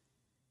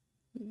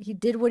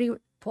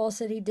 Paul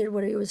said he did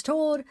what he was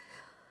told.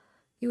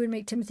 He would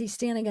make Timothy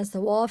stand against the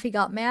wall if he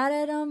got mad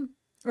at him.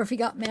 Or if he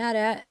got mad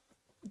at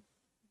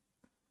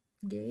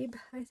Gabe,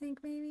 I think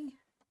maybe.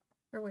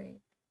 Or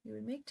wait. He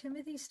would make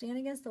Timothy stand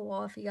against the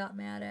wall if he got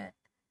mad at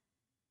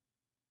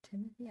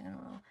Timothy. I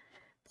don't know.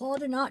 Paul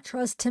did not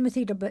trust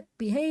Timothy to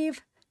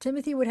behave.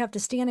 Timothy would have to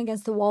stand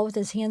against the wall with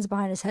his hands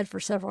behind his head for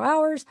several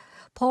hours.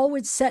 Paul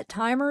would set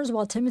timers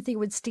while Timothy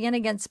would stand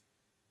against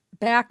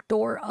back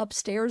door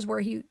upstairs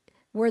where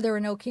there were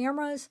no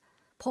cameras.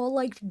 Paul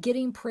liked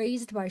getting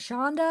praised by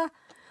Shanda.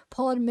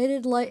 Paul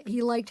admitted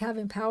he liked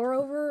having power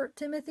over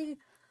Timothy.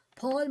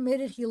 Paul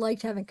admitted he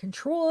liked having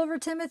control over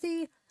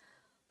Timothy.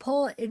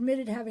 Paul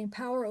admitted having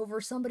power over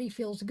somebody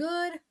feels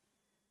good.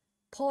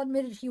 Paul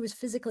admitted he was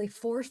physically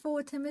forceful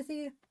with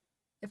Timothy.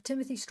 If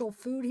Timothy stole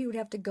food, he would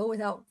have to go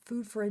without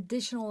food for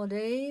additional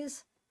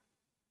days.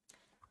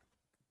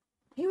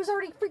 He was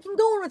already freaking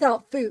going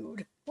without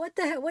food. What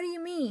the heck? What do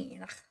you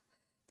mean?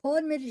 Paul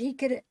admitted he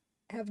could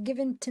have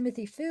given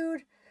Timothy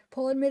food.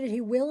 Paul admitted he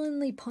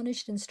willingly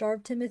punished and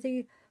starved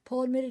Timothy.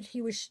 Paul admitted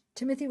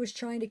Timothy was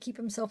trying to keep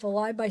himself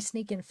alive by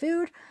sneaking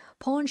food.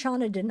 Paul and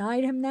Shanda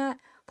denied him that.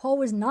 Paul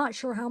was not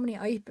sure how many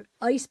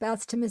ice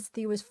baths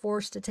Timothy was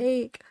forced to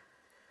take.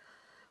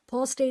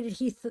 Paul stated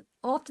he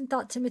often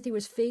thought Timothy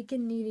was fake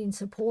and needing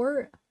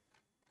support.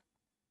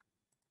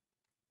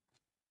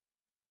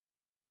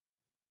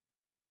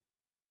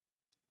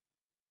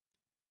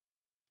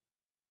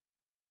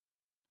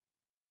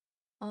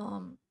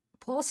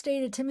 Paul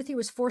stated Timothy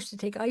was forced to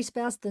take ice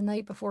baths the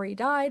night before he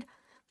died.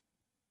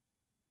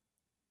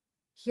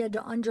 He had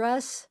to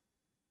undress.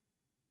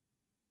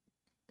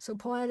 So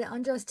Paul had to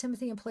undress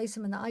Timothy and place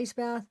him in the ice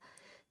bath.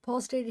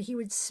 Paul stated he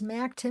would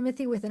smack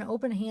Timothy with an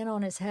open hand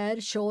on his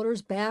head,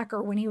 shoulders, back,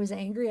 or when he was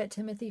angry at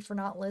Timothy for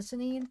not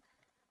listening.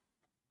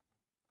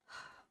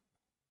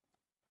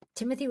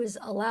 Timothy was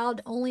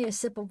allowed only a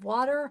sip of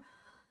water.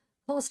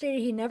 Paul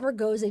stated he never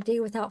goes a day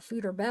without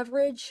food or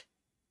beverage.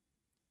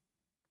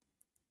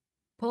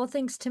 Paul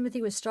thinks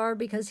Timothy was starved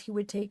because he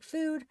would take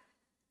food.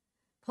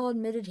 Paul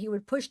admitted he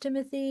would push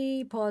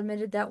Timothy. Paul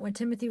admitted that when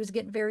Timothy was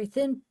getting very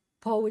thin,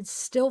 Paul would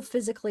still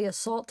physically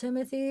assault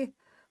Timothy.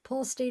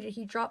 Paul stated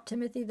he dropped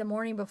Timothy the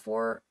morning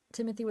before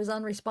Timothy was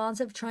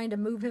unresponsive, trying to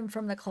move him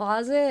from the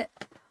closet.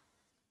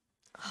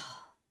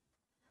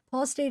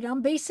 Paul stated,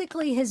 I'm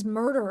basically his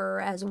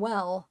murderer as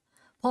well.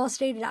 Paul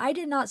stated, I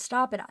did not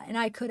stop it, and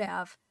I could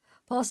have.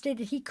 Paul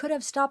stated he could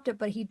have stopped it,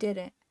 but he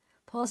didn't.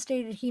 Paul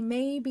stated he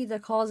may be the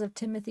cause of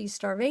Timothy's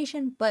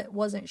starvation, but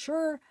wasn't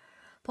sure.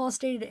 Paul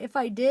stated, if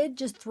I did,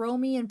 just throw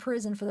me in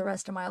prison for the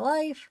rest of my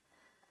life.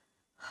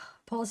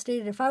 Paul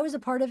stated, if I was a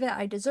part of it,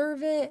 I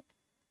deserve it.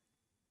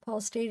 Paul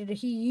stated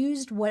he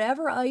used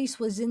whatever ice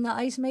was in the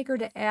ice maker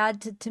to add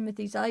to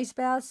Timothy's ice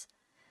baths.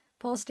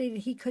 Paul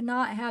stated he could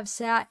not have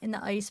sat in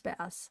the ice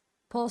baths.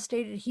 Paul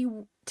stated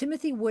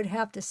Timothy would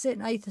have to sit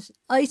in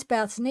ice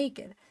baths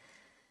naked.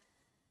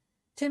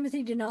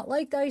 Timothy did not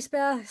like the ice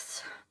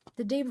baths.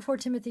 The day before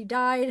Timothy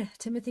died,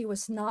 Timothy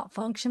was not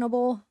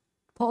functionable.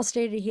 Paul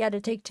stated he had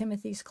to take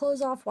Timothy's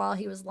clothes off while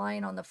he was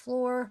lying on the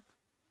floor.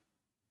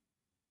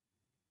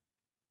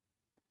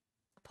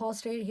 Paul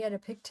stated he had to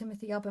pick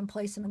Timothy up and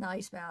place him in the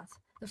ice bath.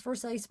 The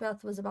first ice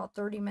bath was about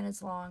 30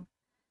 minutes long.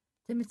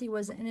 Timothy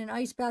was in an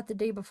ice bath the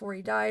day before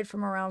he died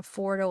from around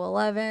 4 to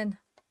 11.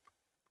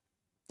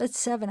 That's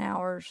 7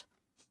 hours.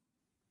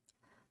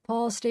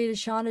 Paul stated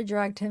Shanda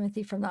dragged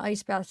Timothy from the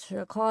ice bath to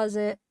the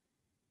closet.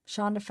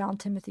 Shanda found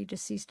Timothy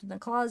deceased in the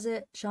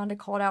closet. Shanda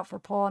called out for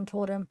Paul and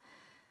told him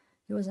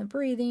he wasn't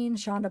breathing.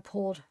 Shanda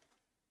pulled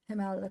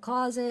him out of the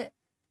closet,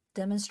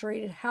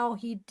 demonstrated how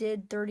he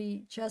did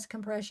 30 chest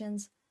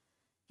compressions.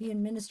 He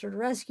administered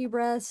rescue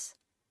breaths.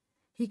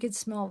 He could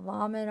smell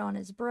vomit on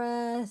his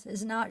breath.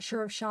 Is not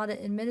sure if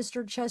Shanda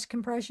administered chest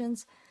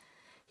compressions.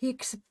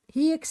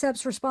 He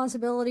accepts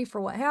responsibility for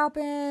what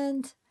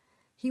happened.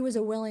 He was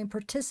a willing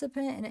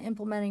participant in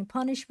implementing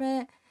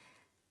punishment.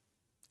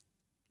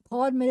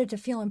 Paul admitted to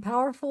feeling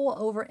powerful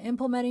over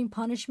implementing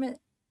punishment.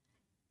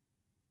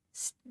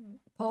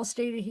 Paul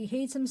stated he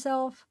hates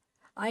himself.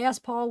 I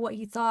asked Paul what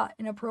he thought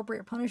an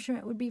appropriate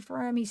punishment would be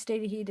for him. He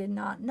stated he did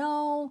not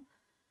know.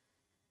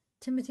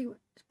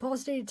 Paul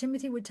stated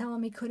Timothy would tell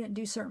him he couldn't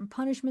do certain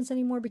punishments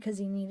anymore because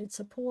he needed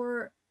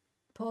support.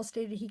 Paul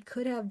stated he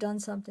could have done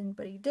something,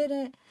 but he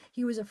didn't.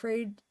 He was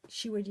afraid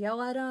she would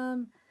yell at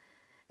him.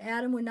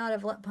 Adam would not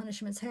have let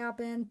punishments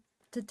happen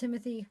to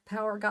Timothy.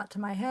 Power got to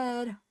my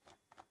head.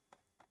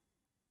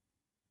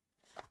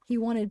 He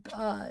wanted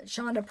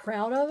Shanda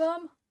proud of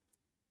him.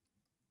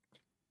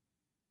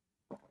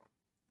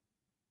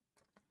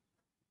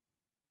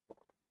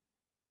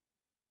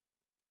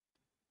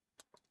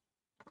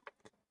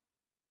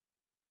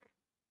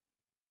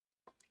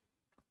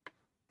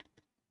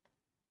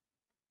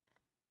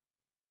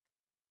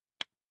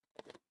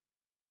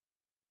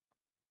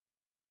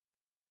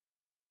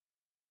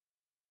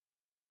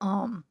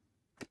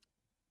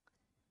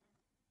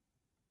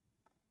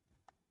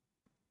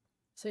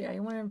 So yeah,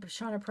 he wanted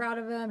Shanda proud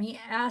of him. He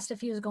asked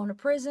if he was going to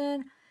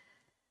prison.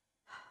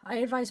 I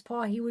advised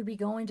Paul he would be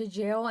going to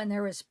jail and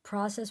there was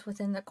process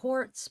within the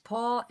courts.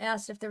 Paul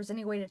asked if there was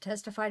any way to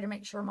testify to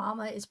make sure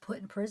Mama is put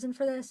in prison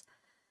for this.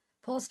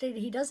 Paul stated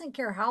he doesn't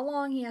care how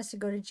long he has to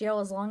go to jail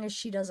as long as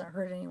she doesn't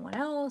hurt anyone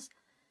else.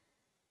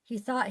 He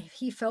thought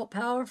he felt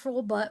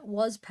powerful but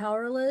was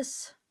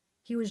powerless.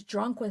 He was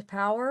drunk with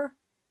power.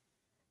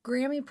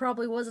 Grammy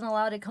probably wasn't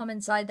allowed to come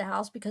inside the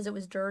house because it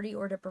was dirty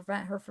or to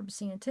prevent her from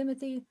seeing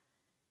Timothy.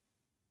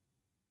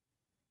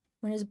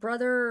 When his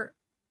brother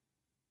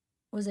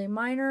was a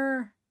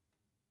minor,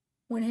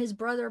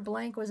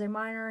 blank was a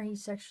minor, he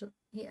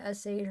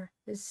essayed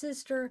his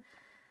sister.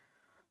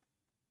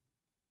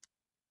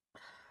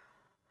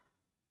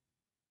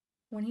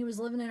 When he was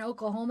living in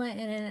Oklahoma and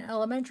in an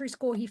elementary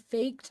school, he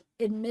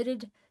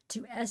admitted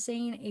to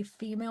essaying a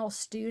female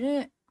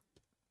student.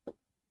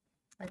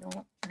 I don't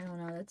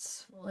know.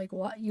 That's like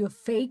what? You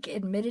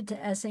admitted to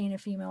essaying a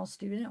female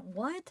student?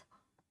 What?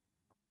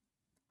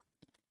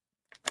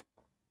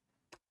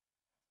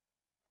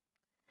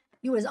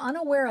 He was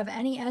unaware of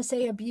any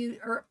essay abuse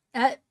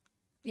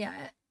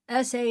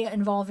essay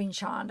involving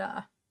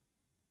Shanda.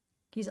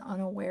 He's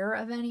unaware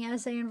of any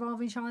essay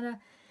involving Shanda.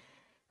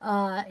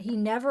 He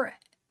never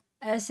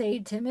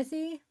essayed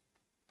Timothy.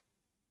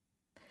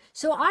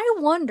 So I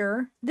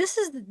wonder, this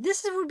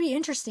would be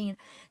interesting.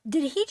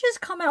 Did he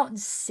just come out and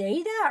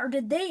say that, or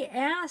did they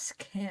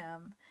ask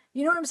him?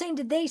 You know what I'm saying?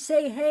 Did they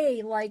say,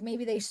 hey, like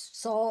maybe they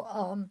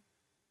saw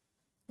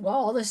well,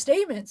 all the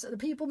statements, the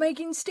people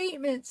making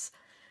statements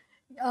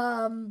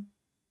about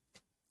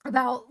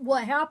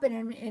what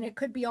happened, and it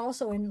could be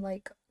also in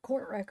like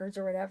court records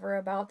or whatever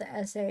about the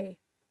essay,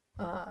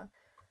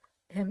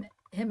 him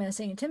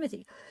essaying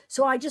Timothy.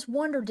 So I just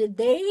wonder, did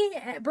they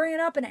bring it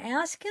up and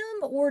ask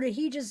him, or did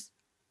he just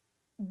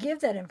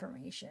give that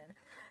information?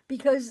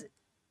 Because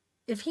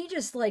if he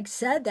just like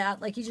said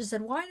that, like he just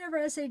said, why never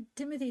essayed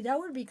Timothy, that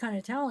would be kind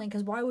of telling,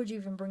 because why would you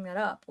even bring that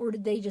up? Or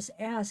did they just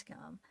ask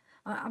him?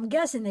 I'm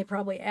guessing they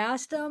probably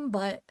asked him,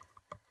 but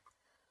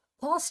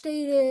Paul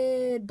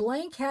stated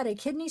blank had a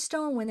kidney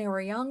stone when they were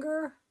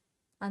younger.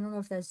 I don't know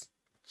if that's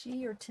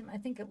G or Tim. I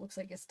think it looks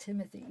like it's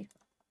Timothy.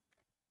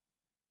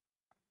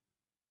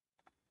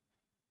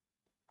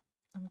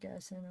 I'm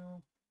guessing.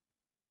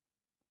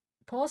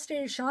 Paul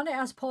stated Shanda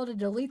asked Paul to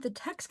delete the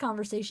text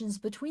conversations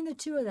between the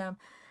two of them,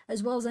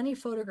 as well as any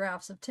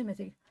photographs of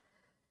Timothy.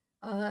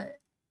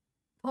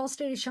 Paul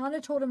stated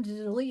Shanda told him to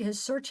delete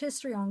his search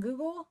history on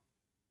Google.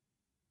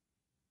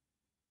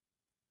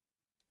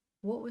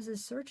 What was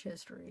his search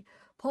history?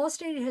 Paul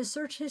stated his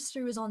search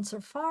history was on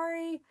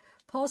Safari.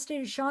 Paul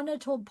stated Shanda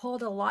told Paul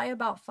to lie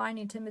about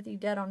finding Timothy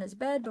dead on his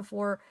bed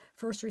before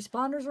first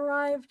responders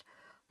arrived.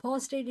 Paul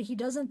stated he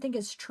doesn't think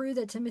it's true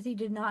that Timothy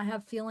did not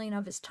have feeling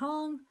of his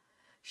tongue.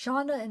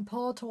 Shanda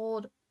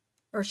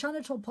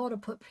told Paul to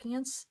put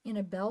pants in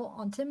a belt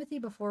on Timothy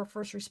before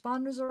first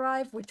responders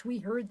arrived, which we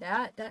heard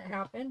that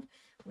happened.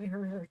 We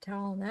heard her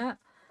tell him that.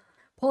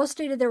 Paul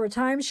stated there were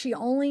times she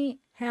only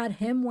had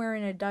him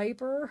wearing a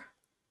diaper.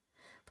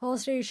 Paul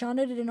stated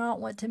Shanda did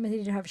not want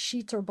Timothy to have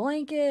sheets or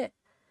blanket.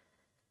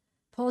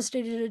 Paul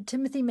stated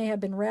Timothy may have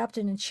been wrapped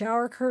in a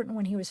shower curtain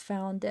when he was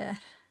found dead.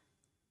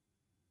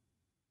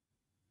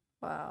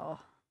 Wow.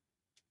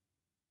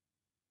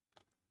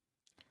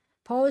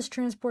 Paul was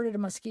transported to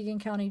Muskegon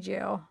County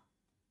Jail.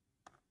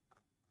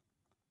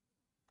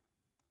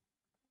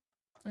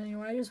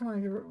 Anyway, I just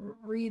wanted to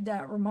read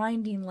that,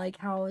 reminding like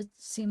how it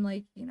seemed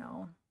like, you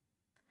know,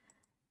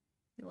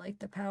 you like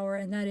the power,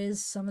 and that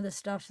is some of the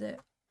stuff that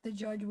the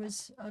judge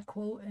was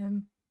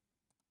quoting.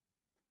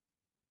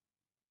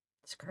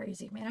 It's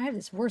crazy, man. I have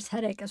this worse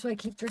headache. That's why I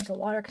keep drinking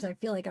water, because I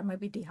feel like I might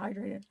be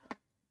dehydrated.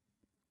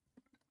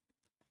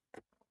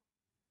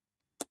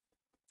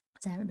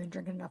 I haven't been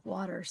drinking enough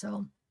water,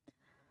 so.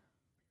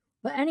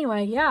 But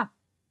anyway, yeah.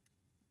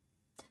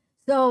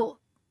 So,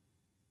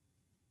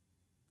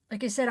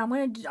 like I said, I'll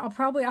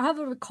have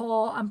a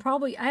call. I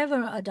have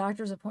a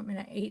doctor's appointment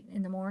at 8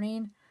 in the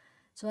morning.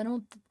 So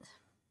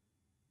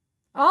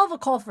I'll have a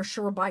call for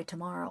sure by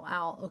tomorrow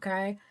out,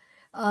 okay?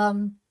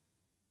 And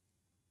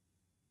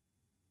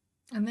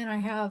then I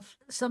have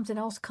something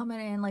else coming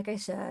in, like I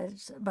said,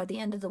 by the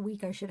end of the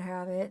week I should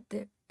have it.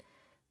 That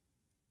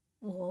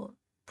we'll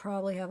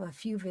probably have a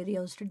few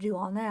videos to do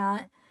on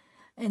that.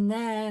 And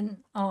then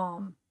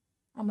I'm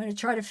going to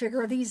try to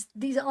figure these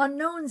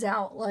unknowns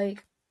out,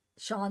 like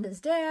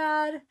Shanda's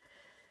dad.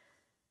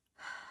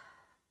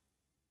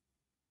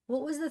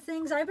 What was the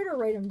things? I better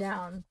write them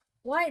down.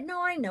 Why?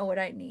 No, I know what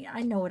I need.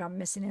 I know what I'm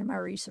missing in my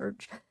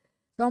research.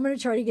 So I'm going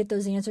to try to get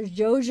those answers.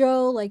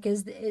 Jojo, like,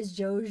 is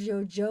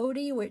Jojo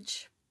Jody?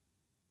 Which,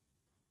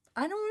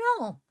 I don't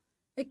know.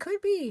 It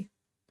could be.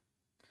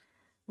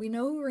 We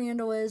know who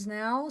Randall is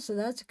now, so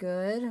that's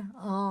good.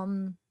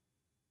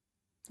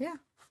 Yeah.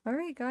 All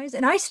right, guys.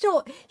 And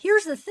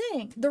here's the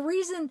thing. The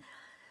reason,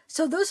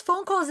 so those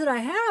phone calls that I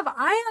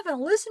haven't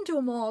listened to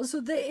them all.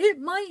 So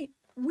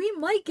we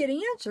might get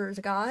answers,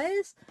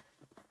 guys.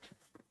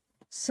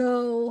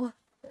 So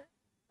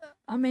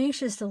I'm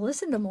anxious to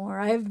listen to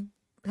more. I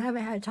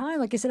haven't had time.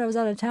 Like I said, I was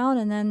out of town,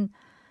 and then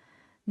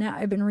now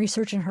I've been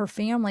researching her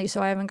family, so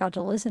I haven't got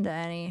to listen to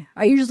any.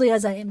 I usually,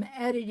 as I am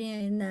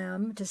editing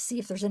them to see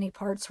if there's any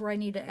parts where I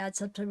need to add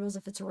subtitles,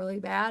 if it's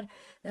really bad,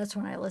 that's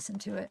when I listen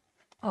to it.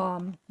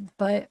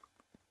 But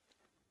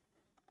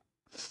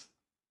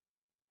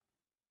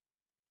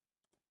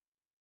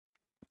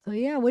so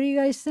yeah, what do you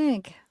guys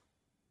think?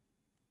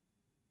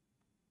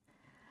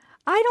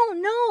 I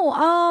don't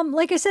know.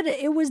 Like I said,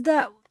 it was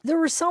that there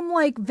were some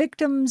like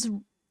victims.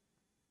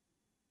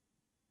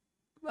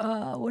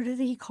 What did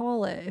he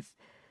call it? If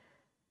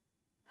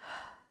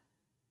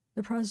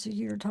the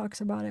prosecutor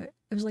talks about it,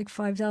 it was like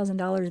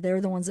 $5,000.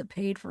 They're the ones that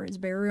paid for his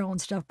burial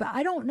and stuff. But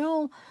I don't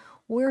know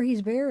where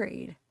he's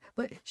buried.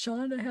 But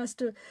Shanda has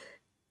to,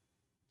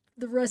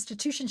 the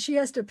restitution, she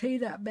has to pay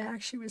that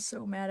back. She was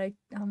so mad.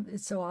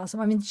 It's so awesome.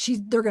 I mean,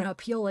 they're going to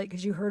appeal it,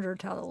 because you heard her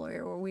tell the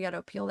lawyer, well, we got to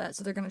appeal that.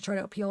 So they're going to try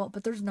to appeal it,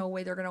 but there's no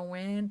way they're going to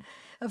win.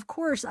 Of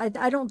course, I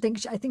think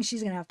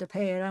she's going to have to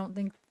pay it. I don't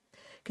think,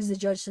 because the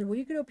judge said, well,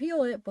 you could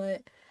appeal it,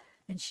 but,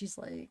 and she's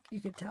like,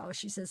 you could tell,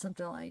 she said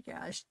something like,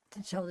 yeah,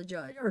 to tell the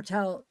judge, or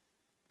tell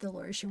the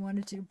lawyer she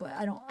wanted to, but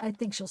I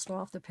think she'll still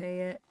have to pay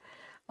it.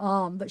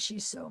 But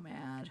she's so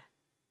mad.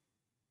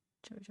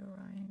 Jojo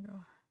Ryan,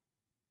 girl.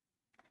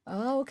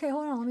 Oh, okay,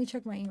 hold on. Let me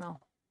check my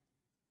email.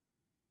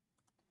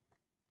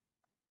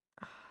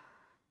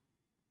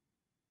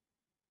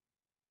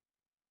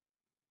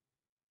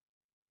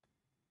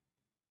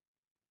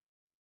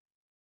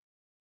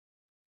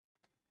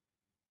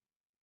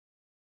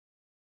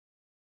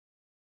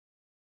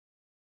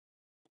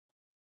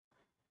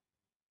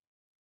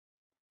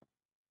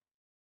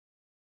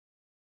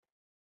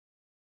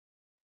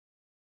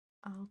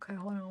 Okay,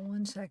 hold on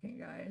 1 second,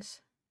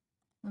 guys.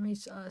 Let me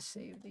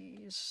save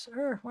these.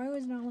 Why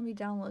was it not let me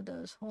download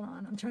those? Hold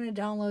on. I'm trying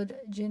to download,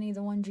 Jenny,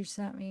 the ones you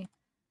sent me.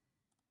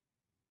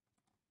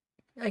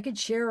 I could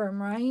share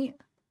them, right?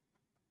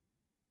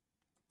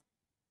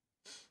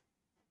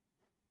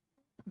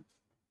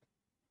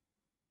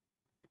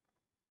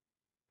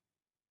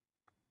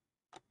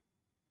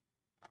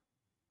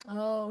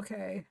 Oh,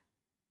 okay.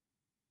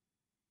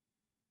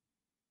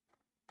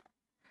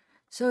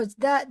 So it's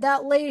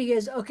that lady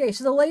is okay.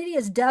 So the lady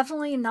is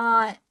definitely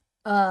not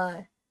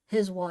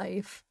his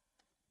wife.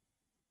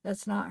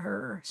 That's not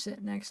her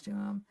sitting next to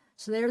him.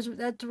 So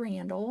that's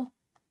Randall.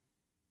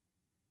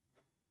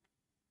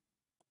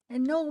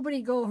 And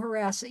nobody go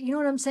harass it. You know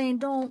what I'm saying?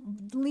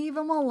 Don't leave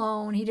him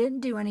alone. He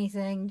didn't do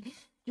anything.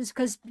 Just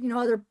because, you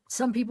know,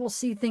 some people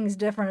see things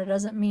different, it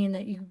doesn't mean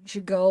that you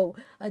should go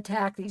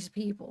attack these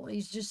people.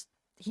 He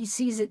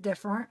sees it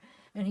different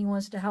and he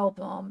wants to help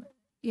them.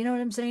 You know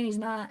what I'm saying? He's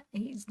not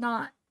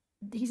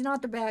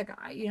the bad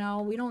guy. You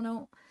know, we don't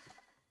know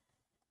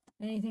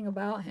anything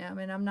about him,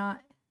 and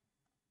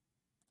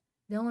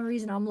the only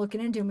reason I'm looking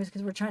into him is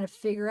because we're trying to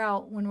figure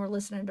out, when we're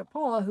listening to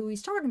Paul, who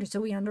he's talking to,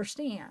 so we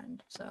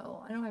understand.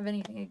 So I don't have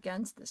anything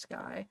against this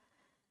guy.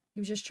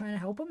 He was just trying to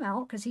help him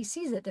out because he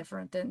sees it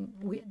different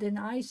than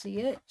I see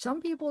it.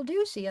 Some people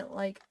do see it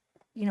like,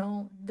 you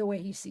know, the way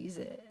he sees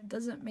it. It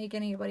doesn't make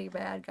anybody a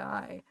bad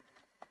guy.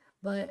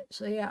 But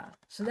so yeah,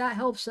 so that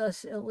helps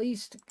us at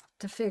least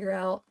to figure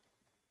out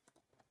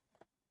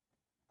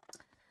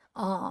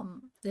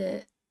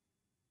that.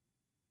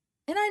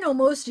 And I know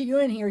most of you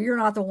in here, you're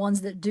not the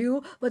ones that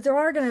do, but there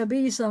are going to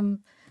be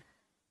some,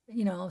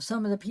 you know,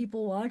 some of the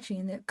people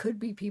watching that could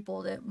be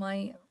people that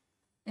might,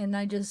 and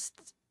I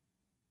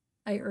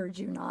urge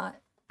you not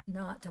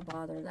to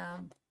bother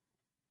them.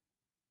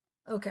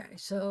 Okay,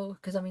 so,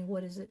 because I mean,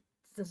 what is it?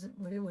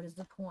 What is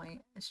the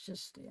point? It's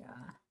just,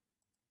 yeah.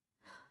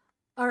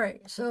 All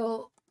right,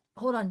 so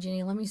hold on,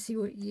 Jenny. Let me see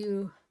what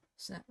you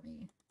sent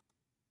me.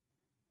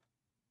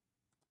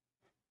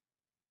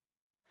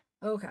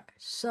 Okay,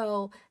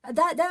 so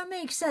that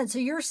makes sense. So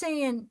you're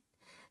saying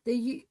that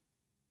you,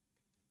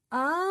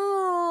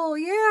 oh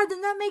yeah,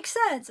 then that makes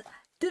sense.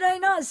 Did I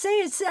not say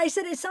it? I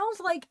said it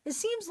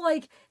seems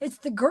like it's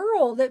the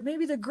girl, that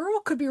maybe the girl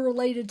could be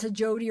related to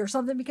Jody or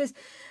something, because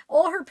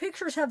all her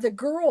pictures have the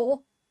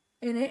girl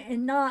in it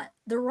and not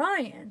the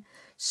Ryan.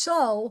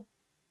 So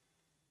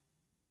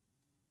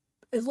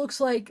it looks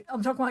like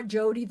I'm talking about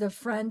Jody, the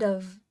friend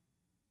of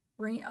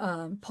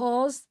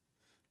Paul's.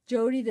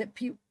 Jody that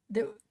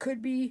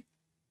could be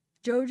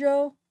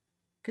JoJo,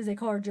 because they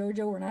call her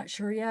JoJo. We're not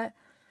sure yet.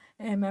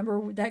 And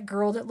remember that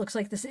girl that looks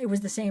like this? It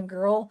was the same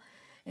girl.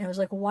 And it was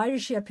like, why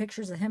does she have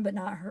pictures of him but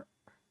not her?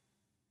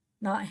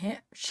 Not him.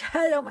 Shit,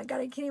 oh my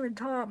God, I can't even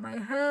talk. My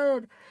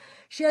head.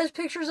 She has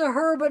pictures of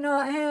her but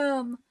not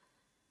him.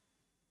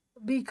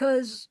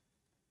 Because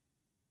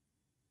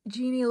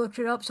Jeannie looked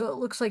it up, so it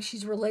looks like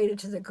she's related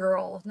to the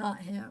girl,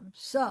 not him.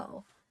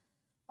 So,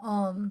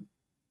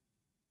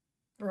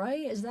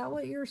 right? Is that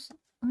what you're...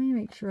 Let me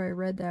make sure I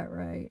read that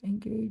right.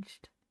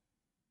 Engaged.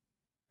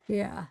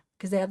 Yeah,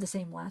 because they have the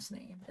same last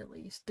name, at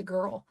least. The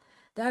girl.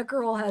 That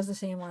girl has the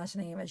same last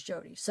name as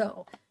Jody.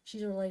 So,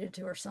 she's related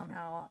to her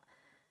somehow.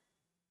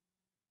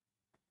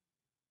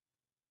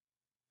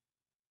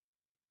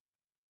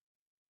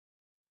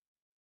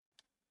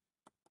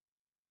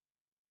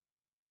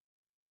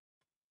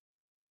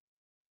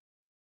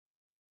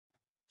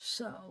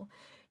 So,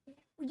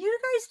 you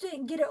guys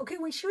didn't get it. Okay,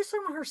 when she was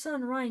talking about her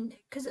son, Ryan,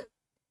 because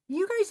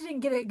you guys didn't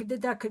get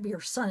it that could be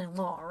her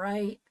son-in-law,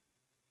 right?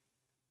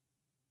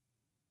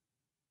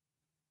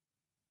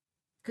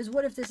 Because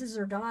what if this is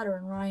her daughter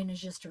and Ryan is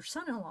just her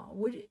son-in-law?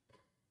 Would it?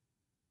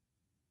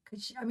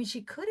 I mean,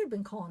 she could have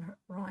been calling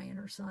Ryan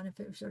her son if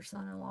it was her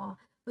son-in-law.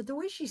 But the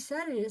way she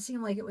said it, it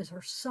seemed like it was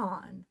her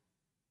son.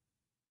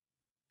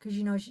 Because,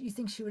 you know, you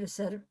think she would have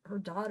said her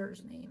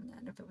daughter's name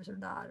then if it was her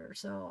daughter.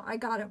 So I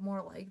got it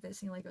more like that. It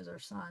seemed like it was her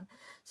son.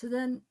 So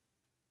then,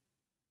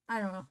 I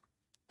don't know.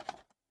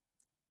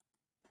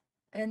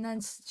 And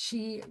then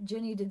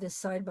Jenny did this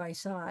side by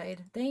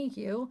side. Thank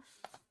you.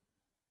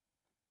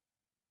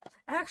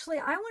 Actually,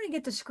 I want to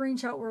get the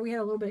screenshot where we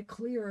had a little bit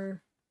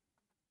clearer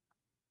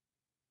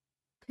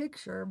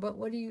picture, but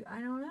I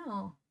don't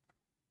know.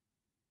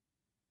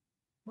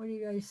 What do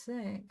you guys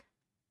think?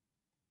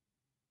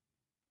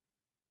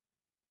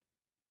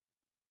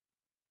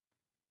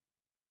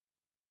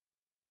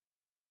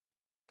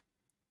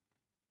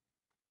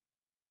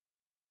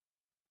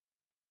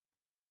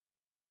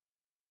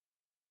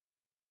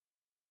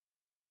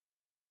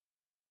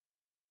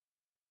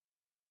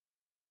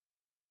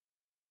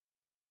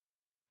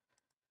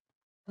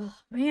 Oh,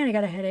 man, I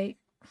got a headache.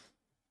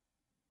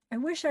 I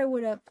wish I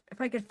would have, if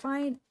I could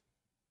find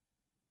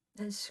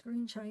this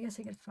screenshot, I guess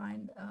I could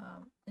find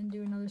and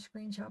do another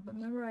screenshot. But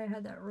remember, I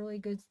had that really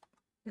good,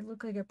 it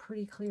looked like a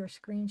pretty clear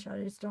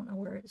screenshot. I just don't know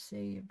where it's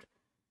saved.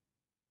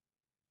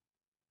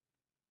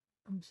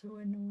 I'm so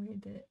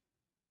annoyed that...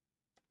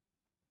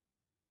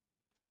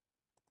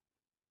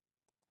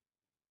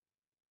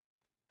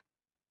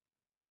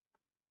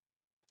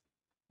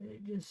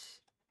 It just...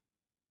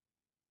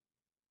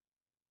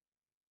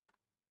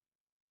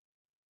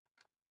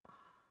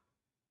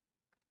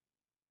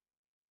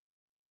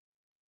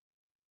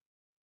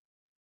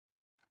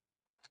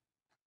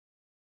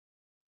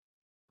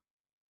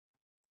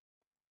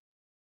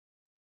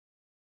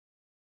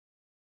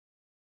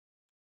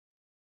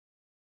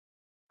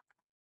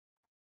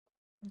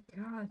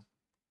 God.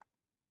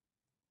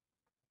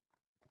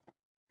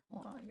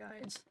 Hold on,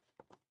 guys.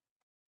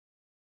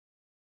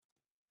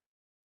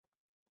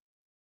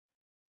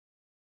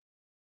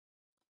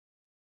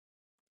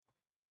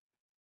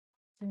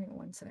 Give me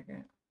 1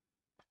 second.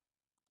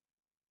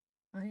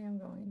 I am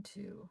going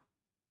to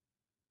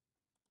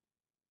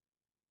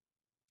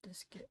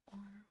just get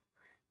water.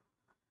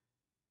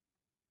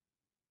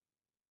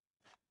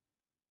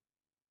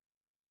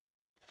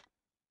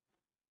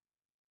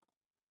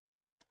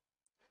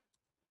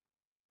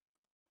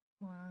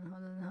 Hold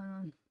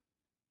on.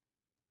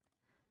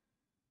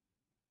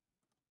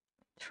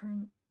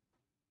 Turn.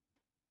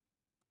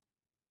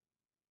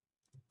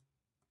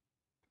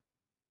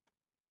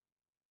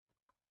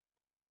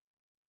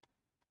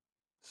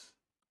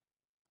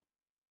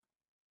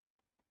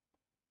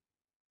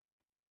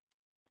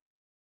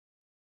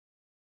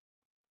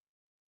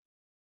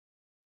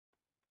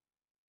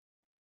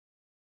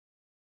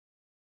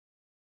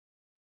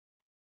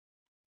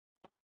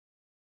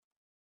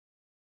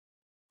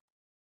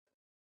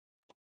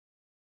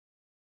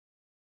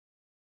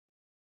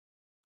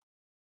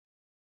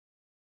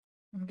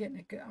 I'm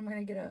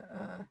gonna get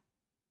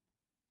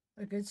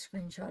a good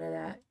screenshot of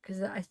that,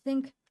 because I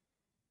think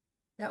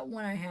that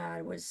one I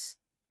had was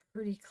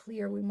pretty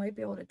clear. We might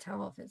be able to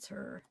tell if it's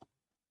her.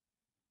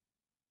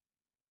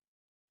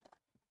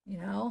 You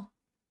know?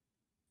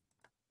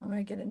 I'm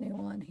gonna get a new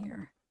one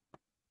here.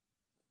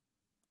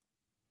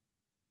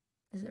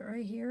 Is it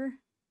right here?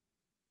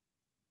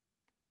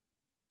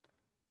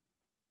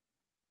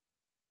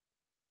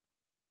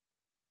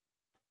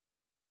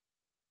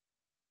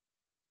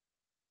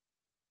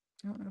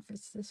 I don't know if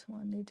it's this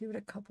one. They do it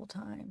a couple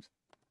times.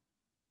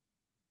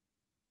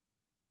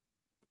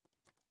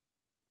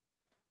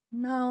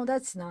 No,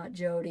 that's not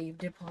Jody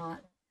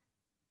DuPont.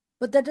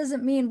 But that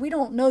doesn't mean we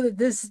don't know that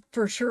this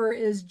for sure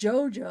is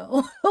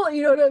JoJo.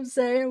 You know what I'm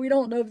saying? We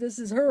don't know if this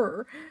is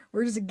her.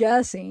 We're just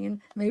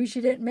guessing. Maybe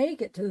she didn't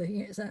make it to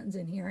the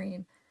sentencing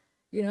hearing.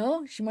 You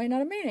know, she might not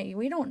have made it.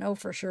 We don't know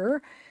for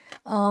sure.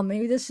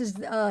 Maybe this is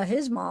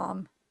his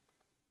mom.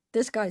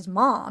 This guy's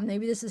mom.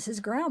 Maybe this is his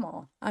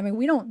grandma. I mean,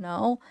 we don't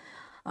know.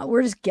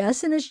 We're just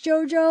guessing it's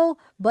JoJo.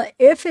 But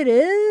if it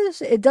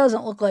is, it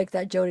doesn't look like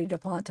that Jody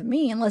DuPont to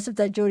me. Unless if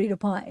that Jody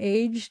DuPont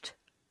aged.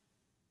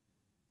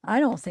 I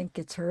don't think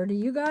it's her. Do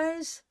you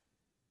guys?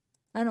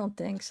 I don't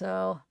think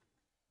so.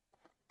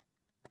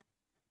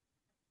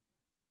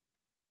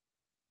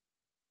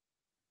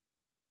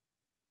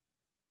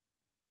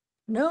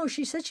 No,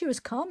 she said she was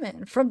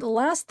coming. From the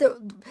last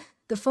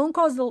the phone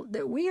calls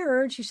that we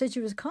heard, she said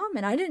she was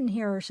coming. I didn't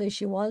hear her say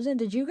she wasn't.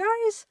 Did you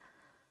guys?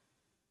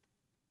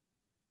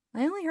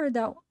 I only heard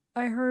that.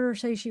 I heard her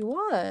say she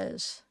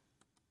was.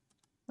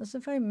 As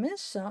if I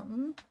missed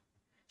something.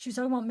 She was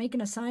talking about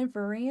making a sign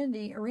for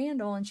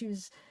Randall, and she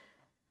was...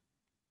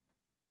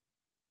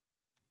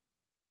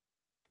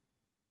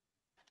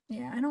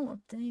 Yeah, I don't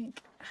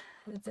think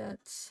that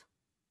that's...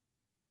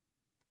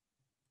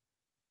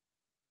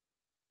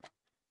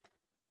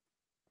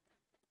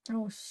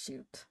 Oh,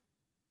 shoot.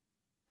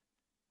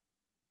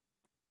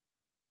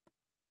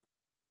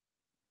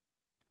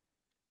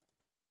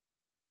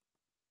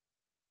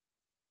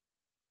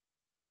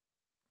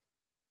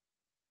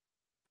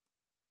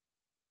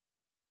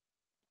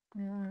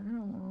 Yeah, I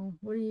don't know.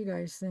 What do you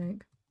guys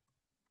think?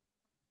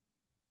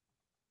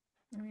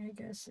 I mean, I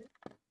guess it...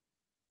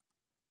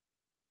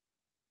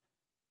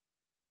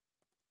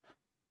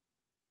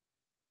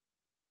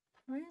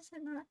 Why is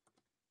it not...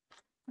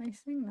 My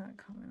thing not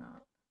coming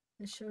up?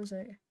 It shows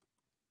I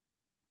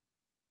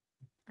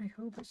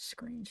hope it's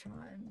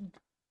screenshot.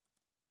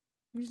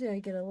 Usually I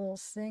get a little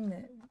thing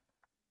that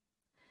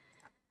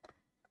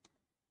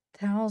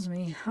tells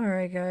me.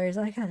 Alright, guys,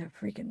 I got a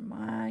freaking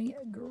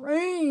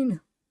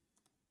migraine.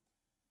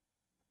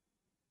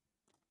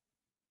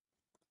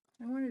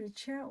 I wanted to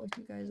chat with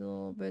you guys a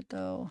little bit,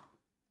 though.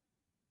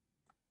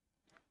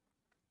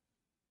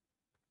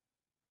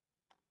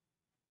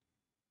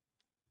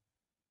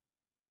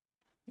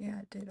 Yeah,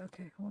 it did.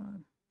 Okay, hold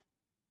on.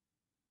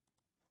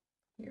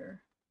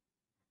 Here.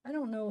 I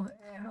don't know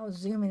how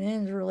zooming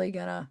in is really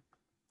gonna...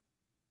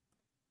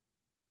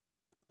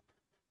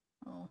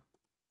 Oh.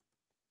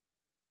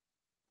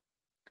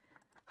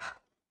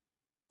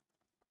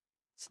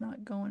 It's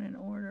not going in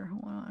order.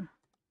 Hold on.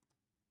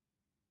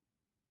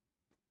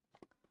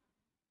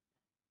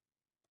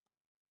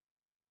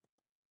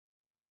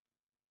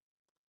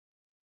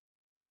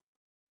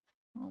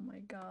 Oh my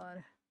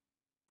God.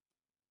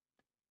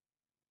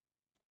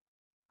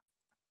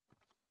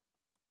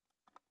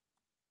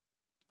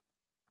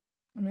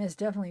 I mean, it's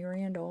definitely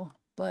Randall,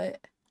 but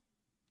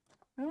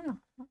I don't know.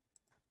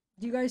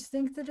 Do you guys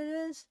think that it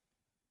is?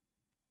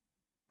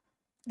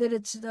 that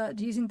it's,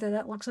 do you think that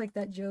that looks like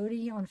that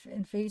Jody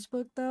in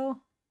Facebook though?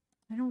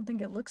 I don't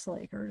think it looks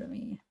like her to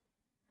me.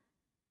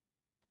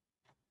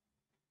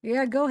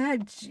 Yeah, go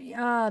ahead.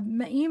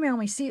 Email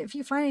me. See if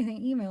you find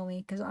anything. Email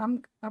me because I'll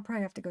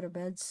probably have to go to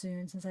bed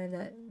soon since I have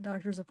that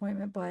doctor's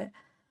appointment. But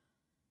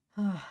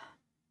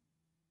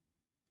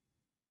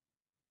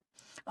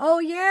oh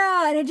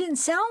yeah, and it didn't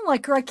sound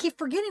like her. I keep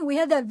forgetting we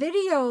had that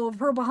video of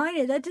her behind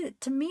it. That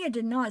did, to me, it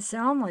did not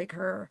sound like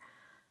her.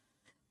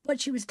 But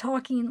she was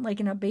talking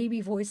like in a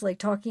baby voice, like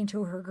talking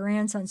to her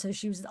grandson. So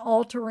she was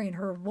altering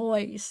her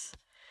voice.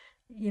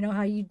 You know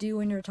how you do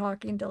when you're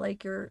talking to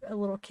like a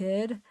little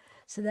kid.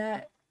 So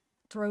that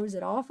throws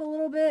it off a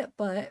little bit,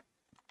 but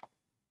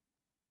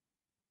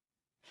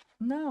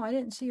no, I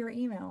didn't see your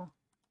email.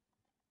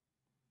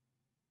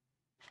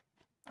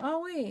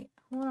 Oh wait,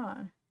 hold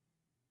on.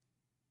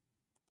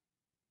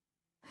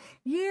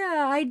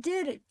 Yeah, I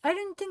did. I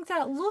didn't think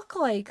that looked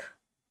like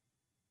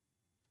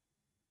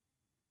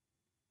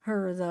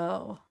her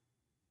though.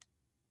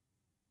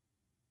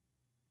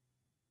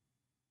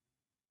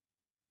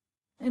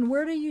 And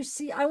where do you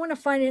see? I want to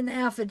find it in the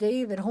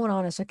affidavit. Hold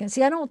on a second.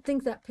 See, I don't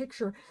think that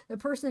picture, the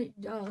person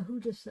who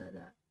just said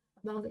that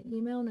about the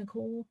email,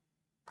 Nicole.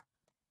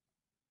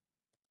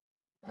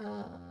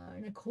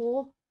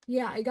 Nicole.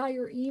 Yeah, I got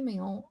your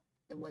email.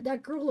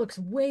 That girl looks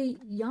way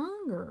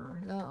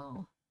younger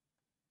though.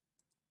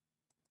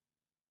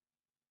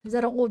 Is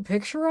that an old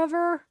picture of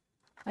her?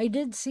 I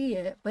did see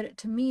it, but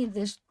to me,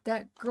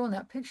 that girl in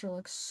that picture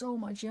looks so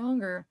much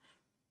younger.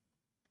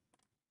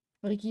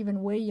 Like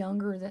even way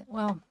younger than,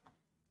 well,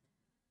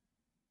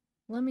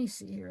 let me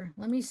see here.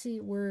 Let me see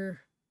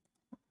where,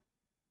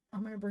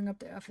 I'm going to bring up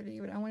the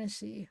affidavit. I want to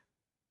see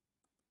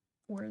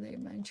where they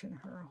mention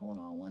her. Hold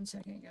on one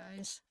second,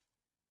 guys.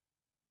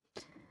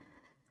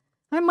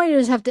 I might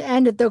just have to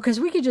end it though, because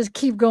we could just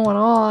keep going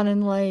on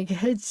and like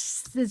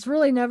it's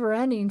really never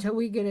ending until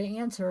we get it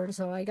answered.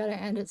 So I gotta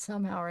end it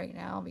somehow right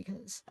now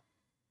because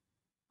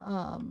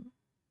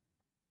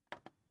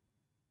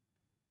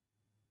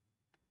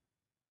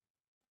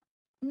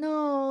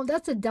no,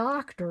 that's a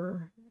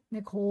doctor,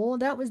 Nicole.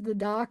 That was the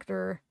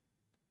doctor.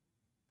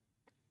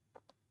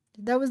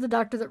 That was the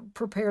doctor that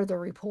prepared the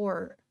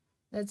report.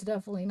 That's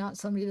definitely not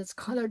somebody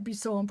that'd be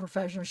so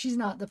unprofessional. She's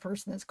not the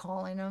person that's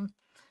calling him.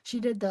 She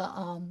did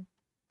the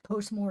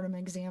post-mortem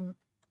exam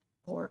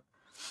report.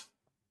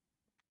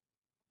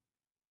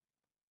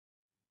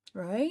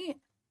 Right?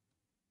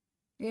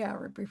 Yeah,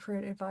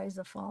 report advise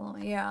the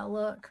following. Yeah,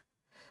 look.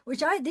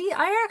 Which I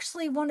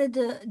actually wanted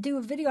to do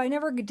a video. I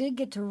never did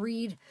get to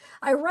read.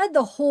 I read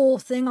the whole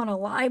thing on a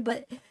live,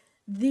 but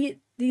these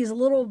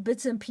little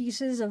bits and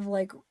pieces of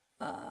like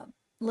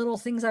little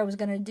things I was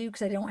going to do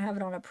because I don't have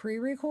it on a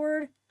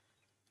pre-record.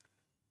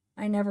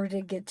 I never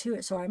did get to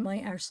it, so I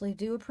might actually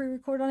do a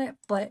pre-record on it.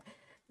 But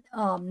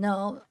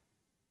no,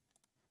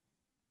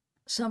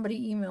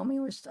 somebody emailed me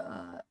was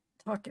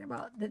talking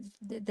about that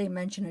they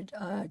mentioned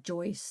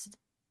Joyce.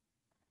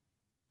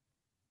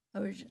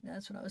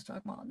 That's what I was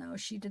talking about. No,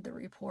 she did the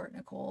report,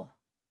 Nicole.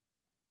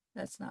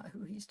 That's not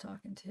who he's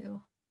talking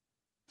to.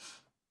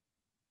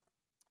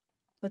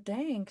 But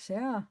thanks,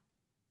 yeah.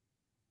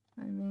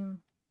 I mean,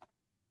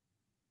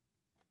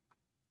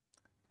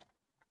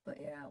 but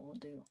yeah, we'll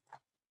do.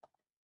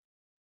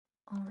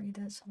 I'll read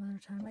that some other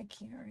time. I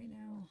can't right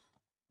now.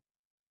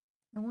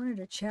 I wanted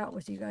to chat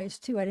with you guys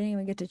too. I didn't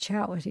even get to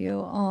chat with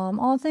you.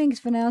 Oh, thanks,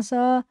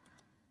 Vanessa.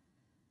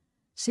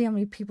 See how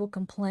many people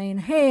complain.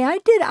 Hey, I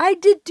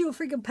did do a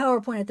freaking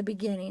PowerPoint at the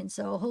beginning,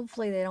 so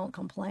hopefully they don't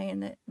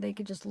complain. That they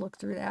could just look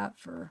through that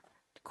for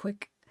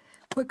quick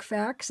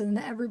facts, and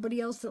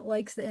everybody else that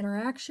likes the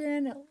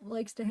interaction,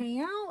 likes to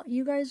hang out,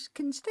 you guys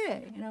can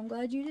stay, and I'm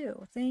glad you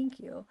do. Thank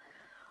you.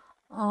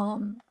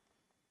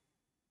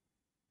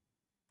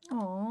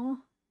 Oh,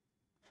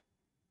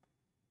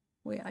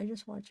 wait, I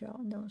just watch out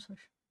and don't switch.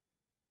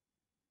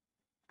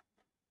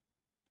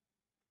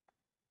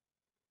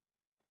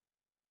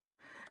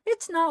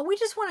 It's not. We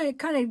just want to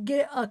kind of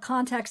get a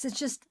context. It's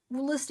just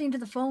listening to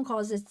the phone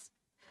calls.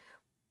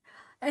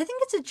 I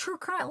think it's a true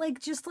crime,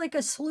 like just like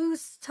a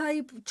sleuth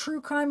type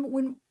true crime.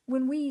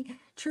 When we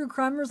true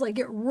crimers like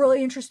get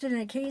really interested in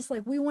a case,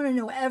 like we want to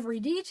know every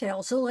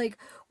detail. So like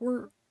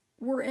we're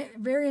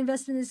very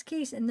invested in this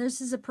case, and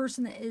this is a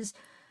person that is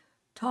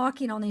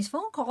talking on these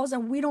phone calls,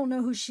 and we don't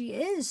know who she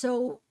is.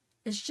 So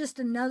it's just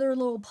another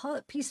little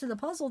piece of the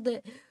puzzle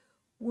that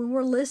when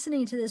we're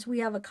listening to this, we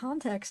have a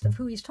context of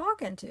who he's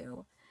talking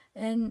to.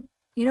 And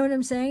you know what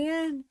I'm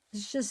saying?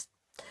 It's just,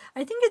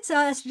 I think it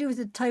has to do with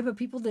the type of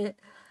people that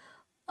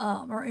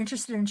are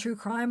interested in true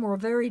crime. We're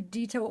very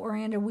detail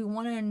oriented. We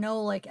want to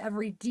know like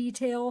every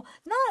detail.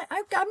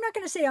 I'm not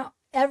going to say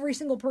every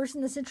single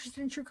person that's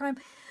interested in true crime,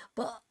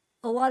 but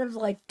a lot of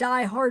like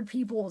die-hard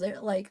people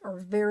that like are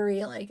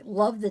very like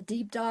love the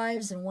deep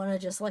dives and want to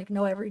just like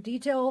know every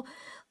detail.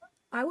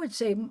 I would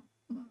say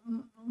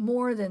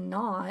more than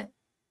not,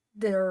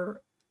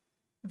 they're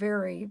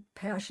very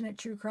passionate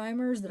true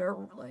crimers that are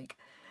like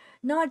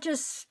not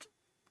just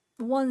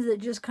ones that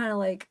just kind of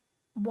like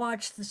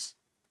watch this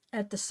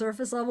at the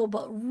surface level,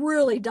 but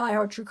really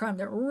diehard true crime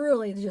that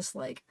really just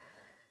like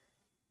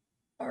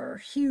are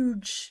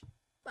huge.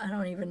 I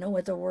don't even know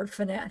what the word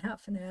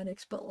not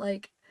fanatics, but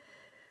like,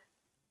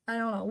 I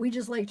don't know. We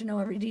just like to know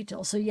every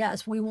detail. So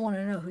yes, we want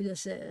to know who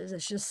this is.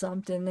 It's just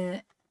something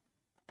that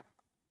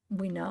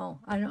we know.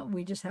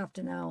 We just have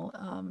to know.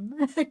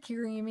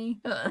 Kirimi.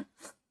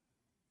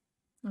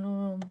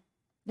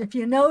 If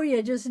you know,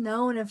 you just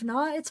know, and if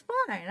not, it's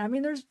fine. I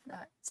mean,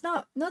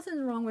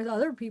 nothing wrong with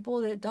other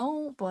people that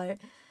don't, but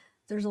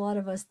there's a lot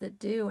of us that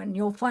do, and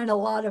you'll find a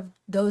lot of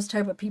those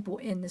type of people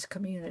in this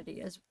community,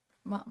 is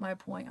my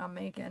point I'm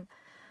making.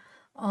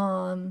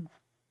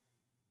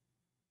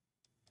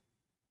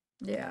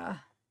 Yeah,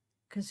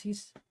 because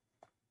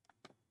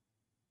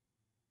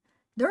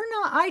they're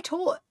not. I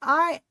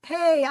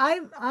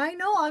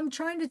know I'm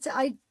trying to.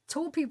 I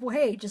told people,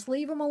 hey, just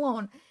leave them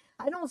alone.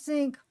 I don't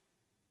think.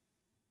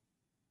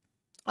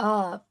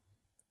 The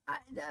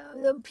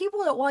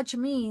people that watch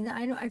me,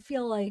 I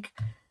feel like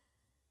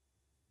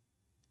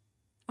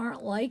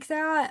aren't like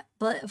that.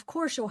 But of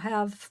course, you'll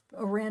have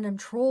a random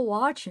troll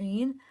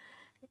watching,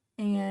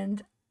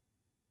 and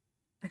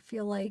I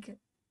feel like.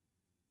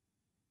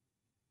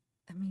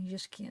 I mean, you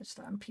just can't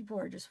stop. People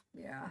are just,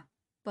 yeah.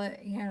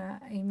 But, yeah,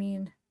 I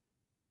mean,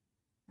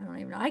 I don't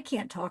even know. I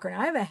can't talk right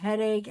now. I have a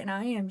headache, and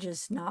I am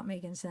just not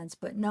making sense.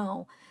 But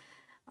no,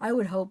 I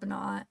would hope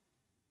not.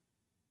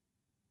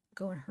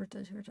 Go and hurt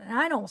those who are. And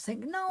I don't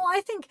think, no, I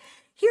think,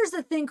 here's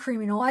the thing,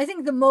 Criminal. I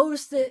think the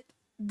most that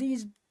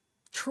these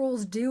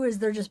trolls do is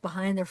they're just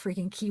behind their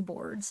freaking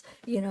keyboards.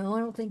 You know, I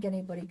don't think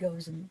anybody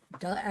goes and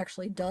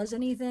actually does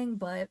anything,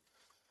 but.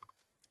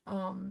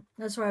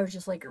 That's why I was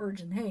just like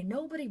urging, hey,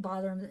 nobody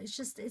bother them.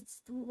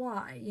 It's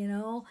why, you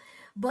know.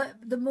 But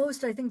the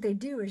most I think they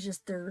do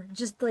is they're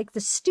just like the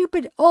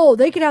stupid,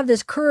 they could have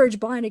this courage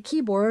behind a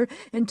keyboard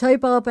and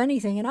type up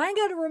anything. And I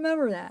got to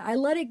remember that. I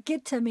let it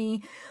get to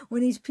me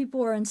when these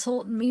people are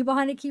insulting me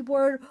behind a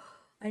keyboard.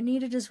 I need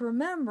to just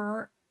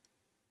remember,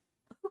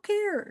 who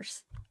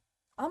cares?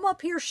 I'm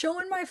up here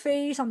showing my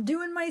face. I'm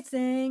doing my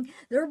thing.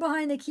 They're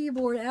behind the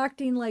keyboard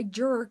acting like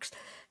jerks.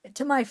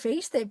 To my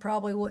face, they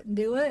probably wouldn't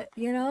do it,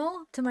 you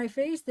know? To my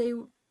face,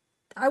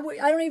 I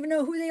don't even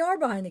know who they are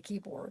behind the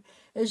keyboard.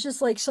 It's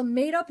just like some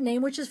made-up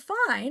name, which is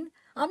fine.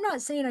 I'm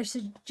not saying I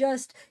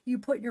suggest you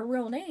put your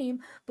real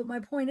name, but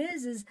my point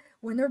is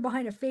when they're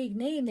behind a fake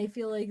name, they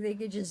feel like they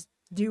could just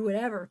do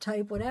whatever,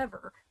 type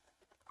whatever.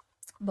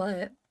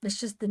 But it's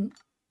just the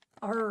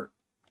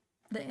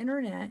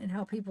internet and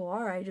how people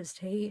are. I just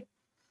hate.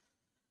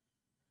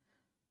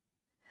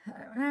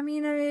 I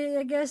mean,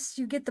 I guess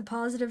you get the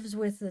positives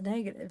with the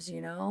negatives, you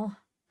know?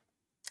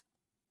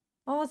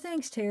 Oh,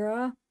 thanks,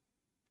 Tara.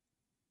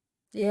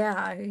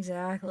 Yeah,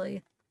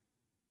 exactly.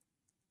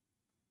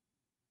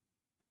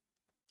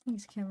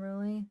 Thanks,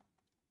 Kimberly.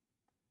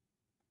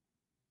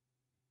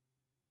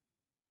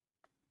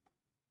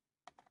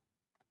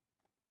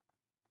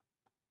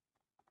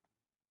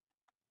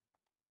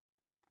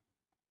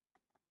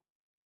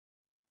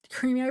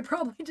 Creamy, I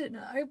probably didn't.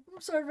 I'm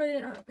sorry if I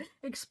didn't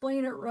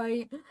explain it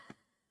right.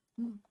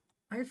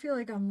 I feel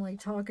like I'm like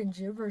talking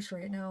gibberish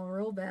right now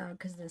real bad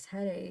because of this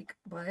headache,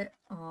 but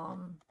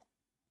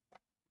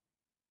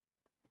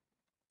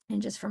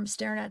and just from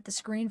staring at the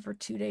screen for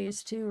 2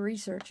 days too,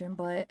 researching,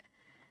 but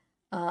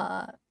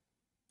I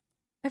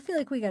feel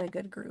like we got a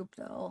good group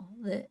though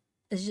that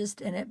is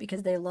just in it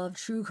because they love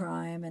true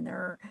crime and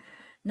they're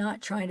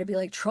not trying to be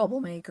like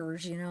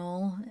troublemakers, you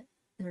know.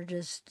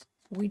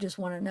 We just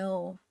want to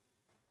know,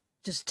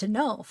 just to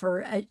know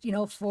for you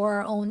know, for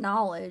our own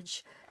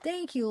knowledge.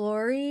 Thank you,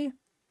 Lori.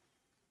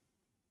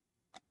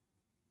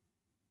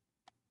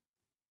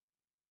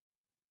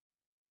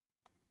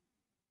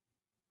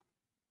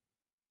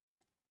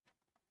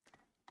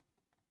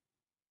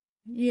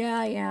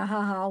 Yeah,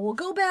 haha. We'll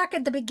go back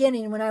at the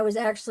beginning when I was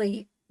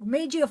actually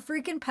made you a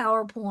freaking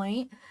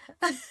PowerPoint.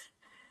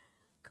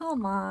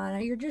 Come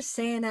on, you're just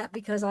saying that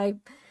because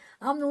I'm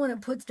the one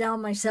that puts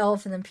down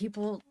myself, and then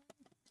people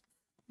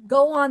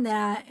go on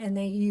that and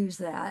they use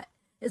that.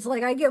 It's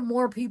like I get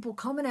more people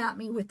coming at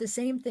me with the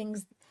same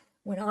things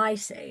when I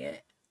say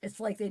it. It's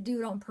like they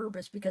do it on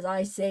purpose because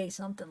I say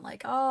something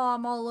like, oh,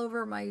 I'm all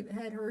over, my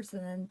head hurts,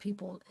 and then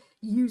people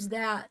use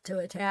that to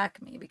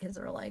attack me because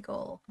they're like,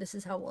 oh, this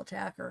is how we'll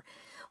attack her.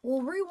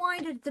 We'll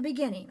rewind it at the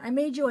beginning. I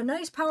made you a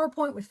nice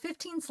PowerPoint with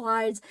 15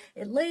 slides.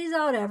 It lays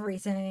out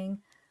everything.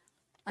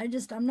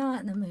 I'm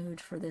not in the mood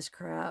for this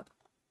crap.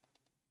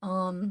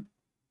 I'm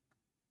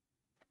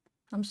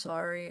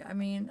sorry. I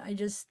mean, I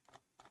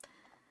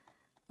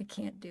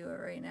can't do it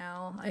right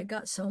now. I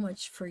got so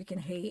much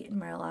freaking hate in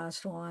my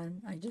last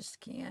one. I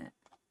just can't.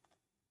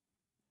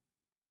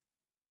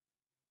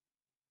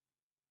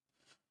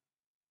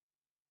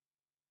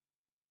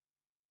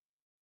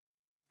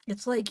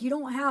 It's like you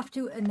don't have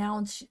to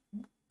announce.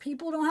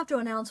 People don't have to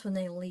announce when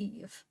they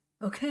leave.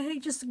 Okay?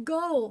 Just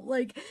go.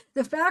 Like,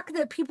 the fact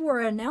that people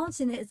are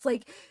announcing it, it's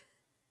like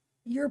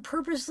you're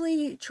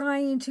purposely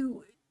trying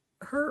to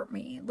hurt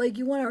me. Like,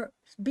 you want to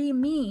be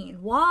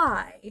mean.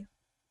 Why?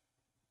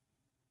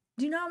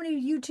 Do you know how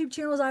many YouTube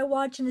channels I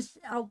watch and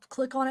I'll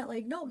click on it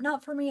like, nope,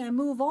 not for me. I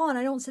move on.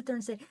 I don't sit there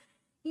and say,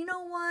 you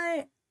know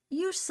what?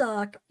 You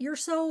suck. You're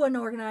so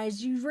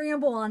unorganized. You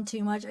ramble on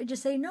too much. I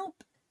just say,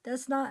 nope,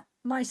 that's not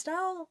my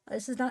style.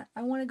 This is not,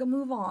 I want to go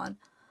move on.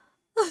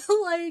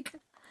 Like,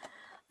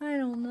 I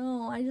don't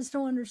know. I just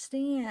don't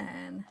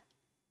understand.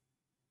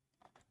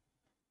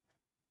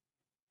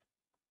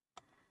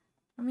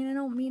 I mean, I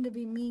don't mean to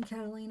be mean,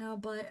 Catalina,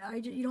 but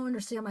you don't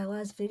understand my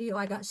last video.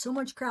 I got so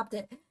much crap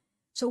that...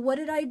 So what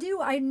did I do?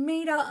 I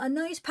made a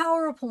nice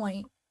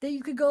PowerPoint that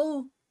you could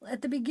go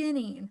at the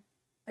beginning.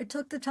 I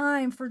took the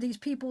time for these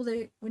people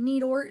that would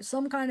need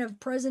some kind of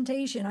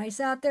presentation. I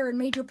sat there and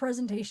made your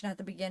presentation at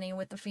the beginning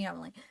with the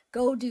family.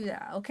 Go do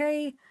that,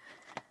 okay?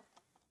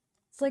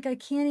 It's like I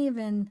can't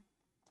even...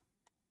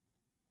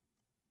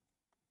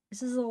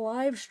 This is a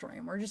live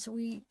stream.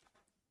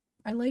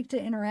 I like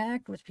to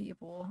interact with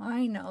people.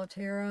 I know,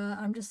 Tara.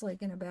 I'm just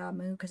like in a bad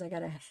mood because I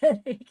got a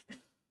headache.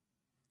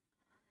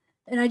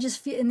 And I just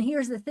feel, and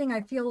here's the thing,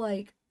 I feel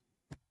like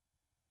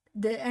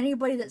that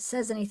anybody that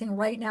says anything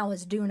right now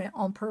is doing it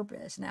on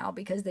purpose now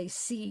because they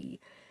see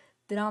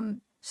that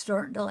I'm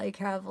starting to like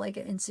have like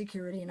an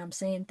insecurity and I'm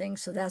saying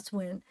things. So that's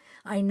when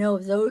I know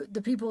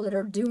the people that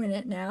are doing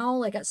it now,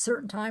 like at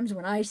certain times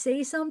when I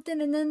say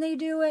something and then they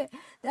do it,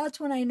 that's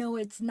when I know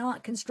it's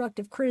not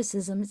constructive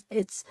criticism.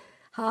 It's,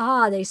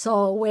 haha, they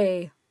saw a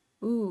way.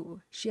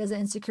 Ooh, she has an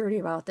insecurity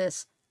about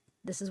this.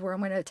 This is where I'm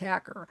going to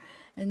attack her.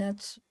 And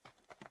that's...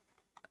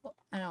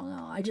 I don't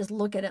know. I just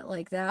look at it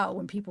like that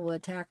when people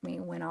attack me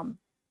when I'm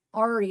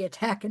already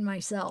attacking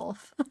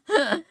myself.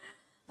 I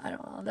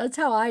don't know. That's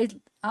how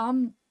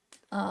I'm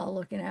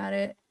looking at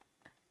it.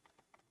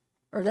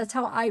 Or that's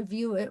how I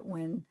view it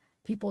when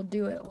people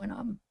do it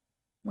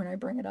when I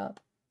bring it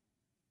up.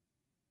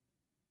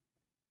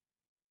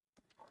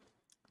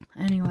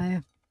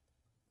 Anyway.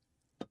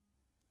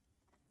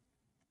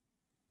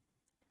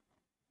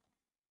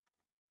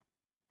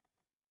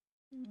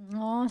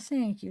 Oh,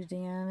 thank you,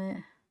 damn it.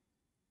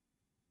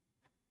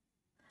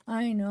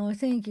 I know.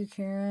 Thank you,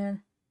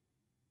 Karen.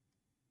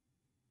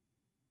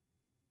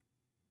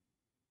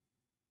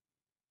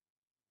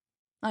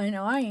 I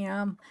know I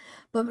am.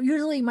 But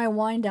usually my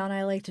wind down,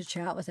 I like to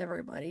chat with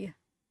everybody.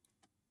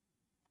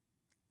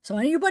 So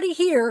anybody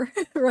here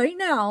right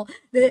now,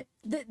 the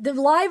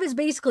live is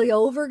basically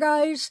over,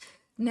 guys.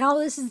 Now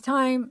this is the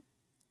time.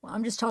 Well,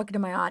 I'm just talking to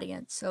my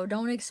audience. So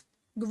don't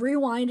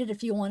rewind it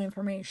if you want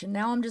information.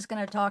 Now I'm just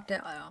going to talk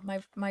to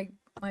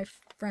my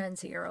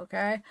friends here,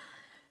 okay?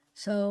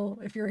 So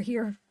if you're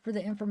here for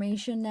the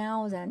information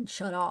now, then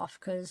shut off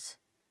because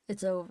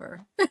it's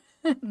over.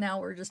 Now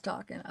we're just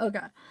talking.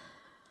 Okay.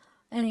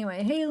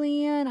 Anyway, hey,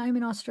 Leanne, I'm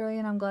in Australia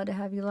and I'm glad to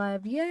have you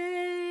live.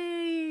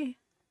 Yay!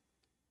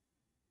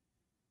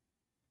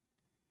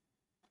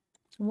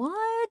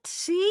 What?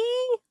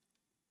 See?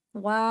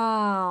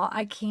 Wow.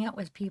 I can't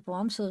with people.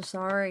 I'm so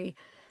sorry.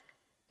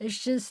 It's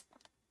just...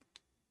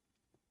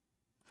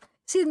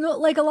 See,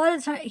 like a lot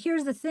of times,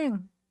 here's the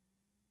thing.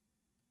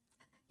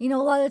 You know,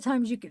 a lot of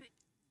times you could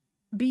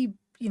be,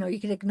 you know,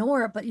 you could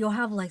ignore it, but you'll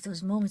have like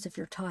those moments if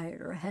you're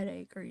tired or a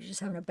headache or you're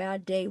just having a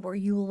bad day where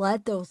you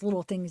let those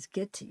little things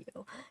get to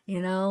you,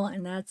 you know,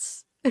 and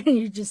that's,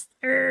 you just,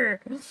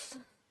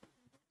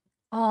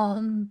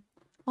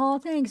 oh,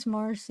 thanks,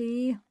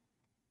 Marcy.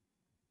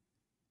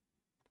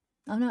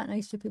 I'm not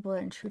nice to people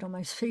that intrude on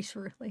my space,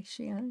 really,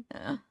 Shannon.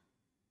 Yeah.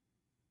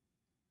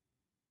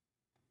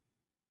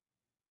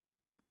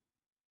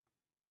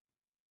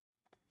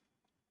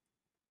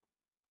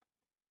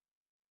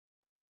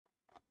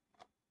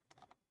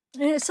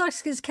 And it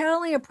sucks because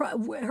Catalina,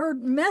 her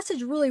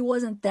message really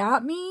wasn't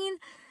that mean.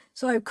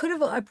 So I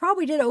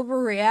probably did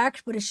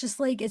overreact, but it's just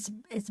like, it's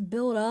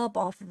built up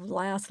off of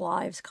last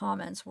live's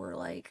comments where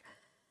like,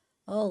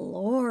 oh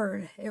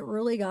Lord, it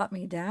really got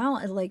me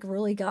down. It like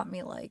really got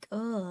me like,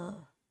 ugh.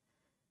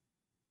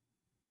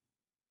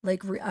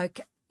 Like,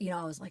 you know,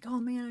 I was like, oh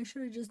man, I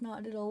should have just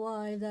not did a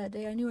live that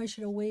day. I knew I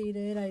should have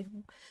waited.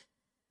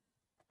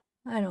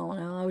 I don't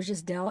know. I was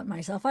just doubting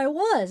myself. I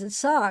was. It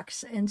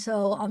sucks. And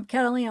so,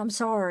 Catalina, I'm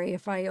sorry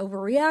if I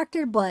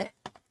overreacted, but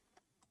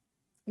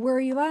where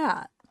are you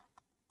at?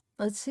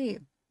 Let's see.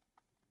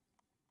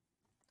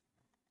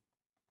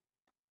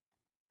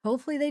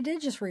 Hopefully they did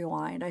just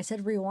rewind. I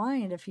said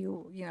rewind if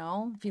you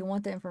know, if you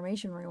want the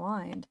information,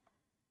 rewind.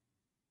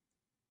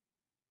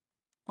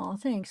 Oh,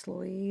 thanks,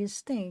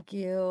 Louise. Thank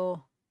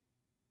you.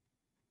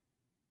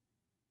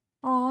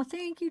 Oh,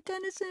 thank you,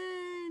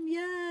 Tennyson.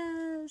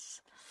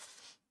 Yes.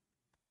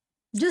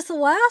 Just the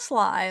last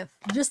live.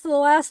 Just the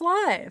last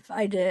live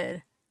I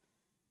did.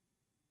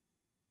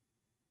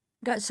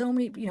 Got so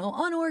many, you know,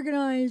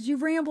 unorganized, you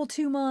ramble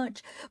too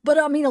much. But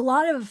I mean, a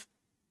lot of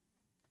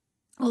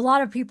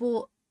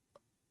people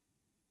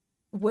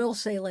will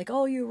say like,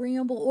 oh, you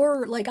ramble,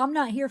 or like, I'm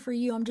not here for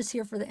you, I'm just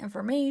here for the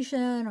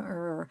information,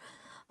 or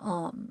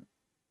I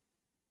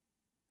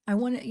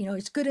want to, you know,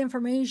 it's good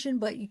information,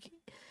 but you...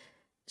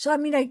 So I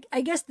mean,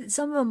 I guess that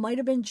some of them might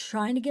have been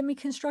trying to give me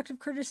constructive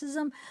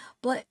criticism,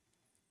 but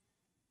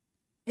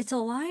it's a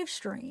live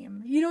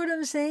stream. You know what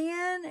I'm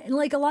saying? And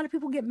like a lot of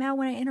people get mad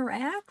when I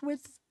interact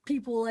with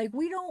people. Like,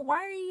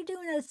 why are you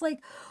doing that? It's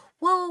like,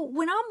 well,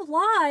 when I'm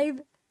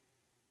live,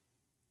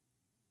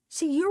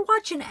 see, you're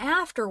watching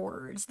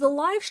afterwards. The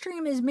live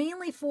stream is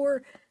mainly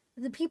for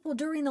the people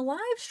during the live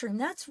stream.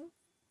 That's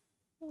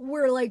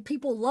where like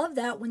people love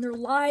that when they're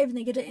live and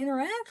they get to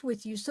interact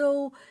with you.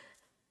 So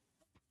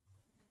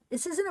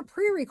this isn't a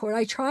pre-record.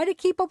 I try to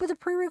keep up with the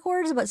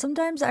pre-records, but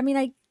sometimes, I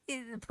mean,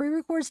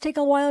 pre-records take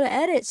a while to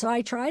edit, so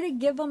I try to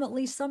give them at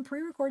least some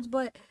pre-records,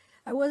 but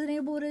I wasn't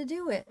able to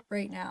do it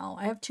right now.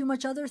 I have too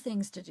much other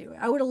things to do.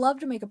 I would have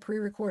loved to make a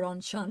pre-record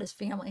on Shanda's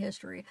family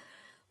history,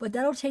 but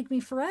that'll take me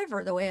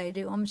forever the way I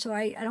do them, so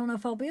I don't know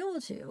if I'll be able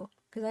to,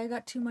 because I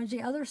got too much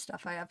other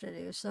stuff I have to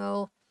do,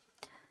 so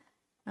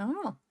I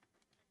don't know.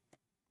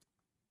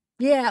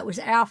 Yeah, it was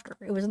after.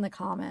 It was in the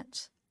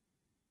comments.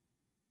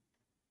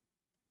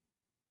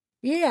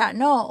 Yeah,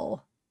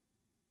 no.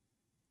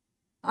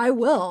 I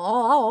will.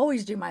 I'll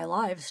always do my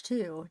lives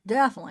too.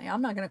 Definitely.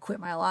 I'm not going to quit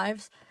my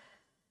lives.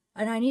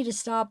 And I need to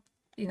stop,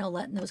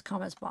 letting those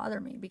comments bother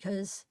me,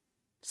 because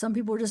some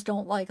people just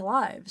don't like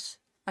lives.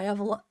 I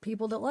have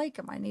people that like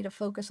them. I need to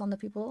focus on the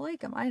people that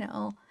like them. I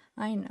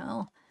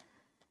know.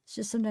 It's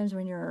just sometimes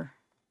when you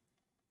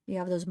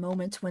have those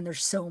moments when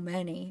there's so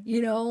many,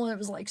 it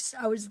was like,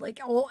 I was like,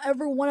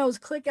 everyone I was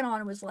clicking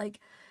on was like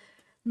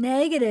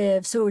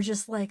negative. So it was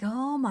just like,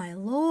 oh my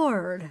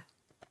Lord.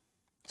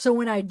 So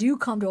when I do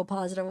come to a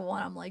positive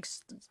one, I'm like,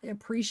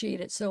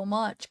 appreciate it so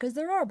much, because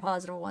there are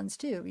positive ones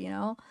too,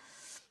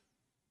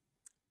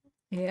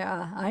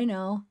 Yeah, I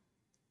know.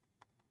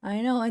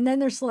 And then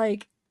there's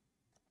like,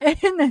 and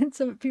then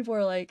some people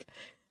are like,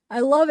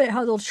 I love it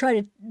how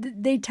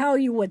they tell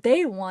you what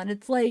they want.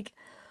 It's like,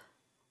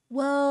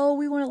 well,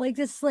 we want it like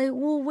this. Like,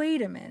 well,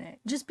 wait a minute.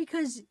 Just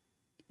because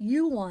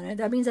you want it,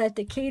 that means I have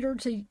to cater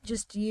to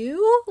just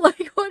you?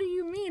 Like, what do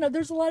you mean?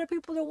 There's a lot of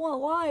people that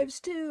want lives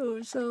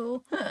too,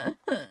 so.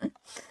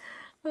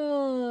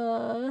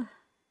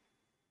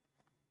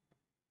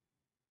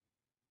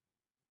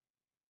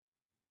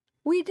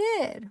 We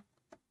did.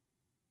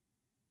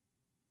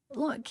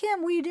 Look,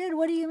 Kim, we did.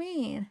 What do you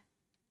mean?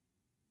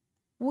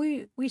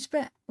 We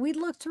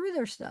looked through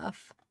their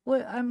stuff.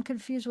 What? I'm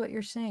confused what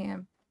you're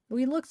saying.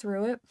 We looked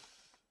through it.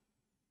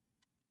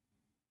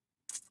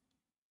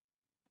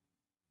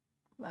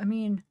 I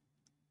mean,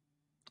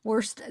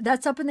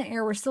 that's up in the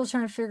air. We're still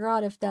trying to figure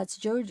out if that's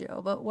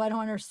JoJo, but I don't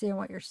understand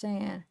what you're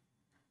saying.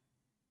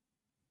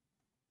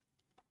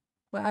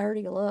 Well, I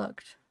already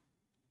looked.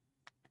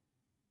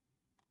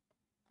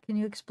 Can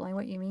you explain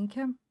what you mean,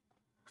 Kim?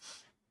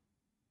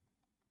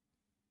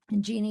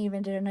 And Jeannie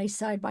even did a nice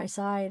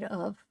side-by-side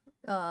of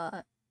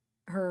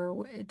her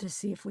to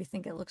see if we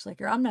think it looks like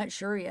her. I'm not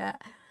sure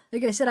yet.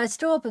 Like I said, it's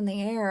still up in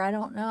the air. I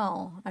don't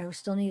know. I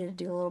still need to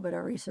do a little bit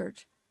of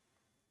research.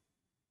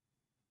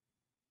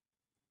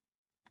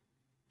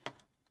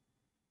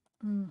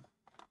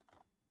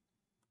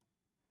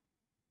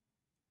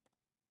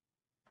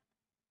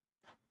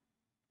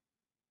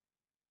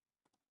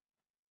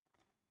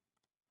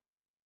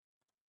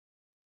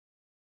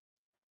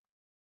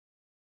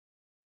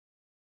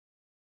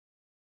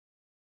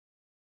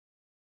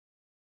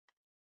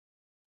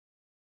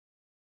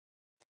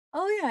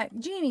 Oh yeah,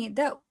 Jeannie,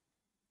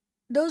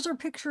 those are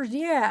pictures.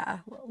 Yeah,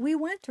 we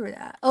went through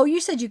that. Oh,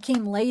 you said you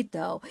came late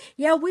though.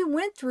 Yeah, we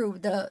went through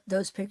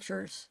those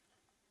pictures.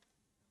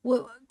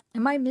 What,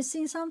 am I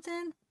missing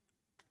something?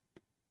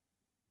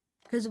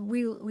 Because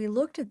we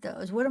looked at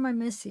those. What am I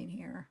missing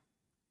here?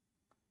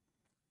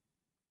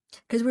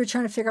 Because we were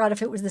trying to figure out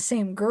if it was the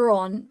same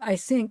girl, and I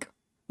think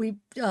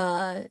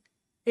it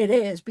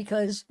is,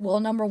 because, well,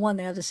 number one,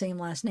 they have the same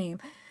last name.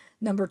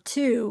 Number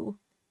two,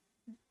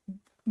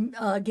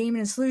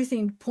 Gaming and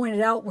Sleuthing pointed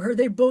out where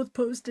they both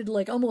posted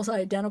like almost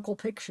identical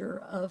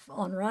picture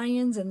on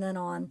Ryan's and then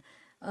on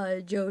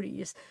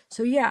Jody's.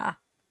 So yeah,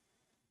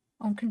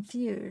 I'm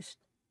confused.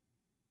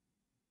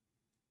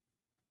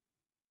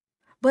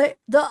 But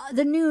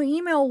the new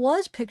email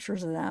was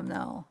pictures of them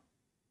though.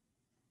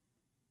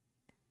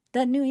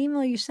 That new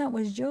email you sent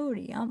was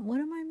Jody. What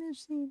am I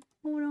missing?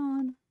 Hold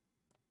on.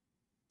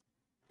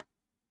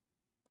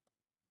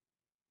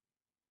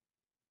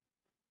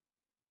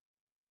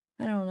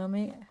 I don't know,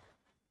 maybe.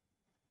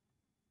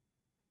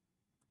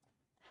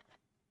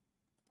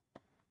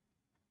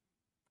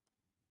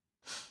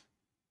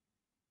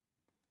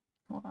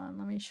 Hold on,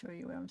 let me show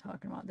you what I'm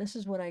talking about. This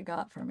is what I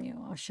got from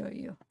you. I'll show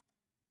you.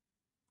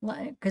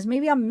 Because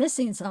maybe I'm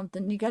missing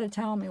something. You got to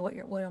tell me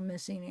what I'm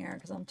missing here,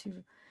 because I'm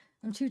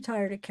too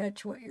tired to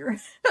catch what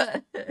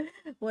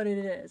what it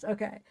is.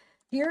 Okay,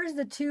 here's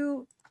the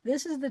two.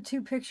 This is the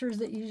two pictures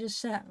that you just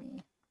sent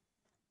me.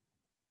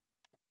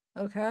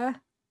 Okay,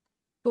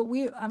 but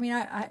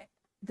I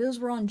those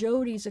were on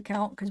Jody's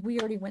account because we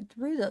already went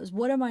through those.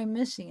 What am I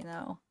missing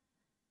though?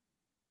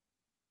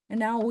 And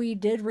now we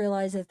did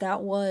realize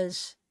that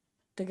was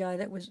the girl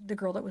that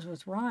was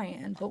with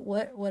Ryan. But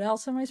what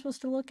else am I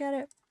supposed to look at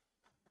it?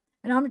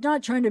 And I'm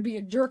not trying to be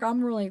a jerk.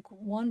 I'm really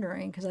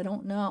wondering because I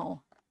don't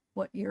know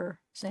what you're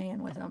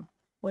saying with them.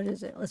 What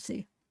is it? Let's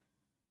see.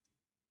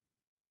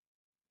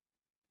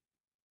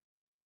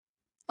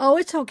 Oh,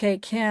 it's okay,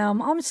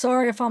 Kim. I'm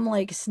sorry if I'm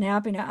like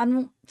snapping.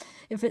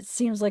 If it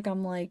seems like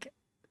I'm like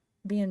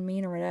being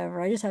mean or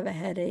whatever. I just have a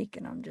headache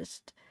and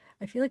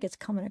I feel like it's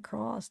coming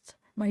across.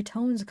 My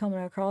tone's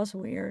coming across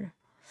weird.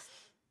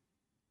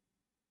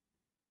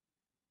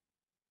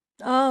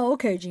 Oh,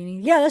 okay,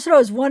 Jeannie. Yeah, that's what I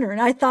was wondering.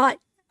 I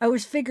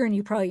was figuring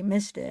you probably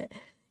missed it.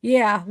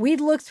 Yeah,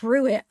 we'd look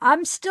through it.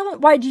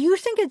 Why do you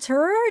think it's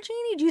her,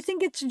 Jeannie? Do you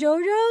think it's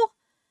JoJo?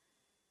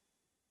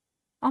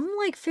 I'm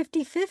like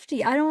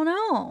 50-50. I don't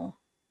know.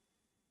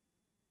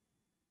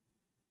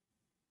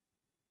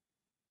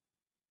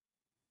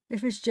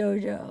 If it's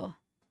JoJo.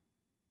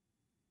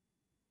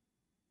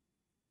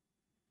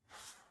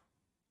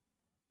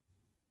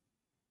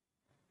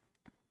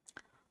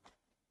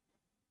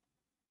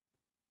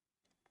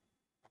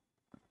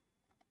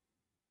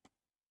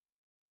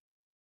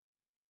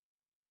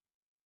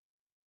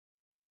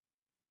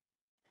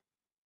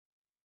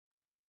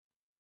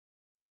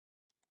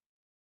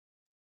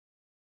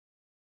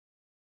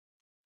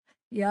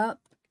 Yep,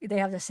 they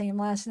have the same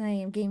last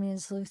name. Gaming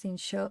and Sleuthing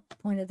show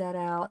pointed that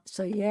out.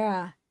 So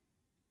yeah.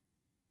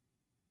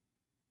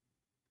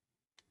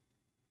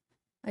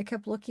 I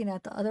kept looking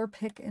at the other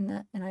pic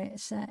and I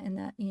sent in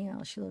that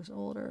email. She looks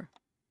older.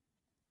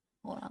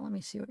 Hold on, let me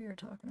see what you're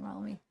talking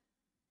about.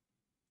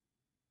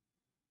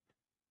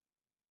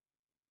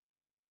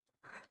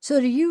 So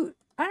I don't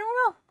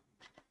know.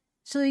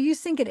 So do you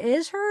think it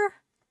is her?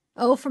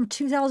 Oh, from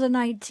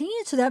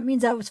 2019? So that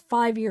means that was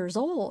 5 years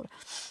old.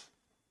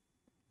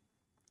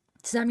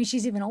 Does that mean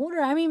she's even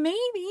older? I mean,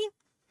 maybe.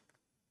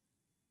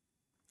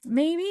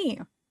 Maybe.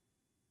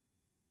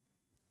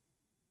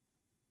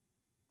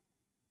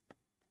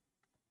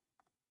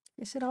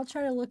 I said I'll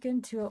try to look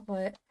into it,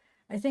 but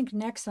I think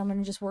next I'm going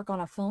to just work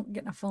on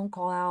getting a phone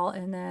call out,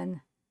 and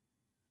then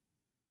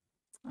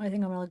I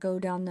think I'm going to go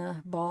down the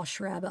Bosch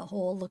rabbit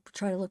hole,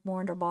 try to look more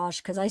into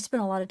Bosch, because I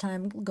spent a lot of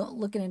time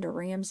looking into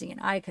Ramsey,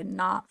 and I could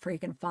not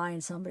freaking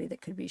find somebody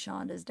that could be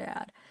Shanda's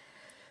dad.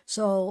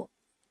 So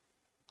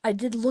I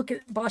did look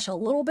at Bosch a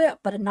little bit,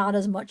 but not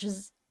as much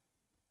as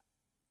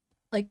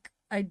like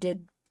I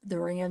did the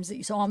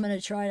Ramsey. So I'm going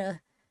to try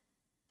to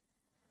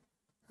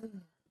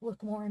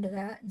look more into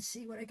that and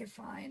see what I could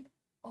find.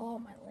 Oh,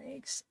 my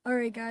legs. All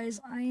right, guys,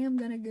 I am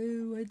gonna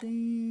go, I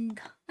think.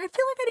 I feel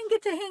like I didn't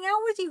get to hang out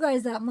with you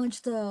guys that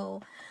much,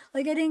 though.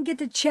 Like, I didn't get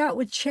to chat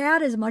with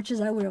Chad as much as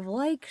I would have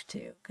liked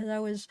to, because I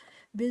was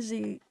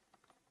busy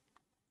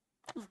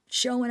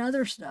showing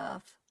other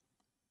stuff.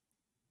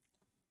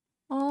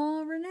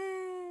 Oh,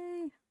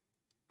 Renee.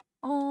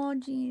 Oh,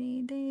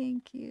 Jeannie,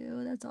 thank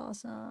you. That's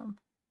awesome.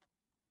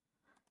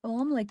 Oh,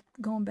 I'm like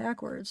going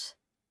backwards.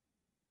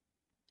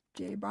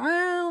 Jay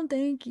Brown,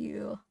 thank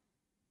you.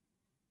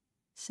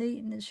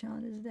 Satan is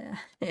Shanda's dad.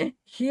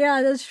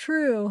 Yeah, that's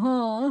true,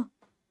 huh?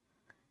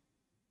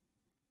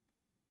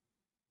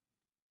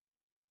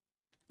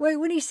 Wait,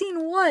 when he's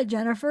seen what,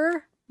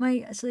 Jennifer?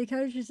 My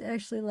psychiatrist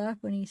actually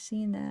laughed when he's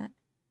seen that.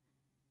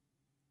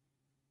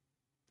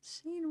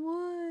 Seen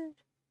what?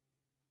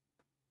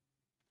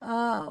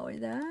 Oh,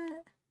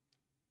 that?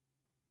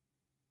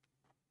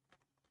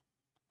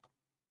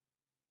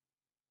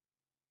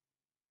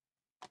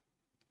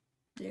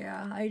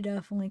 Yeah, I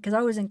definitely, because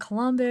I was in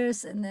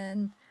Columbus, and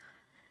then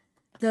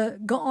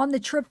on the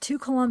trip to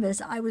Columbus,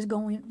 I was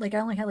going, like, I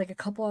only had like a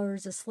couple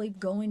hours of sleep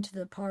going to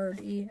the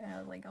party, and I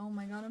was like, oh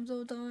my god, I'm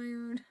so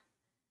tired.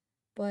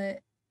 But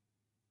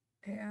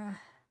yeah,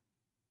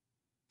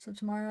 so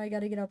tomorrow I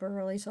got to get up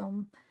early, so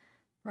I'm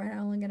right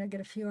now only gonna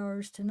get a few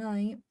hours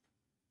tonight.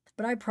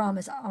 But I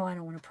promise, oh, I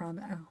don't want to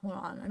promise, hold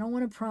on, I don't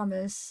want to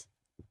promise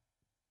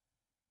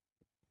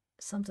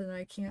something that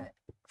I can't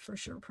for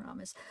sure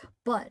promise,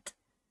 but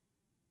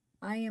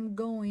I am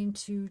going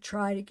to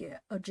try to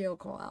get a jail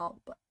call out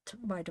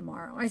by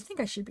tomorrow. I think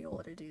I should be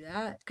able to do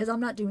that, because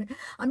I'm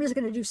just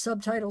going to do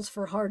subtitles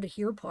for hard to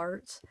hear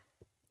parts,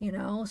 you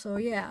know? So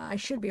yeah, I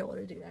should be able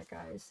to do that,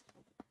 guys.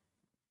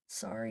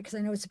 Sorry, because I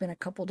know it's been a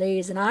couple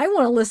days, and I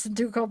want to listen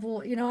to a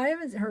couple, you know, I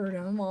haven't heard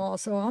them all,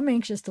 so I'm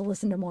anxious to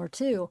listen to more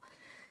too.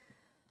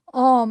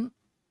 So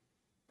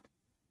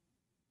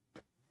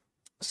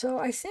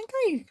I think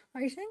I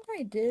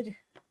did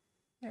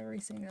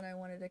everything that I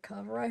wanted to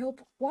cover.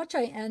 Watch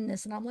I end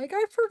this and I'm like,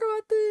 I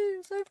forgot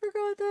this, I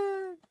forgot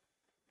that.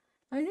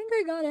 I think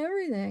I got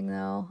everything,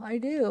 though. I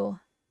do.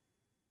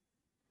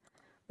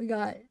 We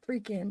got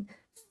freaking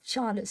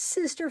Shanda's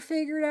sister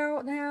figured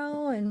out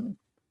now, and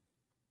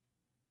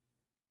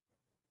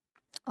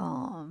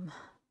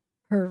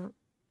her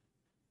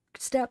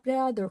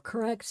stepdad, the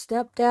correct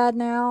stepdad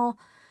now.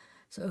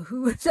 So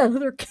who is that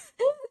other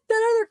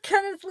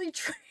Kenneth Lee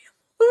Tram?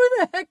 Who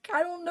the heck?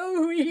 I don't know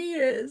who he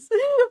is,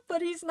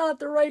 but he's not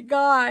the right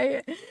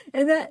guy.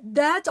 And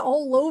that's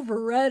all over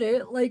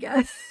Reddit. Like,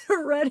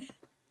 Reddit,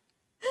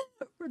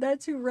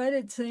 that's who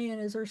Reddit's saying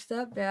is her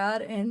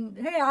stepdad. And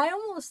hey, I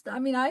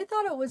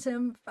thought it was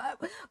him.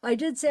 I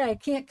did say I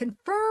can't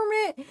confirm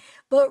it,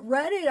 but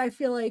Reddit, I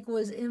feel like,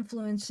 was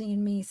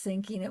influencing me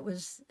thinking it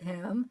was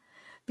him,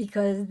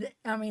 because,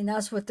 I mean,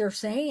 that's what they're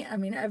saying. I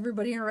mean,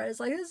 everybody in Reddit is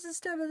like, this is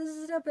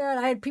stepdad.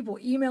 I had people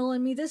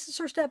emailing me, this is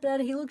her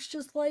stepdad. He looks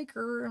just like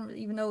her,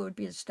 even though it would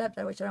be a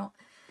stepdad, which I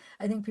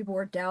think people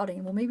were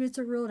doubting. Well, maybe it's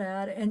a real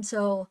dad. And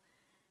so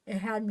it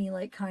had me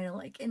like kind of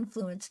like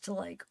influenced to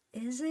like,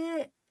 is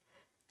it?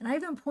 And I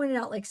even pointed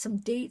out like some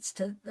dates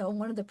to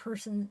one of the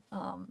person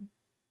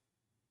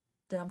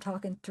that I'm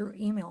talking through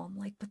email. I'm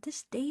like, but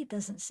this date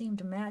doesn't seem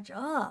to match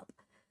up.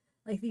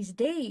 Like these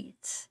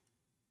dates.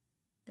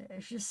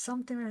 It's just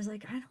something I was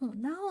like, I don't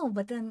know.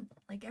 But then,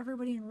 like,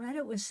 everybody in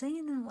Reddit was saying,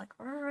 and I'm like,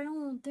 oh, I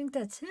don't think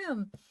that's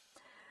him.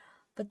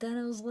 But then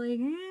I was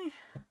like,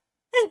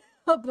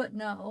 but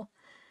no,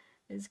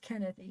 it's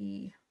Kenneth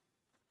E.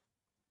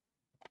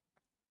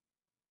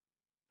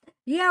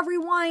 Yeah,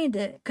 rewind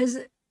it. Because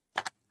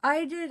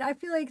I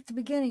feel like the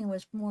beginning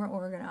was more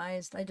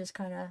organized. I just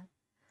kind of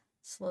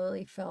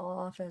slowly fell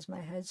off as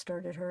my head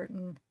started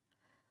hurting.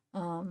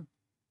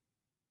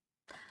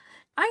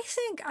 I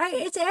think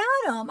it's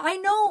Adam. I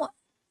know,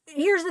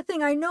 here's the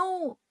thing, I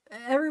know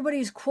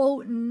everybody's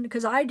quoting,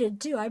 because I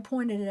did too. I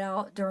pointed it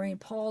out during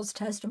Paul's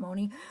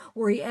testimony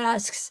where he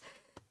asks,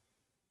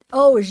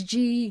 oh,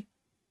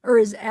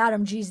 is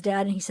Adam G's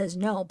dad? And he says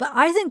no. But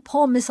I think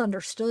Paul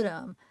misunderstood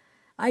him.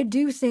 I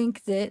do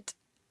think that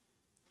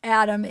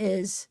Adam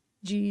is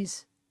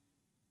G's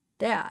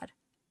dad.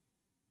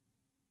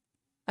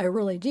 I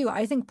really do.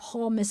 I think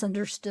Paul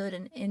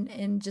misunderstood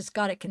and just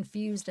got it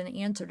confused and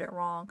answered it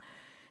wrong.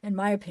 In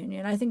my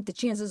opinion, I think the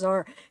chances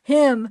are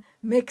him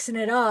mixing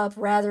it up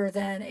rather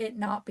than it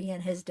not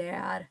being his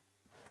dad.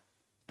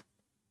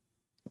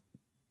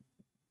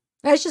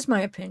 That's just my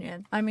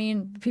opinion. I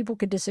mean, people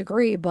could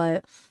disagree,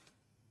 but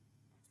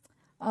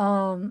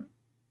oh,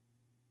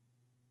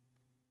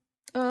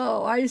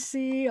 I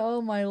see.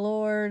 Oh my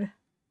Lord.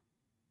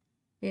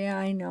 Yeah,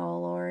 I know,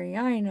 Lori.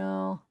 I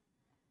know.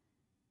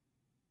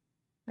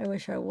 I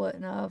wish I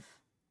wouldn't have.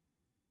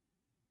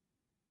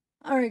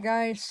 All right,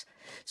 guys.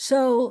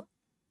 So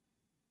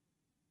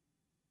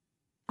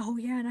oh,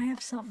 yeah, and I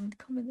have something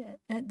coming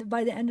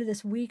by the end of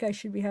this week. I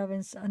should be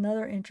having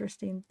another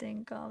interesting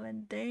thing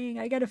coming. Dang,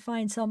 I got to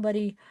find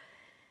somebody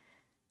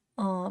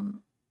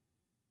to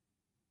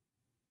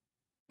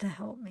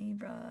help me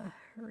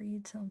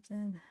read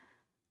something.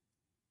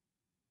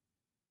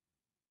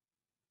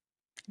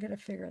 I got to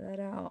figure that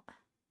out.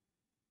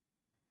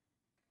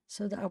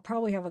 So that I'll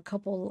probably have a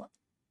couple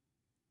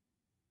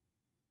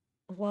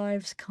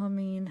lives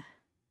coming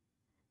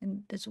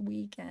in this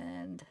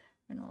weekend.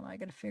 I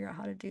got to figure out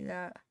how to do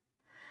that.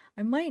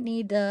 I might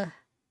need to...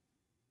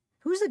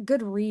 Who's a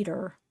good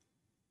reader?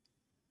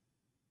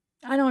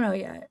 I don't know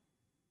yet.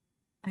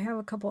 I have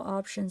a couple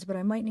options, but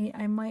I might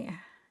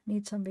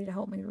need somebody to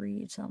help me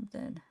read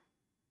something.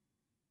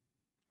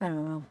 I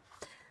don't know.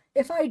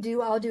 If I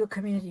do, I'll do a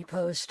community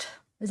post.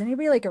 Is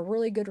anybody like a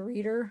really good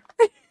reader?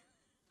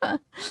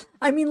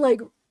 I mean,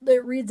 like,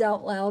 that reads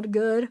out loud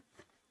good.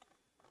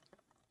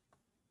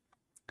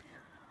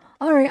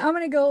 All right, I'm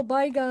going to go.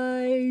 Bye,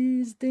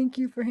 guys. Thank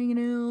you for hanging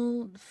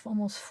out.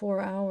 Almost 4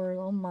 hours.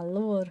 Oh, my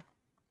Lord.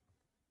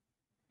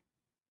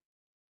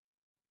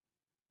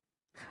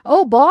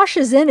 Oh, Bosch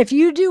is in. If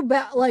you do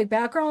like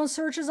background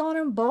searches on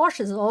him,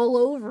 Bosch is all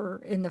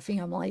over in the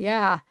family.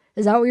 Yeah.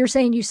 Is that what you're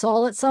saying? You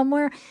saw it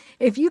somewhere?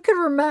 If you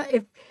could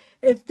remember,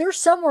 if there's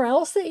somewhere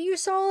else that you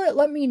saw it,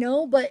 let me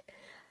know. But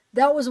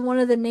that was one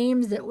of the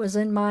names that was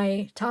in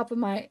my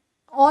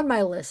on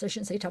my list. I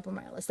shouldn't say top of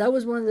my list. That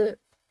was one of the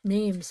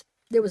names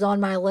that was on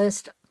my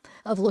list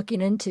of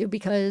looking into,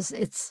 because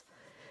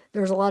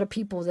there's a lot of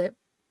people that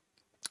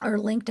are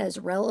linked as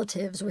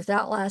relatives with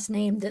that last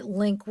name that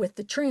link with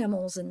the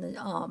Trammels and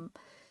the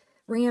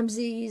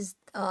Ramseys,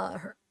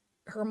 her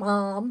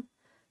mom,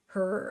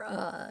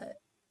 her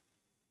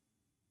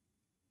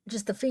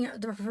just the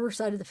first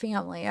side of the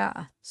family,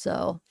 yeah.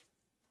 So,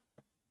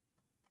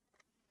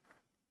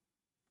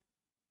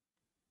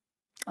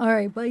 all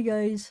right, bye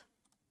guys.